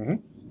 1. Mm-hmm.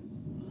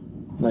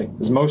 Like,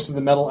 is most of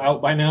the metal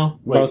out by now?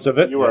 Most of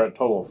it. You were at a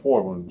total of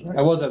 4 wounds, right?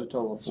 I was at a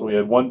total of 4. So we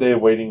had 1 day of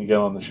waiting to get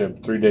on the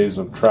ship, 3 days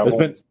of travel. It's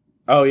been.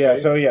 Oh yeah.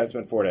 Space. So yeah, it's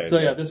been 4 days. So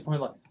yeah, at this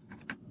point, like,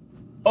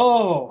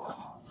 oh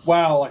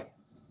wow, like,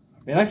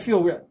 man, I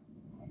feel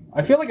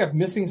like I'm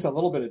missing a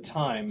little bit of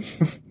time.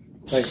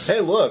 Like,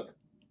 Hey, look.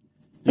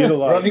 You had a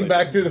lot of Running sleep.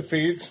 back through the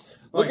feeds.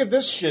 Look at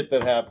this shit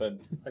that happened.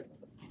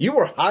 You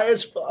were high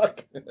as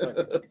fuck.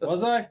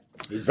 was I?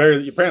 He's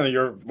apparently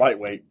you're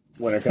lightweight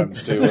when it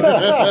comes to. Like,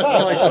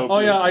 oh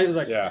yeah, I was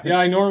like, Yeah. yeah,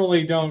 I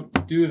normally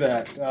don't do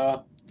that.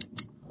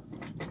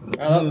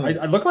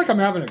 I look like I'm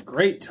having a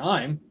great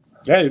time.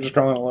 Yeah, you're just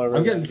crawling all over.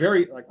 I'm getting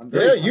very like I'm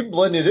very. Yeah, you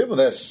blended in with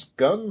that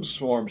scum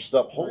swarm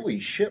stuff. Holy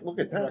shit, look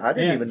at that. I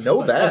didn't Man, even know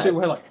it's that.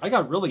 Actually, like, I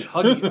got really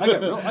huggy.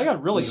 I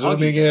got really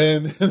Zooming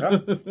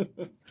huggy. in.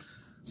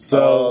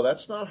 So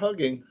that's not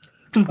hugging.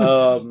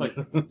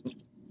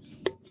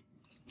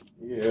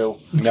 Ew.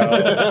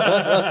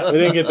 no, we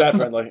didn't get that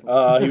friendly.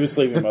 He was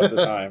sleeping most of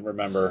the time.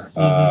 Remember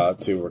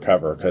to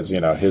recover because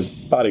his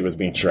body was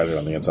being shredded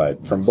on the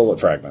inside from bullet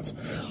fragments.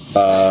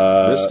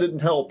 This didn't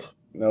help.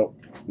 No.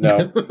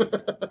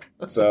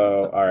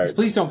 So all right.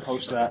 Please don't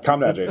post that.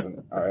 Calm down,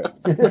 Jason. All right.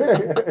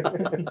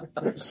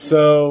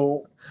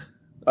 So,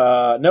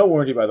 no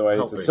warranty, by the way.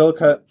 It's a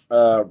silica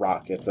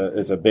rock. It's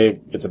a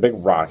big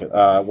rock. It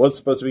was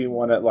supposed to be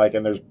one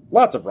and there's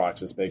lots of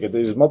rocks this big.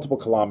 There's multiple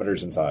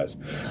kilometers in size.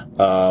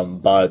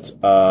 But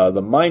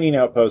the mining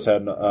outpost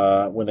had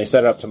when they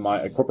set it up to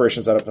mine, a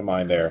corporation set up to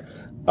mine there.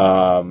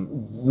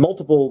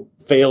 Multiple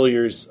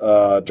failures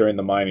during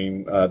the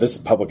mining. This is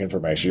public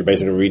information. You're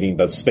basically reading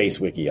the space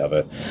wiki of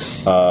it.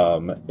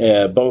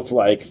 Both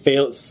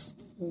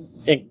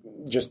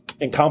just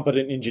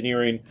incompetent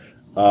engineering,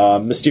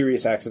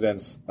 mysterious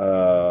accidents,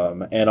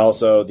 and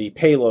also the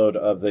payload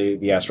of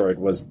the asteroid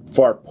was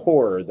far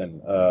poorer than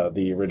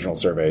the original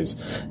surveys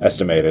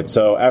estimated.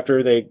 So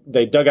after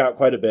they dug out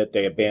quite a bit,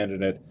 they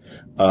abandoned it,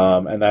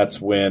 and that's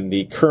when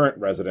the current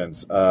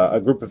residents, a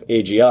group of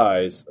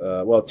AGIs,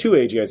 two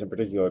AGIs in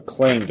particular,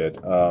 claimed it.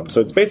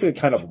 So it's basically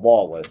kind of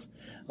lawless.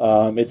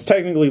 It's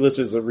technically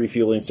listed as a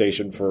refueling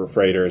station for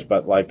freighters,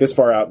 but like this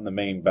far out in the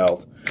main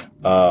belt,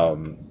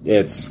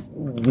 it's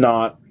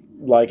not.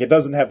 Like, it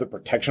doesn't have the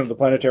protection of the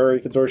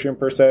Planetary Consortium,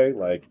 per se.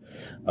 Like,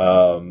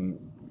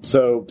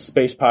 so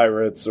space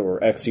pirates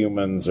or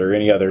ex-humans or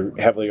any other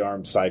heavily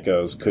armed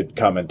psychos could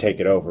come and take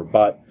it over.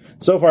 But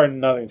so far,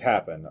 nothing's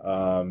happened.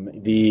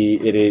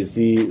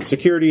 The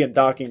security and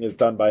docking is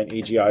done by an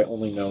AGI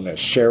only known as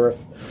Sheriff.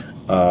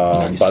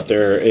 Nice. But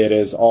it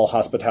is all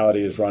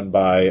hospitality is run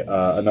by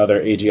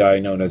another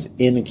AGI known as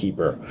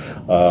Innkeeper.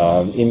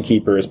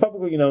 Innkeeper is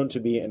publicly known to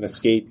be an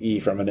escapee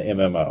from an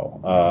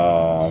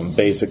MMO.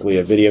 Basically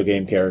a video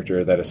game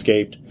character that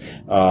escaped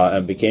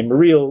and became a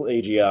real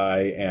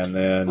AGI, and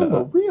then I'm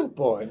a real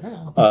boy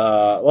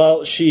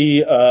now.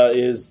 she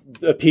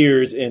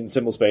appears in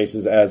Symbol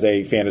Spaces as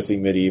a fantasy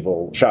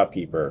medieval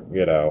shopkeeper,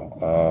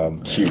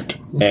 Cute.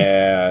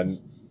 and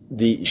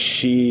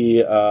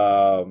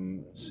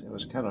I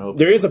was kind of hoping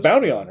there is a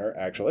bounty on her,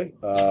 actually.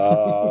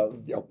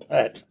 Your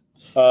pet.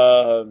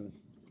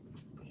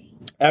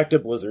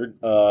 Active Blizzard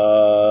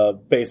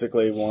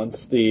basically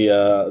wants the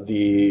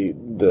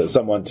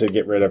someone to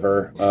get rid of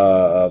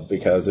her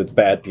because it's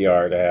bad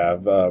PR to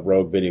have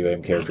rogue video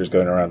game characters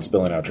going around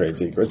spilling out trade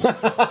secrets.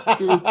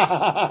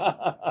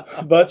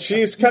 But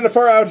she's kind of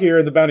far out here,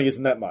 and the bounty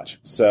isn't that much.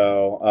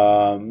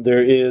 So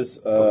there is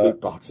The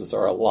loot boxes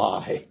are a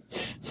lie.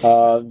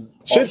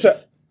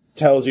 Shinta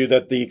tells you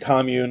that the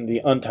commune,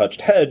 the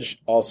Untouched Hedge,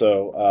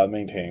 also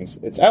maintains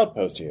its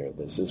outpost here.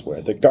 This is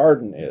where the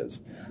garden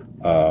is.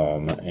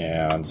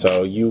 And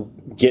so you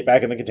get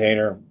back in the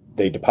container,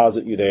 they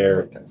deposit you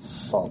there. I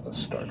saw the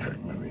Star Trek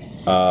movie.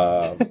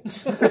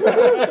 It's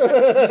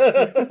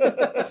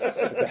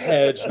a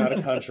hedge, not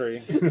a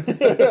country.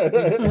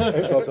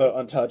 It's also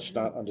untouched,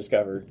 not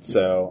undiscovered.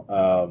 So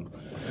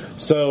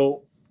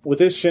with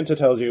this, Shinta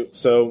tells you,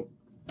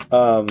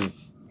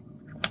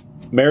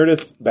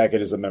 Meredith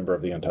Beckett is a member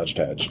of the Untouched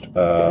Hedged,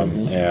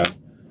 and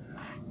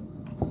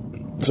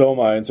so am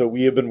I. And so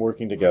we have been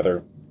working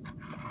together.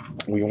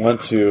 We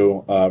want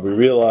to. We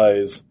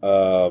realize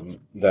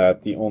that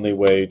the only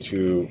way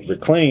to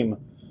reclaim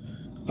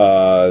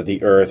the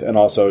Earth and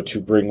also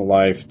to bring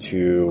life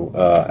to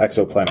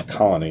exoplanet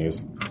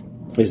colonies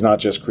is not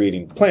just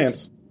creating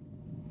plants,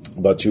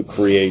 but to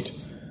create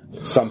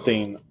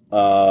something,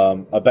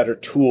 a better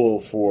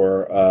tool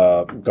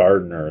for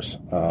gardeners.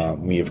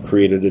 We have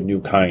created a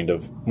new kind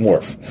of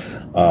morph.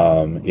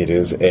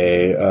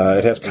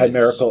 It has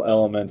chimerical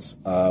elements.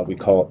 We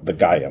call it the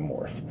Gaia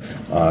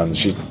morph.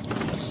 She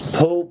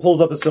pulls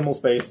up a symbol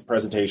space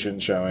presentation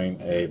showing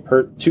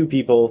two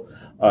people,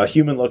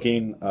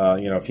 human-looking,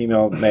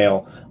 female,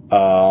 male,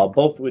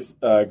 both with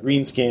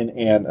green skin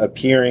and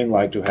appearing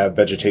like to have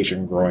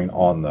vegetation growing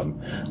on them.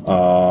 We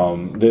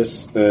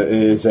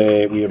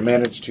have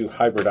managed to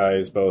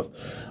hybridize both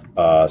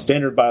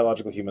standard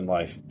biological human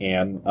life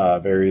and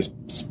various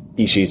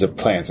species of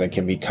plants and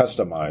can be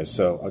customized.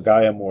 So a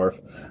Gaia morph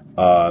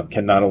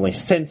can not only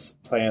sense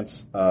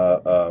plants'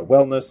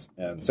 wellness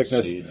and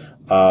sickness,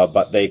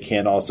 but they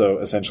can also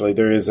essentially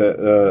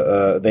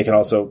they can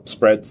also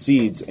spread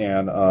seeds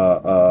and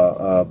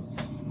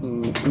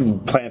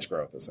plant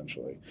growth,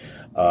 essentially.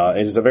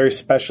 It is a very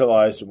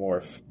specialized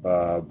morph,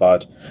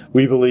 but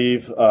we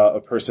believe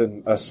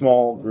a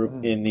small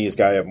group in these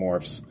Gaia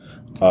morphs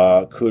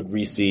could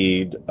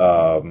reseed.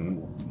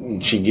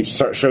 She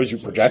shows you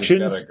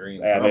projections,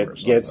 and it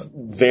gets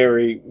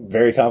very,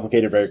 very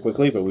complicated very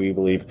quickly, but we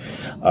believe,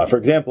 for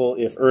example,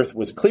 if Earth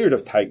was cleared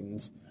of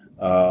Titans,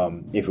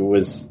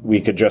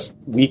 we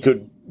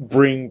could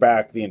bring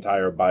back the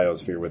entire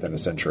biosphere within a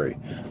century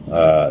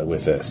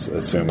with this,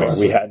 assuming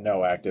we had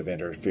no active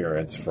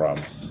interference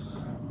from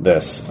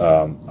this.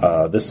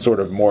 This sort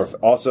of morph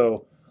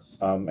also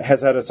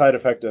has had a side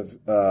effect of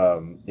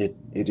it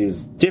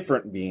is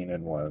different being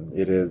in one.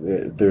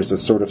 There's a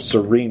sort of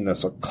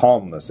sereneness, a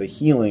calmness, a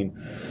healing.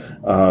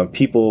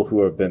 People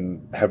who have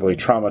been heavily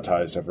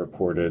traumatized have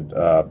reported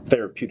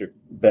therapeutic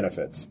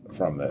benefits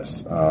from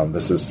this.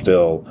 This is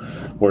still,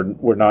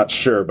 we're not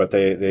sure, but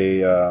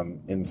they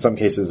in some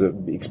cases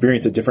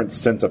experience a different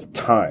sense of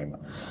time.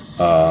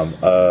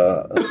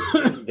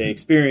 They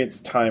experience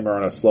time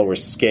on a slower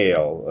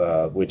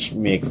scale, which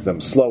makes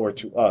them slower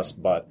to us.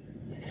 But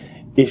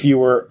if you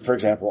were, for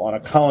example, on a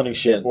colony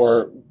ship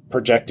or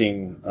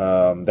projecting,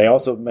 they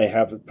also may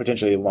have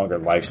potentially a longer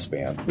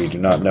lifespan. We do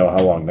not know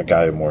how long the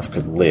Gaia morph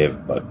could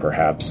live, but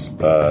perhaps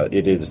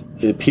it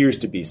appears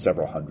to be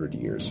several hundred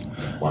years.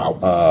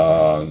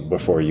 Wow!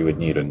 Before you would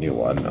need a new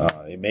one.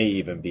 It may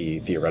even be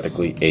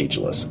theoretically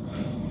ageless.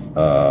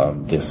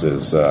 It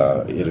is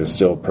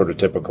still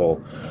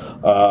prototypical.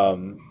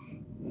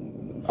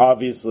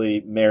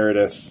 Obviously,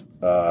 Meredith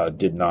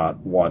did not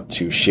want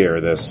to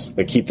share this,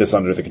 keep this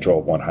under the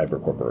control of one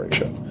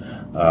hypercorporation.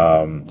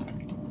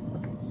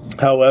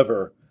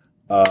 However,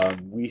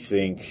 we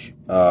think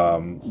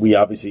we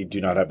obviously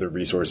do not have the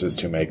resources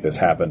to make this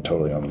happen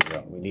totally on our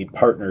own. We need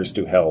partners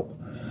to help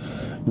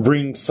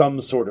bring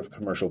some sort of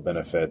commercial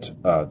benefit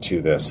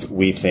to this.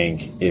 We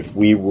think if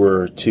we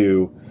were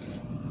to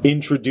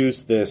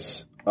introduce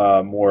this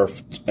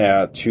morph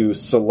to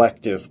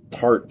selective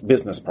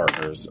business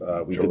partners,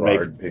 we could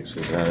make. Picks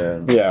his head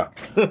in. Yeah,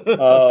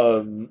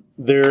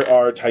 there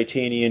are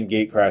Titanian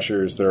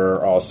gatecrashers. There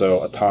are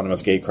also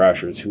autonomous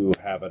gatecrashers who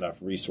have enough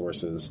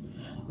resources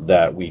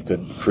that we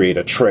could create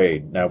a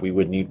trade. Now we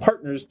would need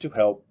partners to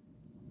help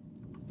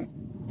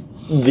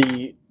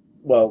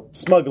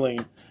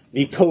smuggling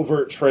the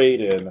covert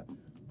trade-in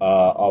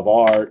of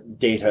our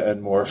data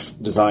and morph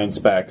design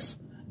specs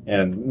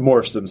and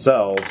morphs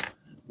themselves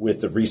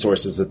with the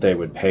resources that they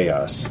would pay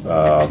us.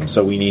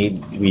 So we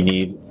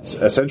need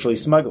essentially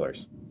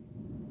smugglers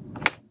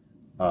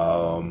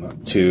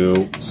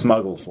to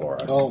smuggle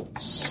for us. Oh,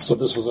 so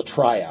this was a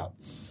tryout.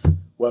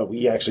 Well,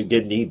 we actually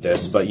did need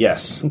this, but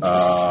yes,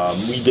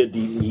 we did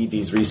need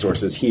these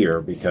resources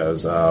here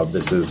because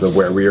this is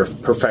where we are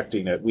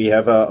perfecting it.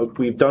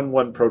 We've done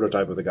one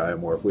prototype of the Gaia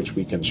morph, which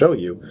we can show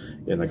you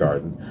in the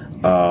garden,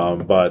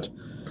 but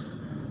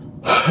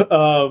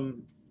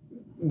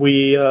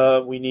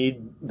we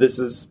need.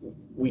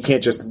 We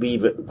can't just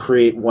leave it,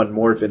 create one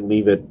morph and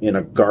leave it in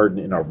a garden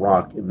in a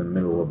rock in the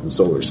middle of the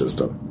solar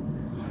system.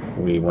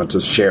 We want to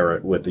share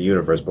it with the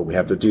universe, but we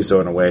have to do so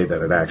in a way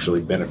that it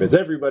actually benefits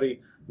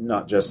everybody,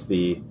 not just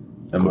the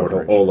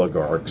immortal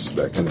oligarchs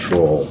that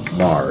control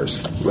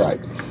Mars. Right.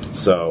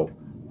 So,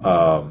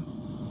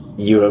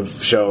 you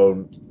have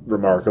shown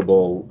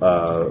remarkable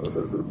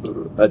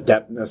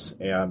adeptness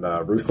and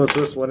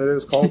ruthlessness when it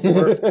is called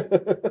for.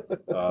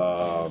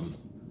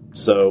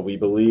 So we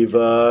believe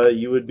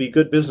you would be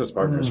good business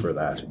partners for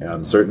that,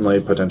 and certainly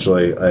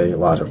potentially a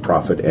lot of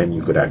profit, and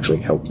you could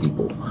actually help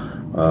people.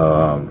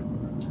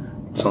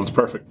 Sounds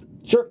perfect.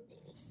 Sure.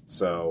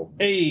 So,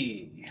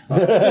 Hey.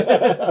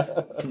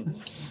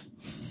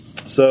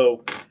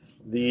 so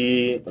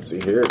let's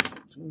see here.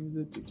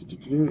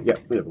 Yeah,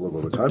 we have a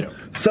little bit of time. Yeah.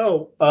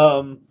 So,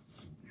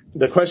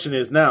 the question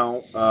is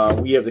now,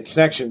 we have the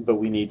connection, but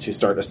we need to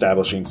start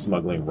establishing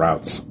smuggling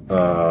routes.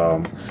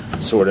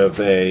 Sort of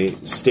a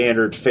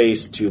standard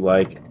face to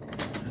like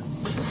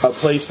a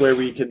place where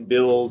we can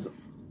build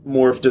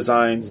morph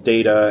designs,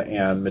 data,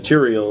 and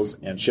materials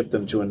and ship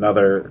them to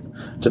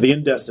the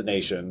end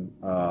destination,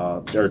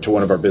 or to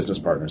one of our business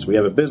partners. We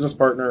have a business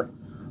partner,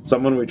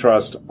 someone we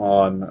trust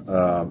on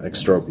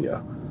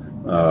Extropia.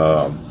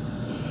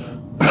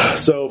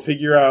 So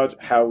figure out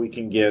how we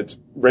can get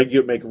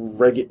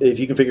if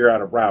you can figure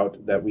out a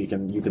route that you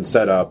can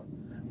set up,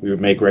 we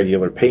would make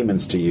regular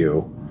payments to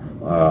you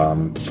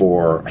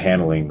for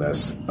handling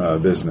this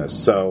business.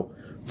 So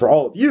for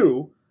all of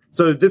you,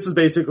 so this is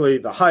basically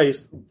the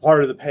heist.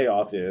 Part of the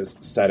payoff is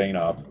setting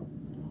up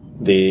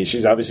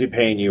she's obviously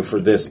paying you for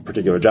this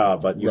particular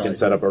job, but you can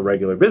set up a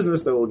regular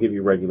business that will give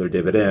you regular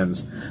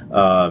dividends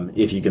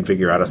if you can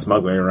figure out a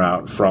smuggling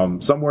route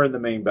from somewhere in the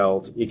main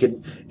belt.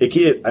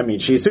 I mean,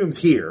 she assumes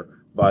here,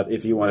 but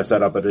if you want to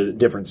set up at a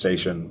different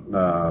station,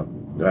 I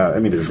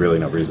mean, there's really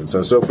no reason.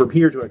 So from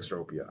here to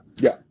Extropia.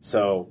 Yeah.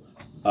 So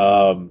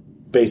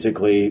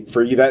basically,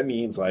 for you, that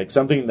means like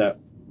something that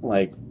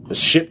like the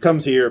ship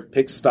comes here,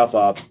 picks stuff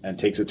up, and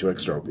takes it to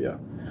Extropia.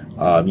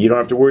 You don't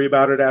have to worry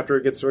about it after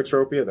it gets to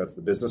Extropia. That's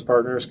the business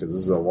partners, because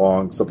this is a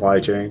long supply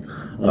chain.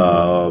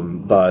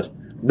 But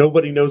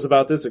nobody knows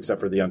about this except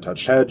for the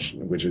Untouched Hedge,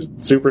 which is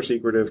super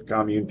secretive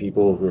commune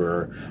people who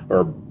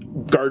are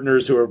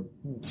gardeners who have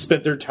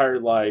spent their entire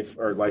life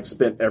or like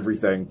spent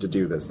everything to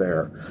do this.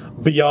 They're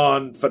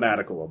beyond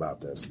fanatical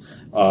about this.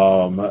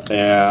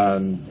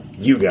 And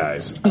you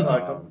guys. I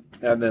like them.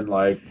 And then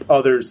like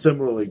other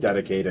similarly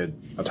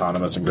dedicated,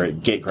 autonomous, and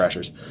great gate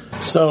crashers.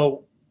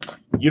 So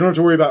you don't have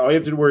to worry about. All you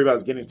have to worry about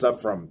is getting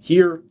stuff from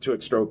here to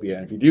Extropia,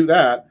 and if you do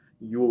that,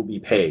 you will be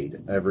paid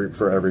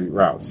for every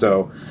route.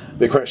 So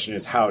the question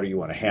is, how do you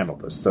want to handle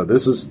this? So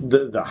this is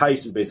the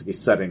heist is basically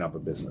setting up a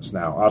business.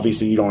 Now,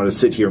 obviously, you don't want to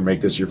sit here and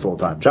make this your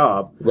full-time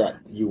job. Right.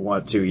 You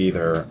want to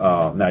either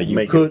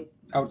could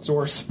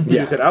outsource.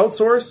 You could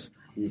outsource.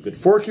 You could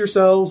fork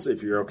yourselves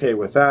if you're okay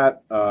with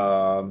that.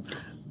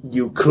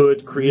 You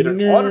could create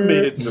an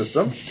automated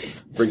system.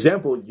 For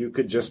example, you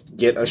could just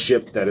get a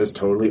ship that is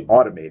totally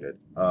automated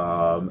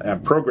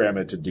and program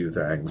it to do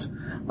things.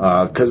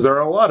 Because there are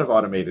a lot of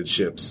automated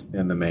ships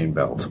in the main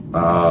belt.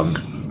 Well,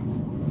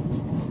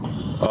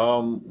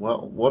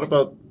 what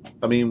about...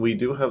 I mean, we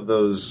do have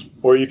those...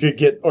 Or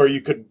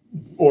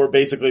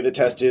basically the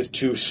test is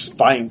to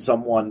find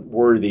someone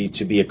worthy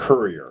to be a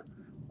courier.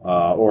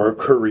 Or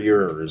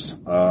couriers.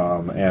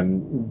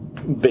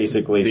 And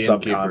basically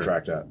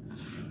subcontract that.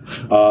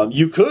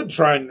 You could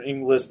try and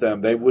enlist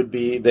them. They would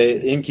be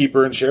the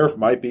innkeeper and sheriff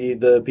might be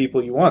the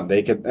people you want.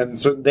 They can, and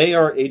so they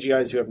are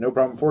AGIs who have no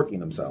problem forking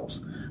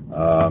themselves.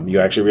 You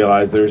actually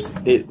realize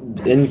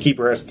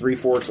innkeeper has 3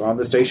 forks on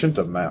the station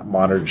to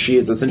monitor. She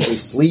is essentially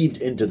sleeved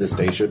into the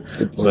station,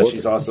 but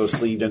she's also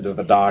sleeved into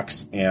the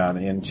docks and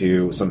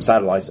into some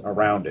satellites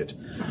around it.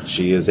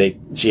 So is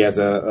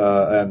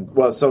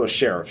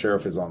sheriff.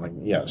 Sheriff is on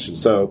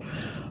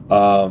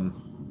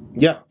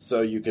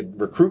so you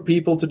could recruit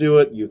people to do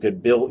it. You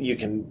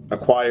can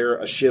acquire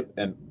a ship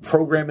and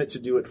program it to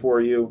do it for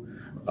you.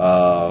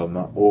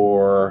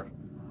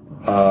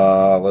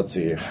 Let's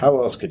see, how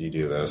else could you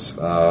do this? You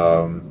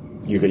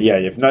don't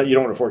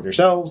want to fork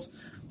yourselves.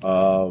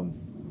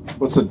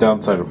 What's the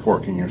downside of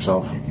forking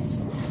yourself?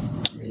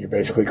 You're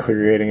basically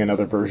creating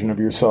another version of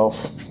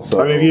yourself.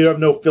 So. I mean, if you have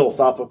no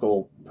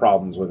philosophical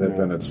problems with it,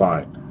 then it's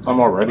fine.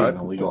 I'm already an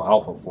illegal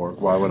alpha fork.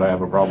 Why would I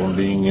have a problem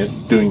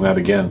doing that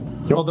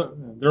again? Well,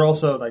 they're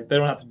also like they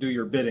don't have to do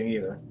your bidding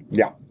either.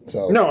 Yeah.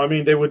 So no, I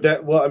mean they would.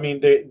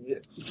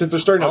 Since they're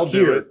starting out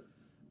here,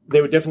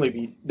 they would definitely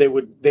be. They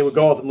would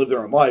go off and live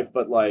their own life.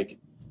 But like,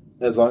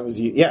 as long as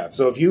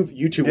So if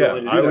you two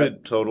willing to do I that,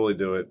 would totally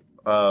do it.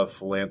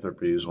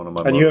 Philanthropy is one of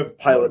my. And you have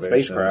pilot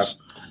spacecraft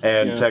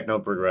and techno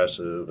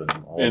progressive and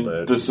all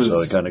that.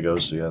 So it kind of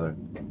goes together.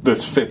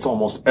 This fits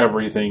almost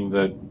everything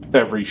that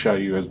every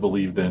Shayu has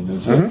believed in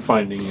is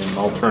finding an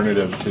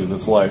alternative to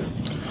this life.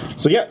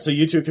 So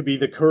you two could be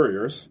the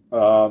couriers.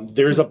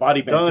 There's a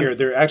body bank here.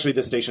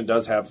 The station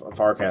does have a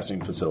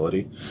farcasting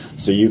facility,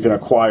 so you can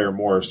acquire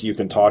morphs. You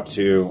can talk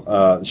to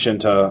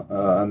Shinta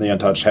and the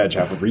Untouched Hedge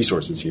have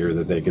resources here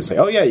that they can say,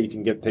 "Oh yeah, you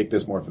can take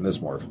this morph and this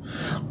morph."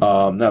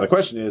 Now the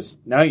question is,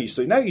 now you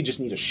just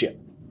need a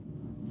ship.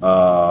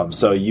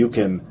 So you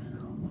can,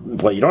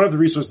 you don't have the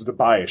resources to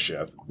buy a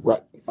ship,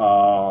 right?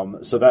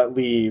 So that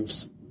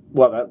leaves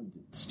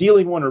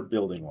stealing one or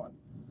building one.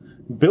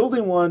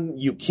 Building one,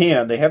 you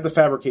can. They have the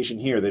fabrication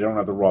here. They don't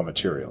have the raw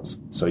materials.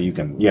 So you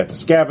have to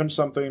scavenge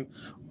something,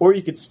 or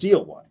you could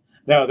steal one.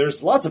 Now,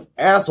 there's lots of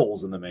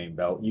assholes in the main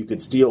belt you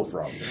could steal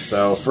from.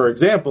 So, for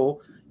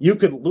example, you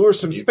could lure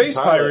some space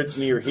pirates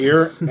near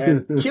here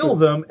and kill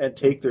them and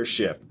take their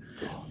ship.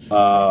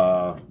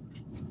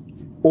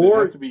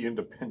 Or have to be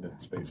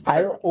independent space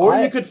pirates.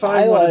 You could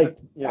find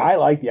I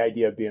like the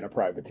idea of being a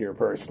privateer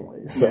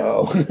personally.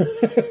 So,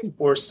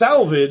 or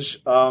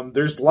salvage.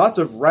 There's lots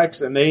of wrecks,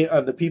 and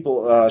the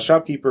people,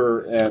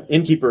 shopkeeper, and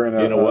innkeeper,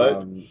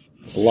 and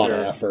It's a lot of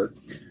effort.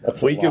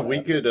 That's We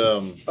could.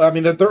 I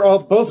mean, that they're all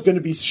both going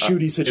to be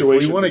shooty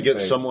situations. If we want to in get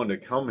space. someone to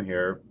come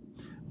here,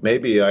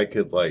 maybe I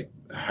could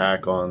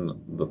hack on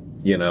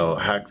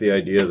hack the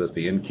idea that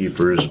the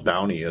innkeeper's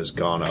bounty has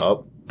gone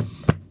up,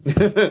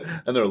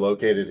 and they're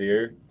located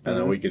here, and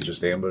then we could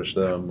just ambush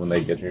them when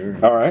they get here.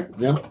 All right.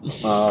 Yeah.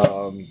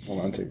 Hold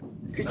on, too.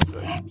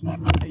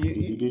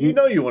 You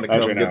know you want to come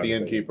Actually, get no, the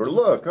it's innkeeper.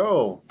 Look,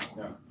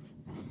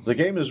 the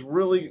game is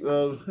really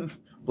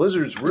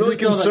Blizzard's really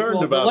It's just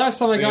concerned about. the last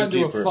time I the got into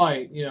a innkeeper.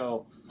 fight,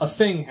 a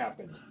thing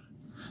happened.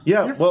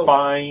 Yeah, You're well,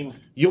 fine.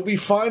 you'll be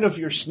fine if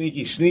you're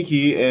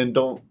sneaky and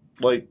don't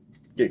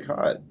get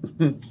caught.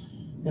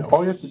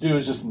 All you have to do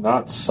is just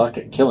not suck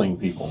at killing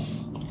people.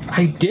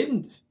 I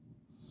didn't.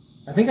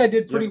 I think I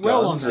did pretty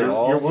well on guns that. and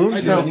all. Your wound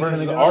I count do.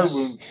 versus our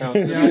wound count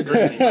is Yeah.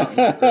 great.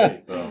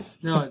 Great, though.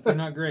 No, they're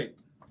not great.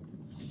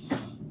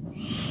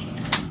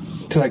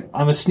 It's like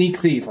I'm a sneak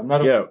thief. I'm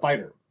not a Yeah.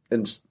 fighter.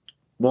 And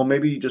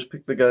maybe you just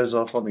pick the guys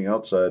off on the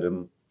outside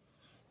and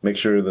make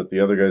sure that the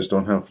other guys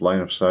don't have line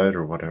of sight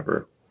or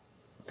whatever.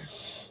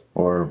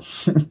 Or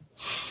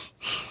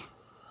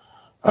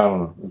I don't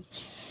know.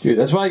 Dude,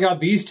 that's why I got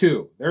these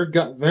two.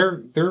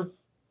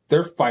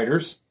 They're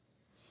fighters.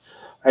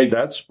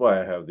 that's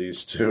why I have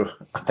these two.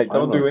 I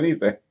don't do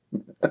anything.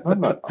 I'm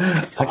not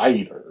a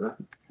fighter.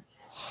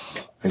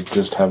 I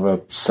just have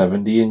a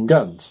 70 in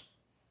guns.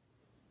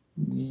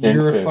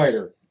 You're a fists.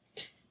 fighter.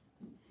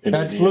 In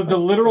That's Indiana. the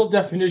literal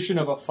definition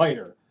of a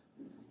fighter.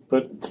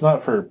 But it's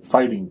not for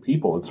fighting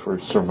people. It's for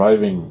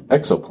surviving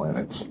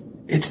exoplanets.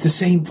 It's the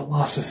same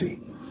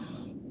philosophy.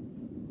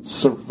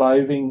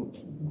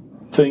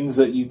 Surviving things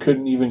that you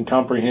couldn't even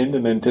comprehend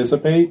and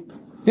anticipate.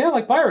 Yeah,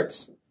 like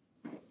pirates.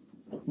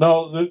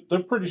 No, they're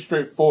pretty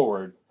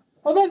straightforward.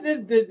 Well,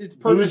 it's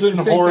perfect. Boozing,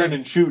 whoring,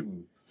 and shooting.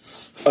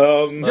 Just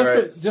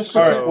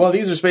All right. Well,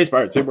 these are space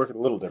pirates. They work a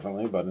little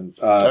differently, but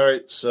All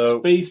right, so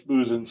Space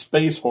boozing,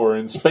 space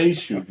whoring, space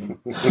shooting.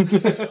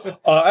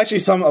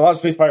 actually, a lot of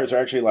space pirates are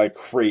actually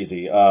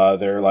crazy.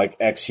 They're like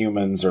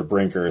ex-humans or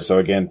brinkers. So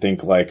again,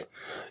 think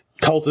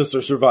cultists or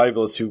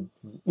survivalists who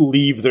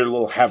leave their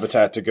little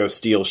habitat to go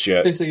steal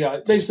shit.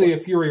 basically a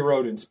Fury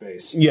Road in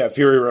space. Yeah,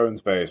 Fury Road in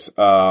space.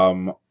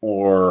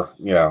 Or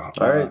yeah.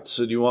 all right.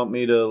 So do you want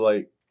me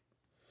to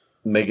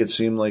make it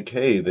seem like,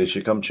 hey, they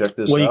should come check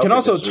this out? Well, you can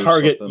also because there's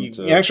target.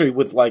 something You actually,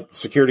 with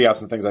security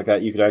ops and things like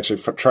that, you could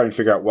actually try and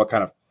figure out what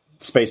kind of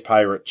space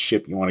pirate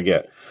ship you want to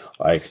get.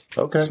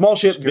 Okay. Small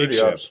ship, Security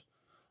big ops. ship.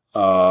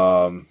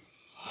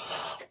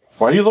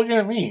 Why are you looking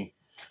at me?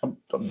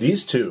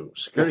 These two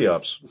security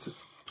ops.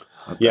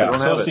 Yeah. I don't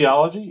have it.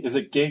 Sociology? Is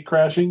it gate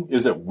crashing?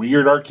 Is it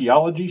weird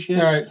archaeology shit?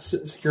 All right,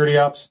 security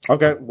ops.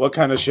 Okay. What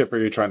kind of ship are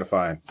you trying to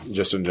find,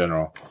 just in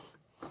general?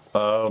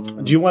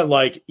 Um, Do you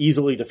want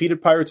easily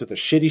defeated pirates with a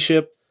shitty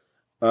ship,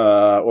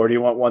 or do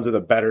you want ones with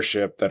a better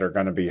ship that are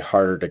going to be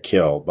harder to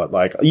kill? But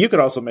you could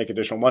also make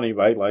additional money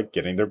by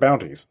getting their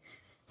bounties.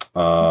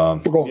 We're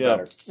going Yeah.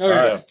 better. All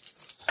right,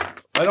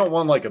 I don't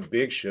want a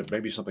big ship.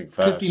 Maybe something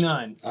fast.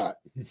 59. All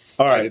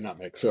I right. did not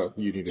make, so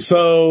you need to.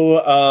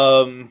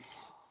 So,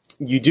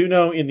 you do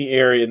know in the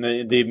area,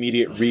 in the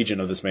immediate region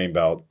of this main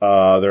belt,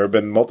 there have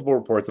been multiple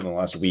reports in the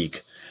last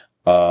week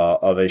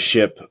of a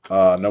ship.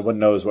 No one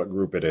knows what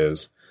group it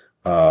is,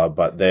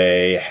 but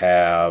they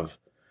have.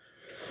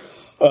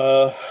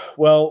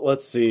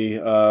 Let's see.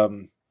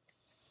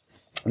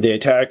 They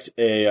attacked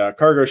a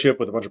cargo ship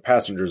with a bunch of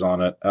passengers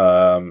on it,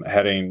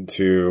 heading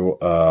to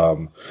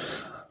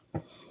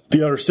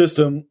the outer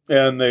system,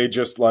 and they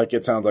just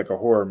it sounds like a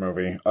horror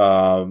movie.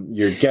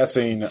 You're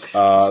guessing It's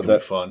gonna that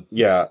be fun.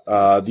 yeah,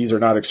 these are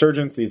not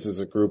exurgents. These is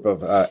a group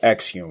of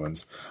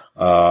ex-humans.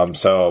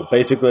 So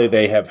basically,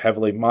 they have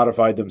heavily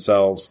modified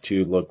themselves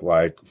to look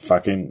like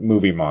fucking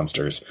movie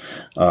monsters.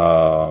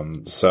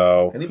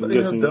 So, Anybody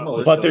have guessing-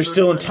 demolition? but they're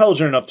still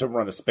intelligent enough to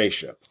run a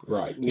spaceship.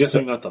 Right. I'm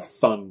guessing not the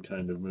fun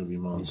kind of movie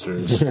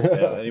monsters.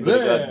 Yeah, anybody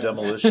Yeah. got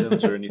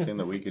demolitions or anything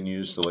that we can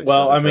use to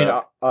Well, set I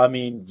a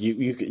mean,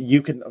 trap?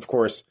 you can of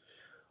course.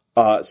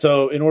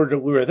 So in order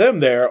to lure them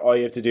there, all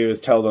you have to do is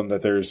tell them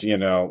that there's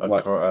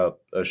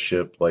a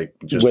ship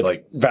just with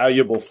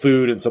valuable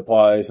food and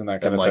supplies and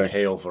that kind and of thing.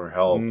 hail for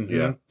help. Mhm.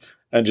 Yeah,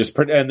 And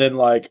and then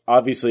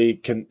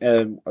obviously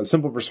a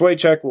simple persuade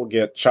check will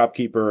get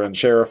shopkeeper and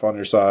sheriff on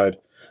your side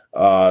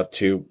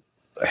to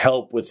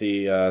help with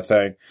the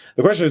thing.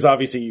 The question is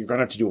obviously you're going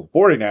to have to do a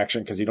boarding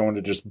action because you don't want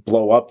to just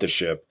blow up the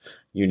ship.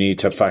 You need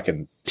to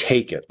fucking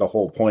take it. The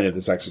whole point of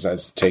this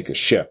exercise is to take a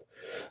ship.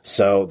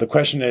 So the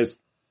question is,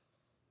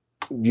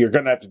 you're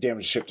going to have to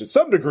damage the ship to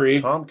some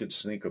degree. Tom could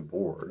sneak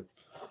aboard.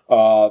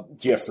 Do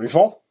you have free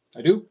fall?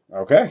 I do.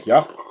 Okay,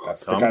 yeah,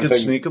 that's the Tom kind of could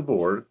thing. sneak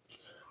aboard.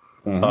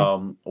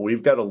 Mhm.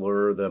 We've got to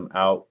lure them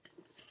out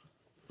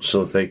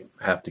so that they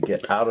have to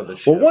get out of the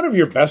ship. Well, one of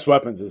your best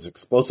weapons is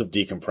explosive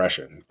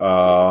decompression.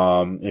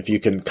 If you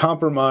can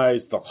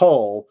compromise the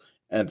hull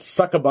and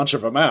suck a bunch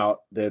of them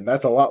out, then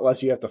that's a lot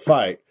less you have to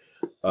fight.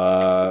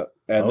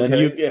 And then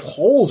Okay.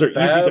 holes are easy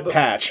to Fab-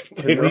 patch.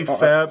 Can later we on.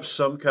 fab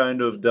some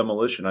kind of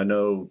demolition? I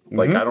know,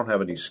 Mhm. I don't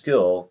have any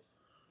skill.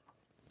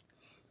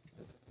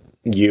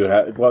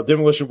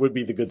 demolition would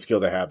be the good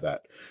skill to have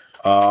that.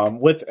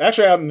 With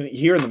actually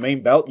here in the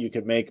main belt, you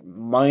could make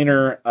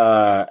minor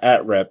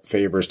at rep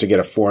favors to get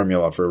a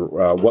formula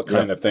for what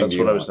kind of thing. That's do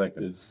you what I was want.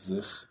 thinking. Is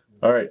this?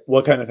 All right.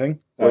 What kind of thing?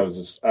 I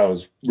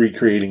was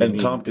recreating. And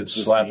Tom could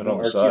slap it on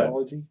the side.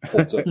 archaeology.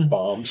 Holds up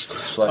bombs.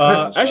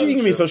 Actually, you can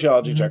give me a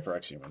sociology check for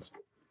X-Humans.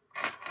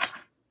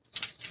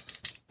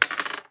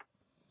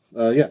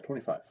 Yeah,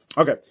 25.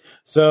 Okay,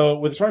 so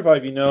with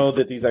 25, you know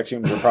that these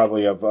X-Humans are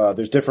probably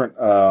there's different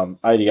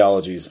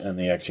ideologies in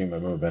the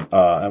X-Human movement,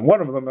 and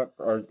one of them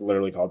are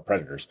literally called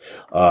predators,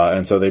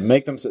 and so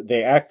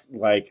they act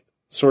like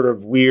sort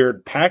of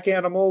weird pack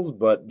animals,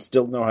 but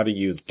still know how to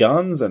use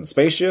guns and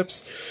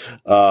spaceships,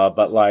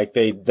 but like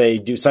they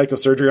do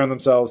psychosurgery on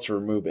themselves to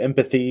remove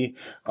empathy,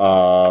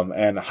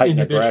 and heighten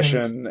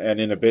aggression and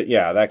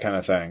that kind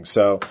of thing.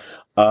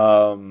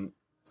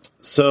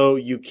 So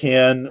you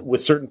can,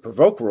 with certain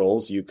provoke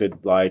rolls, you could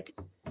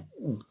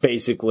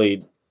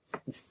basically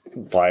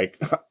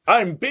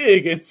I'm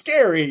big and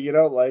scary, you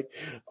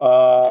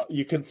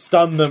can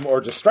stun them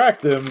or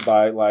distract them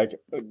by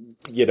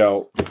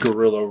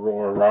Gorilla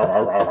roar. Rah,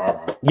 rah, rah,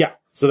 rah. yeah.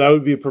 So that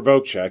would be a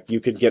provoke check. You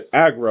could get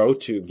aggro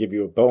to give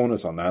you a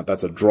bonus on that.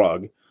 That's a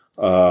drug.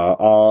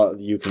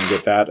 You can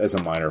get that as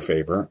a minor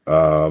favor.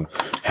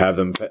 Have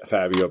them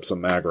fab you up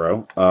some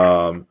aggro.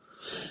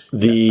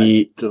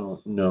 I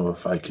don't know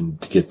if I can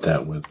get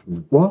that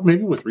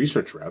maybe with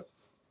research rep.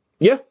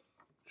 Yeah.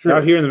 Sure.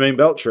 Out here in the main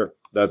belt, sure.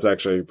 That's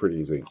actually pretty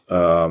easy.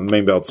 The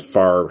main belt's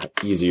far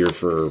easier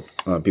for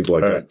people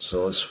like All that. right,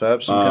 so let's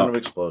fab some kind of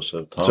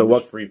explosive. Tom so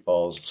what- free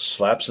falls,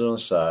 slaps it on the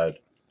side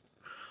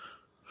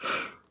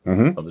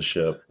Mm-hmm. of the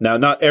ship. Now,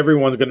 not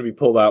everyone's going to be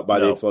pulled out by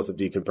the No. explosive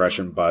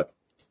decompression, but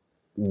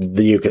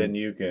you can. Then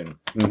you can.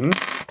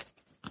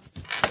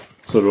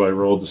 So do I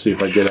roll to see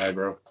if I get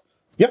aggro?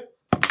 Yep.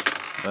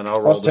 And I'll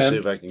roll Plus to 10. see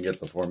if I can get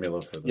the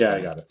formula for the Yeah,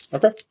 I got it.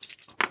 Okay.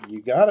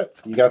 You got it.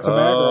 You got some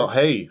aggro.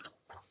 Hey,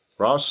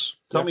 Ross,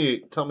 tell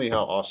me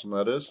how awesome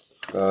that is.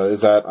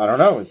 Is that, I don't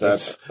know, is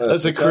that That's a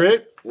success?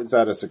 crit? Is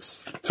that a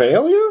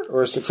failure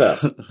or a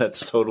success?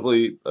 That's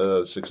totally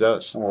a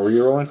success. What were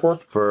you rolling for?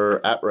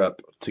 For at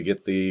rep to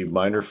get the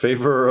minor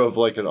favor of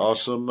an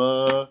awesome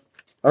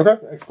Okay.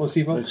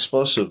 Explosivo.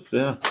 explosive.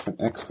 Yeah. An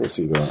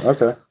explosivo.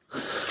 Okay.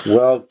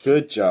 Well,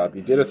 good job.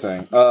 You did a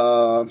thing.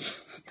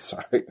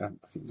 Sorry. I'm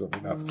looking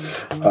something up.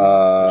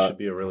 That should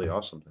be a really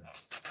awesome thing.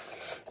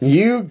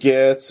 You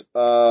get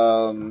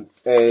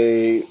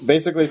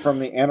basically from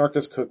the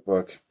Anarchist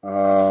Cookbook,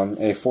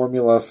 a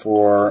formula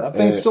for That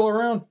thing's still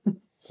around.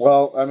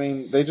 well, I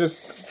mean, they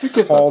just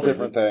get call that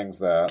different thing. things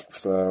that.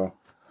 So,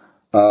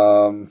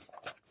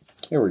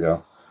 here we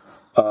go.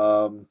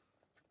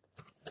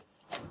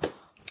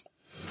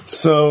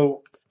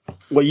 So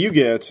what you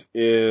get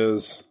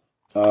is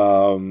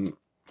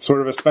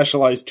sort of a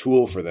specialized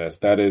tool for this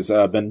that has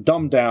been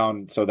dumbed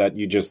down so that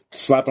you just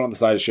slap it on the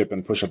side of the ship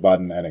and push a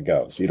button and it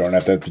goes. You don't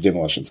have to have the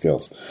demolition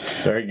skills.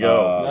 There you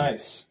go.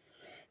 Nice.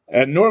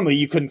 And normally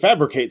you couldn't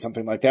fabricate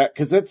something like that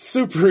because it's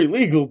super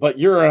illegal, but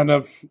you're on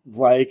a,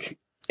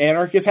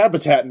 anarchist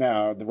habitat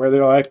now where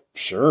they're like,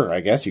 sure,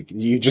 I guess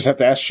you just have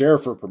to ask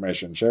Sheriff for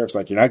permission. Sheriff's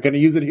like, you're not going to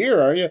use it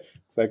here, are you?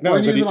 It's like, no.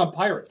 We're going to but use it on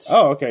pirates.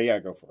 Oh, okay, yeah,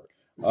 go for it.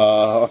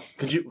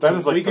 Could you? That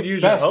is we like could the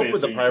use your best help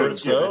with the answer you could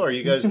pirates, have given. though. Are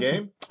you guys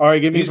game? All right,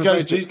 give me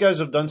These guys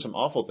have done some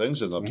awful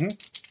things in them.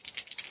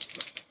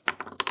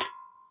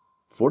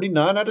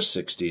 49 out of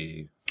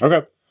 60.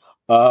 Okay.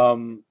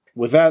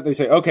 With that, they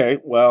say, okay,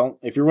 well,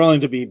 if you're willing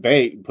to be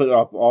bait, put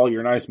up all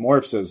your nice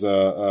morphs as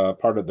a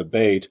part of the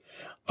bait.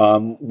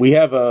 We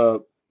have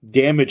a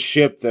damaged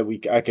ship that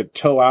I could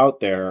tow out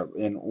there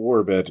in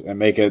orbit and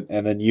make it,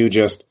 and then you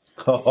just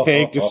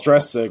fake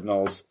distress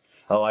signals.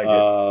 I like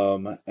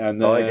it.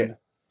 And I like then it.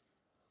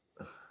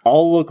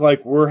 I'll look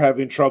like we're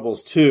having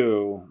troubles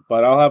too,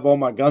 but I'll have all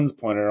my guns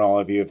pointed at all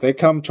of you. If they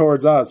come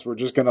towards us, we're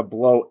just going to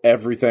blow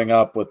everything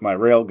up with my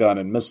railgun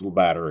and missile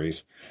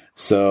batteries.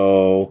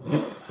 So,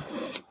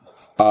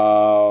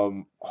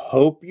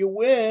 hope you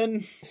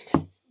win.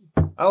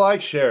 I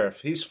like Sheriff.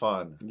 He's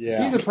fun.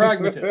 Yeah. He's a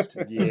pragmatist.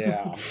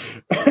 yeah.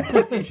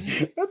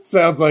 That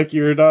sounds like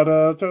you're not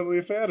totally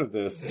a fan of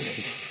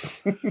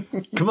this.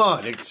 Come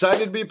on,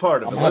 excited to be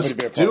part of it. I'm Let's happy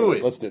to be a part do of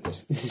it. Let's do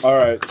this. All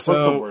right, What's the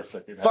so worst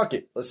that could happen? Fuck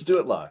it. Let's do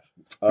it live.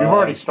 We've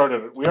already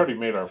started. We already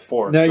made our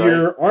fourth. now right?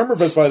 your armor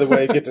buffs, by the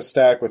way, get to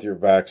stack with your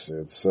vac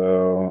suits.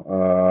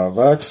 So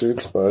vac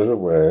suits, by the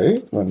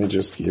way, let me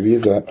just give you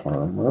that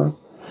armor.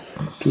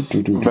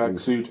 Vac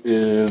suit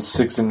is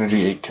 6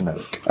 energy, 8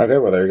 kinetic. Okay,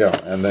 well there you go.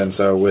 And then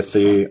so with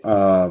the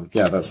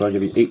so I'll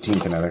give you 18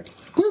 kinetic.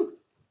 Woo!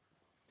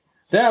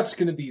 That's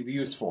going to be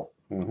useful.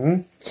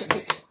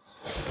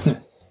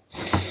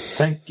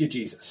 Thank you,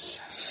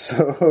 Jesus.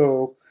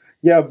 So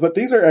yeah, but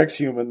these are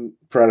X-human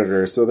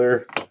predators, so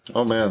they're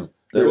Oh man,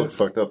 they look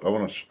fucked up. I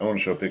want to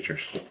show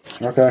pictures.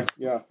 okay.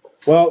 Yeah.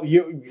 Well,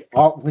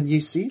 when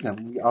you see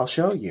them, I'll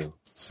show you.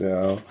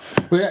 So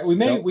We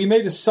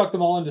may just suck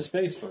them all into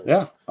space first.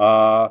 yeah.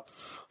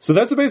 So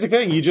that's the basic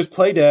thing. You just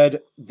play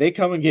dead. They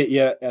come and get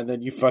you, and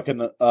then you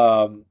fucking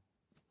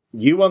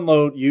You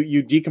unload,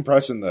 you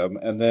decompress in them,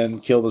 and then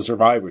kill the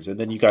survivors, and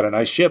then you got a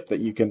nice ship that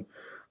you can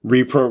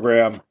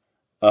reprogram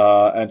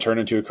and turn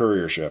into a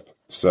courier ship.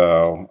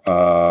 So,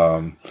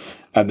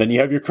 and then you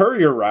have your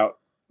courier route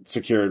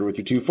secured with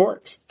your 2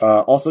 forks.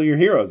 Also, your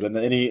heroes, and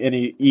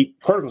any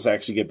cortical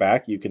stacks you get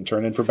back, you can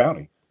turn in for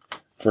bounty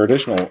for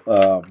additional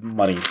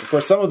money. Of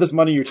course, some of this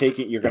money you're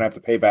taking, you're going to have to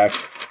pay back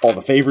all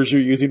the favors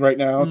you're using right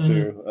now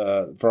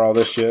to for all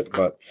this shit.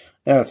 But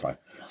yeah, that's fine.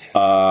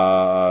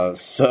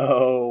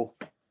 So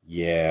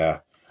yeah.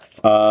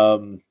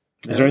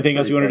 Is there anything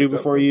else you want to do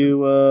before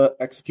you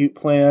execute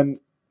plan?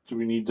 Do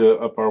we need to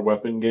up our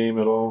weapon game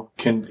at all?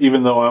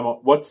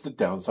 What's the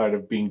downside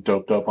of being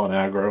doped up on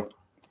aggro?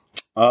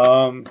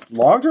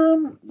 Long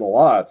term,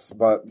 lots,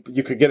 but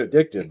you could get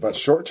addicted. But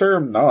short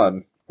term,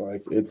 none.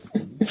 Like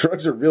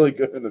drugs are really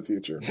good in the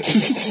future.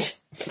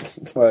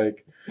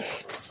 Like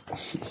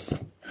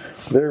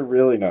they're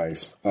really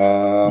nice.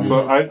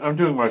 So I'm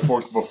doing my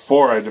fork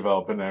before I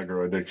develop an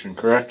aggro addiction,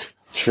 correct?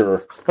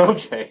 Sure.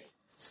 Okay.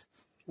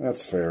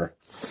 That's fair.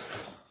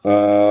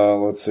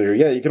 Let's see here.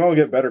 Yeah, you can all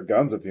get better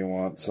guns if you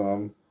want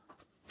some.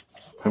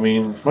 I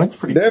mean, mine's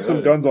pretty They have good.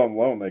 some guns on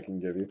loan they can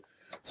give you.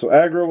 So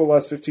aggro will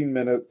last 15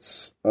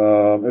 minutes.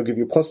 It'll give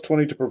you plus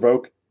 20 to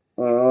provoke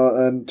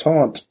and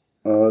taunt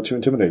to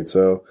intimidate.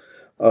 So,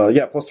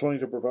 yeah, plus 20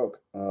 to provoke.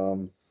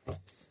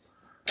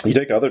 You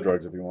take other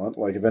drugs if you want.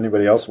 Like if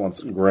anybody else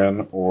wants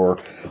grin or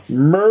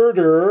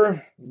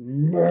murder.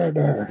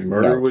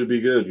 Murder would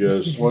be good,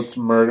 guys. What's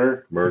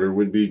murder? Murder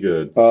would be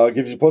good.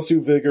 Gives you plus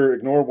 2 vigor,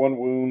 ignore 1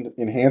 wound,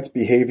 enhance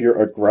behavior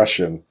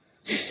aggression.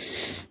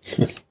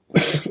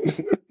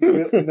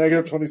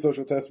 Negative 20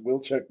 social test, will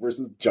check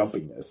versus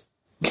jumpiness.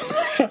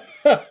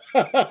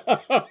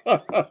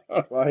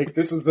 Like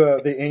this is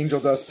the angel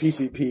dust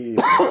PCP.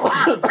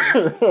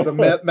 It's a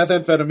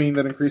methamphetamine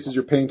that increases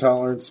your pain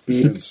tolerance,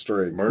 speed, and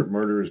strength.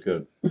 Murder is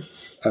good.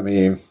 I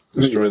mean,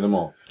 Destroy them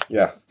all.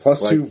 yeah,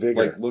 plus 2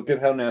 vigor. Like, look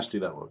at how nasty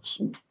that looks.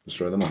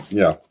 Destroy them all.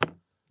 Yeah.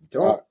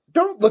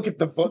 Don't look at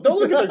the book. Don't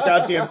look at their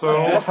goddamn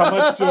So stuff. how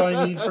much do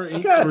I need for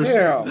each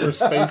Goddamn. for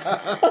space?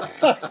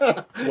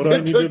 What do I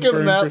It need took to him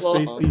burn that for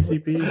space long.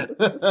 PCP?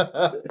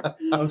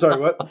 I'm sorry,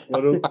 what?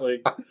 What do,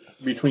 like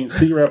between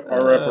C rep,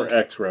 R rep, or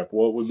X rep?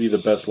 What would be the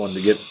best one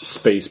to get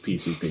space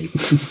PCP?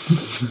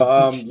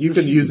 You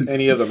can use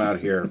any of them out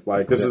here.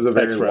 Like this is a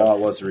very X-Rep.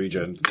 lawless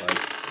region.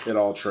 Like it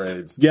all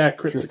trades. Yeah,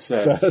 crit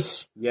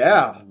success.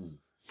 Yeah.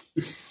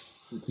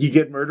 You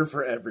get murder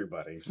for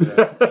everybody.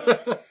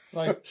 So.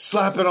 Like,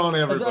 Slap it on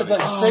everybody.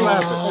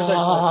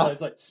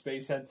 it's like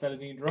space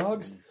amphetamine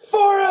drugs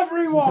for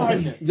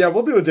everyone. Yeah,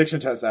 we'll do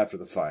addiction tests after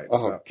the fight.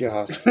 Oh,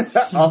 God.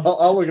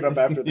 I'll look it up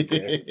after the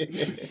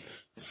game.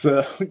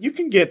 So you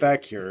can get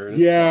that cured.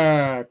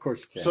 Yeah, of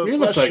course you can. So We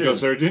have a question.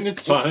 psychosurgeon.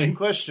 It's fine.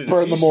 Question.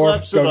 Burn If he the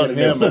morph, slaps go it on get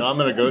him him. and I'm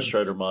in a Ghost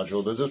Rider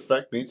module, does it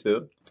affect me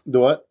too?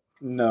 The what?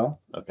 No.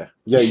 Okay.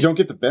 Yeah, you don't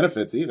get the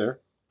benefits either.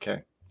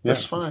 Okay.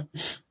 That's Yeah. fine.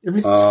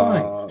 Everything's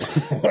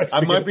fine.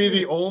 I might be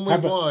the only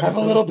one. Have a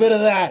little bit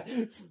of that.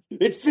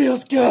 It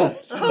feels good.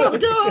 Oh,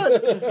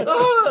 God!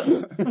 Ah!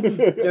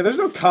 Yeah, there's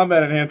no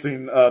combat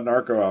enhancing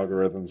narco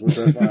algorithms, which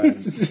I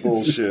find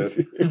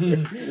bullshit.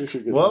 They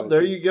should get Well, that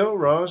there too. you go,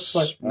 Ross.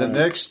 The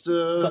next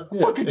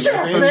fucking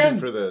expansion man.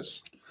 for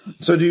this.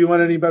 So, do you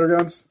want any better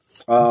guns?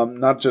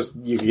 Not just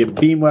you can get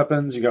beam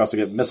weapons. You can also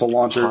get missile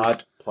launchers.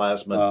 Hot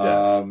plasma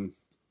death.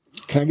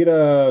 Can I get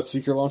a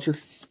seeker launcher?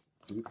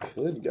 You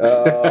could.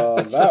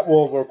 That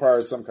will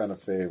require some kind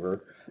of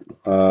favor.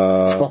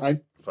 It's fine.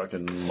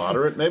 Fucking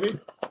moderate, maybe?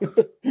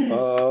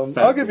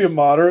 I'll give you a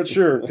moderate,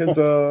 sure. Because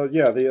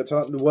yeah,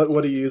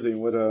 what are you using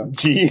with a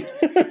G.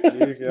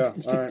 Yeah,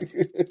 all right.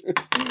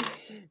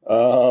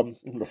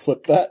 I'm gonna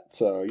flip that.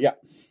 So yeah.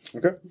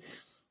 Okay.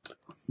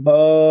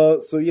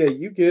 So yeah,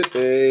 you get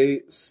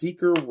a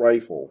seeker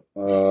rifle.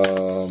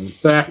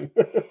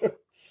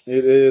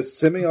 It is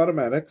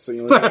semi-automatic, so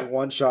you only get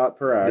 1 shot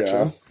per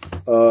action.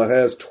 It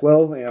has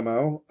 12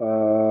 ammo,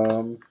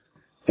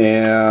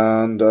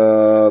 and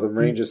the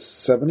range is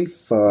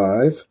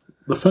 75.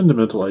 The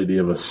fundamental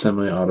idea of a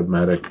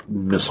semi-automatic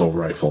missile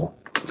rifle.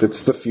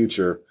 It's the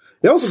future.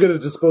 You also get a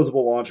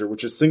disposable launcher,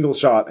 which is single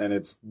shot, and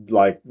it's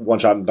like 1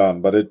 shot and done.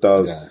 But it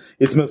does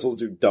its missiles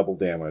do double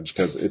damage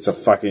because it's a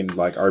fucking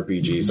like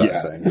RPG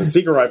size thing. The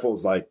seeker rifle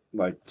is like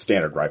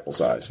standard rifle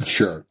size.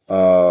 Sure.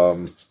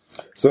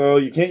 So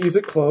you can't use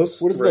it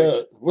close. What's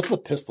the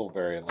pistol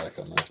variant like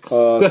on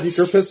that?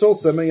 Seeker pistol,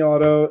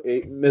 semi-auto,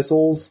 8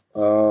 missiles,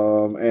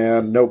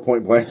 and no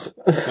point blank.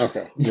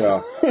 Okay.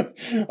 Yeah.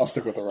 I'll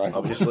stick with the rifle.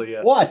 Obviously,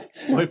 yeah. What?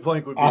 Point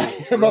blank would be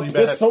I am really a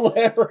bad. pistol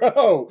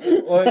arrow.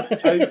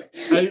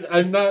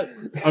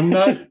 I'm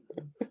not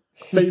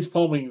face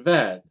palming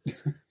that.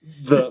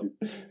 The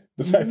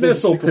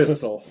missile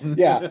pistol.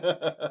 Yeah.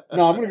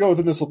 No, I'm gonna go with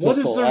the missile What is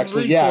pistol. the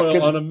actually,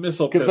 recoil on a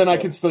missile because pistol? then I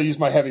can still use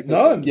my heavy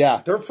pistol. None.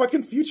 Yeah. They're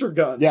fucking future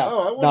guns. Yeah.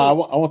 Oh, I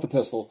want the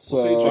pistol. So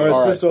All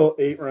right, the pistol,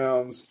 8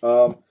 rounds.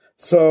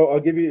 So I'll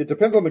give you. It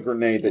depends on the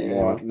grenade that you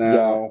want.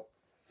 Now,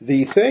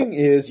 the thing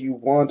is, you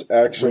want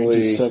Range actually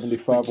is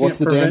 75. What's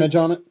the prevent- damage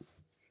on it?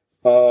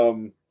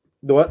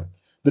 the what?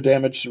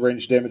 The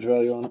range damage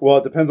value on it? Well,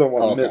 it depends on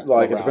what Okay. it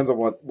Around. depends on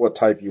what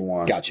type you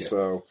want. Gotcha.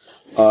 So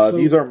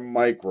these are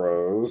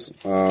micros.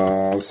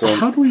 So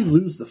How do we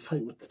lose the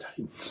fight with the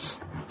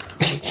Titans?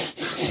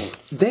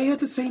 they had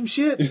the same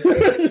shit.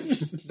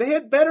 They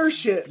had better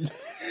shit.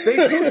 They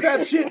took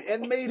that shit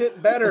and made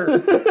it better.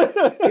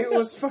 It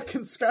was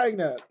fucking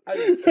Skynet.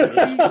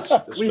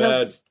 It's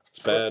bad. It's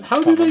bad.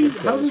 How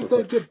does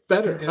that get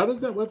better? How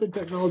does that weapon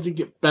technology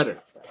get better?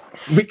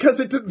 Because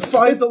it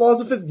defies the laws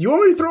of physics. Do you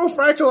want me to throw a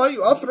fractal at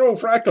you? I'll throw a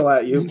fractal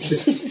at you.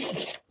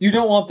 You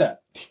don't want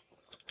that.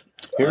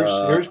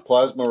 Here's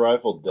plasma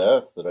rifle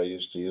death that I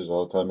used to use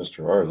all the time as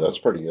Gerard. That's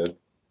pretty good.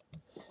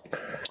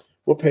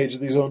 What page are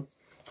these on?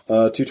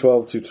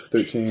 212,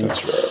 213.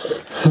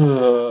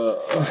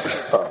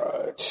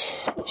 Alright.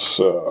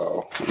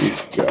 So,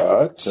 we've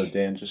got... So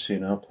Dan, just so you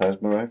know,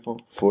 plasma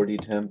rifle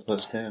 40-10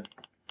 plus 10.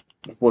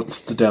 What's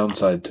the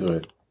downside to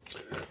it?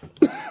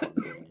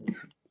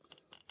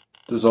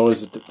 There's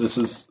always this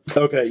is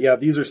Okay, yeah,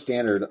 these are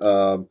standard.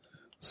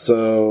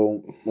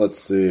 So let's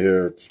see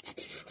here.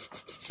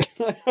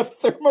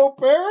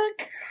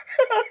 Thermobaric?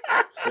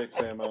 6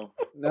 ammo.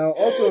 Now,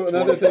 also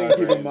another thing to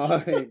keep in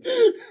mind.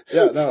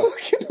 Yeah, no.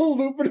 Fucking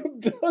aluminum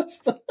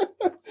dust.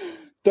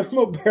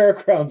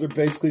 Thermobaric rounds are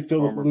basically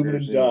filled with Armor aluminum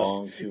piercing dust.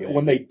 long, 2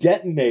 When they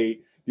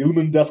detonate, the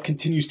aluminum dust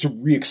continues to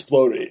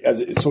re-explode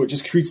so it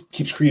just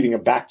keeps creating a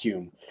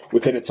vacuum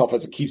within itself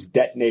as it keeps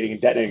detonating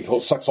until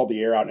it sucks all the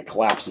air out and it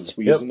collapses.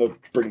 We use them to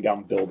bring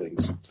down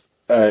buildings.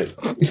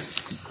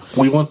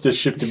 we want this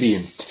ship to be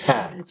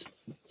intact.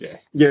 Yeah,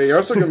 you're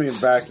also going to be in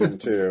vacuum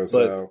too.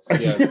 So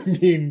Yeah. I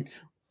mean,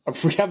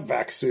 if we have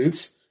vac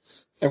suits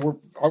and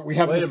we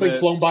have Wait this a thing minute.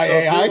 flown by so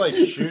AI. If you're like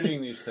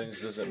shooting these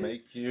things, does it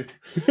make you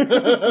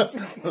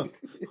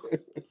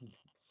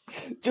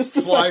just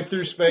the fly fact, through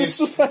just space?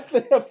 the fact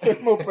they have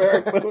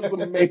thermobaric, that was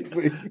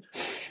amazing.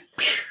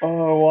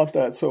 Oh, I want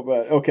that so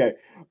bad. Okay,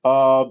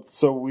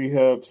 so we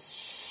have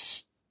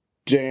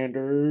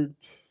standard.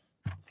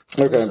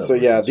 okay, so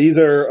yeah, these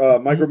are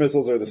micro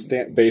missiles are the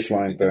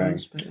baseline thing.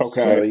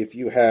 Okay. So if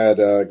you had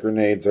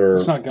grenades or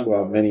It's not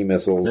gunpowder. mini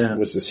missiles, Yeah.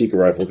 which the secret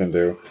rifle can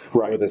do,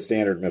 Right. or the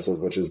standard missiles,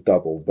 which is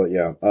double. But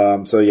yeah,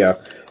 so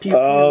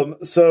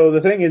the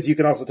thing is, you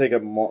can also take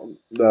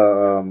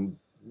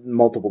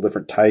multiple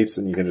different types,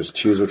 and you can just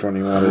choose which one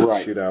you want to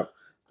Right. shoot out.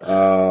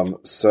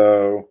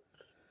 So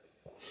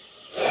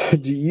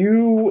do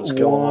you Let's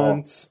kill 'em all.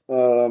 want?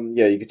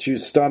 Yeah, you could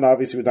choose stun.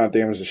 Obviously, would not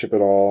damage the ship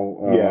at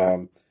all. Yeah.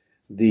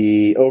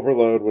 The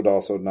overload would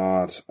also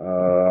not.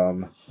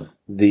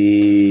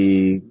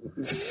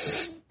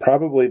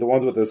 Probably the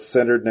ones with the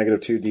centered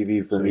 -2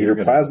 DV per So meter. you're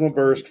gonna- Plasma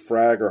burst,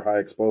 frag, or high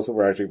explosive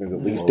are actually the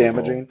least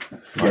damaging.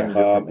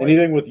 Yeah.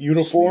 Anything with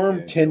uniform,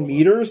 Sweet 10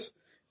 meters,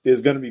 is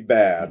going to be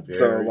bad. Very,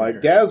 So, like,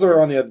 very Dazzler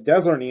on the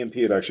Dazzler and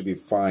EMP would actually be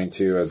fine,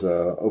 too, as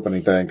a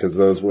opening thing, because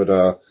those would,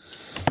 well,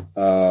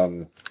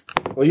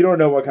 you don't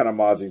know what kind of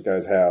mods these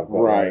guys have. But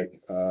Right.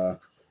 Like,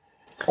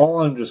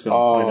 All I'm just going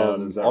to point out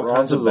is that all Ross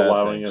kinds of is bad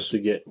allowing things. us to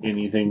get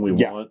anything we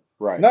Yeah. want.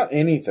 Right. not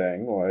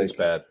anything. It's Like,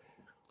 bad.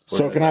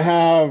 So can I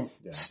have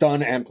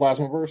stun and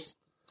plasma burst?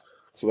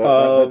 So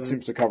that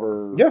seems to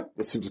cover. yeah.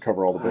 that seems to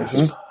cover all the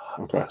bases.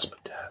 Okay. Plasma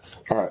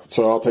death. All right.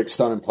 So I'll take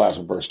stun and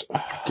plasma burst.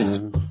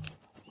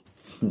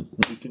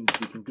 We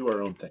can do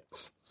our own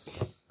things.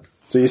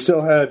 so you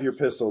still have your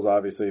pistols,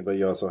 obviously, but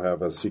you also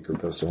have a secret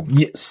pistol.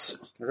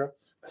 Yes. Okay.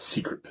 A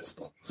secret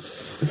pistol.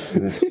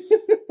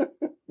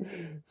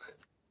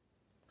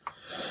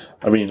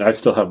 I mean, I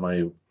still have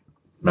my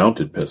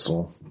mounted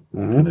pistol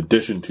in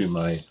addition to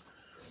my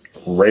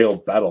rail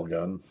battle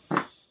gun.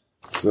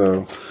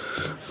 So,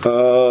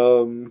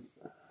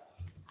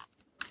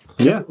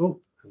 yeah. Oh,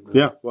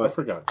 Yeah. I What?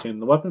 forgot. Can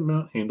the weapon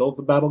mount handle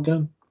the battle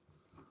gun?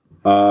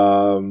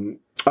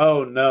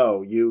 Oh,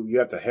 no. You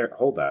have to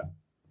hold that.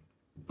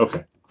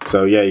 Okay.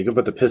 So, yeah, you can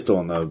put the pistol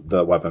in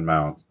the weapon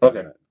mount.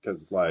 Okay.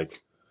 Because,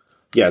 like,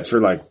 yeah, it's for,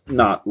 like,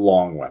 not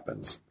long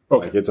weapons.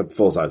 Okay. Like, it's a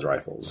full-size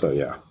rifle. So,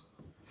 yeah.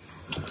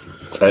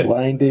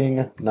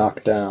 Blinding,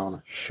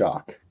 knockdown,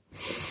 shock.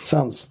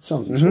 Sounds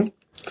useful.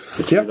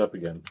 Pitching it up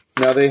again.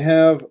 Now, they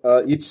have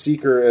each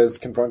seeker as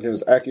confronted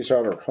as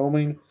AccuShot or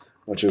homing,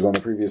 which is on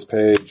the previous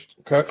page.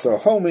 Okay. So,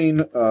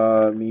 homing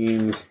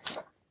means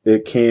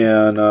it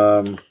can...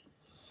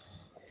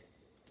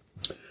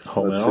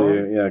 let's see.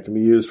 Yeah, it can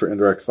be used for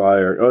indirect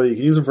fire. Oh, you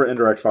can use them for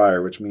indirect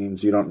fire, which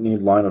means you don't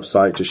need line of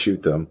sight to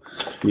shoot them.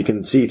 You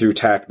can see through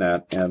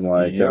TACnet and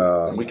like.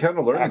 We kind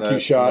of learned that. in the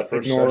AccuShot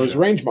first ignores session.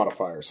 range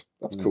modifiers.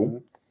 That's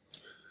cool.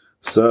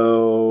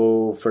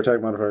 So for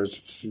attack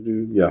modifiers,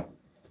 yeah.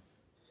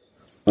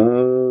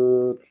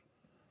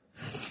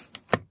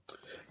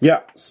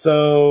 Yeah.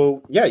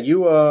 So yeah,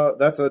 you.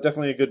 That's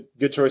definitely a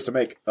good choice to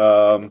make.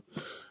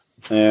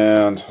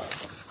 And.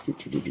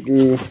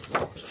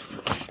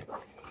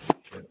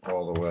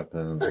 All the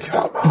weapons.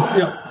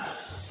 Yeah.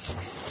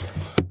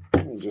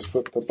 Just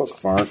put the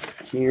bookmark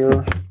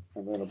here,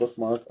 and then a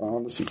bookmark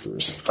on the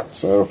seekers.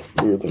 So,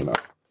 weirdly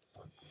enough.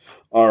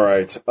 All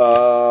right.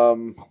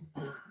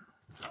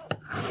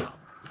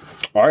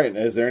 All right.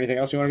 Is there anything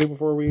else you want to do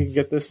before we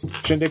get this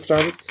shindig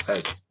started?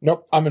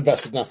 Nope, I'm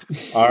invested now.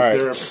 All right.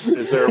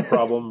 Is there a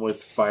problem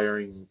with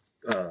firing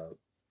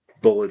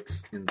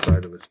bullets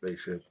inside of a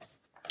spaceship?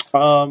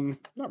 Not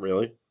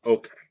really.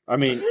 Okay. I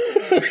mean,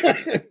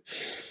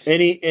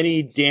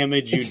 any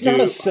damage you It's do. not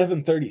a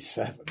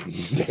 737,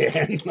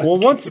 Dan.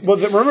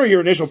 Remember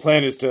your initial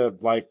plan is to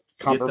like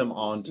Get them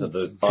onto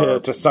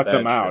the to suck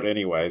them bad out ship.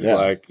 anyways, Yeah.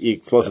 like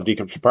explosive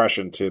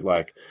decompression to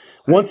like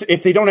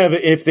if they don't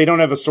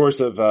have a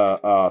source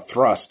of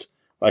thrust,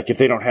 like if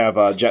they don't have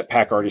a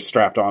jetpack already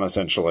strapped on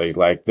essentially,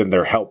 like then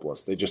they're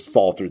helpless. They just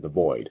fall through the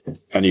void,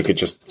 and you could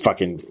just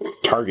fucking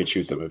target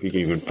shoot them if you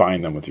can even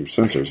find them with your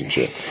sensors and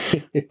shit.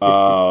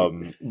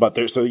 But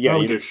there's so yeah,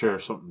 I'll you give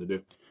Sheriff something to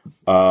do.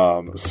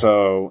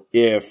 so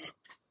if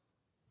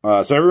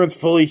so everyone's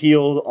fully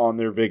healed on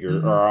their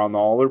vigor or on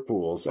all their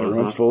pools.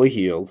 Everyone's fully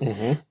healed.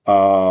 And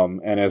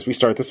as we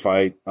start this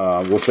fight,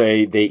 we'll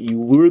say that you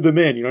lure them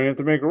in. You don't have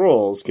to make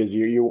rolls because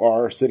you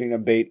are sitting a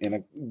bait in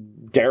a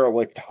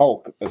derelict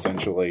hulk,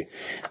 essentially,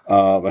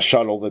 a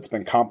shuttle that's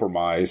been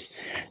compromised,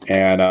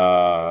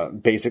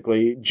 and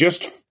basically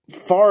just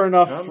far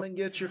enough. Come and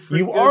get your free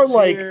You are goods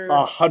like here.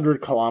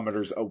 100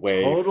 kilometers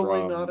away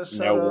Totally from not a no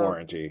setup.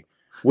 warranty,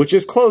 which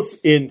is close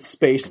in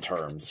space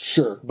terms.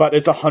 Sure. But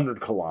it's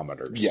 100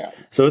 kilometers. Yeah.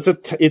 So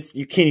it's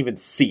you can't even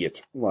see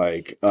it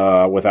like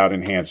without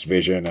enhanced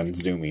vision and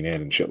zooming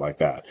in and shit like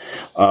that.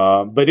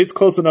 But it's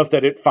close enough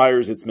that it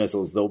fires its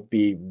missiles.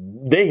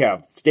 They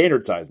have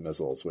standard size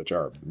missiles which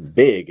are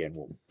big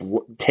and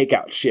will take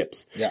out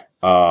ships. Yeah.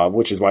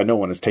 Which is why no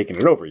one has taken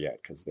it over yet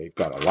because they've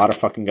got a lot of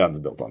fucking guns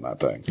built on that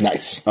thing.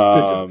 Nice. Good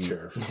job,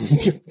 Sheriff.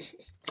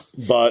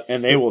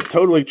 And they will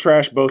totally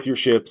trash both your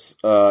ships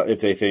if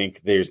they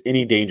think there's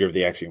any danger of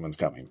the X-Humans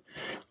coming.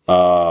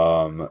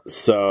 Or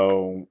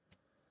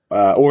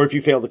if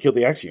you fail to kill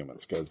the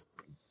X-Humans, because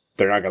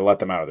they're not going to let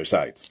them out of their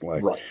sights.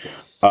 Like, Right.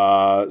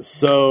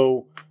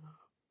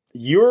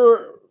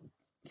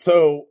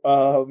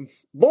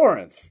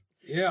 Lawrence,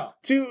 Yeah.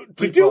 to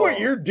do what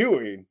you're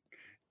doing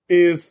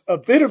is a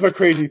bit of a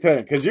crazy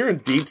thing because you're in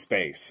deep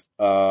space,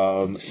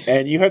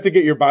 and you have to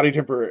get your body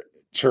temperature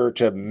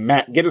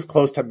to get as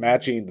close to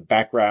matching the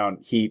background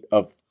heat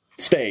of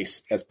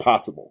space as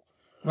possible,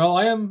 Well,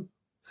 I am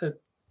a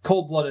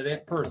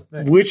cold-blooded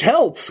person. which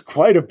helps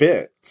quite a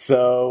bit.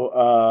 So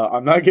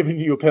I'm not giving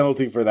you a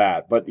penalty for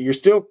that, but you're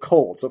still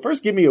cold. So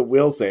first, give me a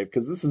will save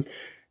because this is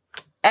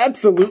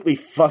absolutely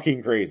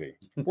fucking crazy.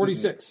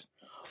 46.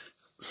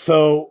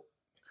 So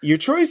your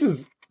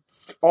choices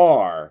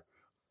are.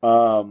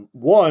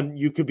 One,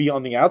 you could be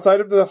on the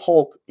outside of the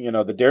Hulk,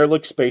 the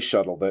derelict space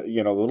shuttle, the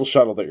little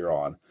shuttle that you're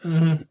on.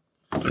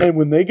 Mm-hmm. And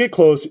when they get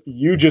close,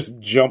 you just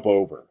jump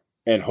over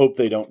and hope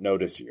they don't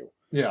notice you.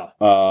 Yeah.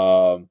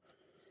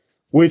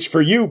 Which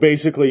for you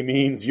basically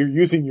means you're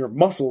using your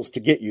muscles to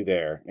get you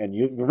there. And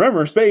you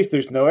remember space,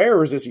 there's no air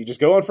resistance. You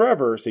just go on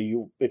forever. So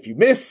if you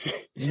miss,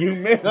 you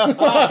miss.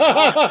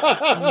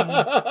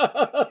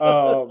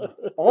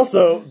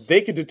 Also, they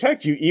can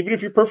detect you even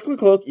if you're perfectly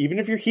cloaked, even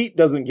if your heat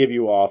doesn't give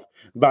you off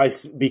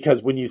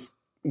because when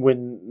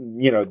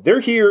they're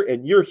here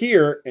and you're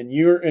here and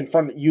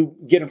you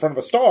get in front of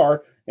a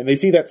star and they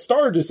see that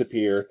star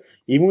disappear,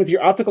 even with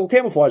your optical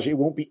camouflage, it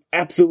won't be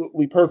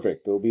absolutely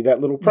perfect. There'll be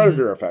that little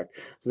predator effect.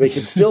 So they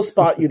can still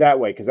spot you that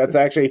way because that's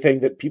actually a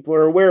thing that people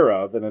are aware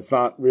of, and it's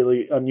not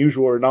really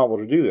unusual or novel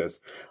to do this,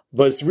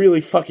 but it's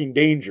really fucking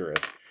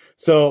dangerous.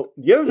 So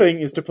the other thing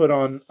is to put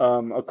on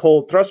a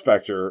cold thrust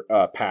vector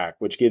pack,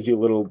 which gives you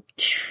little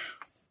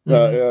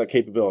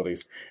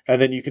capabilities,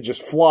 and then you could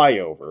just fly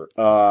over,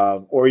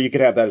 or you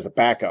could have that as a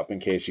backup in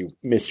case you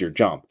miss your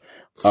jump.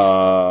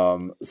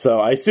 So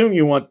I assume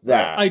you want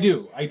that. I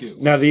do.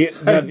 Now the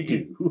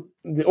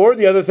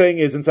other thing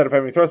is instead of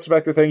having a thrust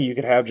vector thing, you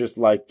could have just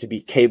like to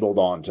be cabled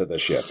onto the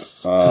ship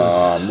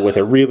with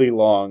a really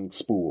long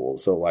spool,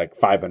 so like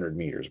 500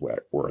 meters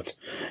worth,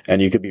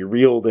 and you could be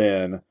reeled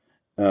in.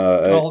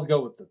 I'll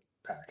go with the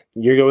pack.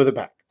 You go with the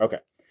pack, okay?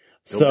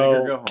 Go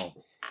big or go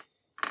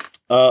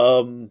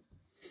home.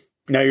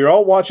 Now you're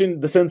all watching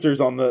the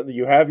sensors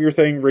you have your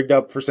thing rigged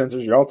up for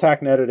sensors. You're all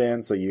tack netted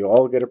in, so you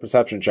all get a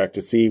perception check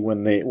to see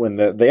when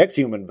the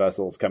X-Human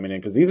vessel's coming in,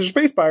 because these are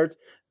space pirates.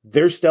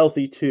 They're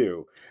stealthy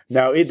too.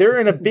 Now they're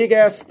in a big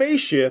ass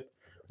spaceship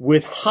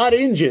with hot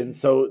engines,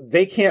 so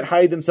they can't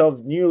hide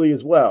themselves nearly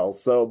as well.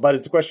 But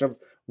it's a question of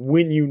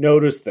when you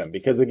notice them,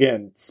 because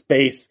again,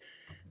 space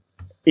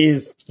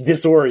is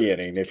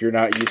disorienting if you're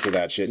not used to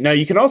that shit. Now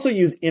you can also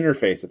use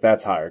interface if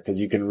that's higher, because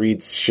you can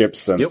read ship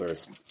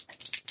sensors.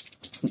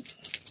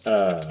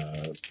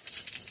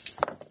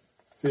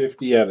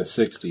 50 out of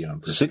 60 on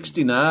perception.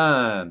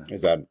 69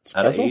 Is that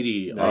out of successful?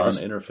 80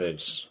 Nice. on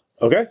interface.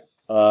 Okay.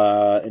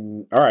 All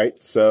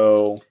right.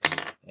 So,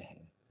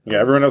 yeah,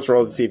 everyone else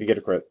roll to see if you get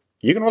a crit.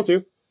 You can roll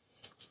too.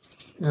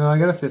 No, I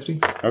got a 50.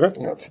 Okay. I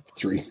got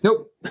 53.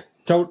 Nope.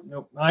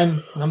 Nope.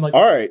 I'm like.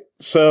 All right.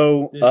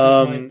 So, This is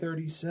my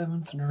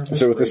 37th nervous.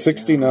 so with the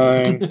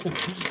breakdown.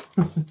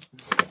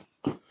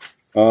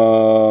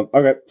 69,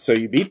 okay. So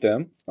you beat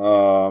them.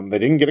 They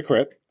didn't get a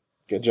crit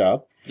Good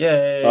job.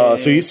 Yay!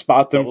 So you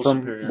spot them Double from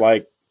superior.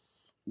 like,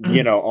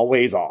 a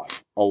ways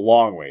off, a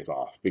long ways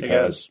off,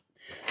 because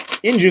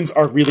engines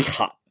are really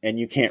hot and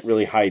you can't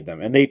really hide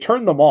them, and they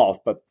turn them off,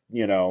 but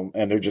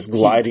and they're just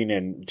gliding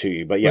into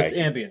you. But yeah, It's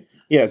ambient.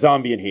 yeah, it's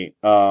ambient heat.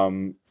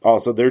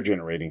 Also they're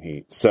generating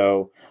heat,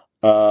 so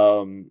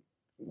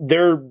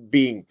they're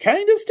being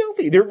kind of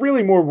stealthy. They're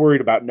really more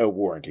worried about no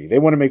warranty. They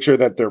want to make sure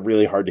that they're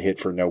really hard to hit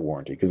for no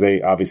warranty, because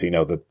they obviously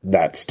know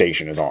that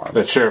station is armed.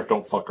 That sheriff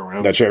don't fuck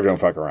around. That sheriff don't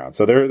fuck around.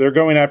 So they're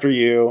going after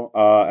you,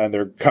 and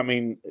they're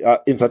coming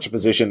in such a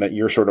position that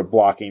you're sort of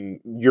blocking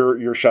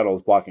your shuttle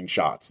is blocking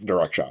shots,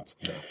 direct shots.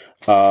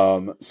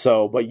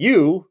 But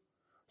you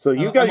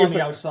got I'm your on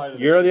the outside of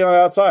the you're ship. the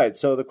outside.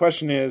 So the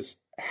question is,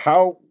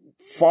 how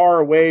far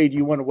away do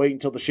you want to wait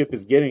until the ship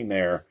is getting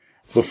there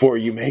before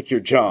you make your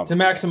jump? To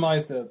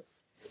maximize the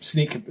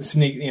sneak, the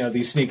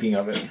sneaking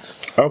of it.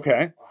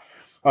 Okay.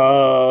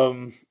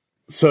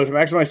 So to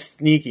maximize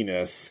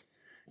sneakiness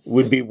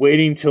would be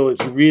waiting till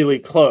it's really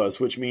close,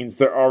 which means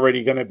they're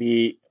already going to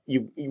be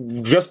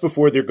just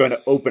before they're going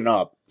to open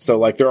up. So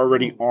like they're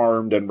already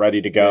armed and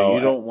ready to go. Yeah,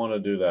 you don't want to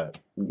do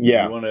that.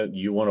 Yeah.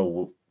 You want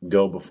to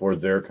go before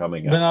they're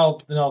coming Then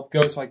out. I'll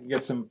go so I can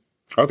get some.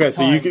 Okay,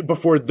 so you time. could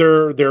before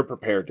they're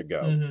prepared to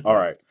go. Mhm. All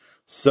right.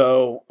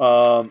 So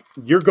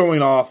you're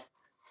going off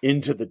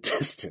into the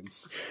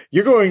distance.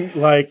 You're going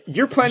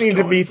you're planning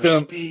to meet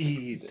them.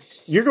 Speed.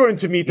 You're going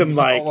to meet them He's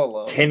like all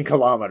alone. 10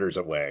 kilometers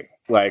away,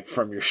 like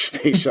from your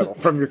space shuttle,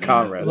 from your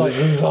comrades. Like,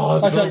 This is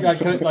awesome. can I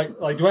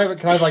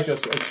have like a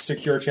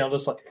secure channel?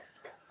 Just like,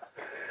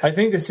 I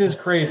think this is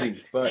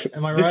crazy, but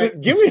am I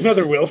right? Give me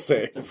another will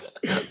save.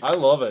 I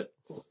love it.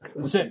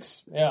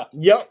 6. Yeah.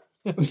 Yep.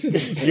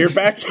 You're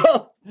backed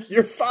up.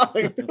 You're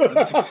fine.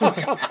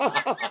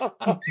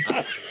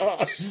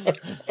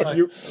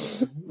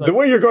 The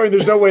way you're going,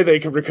 there's no way they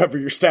can recover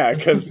your stat,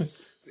 because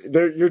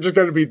you're just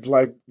going to be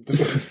like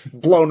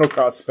just blown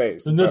across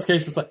space. In this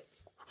case, it's like.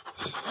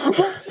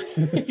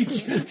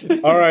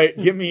 All right,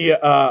 give me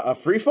a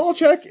free fall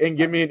check and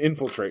give me an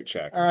infiltrate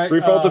check. All right.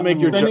 Free fall to make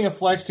your spending jump. a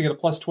flex to get a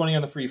plus 20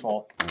 on the free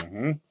fall.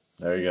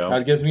 There you go.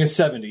 That gives me a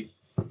 70.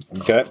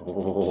 Okay.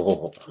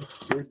 Oh.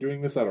 You're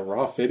doing this out of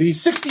raw fitty?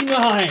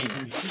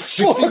 69.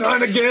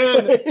 69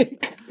 again.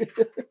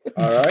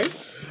 All right.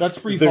 That's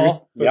free There's-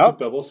 fall. That's Yep. a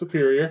double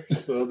superior,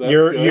 so that's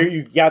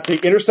You good. got the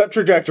intercept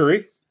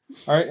trajectory.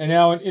 All right, and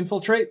now an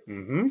infiltrate.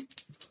 Mm-hmm.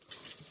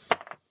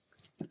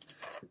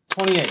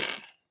 28.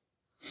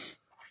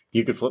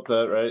 You could flip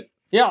that, right?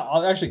 Yeah,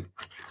 I'll actually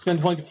spend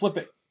a point to flip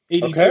it.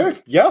 82. Okay.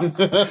 Yeah.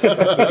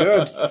 That's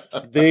good.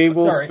 They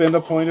will Sorry. spend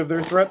a point of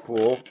their threat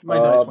pool, My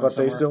dice went but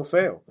they somewhere. still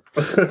fail.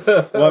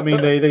 Well, I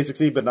mean, they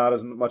succeed, but not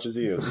as much as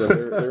you. So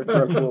their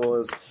threat pool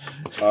is.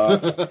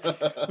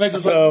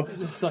 It's So-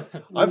 like,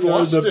 I've You're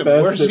lost the him.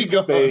 best Where's he at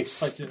going?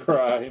 space Like this.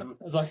 crime.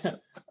 it's like,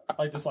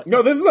 just like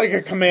No, this is like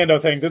a commando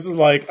thing. This is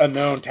like a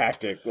known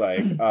tactic.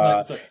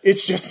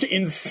 It's just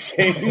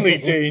insanely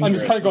dangerous. I'm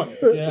just kind of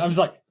going. I'm just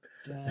like.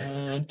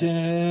 Dun,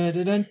 dun,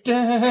 dun, dun,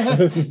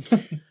 dun.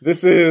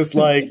 This is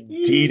like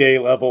D-Day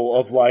level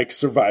of like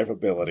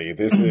survivability.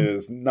 This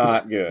is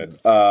not good.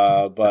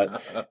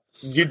 But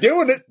you're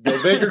doing it.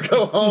 Go big or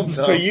go home,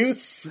 Tom. So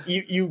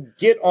you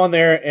get on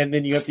there, and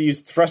then you have to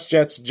use thrust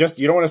jets.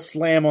 You don't want to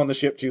slam on the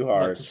ship too Like,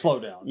 hard. to slow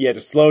down. Yeah, to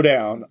slow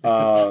down.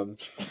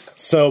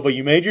 But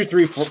you made your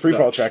free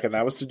fall check, and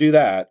that was to do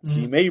that.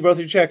 So you made both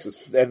your checks,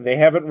 and they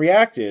haven't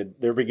reacted.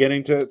 They're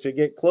beginning to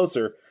get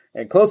closer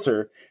and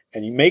closer,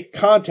 and you make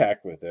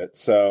contact with it.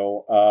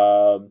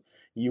 So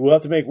you will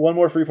have to make one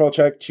more free fall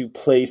check to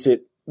place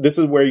it. This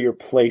is where you're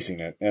placing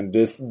it, and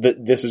this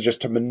is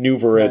just to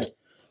maneuver it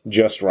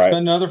just right.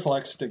 Spend another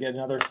flex to get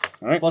another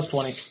All right, plus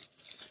 20.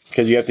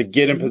 because you have to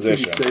get in Shouldn't we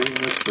be position. saving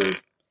this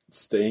for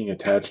staying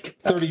attached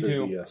after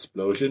 32. the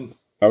explosion.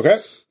 Okay.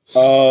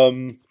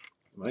 Am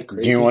I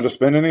crazy? Do you want to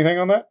spend anything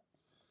on that?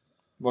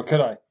 What could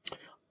I?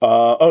 You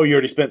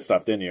already spent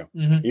stuff, didn't you?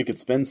 Mhm. You could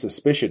spend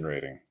suspicion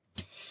rating.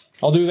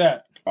 I'll do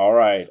that. All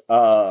right.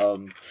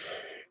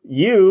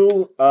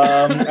 You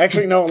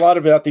actually know a lot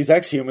about these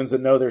ex-humans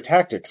and know their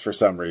tactics for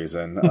some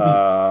reason.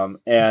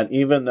 And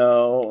even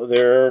though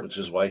they're... Which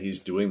is why he's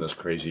doing this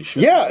crazy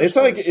shit. Yeah, in the it's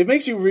first like, place. it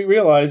makes you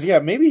realize,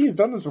 maybe he's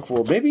done this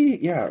before. Maybe,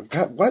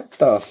 God, what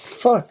the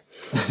fuck?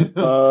 He's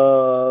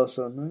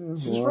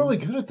really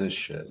good at this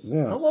shit.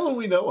 Yeah. How long do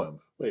we know him?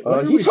 Wait,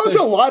 what did He we talked say?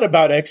 a lot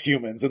about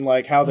ex-humans and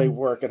like how they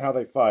work and how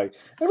they fight.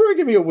 Everyone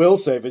give me a will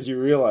save as you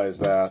realize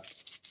that.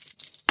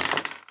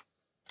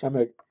 I'm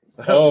like,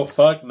 Oh,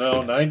 fuck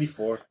no,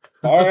 94.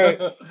 All right.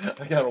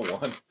 I got a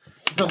 1.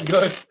 I'm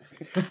good.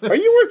 Are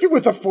you working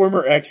with a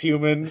former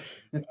ex-human?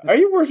 Are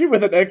you working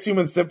with an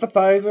ex-human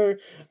sympathizer?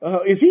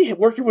 Is he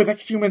working with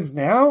ex-humans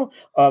now?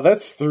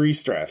 That's 3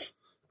 stress.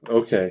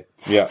 Okay.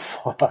 Yeah,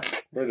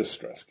 Where does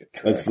stress get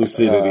tracked? that's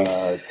lucidity.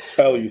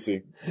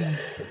 LUC.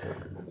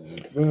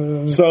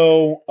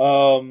 So,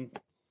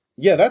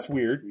 that's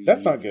weird.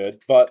 That's not good.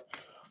 But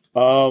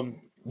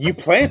you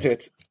plant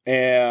it,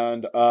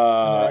 and In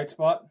the right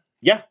spot.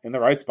 yeah, in the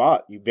right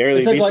spot. You barely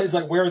beat Essentially, it's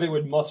like where they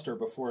would muster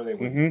before they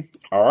would.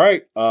 All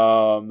right.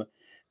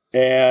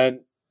 And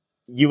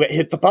you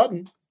hit the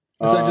button.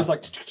 So I just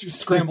like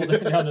scrambled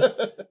down this,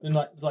 and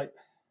it's like.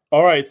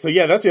 All right, so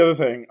yeah, that's the other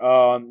thing.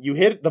 You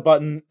hit the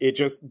button, it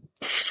just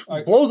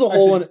blows a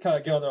hole in it. Kind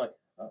of get on there like,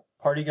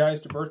 party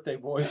guys to birthday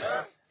boys.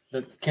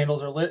 The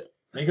candles are lit.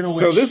 Making a wish.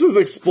 So this is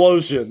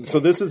explosion.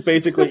 So this is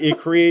basically, it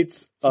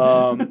creates,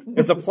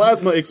 it's a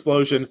plasma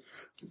explosion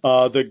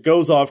that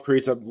goes off,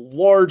 creates a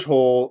large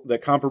hole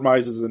that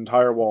compromises the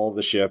entire wall of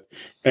the ship,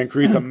 and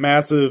creates a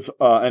massive,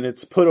 and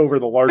it's put over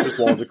the largest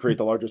wall to create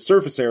the largest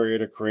surface area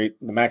to create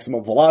the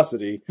maximum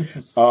velocity.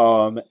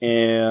 Yeah.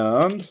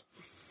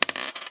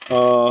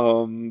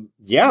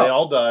 They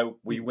all die.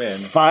 We win.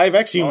 5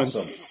 X-humans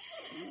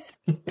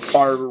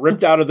are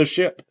ripped out of the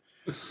ship.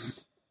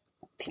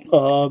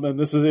 And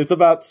it's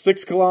about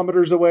 6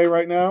 kilometers away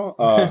right now.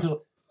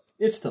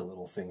 It's the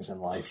little things in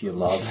life you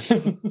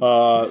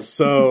love.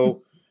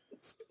 So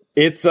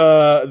it's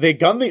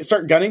they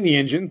start gunning the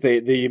engine.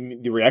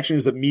 The reaction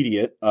is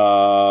immediate.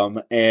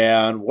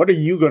 And what are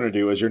you going to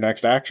do as your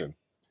next action?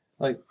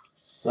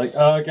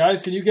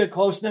 Guys, can you get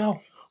close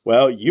now?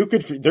 Well, you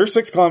could. There's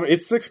 6 kilometers.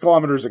 It's 6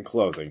 kilometers in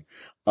closing.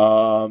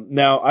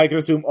 Now I can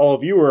assume all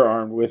of you are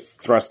armed with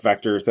thrust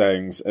vector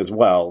things as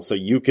well, so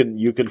you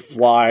can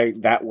fly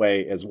that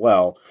way as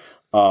well.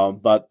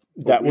 But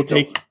that will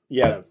take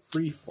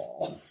free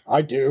fall.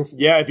 I do.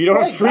 Yeah, if you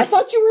don't have free. I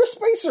thought you were a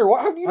spacer.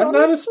 Why have you I'm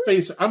not a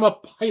spacer. I'm a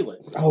pilot.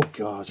 Oh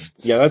gosh.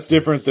 Yeah, that's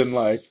different than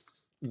like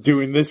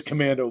doing this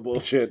commando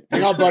bullshit.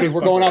 Hang on, buddy.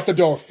 We're going out the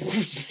door.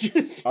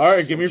 All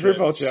right, give me a free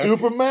fall check.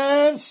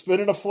 Superman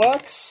spinning a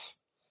flex.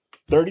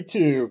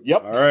 32.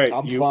 Yep. All right.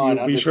 I'm you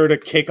fine. be sure to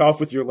kick off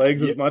with your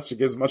legs as much to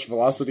get as much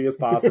velocity as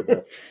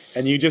possible.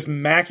 And you just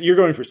you're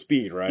going for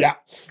speed, right? Yeah.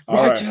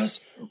 All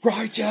righteous.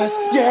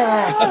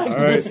 Yeah. All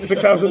right.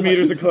 6,000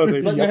 meters in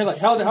closing. Like,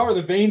 how are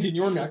the veins in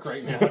your neck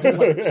right now? Just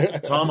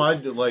like, Tom,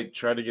 I'd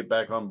try to get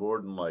back on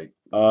board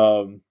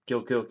and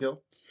kill.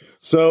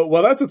 So,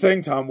 well, that's the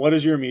thing, Tom. What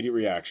is your immediate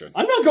reaction?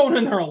 I'm not going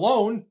in there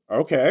alone.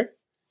 Okay.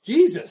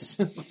 Jesus.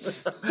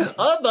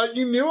 I thought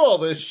you knew all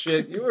this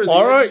shit. You were the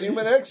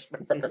ex-human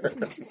expert.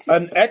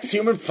 An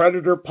ex-human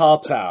predator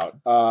pops out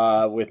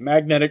with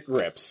magnetic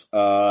grips.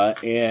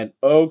 And,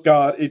 oh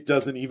God, it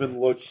doesn't even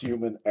look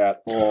human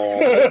at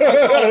all.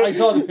 I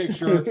saw the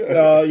picture.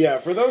 Yeah,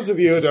 for those of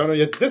you who don't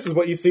know, this is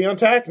what you see on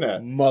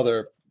TACnet.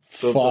 Mother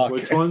fuck.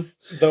 Which one?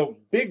 The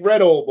big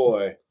red old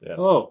boy. Yeah.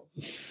 Oh.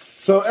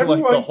 So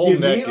everyone the whole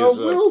give me neck a is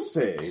will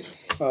save.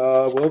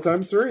 Will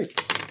times 3.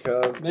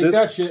 Make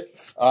that shit.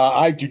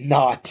 I do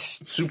not.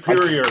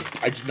 Superior.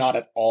 I do not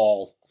at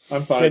all.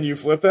 I'm fine. Can you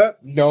flip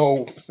that?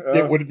 No,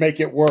 it would make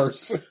it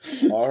worse.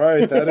 All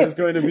right, that is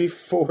going to be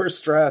 4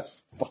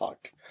 stress.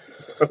 Fuck.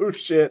 Oh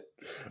shit.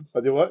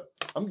 I'll do what?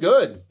 I'm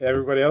good.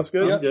 Everybody else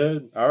good? Yep.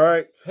 Good. All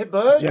right. Hey,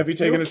 bud. Have you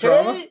taken a okay?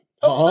 trauma?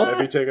 Huh?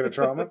 Have you taken a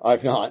trauma?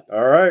 I've not.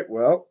 All right.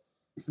 Well,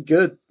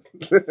 good.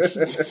 I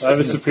have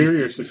a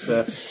superior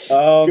success.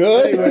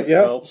 Good. Anyway,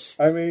 yeah. Helps.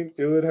 I mean,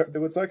 it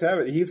would suck to have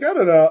it. He's got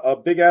a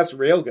big ass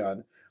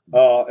railgun,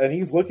 and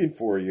he's looking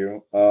for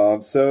you.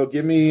 So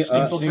give me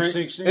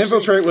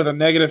infiltrate with a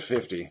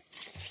 -50.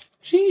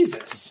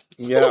 Jesus.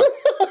 Yeah.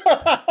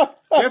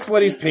 Guess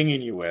what he's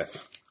pinging you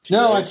with?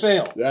 No, I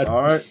failed.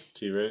 All right.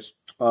 T-rays.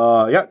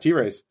 Yeah,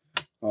 T-rays.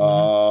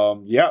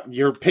 Yeah,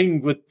 you're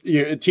pinged with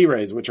your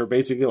T-rays, which are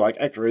basically like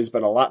X-rays,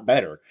 but a lot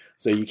better.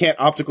 So you can't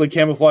optically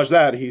camouflage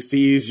that. He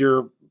sees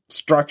your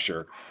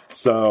structure.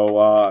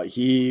 So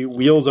he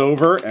wheels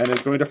over and is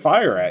going to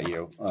fire at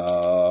you.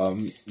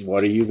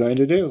 What are you going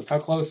to do? How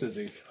close is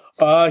he?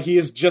 He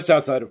is just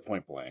outside of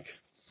point blank.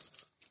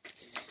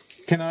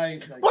 Can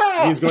I?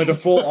 He's going to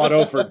full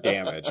auto for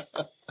damage.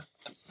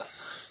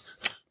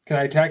 Can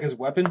I attack his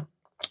weapon?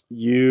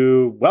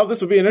 Well,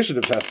 this would be an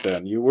initiative test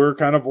then. You were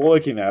kind of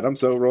looking at him,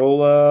 so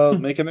roll,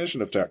 make an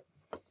initiative check.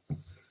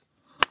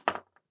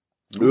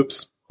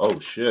 Oops. Oh,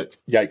 shit.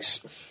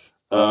 Yikes.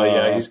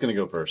 Yeah, he's going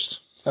to go first.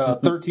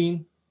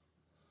 13.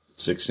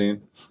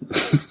 16.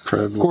 Of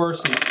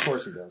course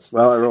he does.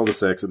 Well, I rolled a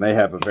 6, and they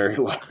have a very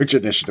large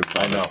initiative.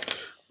 I know.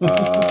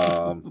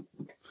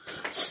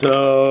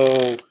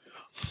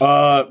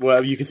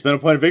 Well, you can spend a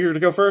point of vigor to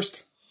go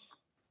first.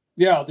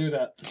 Yeah, I'll do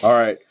that. All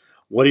right.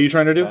 What are you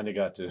trying to do? Kind of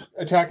got to.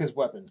 Attack his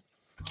weapon.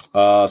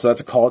 So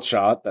that's a called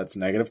shot. That's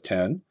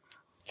 -10.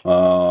 We're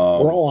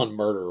all on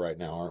murder right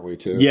now, aren't we,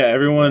 too? Yeah,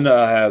 everyone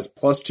has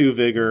 +2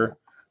 vigor.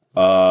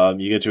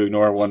 You get to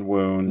ignore 1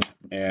 wound,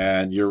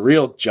 and you're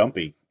real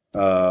jumpy.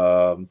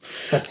 I'm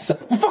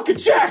fucking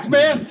jacked,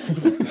 man!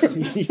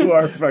 You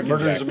are fucking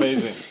Murder is jacked.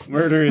 amazing.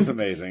 Murder is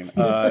amazing.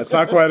 It's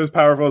not quite as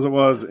powerful as it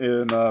was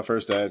in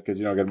First Ed because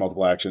you don't get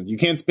multiple actions. You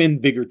can't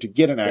spin vigor to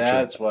get an action.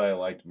 That's why I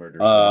liked murder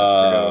so much.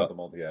 I forgot about the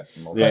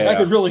multi-action. Yeah. I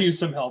could really use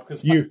some help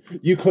because You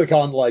click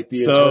on like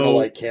the So- internal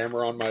like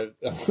camera on my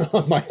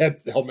on my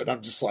head helmet.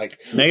 I'm just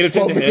like -10 to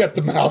foaming hit. at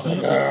the mouth.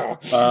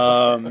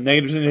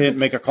 -10 to hit,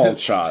 make a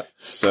called shot.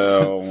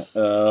 So,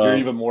 You're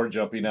even more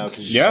jumpy now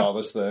because you yeah. saw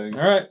this thing.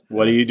 all right,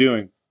 what are you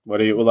doing?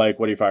 What are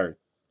you firing?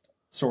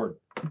 sword.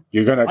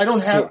 You're gonna. I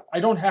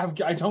don't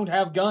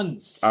have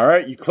guns. All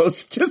right, you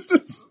close the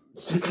distance.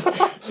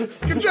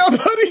 Good job,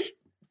 buddy.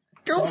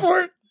 Go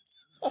for it.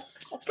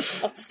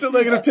 Still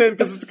negative 10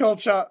 because it's a called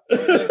shot.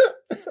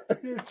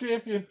 You're a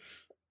champion.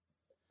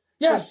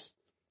 Yes!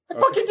 I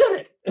fucking did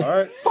it! All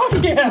right.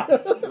 Fuck yeah!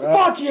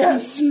 Fuck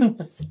yes!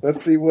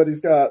 Let's see what he's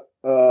got.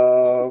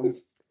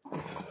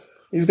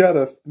 He's got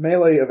a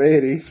melee of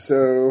 80,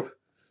 so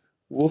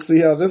we'll see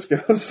how this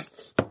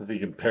goes. If he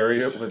can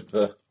parry it with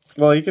the...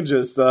 Well, he can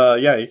just,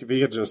 he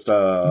can just,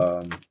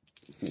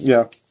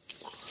 yeah.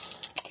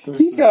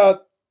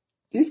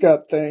 He's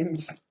got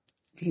things.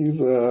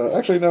 He's,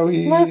 actually, no,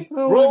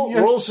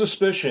 Roll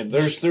suspicion.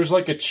 There's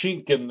like a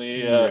chink in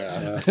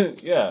the,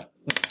 yeah.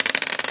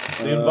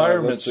 The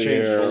environment's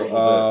changed a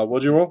little bit.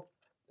 What'd you roll?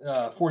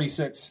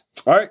 46.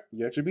 All right,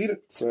 you actually beat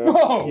it. So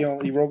Whoa!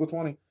 he rolled a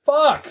 20.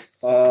 Fuck!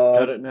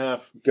 Cut it in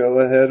half. Go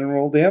ahead and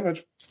roll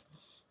damage.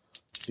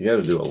 You got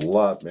to do a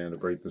lot, man, to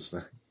break this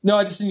thing. No,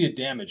 I just need to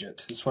damage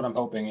it. That's what I'm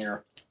hoping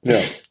here.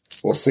 Yeah.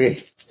 We'll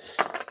see.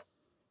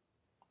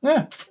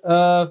 Yeah.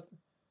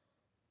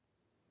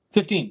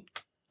 15.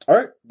 All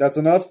right, that's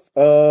enough.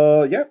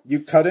 Yeah, you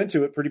cut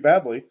into it pretty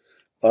badly.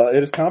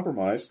 It is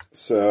compromised,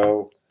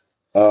 so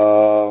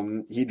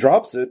he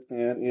drops it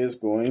and is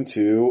going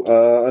to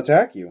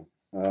attack you.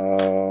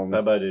 How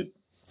about it?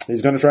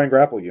 He's going to try and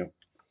grapple you.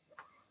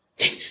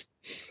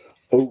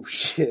 Oh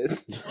shit!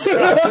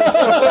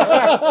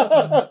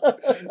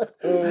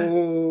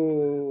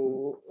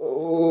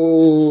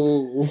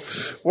 oh!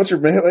 What's your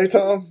melee,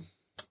 Tom?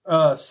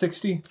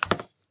 60.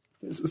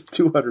 This is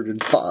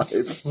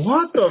 205.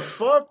 What the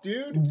fuck,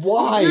 dude?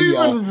 Why? Did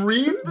you even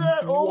read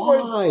that? Oh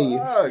Why? my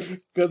god.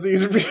 Because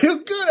he's real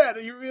good at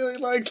it. He really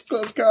likes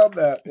close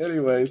combat.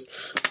 Anyways.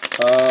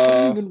 I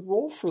didn't even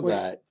roll for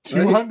that.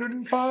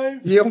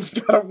 205? He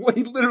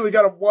literally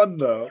got a 1,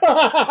 though.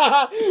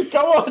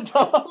 Come on,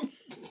 Tom.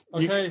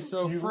 Okay,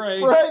 so Frey.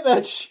 Fry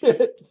that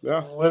shit.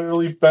 Yeah.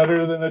 Literally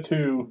better than a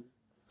 2.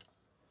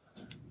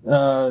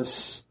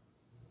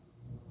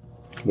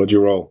 What'd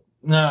you roll?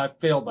 Nah, I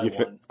failed by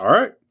 1. All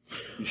right.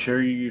 You sure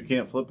you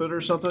can't flip it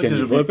or something? Can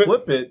you Because if flip it? you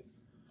flip it,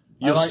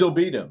 you'll still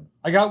beat him.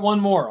 I got one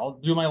more. I'll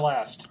do my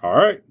last. All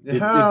right.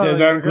 Did that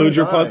you're include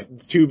your gonna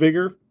plus 2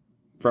 vigor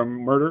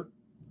from murder?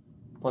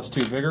 Plus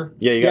 2 vigor.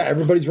 Yeah, you Yeah, got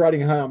everybody's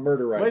riding high on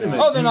murder right Wait a now.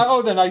 minute.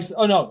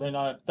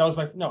 That was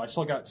my, no, I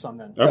still got some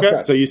then. Okay,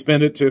 Okay. so you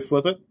spend it to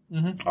flip it?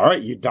 Mhm. All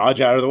right, you dodge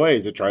out of the way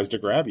as it tries to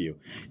grab you.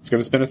 It's going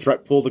to spin a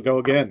threat pool to go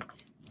again.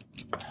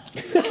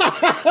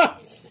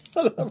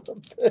 Son of a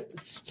bitch.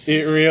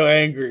 It real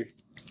angry.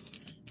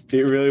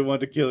 It really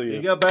wanted to kill You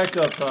you. got backed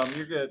up, Tom.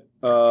 You're good.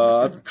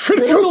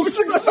 Critical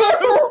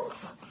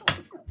success!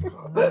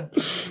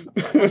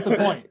 What's the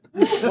point?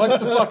 What's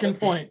the fucking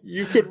point?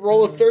 You could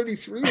roll a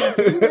 33.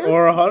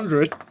 Or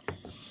 100.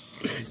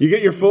 You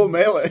get your full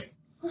melee.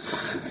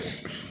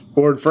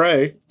 Or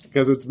Frey,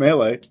 because it's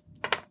melee.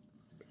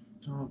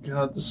 Oh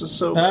god, this is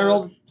so And I bad.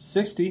 rolled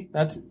 60.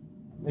 That's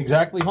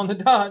exactly on the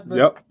dot.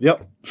 But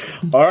Yep.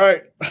 All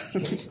right.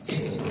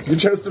 You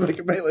chose to make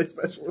a melee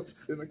specialist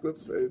in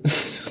Eclipse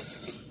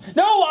phase.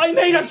 No, I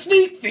made a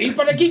sneak thief,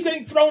 but I keep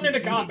getting thrown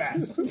into combat.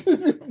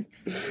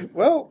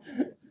 Well,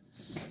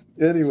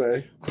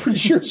 anyway. Pretty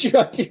sure she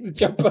got you to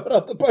jump out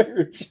on the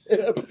pirate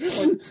ship.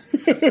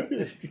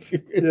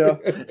 Yeah.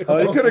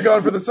 You could have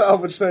gone for the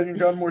salvage thing and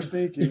gone more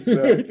sneaky.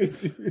 So.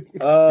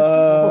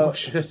 Oh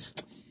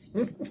shit.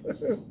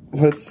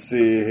 Let's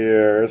see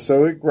here.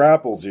 So it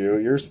grapples you.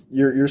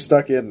 You're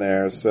stuck in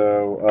there.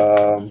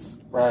 So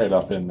Right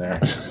up in there.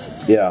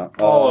 yeah.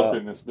 All up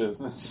in this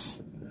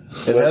business.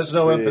 It has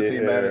no see empathy,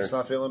 man. here. It's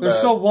not feeling There's bad.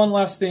 still one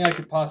last thing I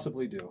could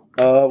possibly do.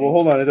 Well,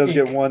 hold on. It does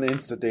get 1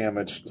 instant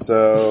damage.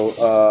 So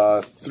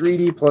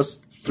 3d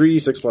plus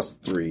 3d6 plus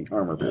 3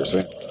 armor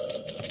piercing.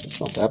 It's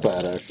not that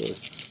bad, actually.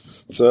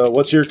 So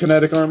what's your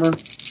kinetic armor?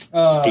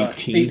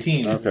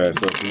 18. Okay,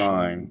 so it's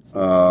 9.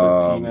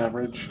 13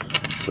 average.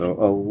 So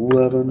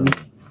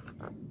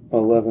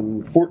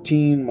 11,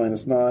 14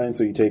 minus 9,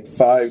 so you take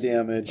 5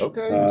 damage.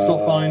 Okay.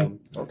 Still fine.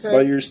 Okay.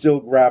 But you're still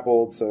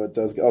grappled, so it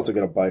does also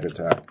get a bite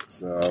attack.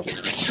 So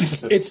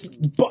It's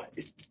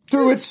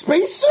through its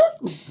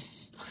spacesuit?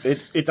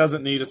 it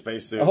doesn't need a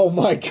spacesuit. Oh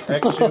my god.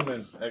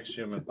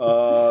 Ex-human.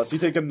 So you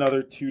take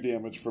another 2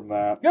 damage from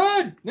that.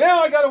 Good!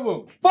 Now I got a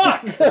wound.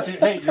 Fuck!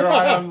 Hey, you're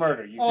high on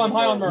murder. You Oh, can I'm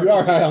high roll. on murder. You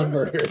are high on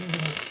murder.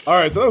 All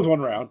right, so that was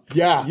 1 round.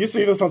 Yeah. You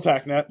see this on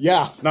TACnet.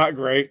 Yeah. It's not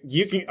great.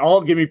 You can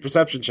all give me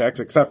perception checks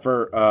except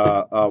for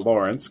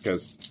Lawrence,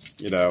 because,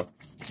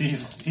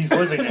 He's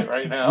living it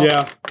right now.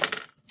 yeah.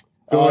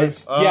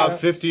 It's,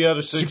 50 out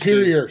of 60.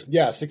 superior.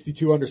 Yeah,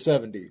 62 under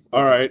 70.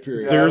 All That's right.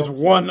 superior. There's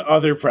one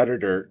other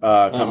predator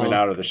coming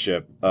out of the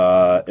ship.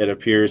 It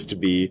appears to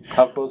be.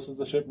 How close is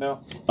the ship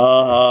now?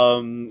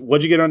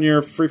 What'd you get on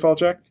your free fall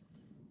check?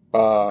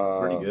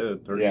 Pretty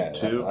good. 32. Yeah,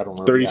 I don't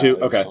remember. 32? Yeah, it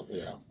was Okay. something-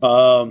 yeah.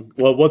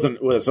 Well, it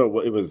wasn't. So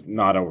it was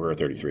not over a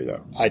 33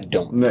 though. I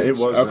don't No, think it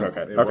so. wasn't.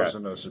 Okay. It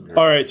wasn't a superior.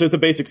 All right. So it's a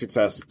basic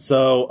success.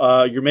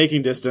 So you're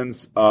making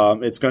distance.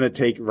 It's going to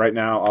take right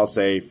now. I'll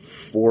say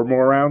 4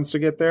 more rounds to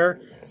get there,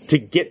 to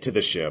get to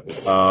the ship.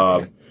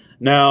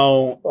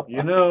 Now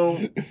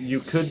You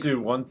could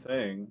do one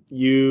thing.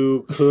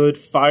 you could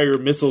fire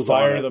missiles on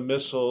Fire it. the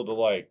missile to,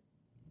 like,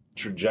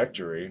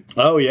 trajectory.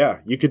 Oh yeah,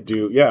 you could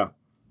do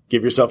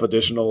give yourself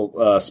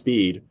additional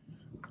speed.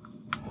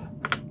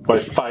 By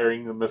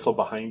firing the missile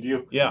behind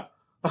you. Yeah.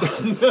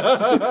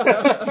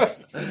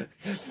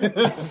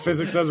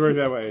 Physics does work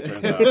that way, it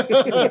turns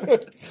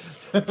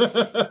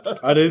out.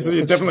 It is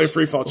definitely a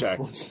free fall check.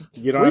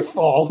 You don't Free have,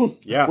 fall.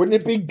 Yeah. Wouldn't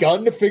it be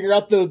gun to figure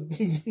out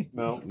the?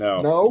 No.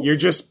 no. You're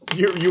just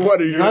you're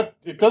You're not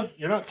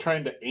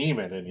trying to aim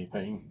at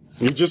anything.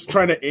 you're just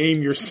trying to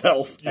aim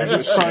yourself. You're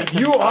just trying to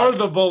You are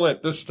the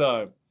bullet this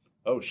time.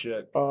 Oh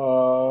shit.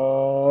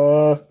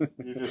 You're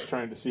just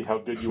trying to see how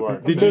good you are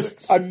at Did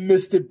physics. I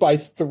missed it by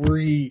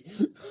 3.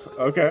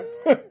 Okay.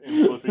 And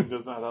flipping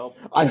does not help.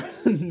 I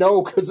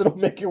no, because it'll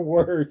make it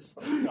worse.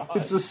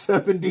 It's a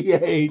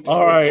 78.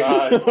 All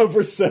right.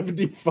 Over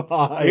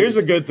 75. Here's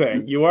a good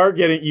thing. You are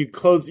getting you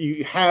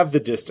have the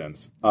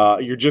distance.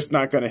 You're just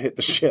not going to hit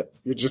the ship.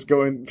 You're just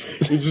going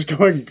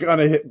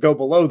to go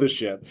below the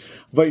ship.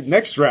 But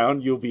next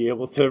round you'll be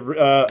able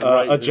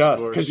to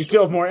adjust because you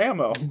still have more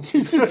ammo.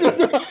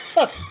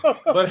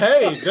 But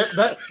hey,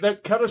 that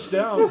cut us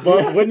down.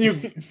 But when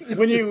you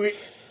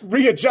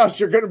readjust,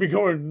 you're going to be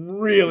going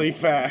really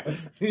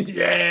fast.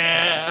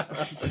 Yeah.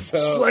 So,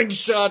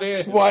 Slingshot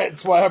in.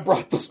 That's why I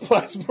brought those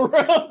plasma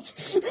rounds.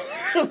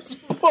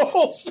 Just blow a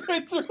hole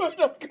straight through it.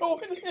 I'm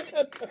going in.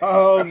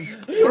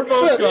 We're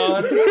both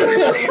gone.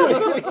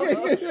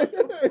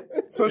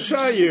 So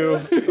Shayu,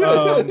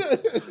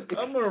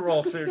 I'm gonna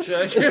roll fear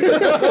check.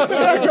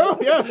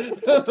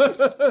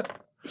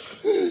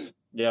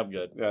 Yeah, I'm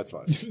good. that's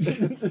fine.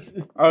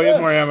 Oh, he has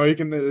more ammo. You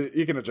can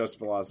adjust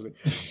velocity.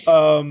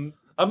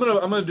 I'm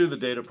gonna do the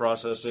data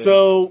processing.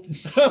 So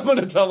I'm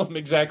gonna tell him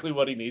exactly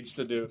what he needs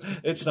to do.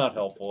 It's not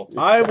helpful.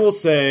 I will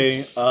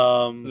say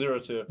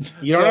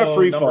 0-2. you don't have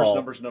free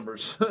fall.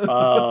 Numbers.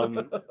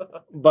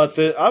 But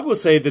I will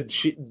say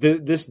that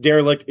this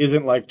derelict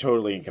isn't like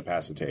totally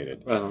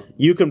incapacitated. Uh-huh.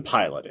 You can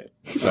pilot it.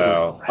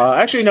 So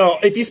actually, no.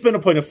 If you spend a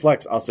point of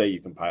flex, I'll say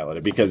you can pilot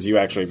it because you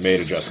actually made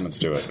adjustments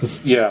to it.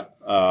 Yeah.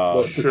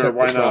 Sure,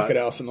 why not?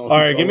 All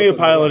right, give me a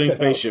piloting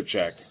spaceship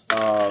check.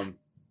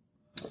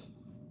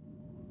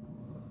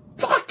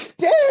 Fuck,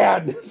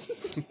 Dad!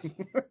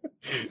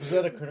 Is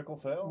that a critical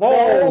fail?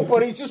 No,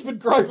 but he's just been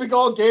griping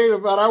all game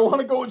about I want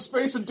to go in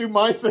space and do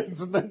my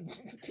things, and then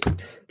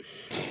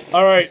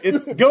All right,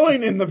 it's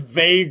going in the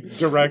vague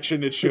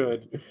direction it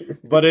should,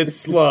 but it's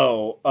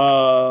slow.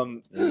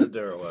 It's a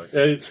derelict.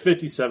 It's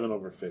 57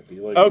 over 50.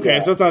 Like, Okay, yeah.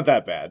 so it's not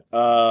that bad.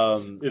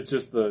 It's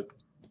just the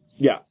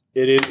Yeah,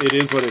 it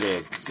is what it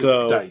is.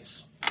 So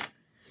dice.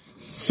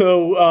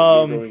 So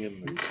You're going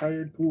in the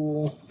retired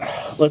pool.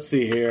 let's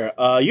see here.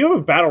 You have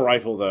a battle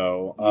rifle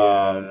though,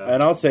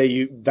 and I'll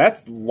say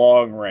that's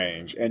long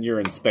range, and you're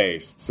in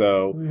space.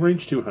 So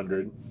Range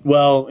 200.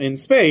 well, in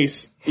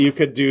space you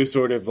could do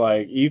sort of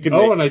like you could.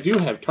 Oh, and I do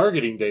have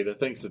targeting data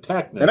thanks to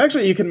TACnet. And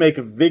actually, you can make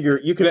a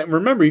vigor. You can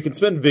remember you can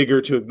spend vigor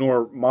to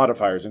ignore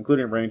modifiers,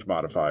 including range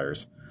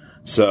modifiers.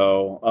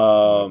 So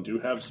I do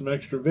have some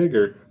extra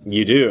vigor.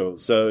 you do.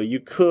 So you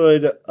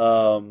could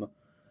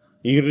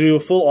do a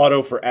full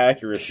auto for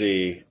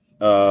accuracy,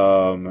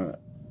 and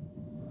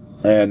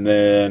then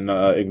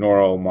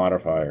ignore all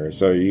modifiers.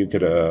 So you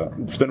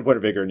could spend a point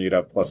of vigor, and you'd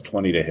have plus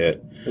 20 to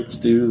hit. Let's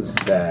do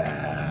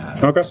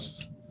that. Okay.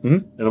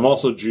 And I'm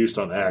also juiced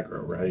on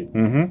aggro, right?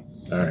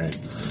 Mm-hmm. All right.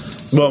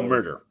 Well,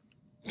 murder.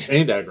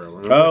 And aggro.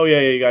 Remember? Oh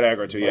yeah, you got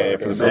aggro too. Yeah,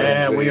 for the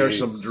Man, we are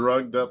some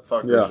drugged up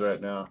fuckers right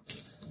now.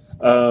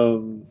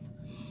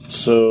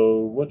 So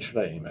what should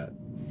I aim at?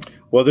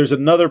 Well, there's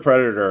another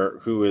predator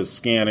who is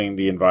scanning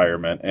the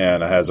environment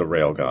and has a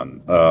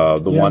railgun.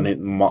 One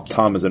that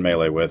Tom is in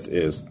melee with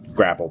is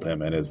grappled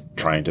him and is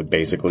trying to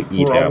basically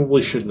eat him.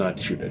 Probably should not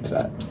shoot at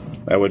that.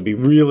 That would be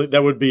really.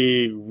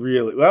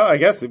 Well, I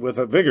guess with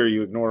a vigor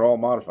you ignore all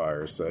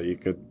modifiers, so you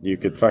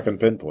could fucking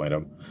pinpoint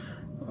him.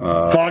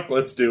 Fuck,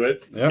 let's do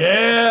it.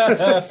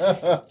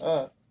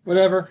 Yeah.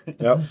 Whatever.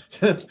 Yep.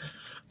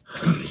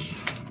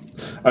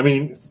 I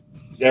mean,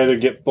 either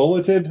get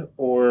bulleted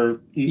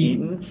or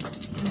eaten.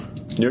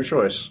 Your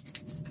choice.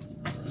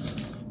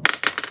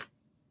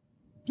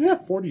 Yeah,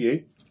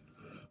 48.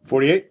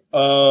 48.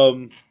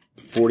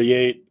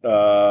 48. It's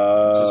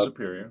a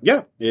superior.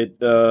 Yeah,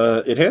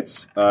 it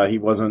hits. He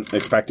wasn't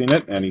expecting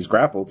it, and he's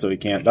grappled, so he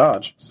can't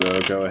dodge. So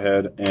go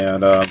ahead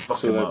and Fuck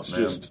So him that's up,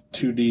 man. just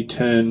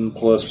 2d10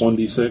 plus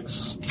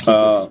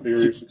 1d6.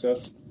 Superior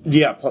success.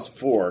 yeah, plus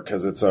 4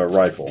 because it's a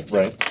rifle.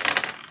 Right.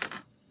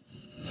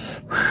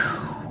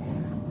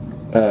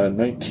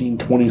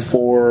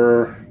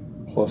 1924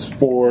 plus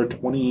 4,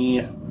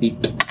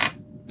 28.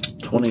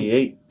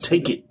 28.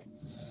 Take it.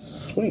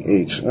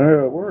 28.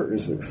 Where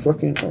is their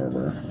fucking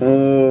armor?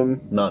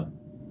 None.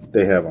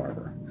 They have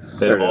armor.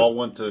 They There it all is.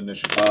 went to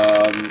initiative.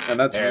 And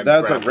that's And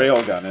a grapple.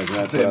 rail gun, isn't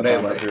it? So Yeah, that's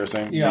armor melee.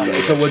 piercing. Yeah.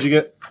 So what'd you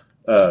get?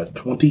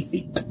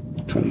 28.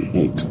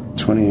 28.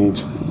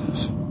 28.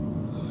 Yes.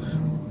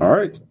 All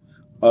right.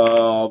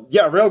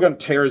 Yeah, railgun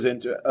tears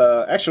into.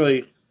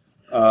 Actually,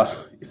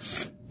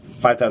 it's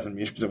 5,000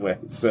 meters away.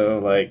 So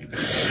like,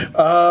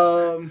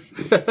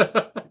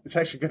 It's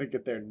actually going to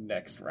get there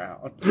next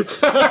round.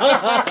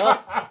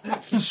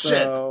 Shit.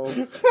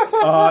 So,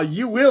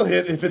 you will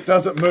hit if it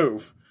doesn't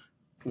move.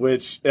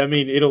 Which, I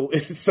mean,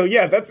 so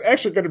yeah, that's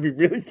actually going to be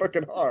really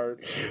fucking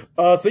hard.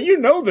 So you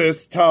know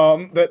this,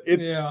 Tom,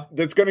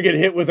 that's going to get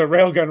hit with a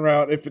railgun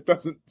round if it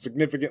doesn't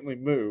significantly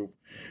move.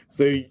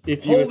 So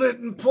if you hold it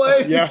in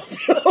place. Yeah.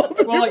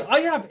 Well, like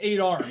I have 8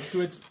 arms, so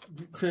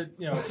for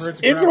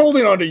its It's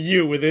holding onto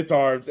you with its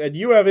arms, and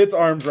you have its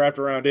arms wrapped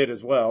around it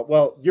as well.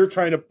 Well, you're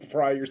trying to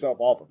pry yourself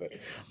off of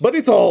it, but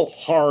it's all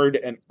hard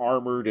and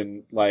armored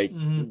and ugh.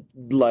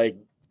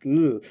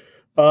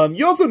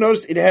 You also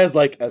notice it has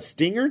like a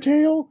stinger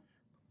tail,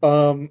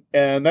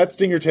 and that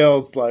stinger tail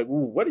is like,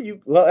 ooh, what do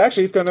you? Well,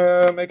 actually, it's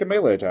gonna make a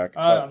melee attack.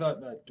 I thought,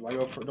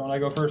 don't I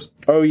go first?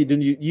 Oh,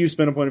 you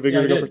spend a point of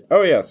vigor Yeah, to I go did. first?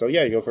 Oh yeah, so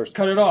yeah, you go first.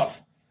 Cut it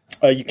off.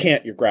 You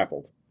can't. You're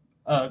grappled.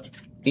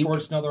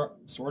 Swords in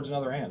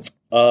other hands.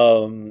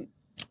 You're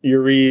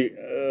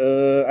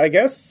I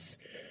guess,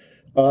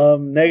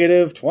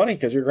 negative 20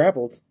 because you're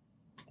grappled.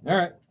 All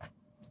right.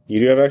 You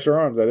do have extra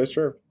arms. That is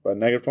true, but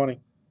negative 20.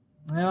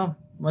 Well,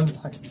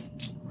 Worth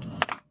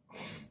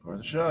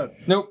a shot.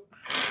 nope.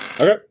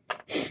 Okay.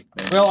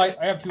 Well, I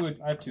have 2.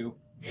 I have 2.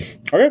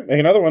 Okay, make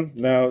another one.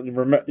 Now, do you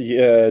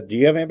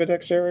have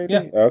ambidexterity?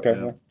 Yeah. Okay.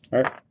 Yeah.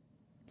 All right.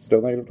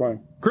 Still negative 20.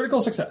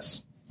 Critical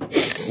success.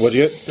 What'd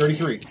you get?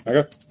 33.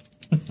 Okay.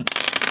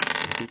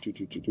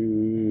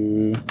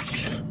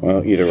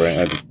 Well, either way,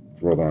 I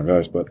rolled the wrong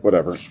dice, but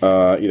whatever.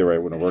 Either way,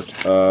 it wouldn't have worked.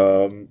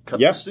 Cut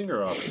Yeah. the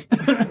stinger off.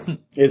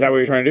 Is that what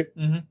you're trying to do?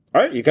 Mm-hmm.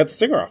 All right, you cut the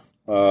stinger off.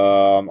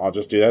 I'll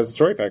just do that as a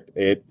story effect.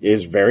 It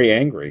is very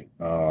angry.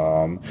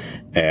 And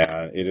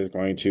it is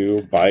going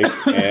to bite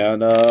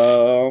and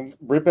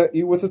rip at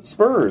you with its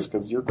spurs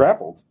because you're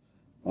grappled.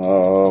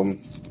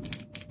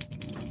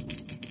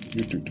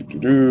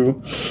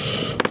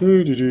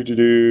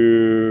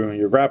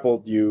 You're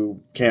grappled.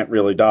 You can't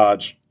really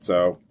dodge,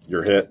 so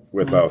you're hit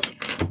with both.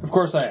 Of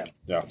course I am.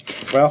 Yeah.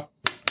 Well,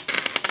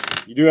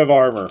 you do have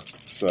armor,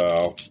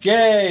 so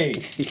Yay!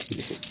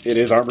 it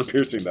is armor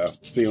piercing though.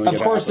 See when we Of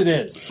get course half it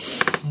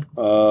is.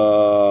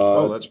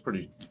 Oh, that's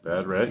pretty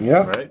bad, right?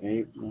 Yeah. Right?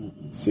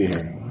 Let's see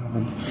here.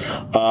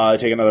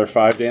 Take another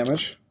 5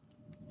 damage.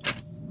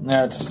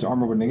 That's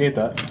armor would negate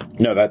that.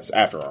 No, that's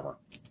after armor.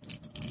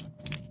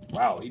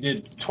 Wow, he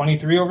did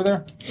 23 over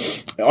there?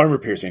 Armor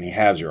piercing, he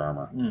halves your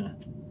armor.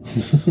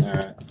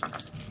 Alright.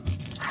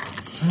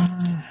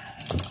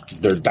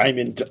 They're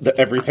diamond.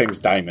 Everything's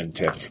diamond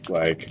tipped.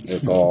 Like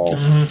it's all.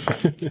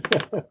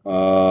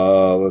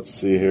 Let's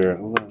see here.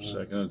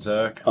 Second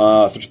attack.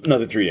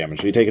 Another 3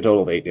 damage. So you take a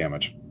total of 8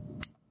 damage.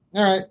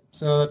 Alright,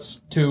 so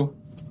that's 2.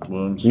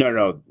 Wounds.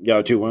 No.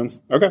 Yeah, 2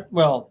 wounds. Okay.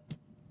 Well,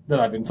 that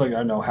I've inflicted. I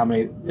don't know how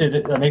many.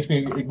 That makes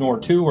me ignore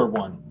 2 or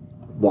 1.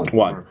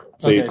 1.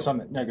 So Okay, you, so I'm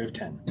at negative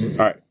 10.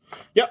 all right.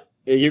 Yep.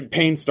 Your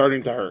pain's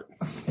starting to hurt.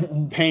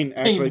 Pain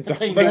actually.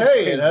 Pain. But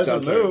hey, pain it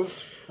hasn't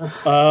does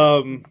hurt.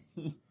 moved.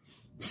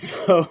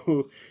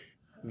 So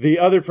the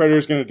other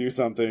predator's going to do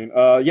something.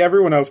 Yeah,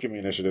 everyone else give me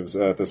initiatives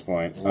at this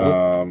point.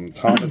 Tom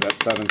is at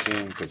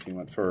 17 because he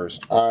went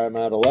first. I'm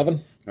at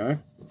 11. Okay.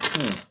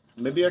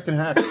 Maybe I can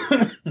hack.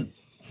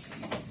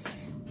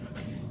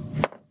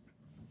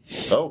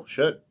 Oh,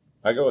 shit.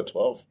 I go at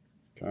 12.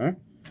 Okay.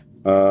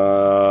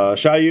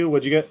 Shayu,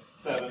 what'd you get?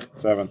 7.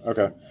 7.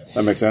 Okay.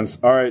 That makes sense.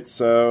 All right.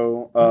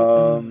 So,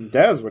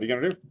 Daz, what are you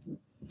going to do?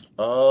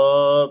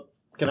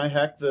 Can I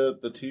hack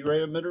the T-ray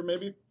emitter,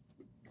 maybe?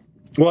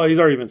 Well, he's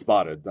already been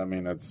spotted. I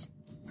mean, that's.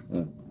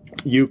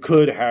 You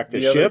could hack the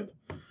The other- ship.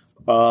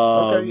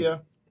 Okay, yeah.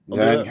 I'll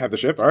do And that. have the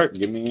ship. All right.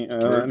 Give me.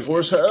 Brute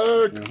force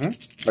hack.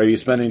 Are you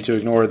spending to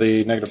ignore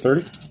the negative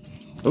 30?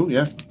 Oh,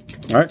 yeah.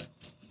 All right.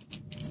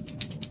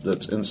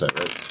 That's insight,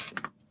 right?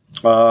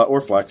 Or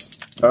flex.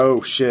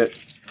 Oh,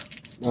 shit.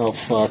 Oh,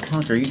 fuck.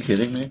 Fuck, are you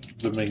kidding me?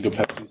 The mango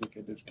Pepsi.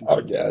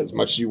 Oh, yeah, as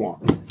much as you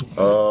want.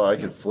 Oh, I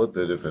could flip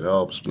it if it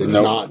helps. But It's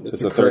Nope, not. It's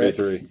It's a a crit.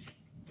 33.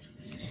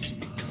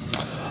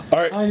 All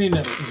right. I need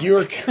another.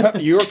 You're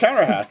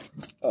counter hacked.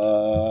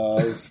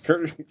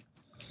 Kurt,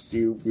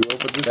 you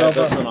opened yourself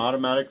that's up an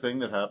automatic thing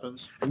that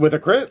happens? with a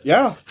crit.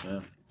 Yeah.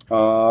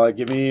 Yeah.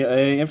 Give me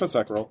a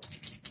infosec roll.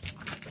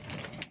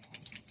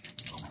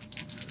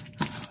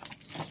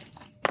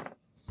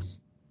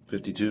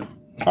 $52.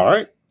 All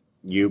right.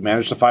 You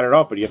managed to fight it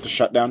off, but you have to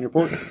shut down your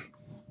portals.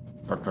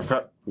 Fuck, fuck,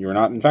 fuck. You were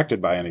not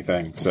infected by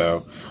anything.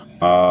 So,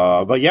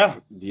 but yeah,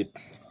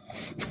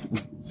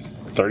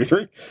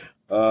 33.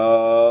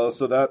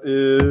 So that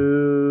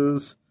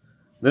is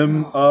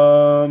them.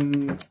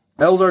 Eldar,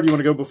 do you want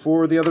to go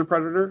before the other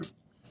predator?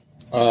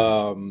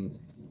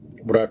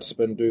 Would I have to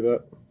spend to do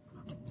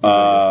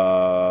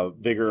that?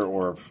 Vigor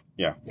or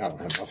yeah. I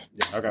don't have enough.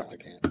 Yeah, Okay. I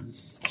can't.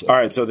 So, All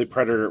right. So the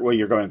predator. Well,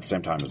 you're going at the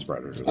same time as the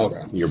predator.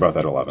 Okay. You're both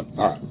at 11.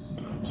 all right.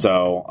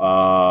 So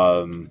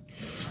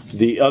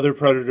the other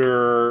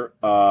predator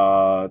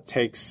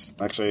takes.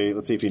 Actually,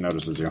 let's see if he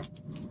notices you.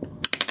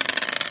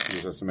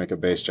 just has to make a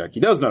base check. He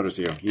does notice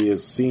you. He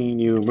is seeing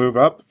you move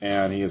up,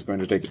 and he is going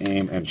to take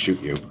aim and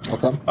shoot you.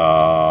 Okay.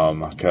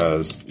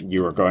 Because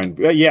you were going...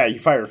 Yeah, you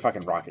fired a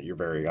fucking rocket. You're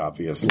very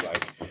obvious.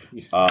 Like,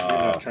 You're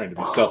not trying to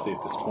be stealthy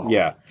at this point.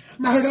 yeah.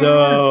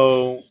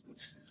 So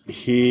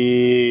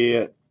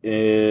he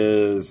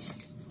is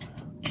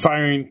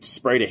firing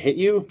spray to hit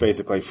you.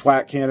 Basically,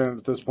 flat cannon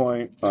at this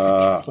point.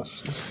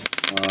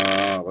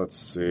 Let's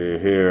see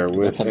here.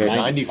 With That's a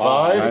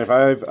 95?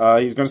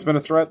 95. He's going to spend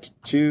a threat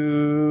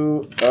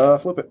to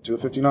flip it to a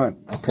 59.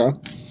 Okay.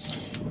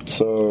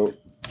 So,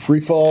 free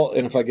fall,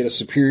 and if I get a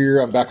superior,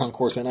 I'm back on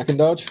course and I can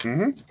dodge?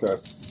 Mm-hmm.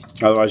 Okay.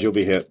 Otherwise, you'll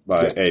be hit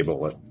by a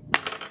bullet.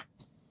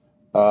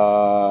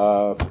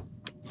 I'm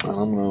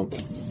going to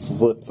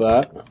flip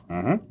that.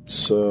 Mm-hmm.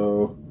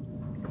 So,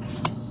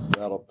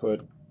 that'll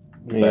put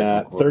me Back on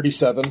at course.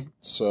 37.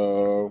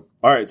 So,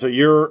 All right, so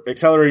you're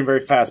accelerating very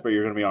fast, but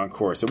you're going to be on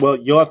course. Well,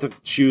 you'll have to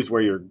choose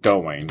where you're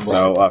going.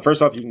 So,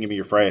 first off, you can give me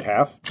your fray at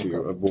half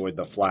to avoid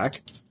the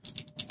flak.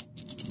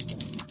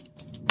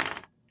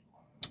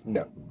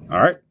 no.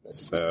 All right.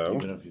 So,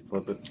 Even if you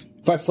flip it.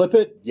 If I flip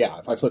it, yeah,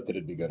 if I flipped it,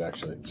 it'd be good,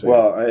 actually. So,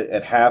 well,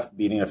 at half,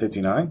 beating a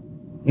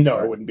 59. no,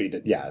 it wouldn't beat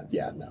it. Yeah, no,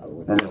 it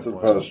wouldn't. Remember, it's a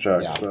post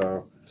check. Yeah.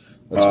 So,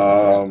 That's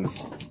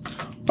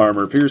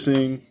armor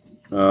piercing.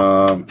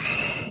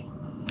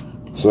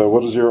 So,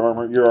 what is your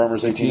armor? Your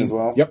armor's 18 as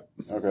well? Yep.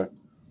 Okay.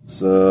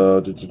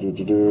 So,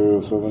 7. You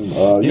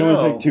only know-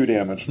 take 2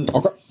 damage.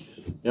 Okay.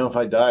 You know, if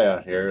I die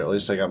out here, at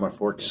least I got my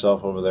forked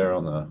self over there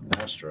on the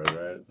asteroid,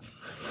 right?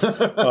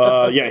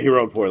 Yeah, he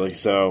rolled poorly,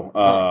 so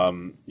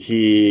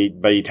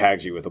he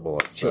tags you with a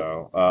bullet.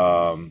 So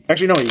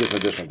actually, no, he gets an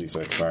additional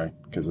d6. Sorry,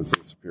 because it's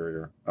a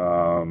superior.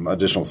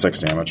 Additional 6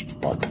 damage.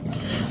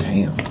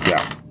 Damn.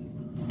 Yeah,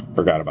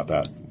 forgot about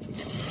that.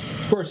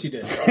 Of course you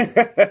did.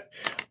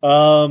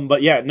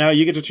 But yeah, now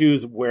you get to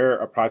choose where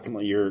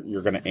approximately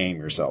you're going to aim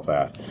yourself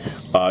at.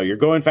 You're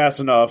going fast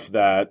enough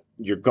that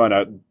you're going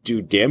to do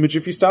damage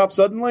if you stop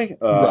suddenly. You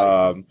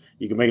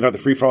can make another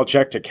free fall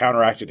check to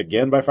counteract it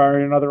again by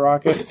firing another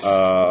rocket.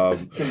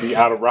 Can be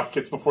out of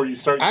rockets before you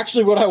start.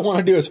 Actually, what I want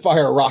to do is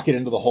fire a rocket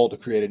into the hull to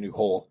create a new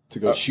hole to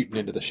go shooting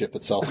into the ship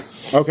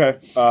itself. Okay,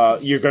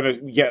 you're going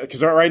to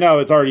because right now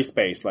it's already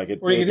space. Like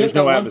Or you can there's hit that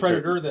no one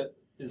atmosphere. predator that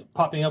is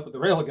popping up with the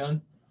railgun.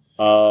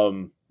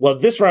 Well,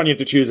 this round you have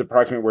to choose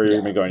approximately where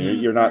you're going to be going.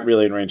 You're not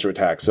really in range to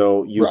attack,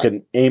 so you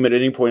can aim at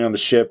any point on the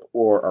ship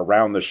or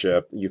around the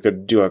ship. You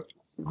could do a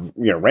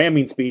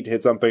ramming speed to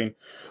hit something,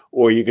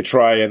 or you could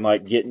try and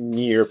like get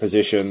near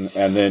position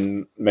and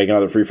then make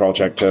another free fall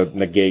check to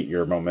negate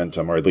your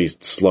momentum, or at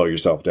least slow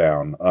yourself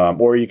down.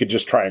 Or you could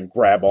just try and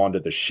grab onto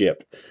the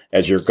ship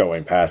as you're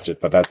going past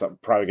it, but that's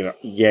probably going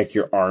to yank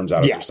your arms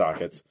out of your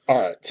sockets, All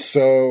right,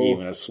 so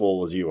even as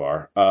swole as you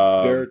are.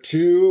 there are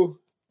two.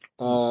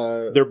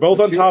 They're both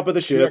on top of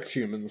the ship.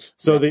 Humans.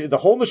 So the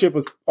hole in the ship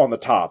was on the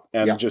top,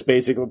 and just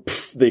basically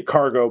the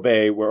cargo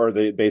bay, or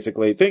the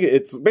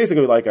it's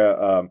basically like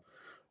a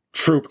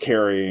troop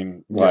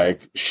carrying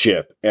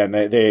ship, and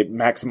they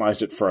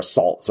maximized it for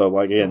assault. So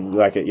they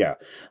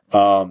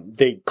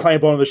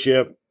clamp onto the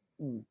ship,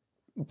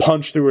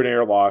 punch through an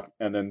airlock,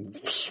 and then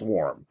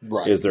swarm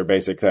is their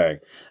basic thing.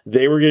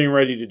 They were getting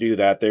ready to do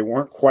that. They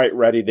weren't quite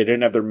ready. They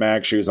didn't have their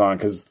mag shoes on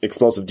because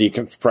explosive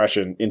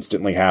decompression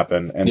instantly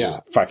happened, and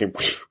just fucking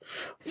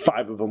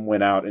 5 of them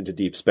went out into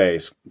deep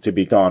space to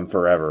be gone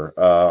forever.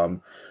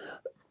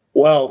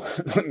 Well,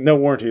 No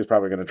Warranty is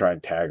probably going to try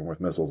and tag them with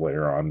missiles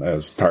later on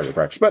as target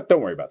practice, but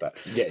don't worry about that.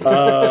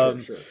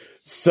 Sure.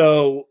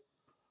 So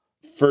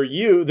for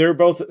you, they're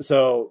both.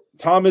 So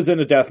Tom is in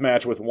a death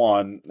match with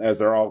one as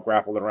they're all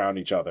grappled around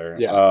each other.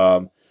 Yeah.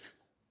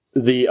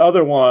 The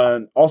other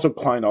one also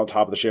climbed on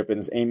top of the ship and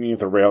is aiming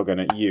with a railgun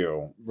at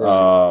you.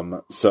 Right.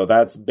 So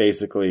that's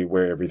basically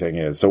where everything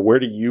is. So where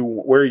are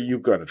you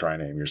going to try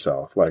and aim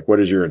yourself? Like,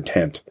 what is your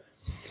intent?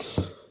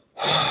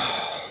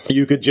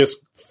 You could just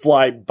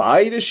fly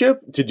by the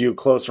ship to do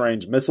close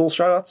range missile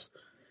shots.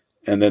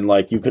 And then,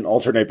 you can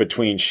alternate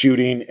between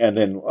shooting and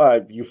then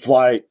you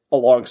fly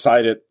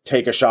alongside it,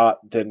 take a shot,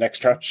 then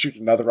next round shoot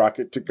another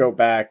rocket to go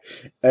back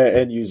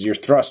and use your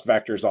thrust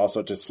vectors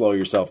also to slow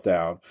yourself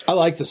down. I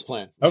like this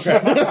plan.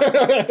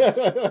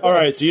 Okay. All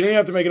right, so you don't even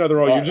have to make another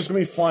roll. You're just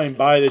going to be flying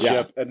by the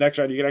ship. And next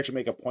round, you can actually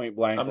make a point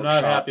blank I'm or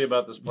not shot. happy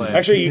about this plan.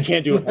 Actually, you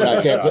can't do a point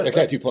blank shot. I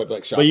can't do point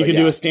blank shot. But you can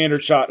do a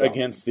standard shot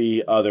against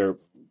the other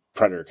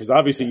predator, because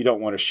obviously you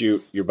don't want to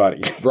shoot your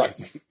buddy. Right.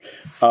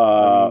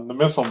 The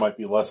missile might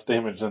be less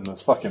damage than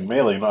this fucking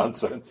melee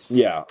nonsense.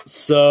 Yeah.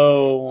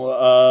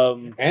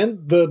 So,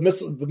 and the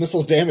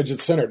missile's damage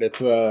is centered.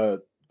 It's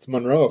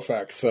Monroe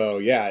effect. So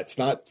yeah, it's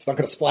not going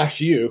to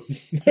splash you.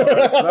 all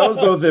right, so that was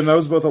both them. That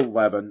was both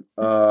 11.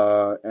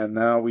 And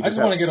now we I just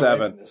just want have to get 7.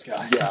 away from this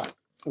guy. Yeah.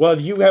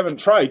 Well, you haven't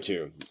tried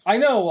to. I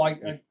know. I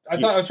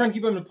thought I was trying to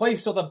keep him in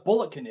place so that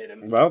bullet can hit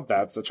him. Well,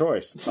 that's a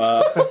choice.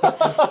 Well,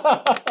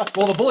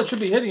 the bullet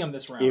should be hitting him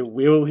this round. It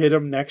will hit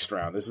him next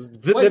round. This is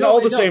Wait,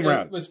 same it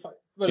round. Was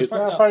I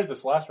fired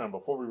this last round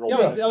before we rolled.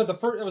 that was the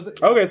first. It was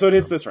the, Okay, so it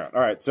hits this round.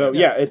 All right, so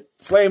yeah, it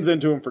slams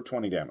into him for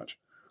 20 damage.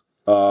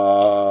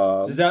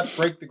 Does that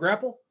break the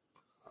grapple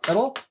at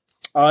all?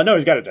 No,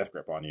 he's got a death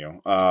grip on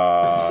you.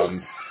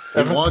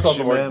 Emphasis wants on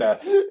the you, word man.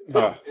 death.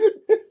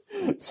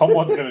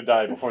 Someone's going to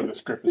die before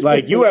this grip is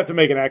Like, you have to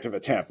make an active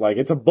attempt. Like,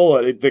 it's a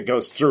bullet that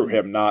goes through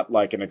him, not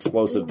like an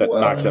explosive that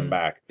knocks him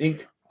back.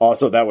 Ink.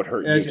 Also, that would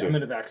hurt you, Actually, I'm too.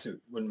 in a vac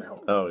suit. Wouldn't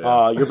help. Oh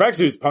yeah. Your back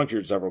suit's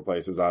punctured several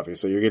places,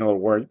 obviously. You're getting a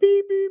little worried.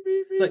 Beep, beep,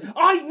 beep, beep. It's like,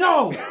 I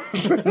know!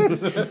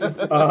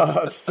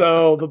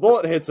 So the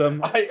bullet hits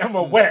him. I am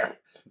aware.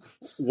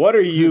 What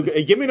are you...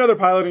 Give me another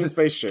piloting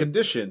spaceship.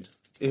 Condition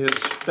is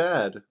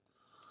bad.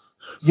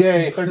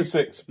 Yay,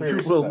 36. You Superior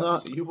will success.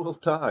 not. You will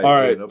die.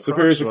 All in right,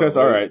 superior success.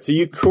 All approximately- right, so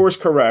you course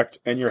correct,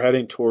 and you're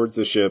heading towards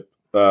the ship,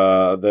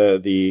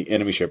 the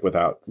enemy ship,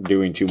 without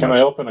doing too Can much.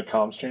 I open a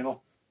comms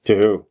channel To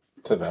who?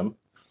 to them?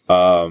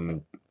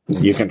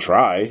 You can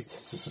try.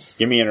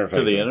 Give me interface.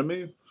 To the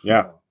enemy.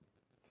 Yeah,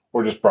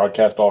 Or just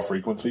broadcast all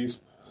frequencies?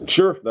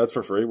 sure. That's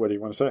for free. What do you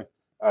want to say?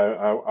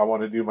 I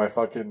want to do my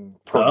fucking...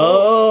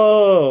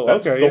 Oh,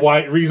 That's okay.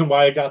 the reason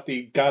why I got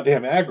the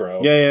goddamn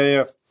aggro.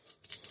 Yeah.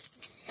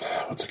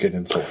 What's a good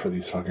insult for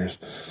these fuckers?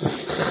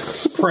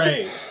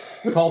 Prey.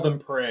 Call them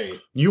prey.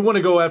 You want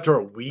to go after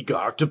a weak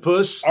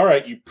octopus? All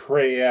right, you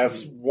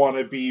prey-ass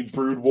wannabe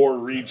Brood War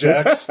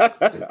rejects. All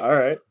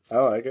right, I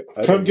like it.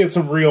 I Come think- get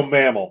some real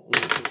mammal.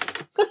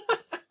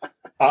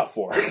 Op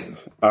 4.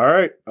 All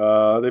right.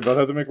 They both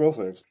have to make will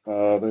saves.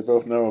 They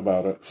both know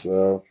about it.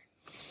 So,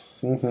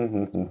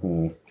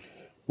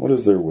 what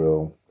is their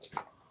will?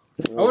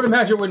 I would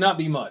imagine it would not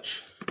be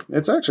much.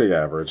 It's actually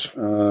average.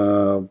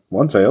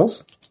 One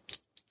fails.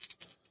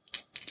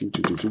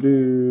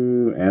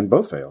 And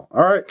both fail.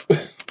 All right.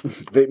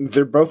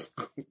 They're both...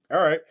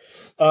 All right.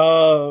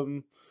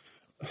 Come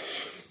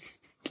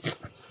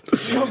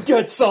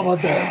get some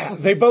of this.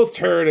 They both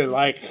turn and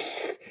like...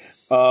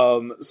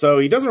 so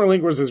he doesn't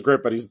relinquish his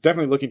grip, but he's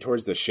definitely looking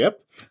towards the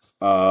ship.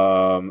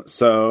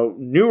 So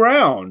new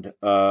round.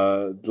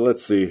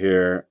 Let's see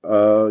here.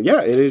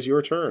 Yeah, it is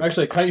your turn.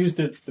 Actually, can I use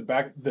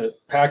the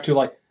pack to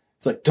like?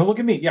 It's like, don't look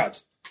at me. Yeah,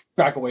 it's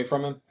back away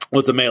from him. Well,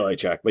 it's a melee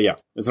check, but yeah,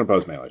 it's an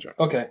opposed melee check.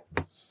 Okay.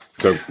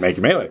 So make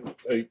your melee.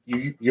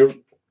 You're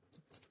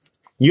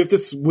You have to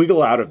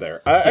wiggle out of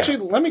there. Actually,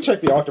 let me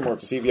check the Octomorph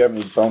to see if you have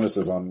any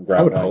bonuses on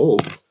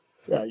grapple.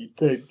 Yeah, you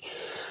think.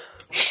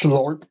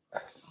 Slorp.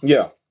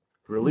 Yeah,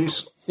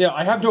 Release. Yeah,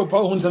 I have no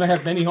bones and I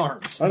have many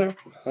arms. I know.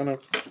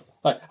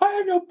 Like, I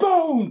have no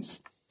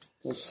bones.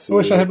 Let's see. I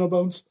wish I had no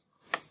bones.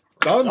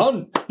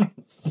 Done.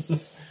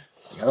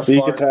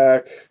 Beak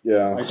attack.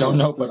 Yeah. I don't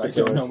know, but I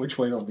don't know which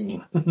way it'll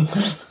lean.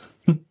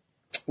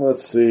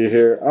 Let's see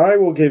here. I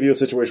will give you a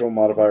situational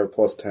modifier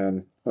plus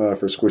 10 for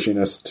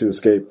squishiness to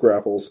escape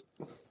grapples.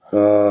 Yeah.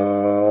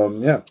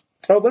 Oh,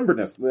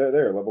 limberness.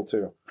 There, level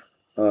 2.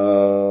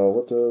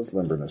 What does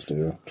limberness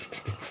do?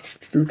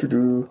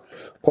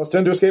 Plus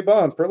 10 to escape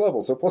bonds per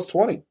level, so plus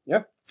 20.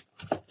 Yeah.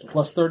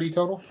 Plus 30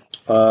 total?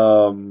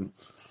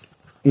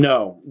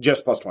 No,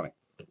 just plus 20.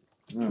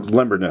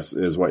 Limberness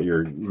is what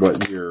your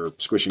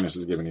squishiness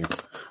is giving you.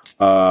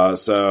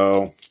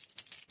 So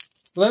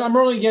Well, then I'm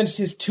rolling against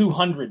his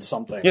 200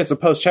 something. yeah, it's a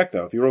post check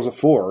though. If he rolls a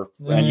 4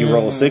 and you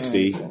roll a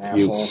 60, It's an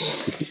asshole.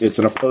 it's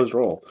an opposed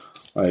roll.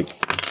 Like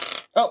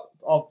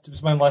Oh,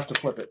 it's my last to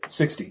flip it.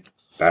 60.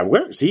 that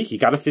works. See, he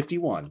got a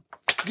 51.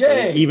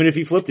 Yay! Even if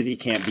he flipped it, he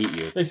can't beat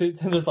you. They say,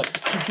 then there's like,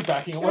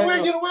 backing away.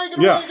 Get away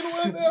Yeah.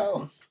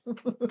 now!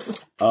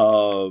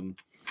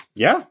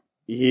 Yeah.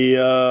 He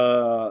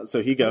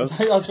so he goes.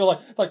 I was going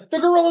like the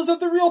gorillas of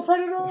the real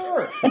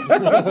predator.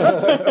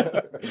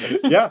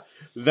 Yeah,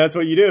 that's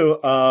what you do.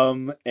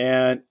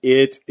 And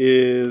it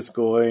is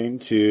going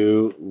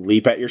to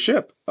leap at your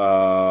ship.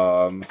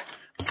 So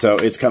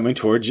it's coming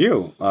towards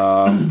you.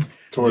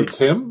 Towards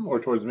him or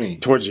towards me?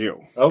 Towards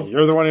you. Oh.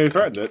 You're the one who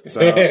threatened it. So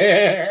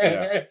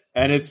yeah.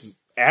 And it's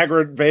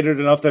aggravated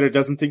enough that it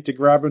doesn't think to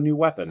grab a new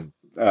weapon.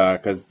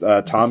 Because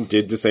Tom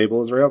did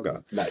disable his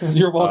railgun. Nice.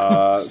 You're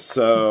welcome.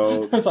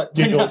 So I was like,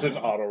 Giggles and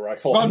auto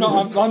rifle. Oh, no,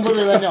 I'm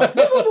literally right now.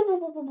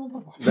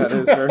 that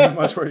is very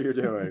much what you're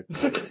doing.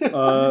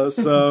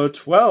 So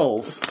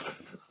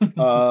 12. Des,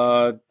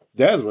 what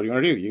do you want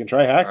to do? You can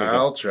try hacking.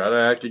 I'll try to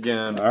hack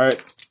again. All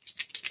right.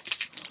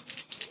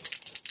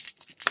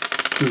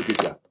 Do a good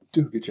job.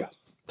 Do a good job.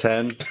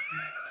 10.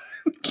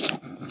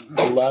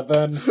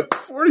 11.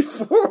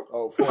 44.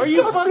 Oh, Are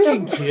you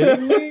fucking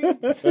kidding me?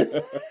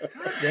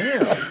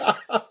 Damn.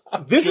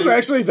 This is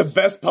actually the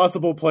best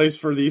possible place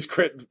for these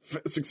crit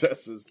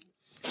successes.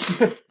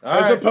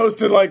 As opposed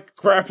to like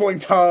grappling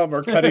Tom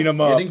or cutting him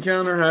up. Getting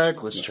counter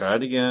hack. Let's try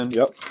it again.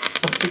 Yep.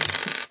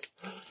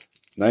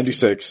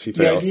 96. He The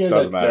fails. idea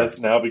Doesn't that matter. Death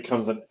now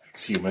becomes an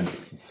ex-human.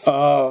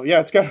 Yeah,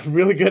 it's got a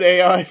really good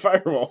AI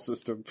firewall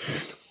system.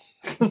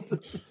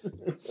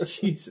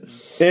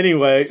 Jesus.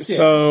 Anyway, Shit.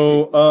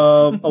 so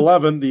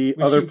 11, the Which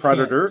other you can't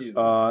predator,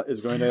 do. is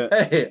going to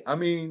Hey, I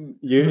mean,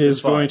 is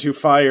fine. going to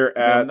fire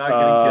at not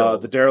getting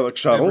killed. the derelict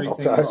shuttle.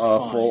 Everything is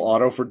fine. Full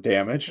auto for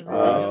damage.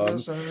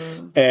 Alright.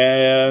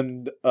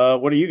 And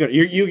what are you gonna?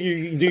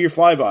 You do your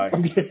flyby.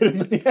 I'm getting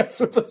him in the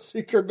ass with a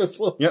secret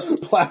missile. Yep.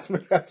 Plasma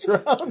gas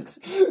round.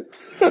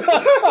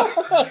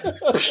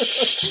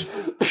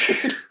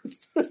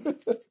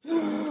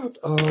 Oh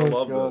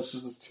love gosh, this.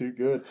 this is too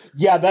good.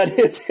 Yeah, that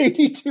hits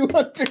 82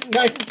 under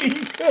 90.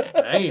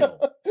 Damn.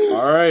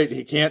 All right,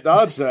 he can't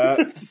dodge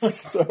that.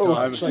 So,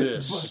 Dodge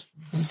this.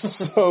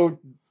 so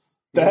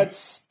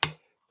that's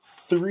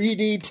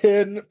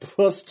 3d10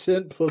 plus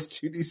 10 plus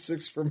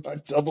 2d6 for my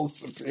double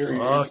superiors.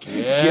 Fuck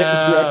Get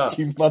yeah. wrecked,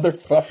 you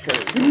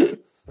motherfucker.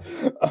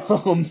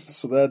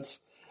 So that's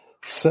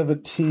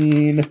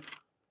 17,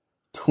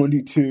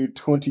 22,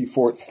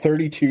 24,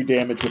 32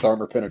 damage with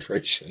armor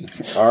penetration.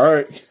 All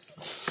right.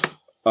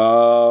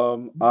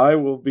 I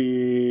will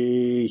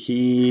be.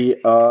 He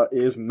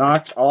is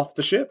knocked off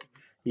the ship.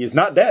 He's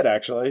not dead,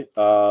 actually,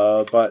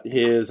 but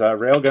his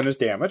railgun is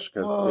damaged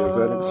because there's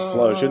an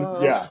explosion.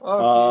 Yeah.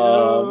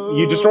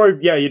 You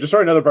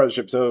destroy another part of the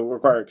ship, so it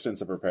require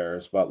extensive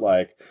repairs. But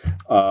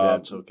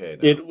That's okay.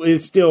 Now. it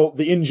is still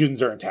the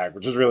engines are intact,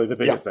 which is really the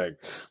biggest thing.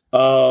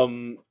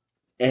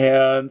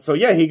 And so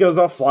he goes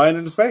off flying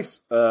into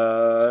space.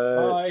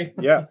 Bye.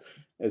 Yeah,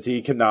 as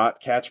he cannot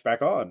catch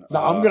back on.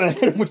 No, I'm gonna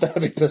hit him with the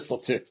heavy pistol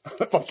too.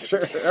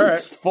 Sure. All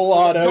right. Full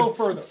auto. Go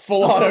further.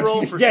 Full I'm gonna auto.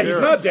 roll for Yeah, he's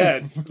sheriff. not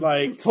dead.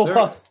 Full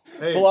auto.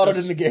 Hey, Full auto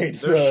there's- to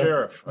negate. There's the-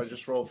 sheriff. I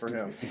just rolled for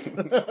him.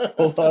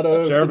 Full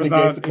auto Sheriff to is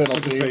negate not the penalty.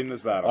 participating in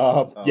this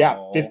battle. Yeah,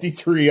 Oh.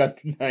 53 under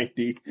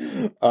 90.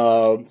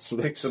 So Picks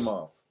that's him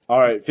off. All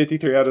right,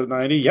 53 out of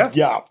 90. Yeah.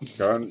 yeah.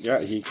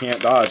 He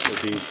can't dodge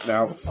because he's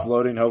now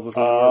floating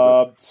hopelessly in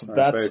orbit. So Or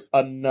that's space.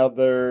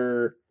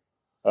 another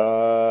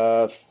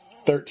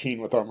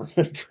 13 with armor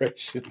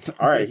penetration.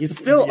 All right, he's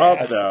still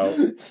Yes. up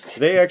though.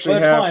 They actually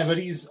That's have. fine, but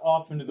he's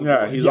off into the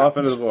Yeah, void. he's off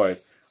into the void.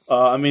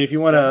 I mean, if you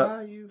want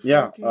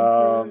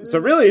to, so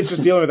really, it's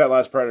just dealing with that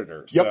last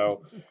predator. Yep.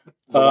 So,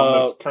 The one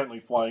that's currently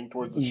flying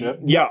towards the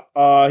ship.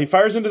 he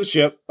fires into the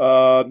ship.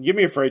 Give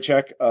me a freight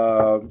check,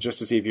 just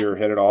to see if you're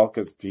hit at all,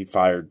 because he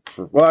fired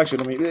for. Well, actually,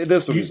 let me.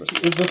 This will be.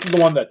 This is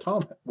the one that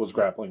Tom was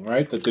grappling,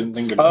 right? That didn't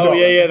think. Oh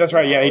yeah, that's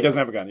right. Yeah, he doesn't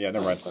have a gun. Yeah,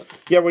 never mind.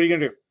 Yeah, what are you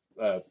gonna do?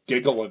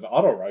 Giggle an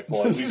auto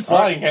rifle as he's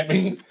flying at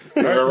me.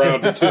 They're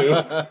around it too.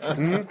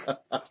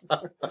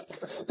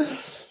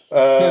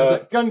 Yeah, it's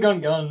like,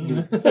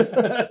 gun.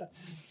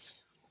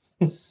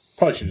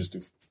 Probably should just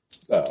do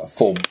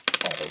full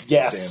auto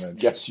Yes.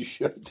 damage. Yes, you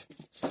should.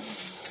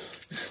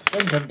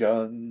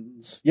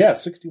 Guns. Yeah,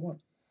 61.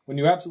 When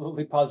you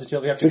absolutely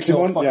positively have to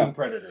 61? kill fucking Yeah.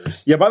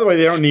 predators. Yeah, by the way,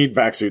 they don't need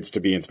vac suits to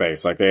be in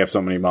space. Like, they have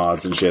so many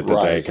mods and shit that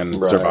they Right, can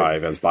right.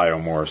 survive as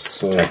biomorphs,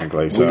 So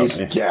technically. So,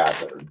 We've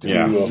gathered.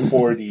 Yeah. Do a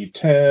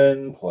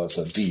 4d10 plus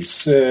a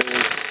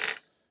d6.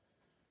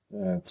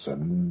 That's a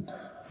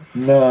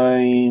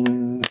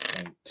 9,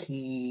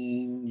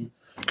 19,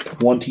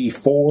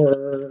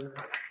 24.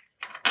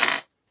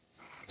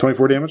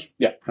 24 damage?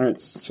 Yeah. All right,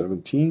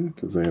 17,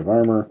 because they have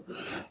armor.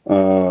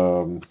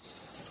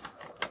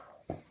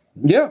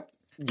 Yeah,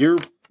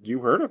 you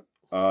heard him.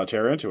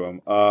 Tear into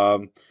him.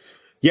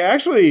 Yeah,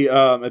 actually,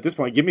 at this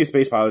point, give me a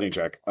space piloting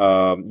check.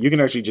 You can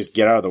actually just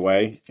get out of the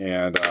way,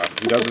 and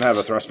he doesn't have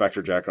a thrust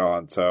vector check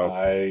on, so...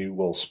 I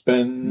will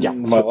spend Yeah.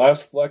 my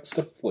last flex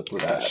to flip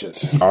That that.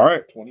 shit. All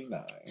right.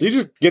 29. So you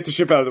just get the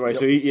ship out of the way.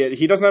 So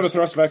he doesn't have a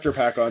thrust vector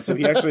pack on, so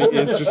he actually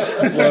is just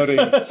floating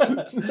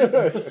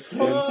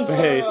in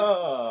space.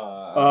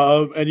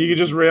 And you can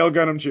just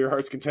railgun him to your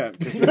heart's content.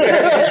 'Cause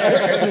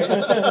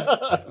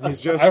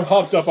he's just... I've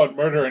hopped up on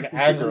murder and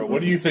aggro.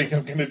 What do you think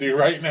I'm going to do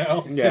right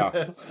now?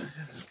 Yeah.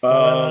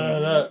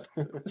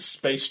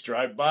 Space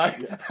drive-by.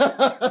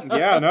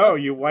 Yeah, no,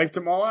 you wiped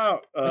them all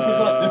out.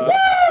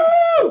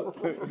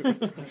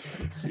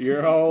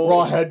 You're all...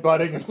 Raw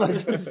headbutting and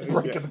like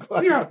breaking the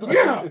glass.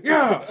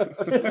 Yeah.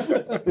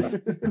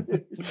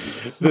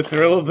 the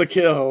thrill of the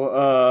kill.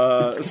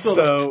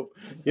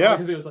 Yeah.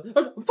 He was like,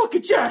 I'm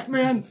fucking jacked,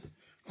 man.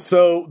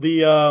 So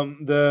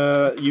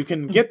the you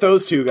can get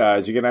those two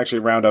guys. You can actually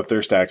round up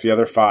their stacks. The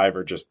other 5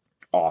 are just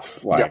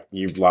off. Like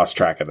you've lost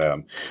track of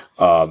them.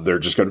 They're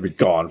just going to be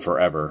gone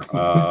forever.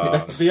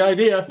 That's the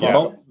idea. Yeah.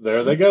 Well,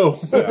 there they go.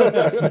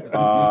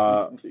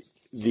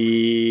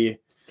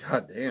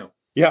 God damn.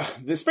 Yeah,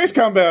 the space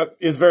combat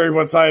is very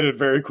one-sided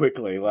very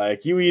quickly.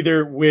 Like, you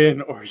either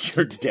win or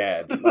you're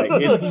dead.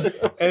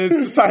 It's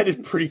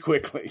decided pretty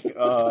quickly.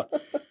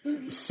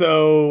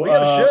 So We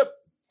got a ship.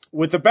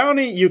 with the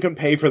bounty, you can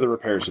pay for the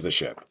repairs of the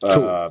ship.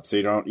 So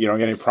you don't get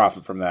any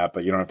profit from that,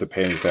 but you don't have to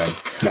pay anything.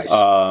 Nice.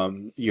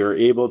 You're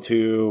able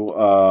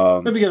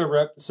to Maybe get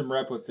some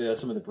rep with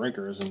some of the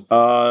brinkers. And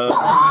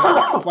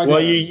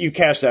you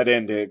cash that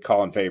in to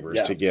call in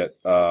favors to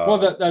get.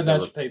 that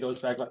should pay those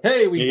back. Like,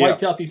 hey, we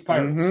wiped out these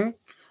pirates. Mhm.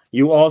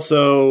 You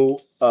also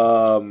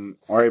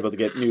are able to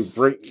get new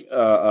good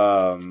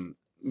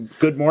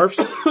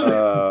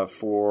morphs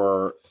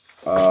for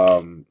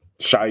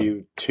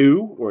Shayu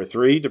 2 or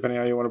 3, depending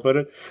on how you want to put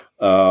it.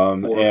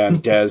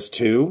 And Des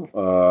too.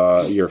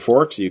 Your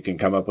forks, you can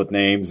come up with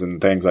names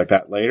and things like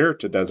that later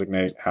to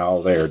designate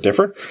how they are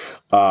different.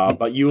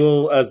 But you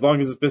will, as long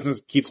as this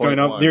business keeps going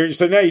up,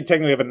 so now you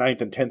technically have a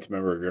 9th and 10th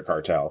member of your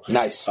cartel.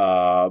 Nice.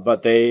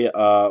 But they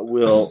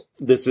will.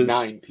 This is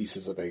 9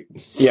 pieces of 8.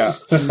 Yeah,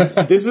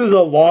 this is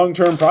a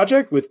long-term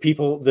project with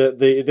people.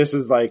 This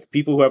is like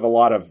people who have a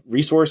lot of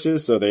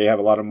resources, so they have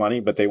a lot of money,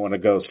 but they want to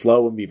go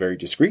slow and be very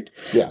discreet.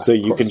 Yeah, so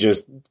you can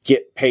just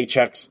get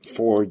paychecks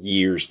for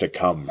years to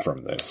come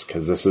from this,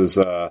 because this is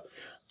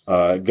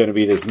going to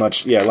be this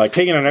much. Yeah, like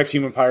taking an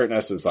ex-human pirate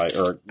nest is like,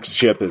 or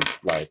ship is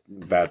like,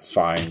 that's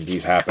fine.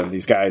 These happen.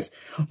 These guys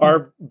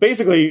are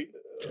basically.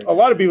 A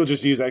lot of people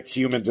just use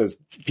ex-humans as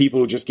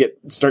people who just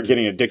start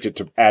getting addicted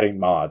to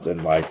adding mods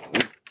and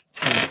like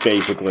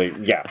basically,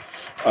 yeah.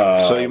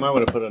 So you might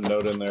want to put a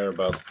note in there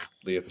about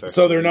the effects.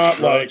 So they're of not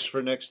these like drugs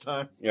for next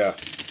time. Yeah.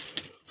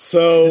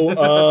 So,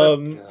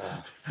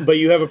 but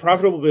you have a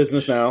profitable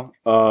business now.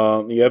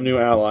 You have new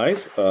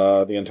allies,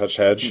 the Untouched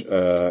Hedge,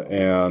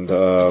 and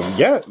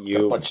yeah,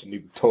 A bunch of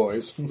new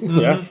toys.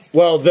 yeah.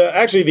 Well,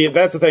 that's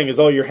the thing is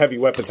all your heavy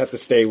weapons have to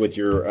stay with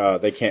your.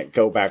 They can't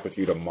go back with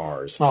you to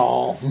Mars.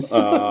 Oh.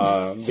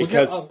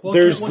 Because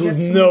there's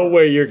no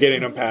way you're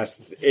getting them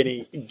past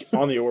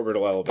on the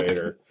orbital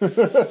elevator.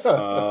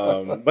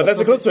 But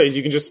that's Eclipse Phase.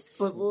 You can just.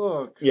 But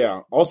look.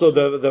 Yeah. Also,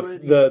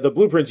 the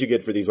blueprints you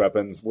get for these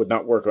weapons would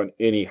not work on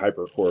any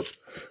Hypercorp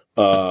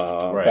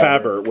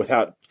Faber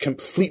without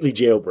completely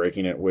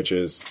jailbreaking it, which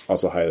is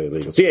also highly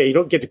illegal. So yeah, you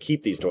don't get to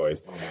keep these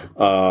toys.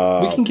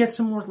 We can get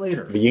some more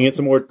later. But you can get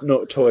some more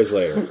toys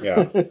later.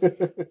 Yeah.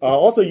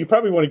 Also, you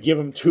probably want to give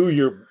them to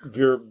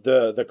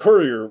the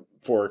courier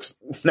forks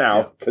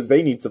now, because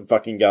they need some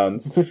fucking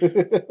guns.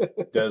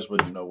 Des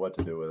wouldn't know what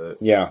to do with it.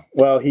 Yeah.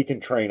 Well, he can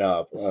train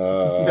up. We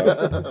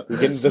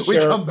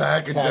come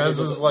back and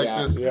Des is like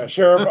this. Yeah,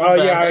 sheriff.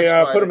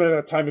 Put him in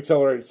a time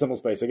accelerated symbol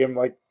space. I give him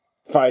like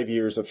 5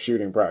 years of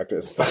shooting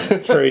practice,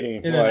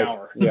 training in like, an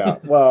hour. Yeah.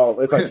 Well,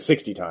 it's like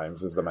 60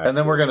 times is the max. And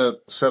then we're gonna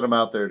set them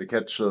out there to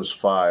catch those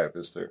 5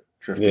 as they're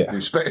drifting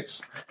through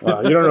space. You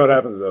don't know what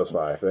happens to those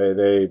 5.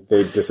 They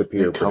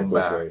disappear They come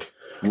pretty quickly. back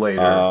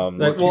later.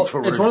 It's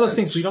one of those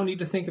things we don't need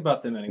to think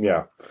about them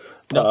anymore.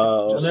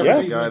 Yeah. Just never like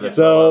see the guy that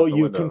So fell out the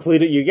you window.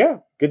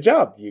 completed. Good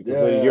job. You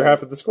completed Yeah. your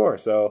half of the score.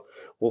 So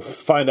we'll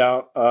find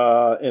out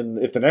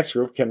if the next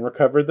group can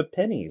recover the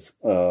pennies.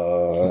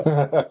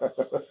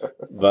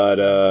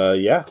 But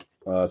yeah.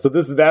 So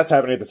that's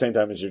happening at the same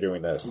time as you're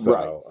doing this.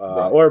 So,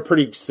 Right. Or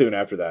pretty soon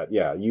after that.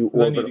 Yeah. I need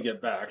to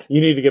get back.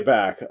 You need to get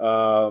back.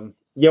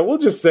 Yeah, we'll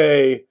just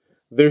say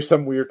there's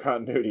some weird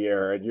continuity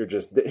error, and you're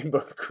just in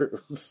both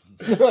groups.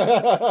 You're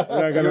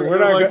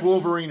like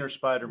Wolverine or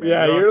Spider-Man.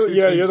 Yeah,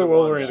 you're the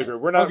Wolverine of the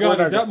group. We're not. Oh God, we're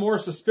not is that more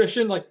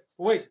suspicion? Like,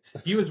 wait,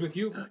 he was with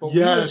you, but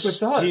Yes, he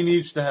was with us. he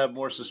needs to have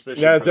more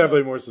suspicion. Yeah, it's for that.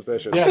 definitely more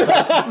suspicious.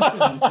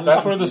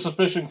 That's where the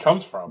suspicion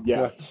comes from.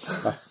 Yeah.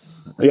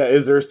 Yeah,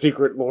 is there a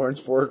secret Lawrence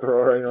fork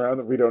rolling around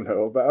that we don't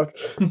know about?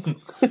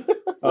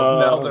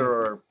 Now there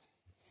are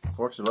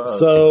forks of us.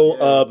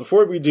 So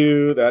before we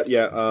do that,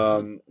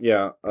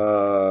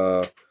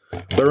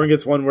 everyone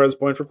gets 1 res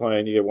point for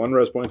playing. You get 1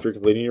 res point for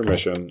completing your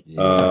mission.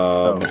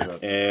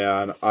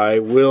 And I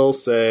will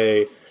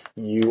say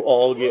you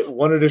all get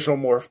 1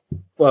 additional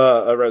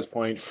a res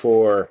point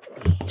for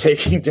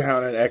taking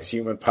down an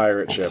ex-human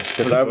pirate ship,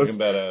 because that was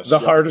badass. the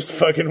hardest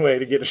fucking way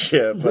to get a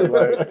ship. But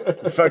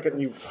like, fucking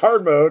you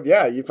hard mode,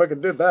 yeah, you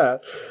fucking did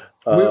that.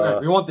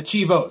 We want the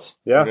Chivos.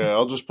 Yeah. Okay,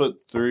 I'll just put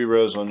 3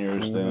 res on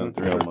yours, Dan.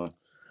 3 on mine.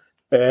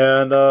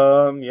 And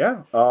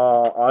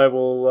I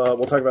will.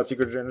 We'll talk about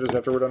secret agendas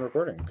after we're done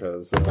recording.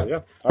 Because all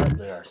right.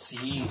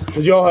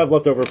 Because you all have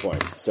leftover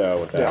points. So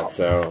with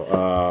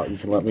that, you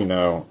can let me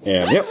know.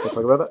 And we'll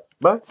talk about that.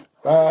 Bye.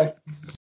 Bye.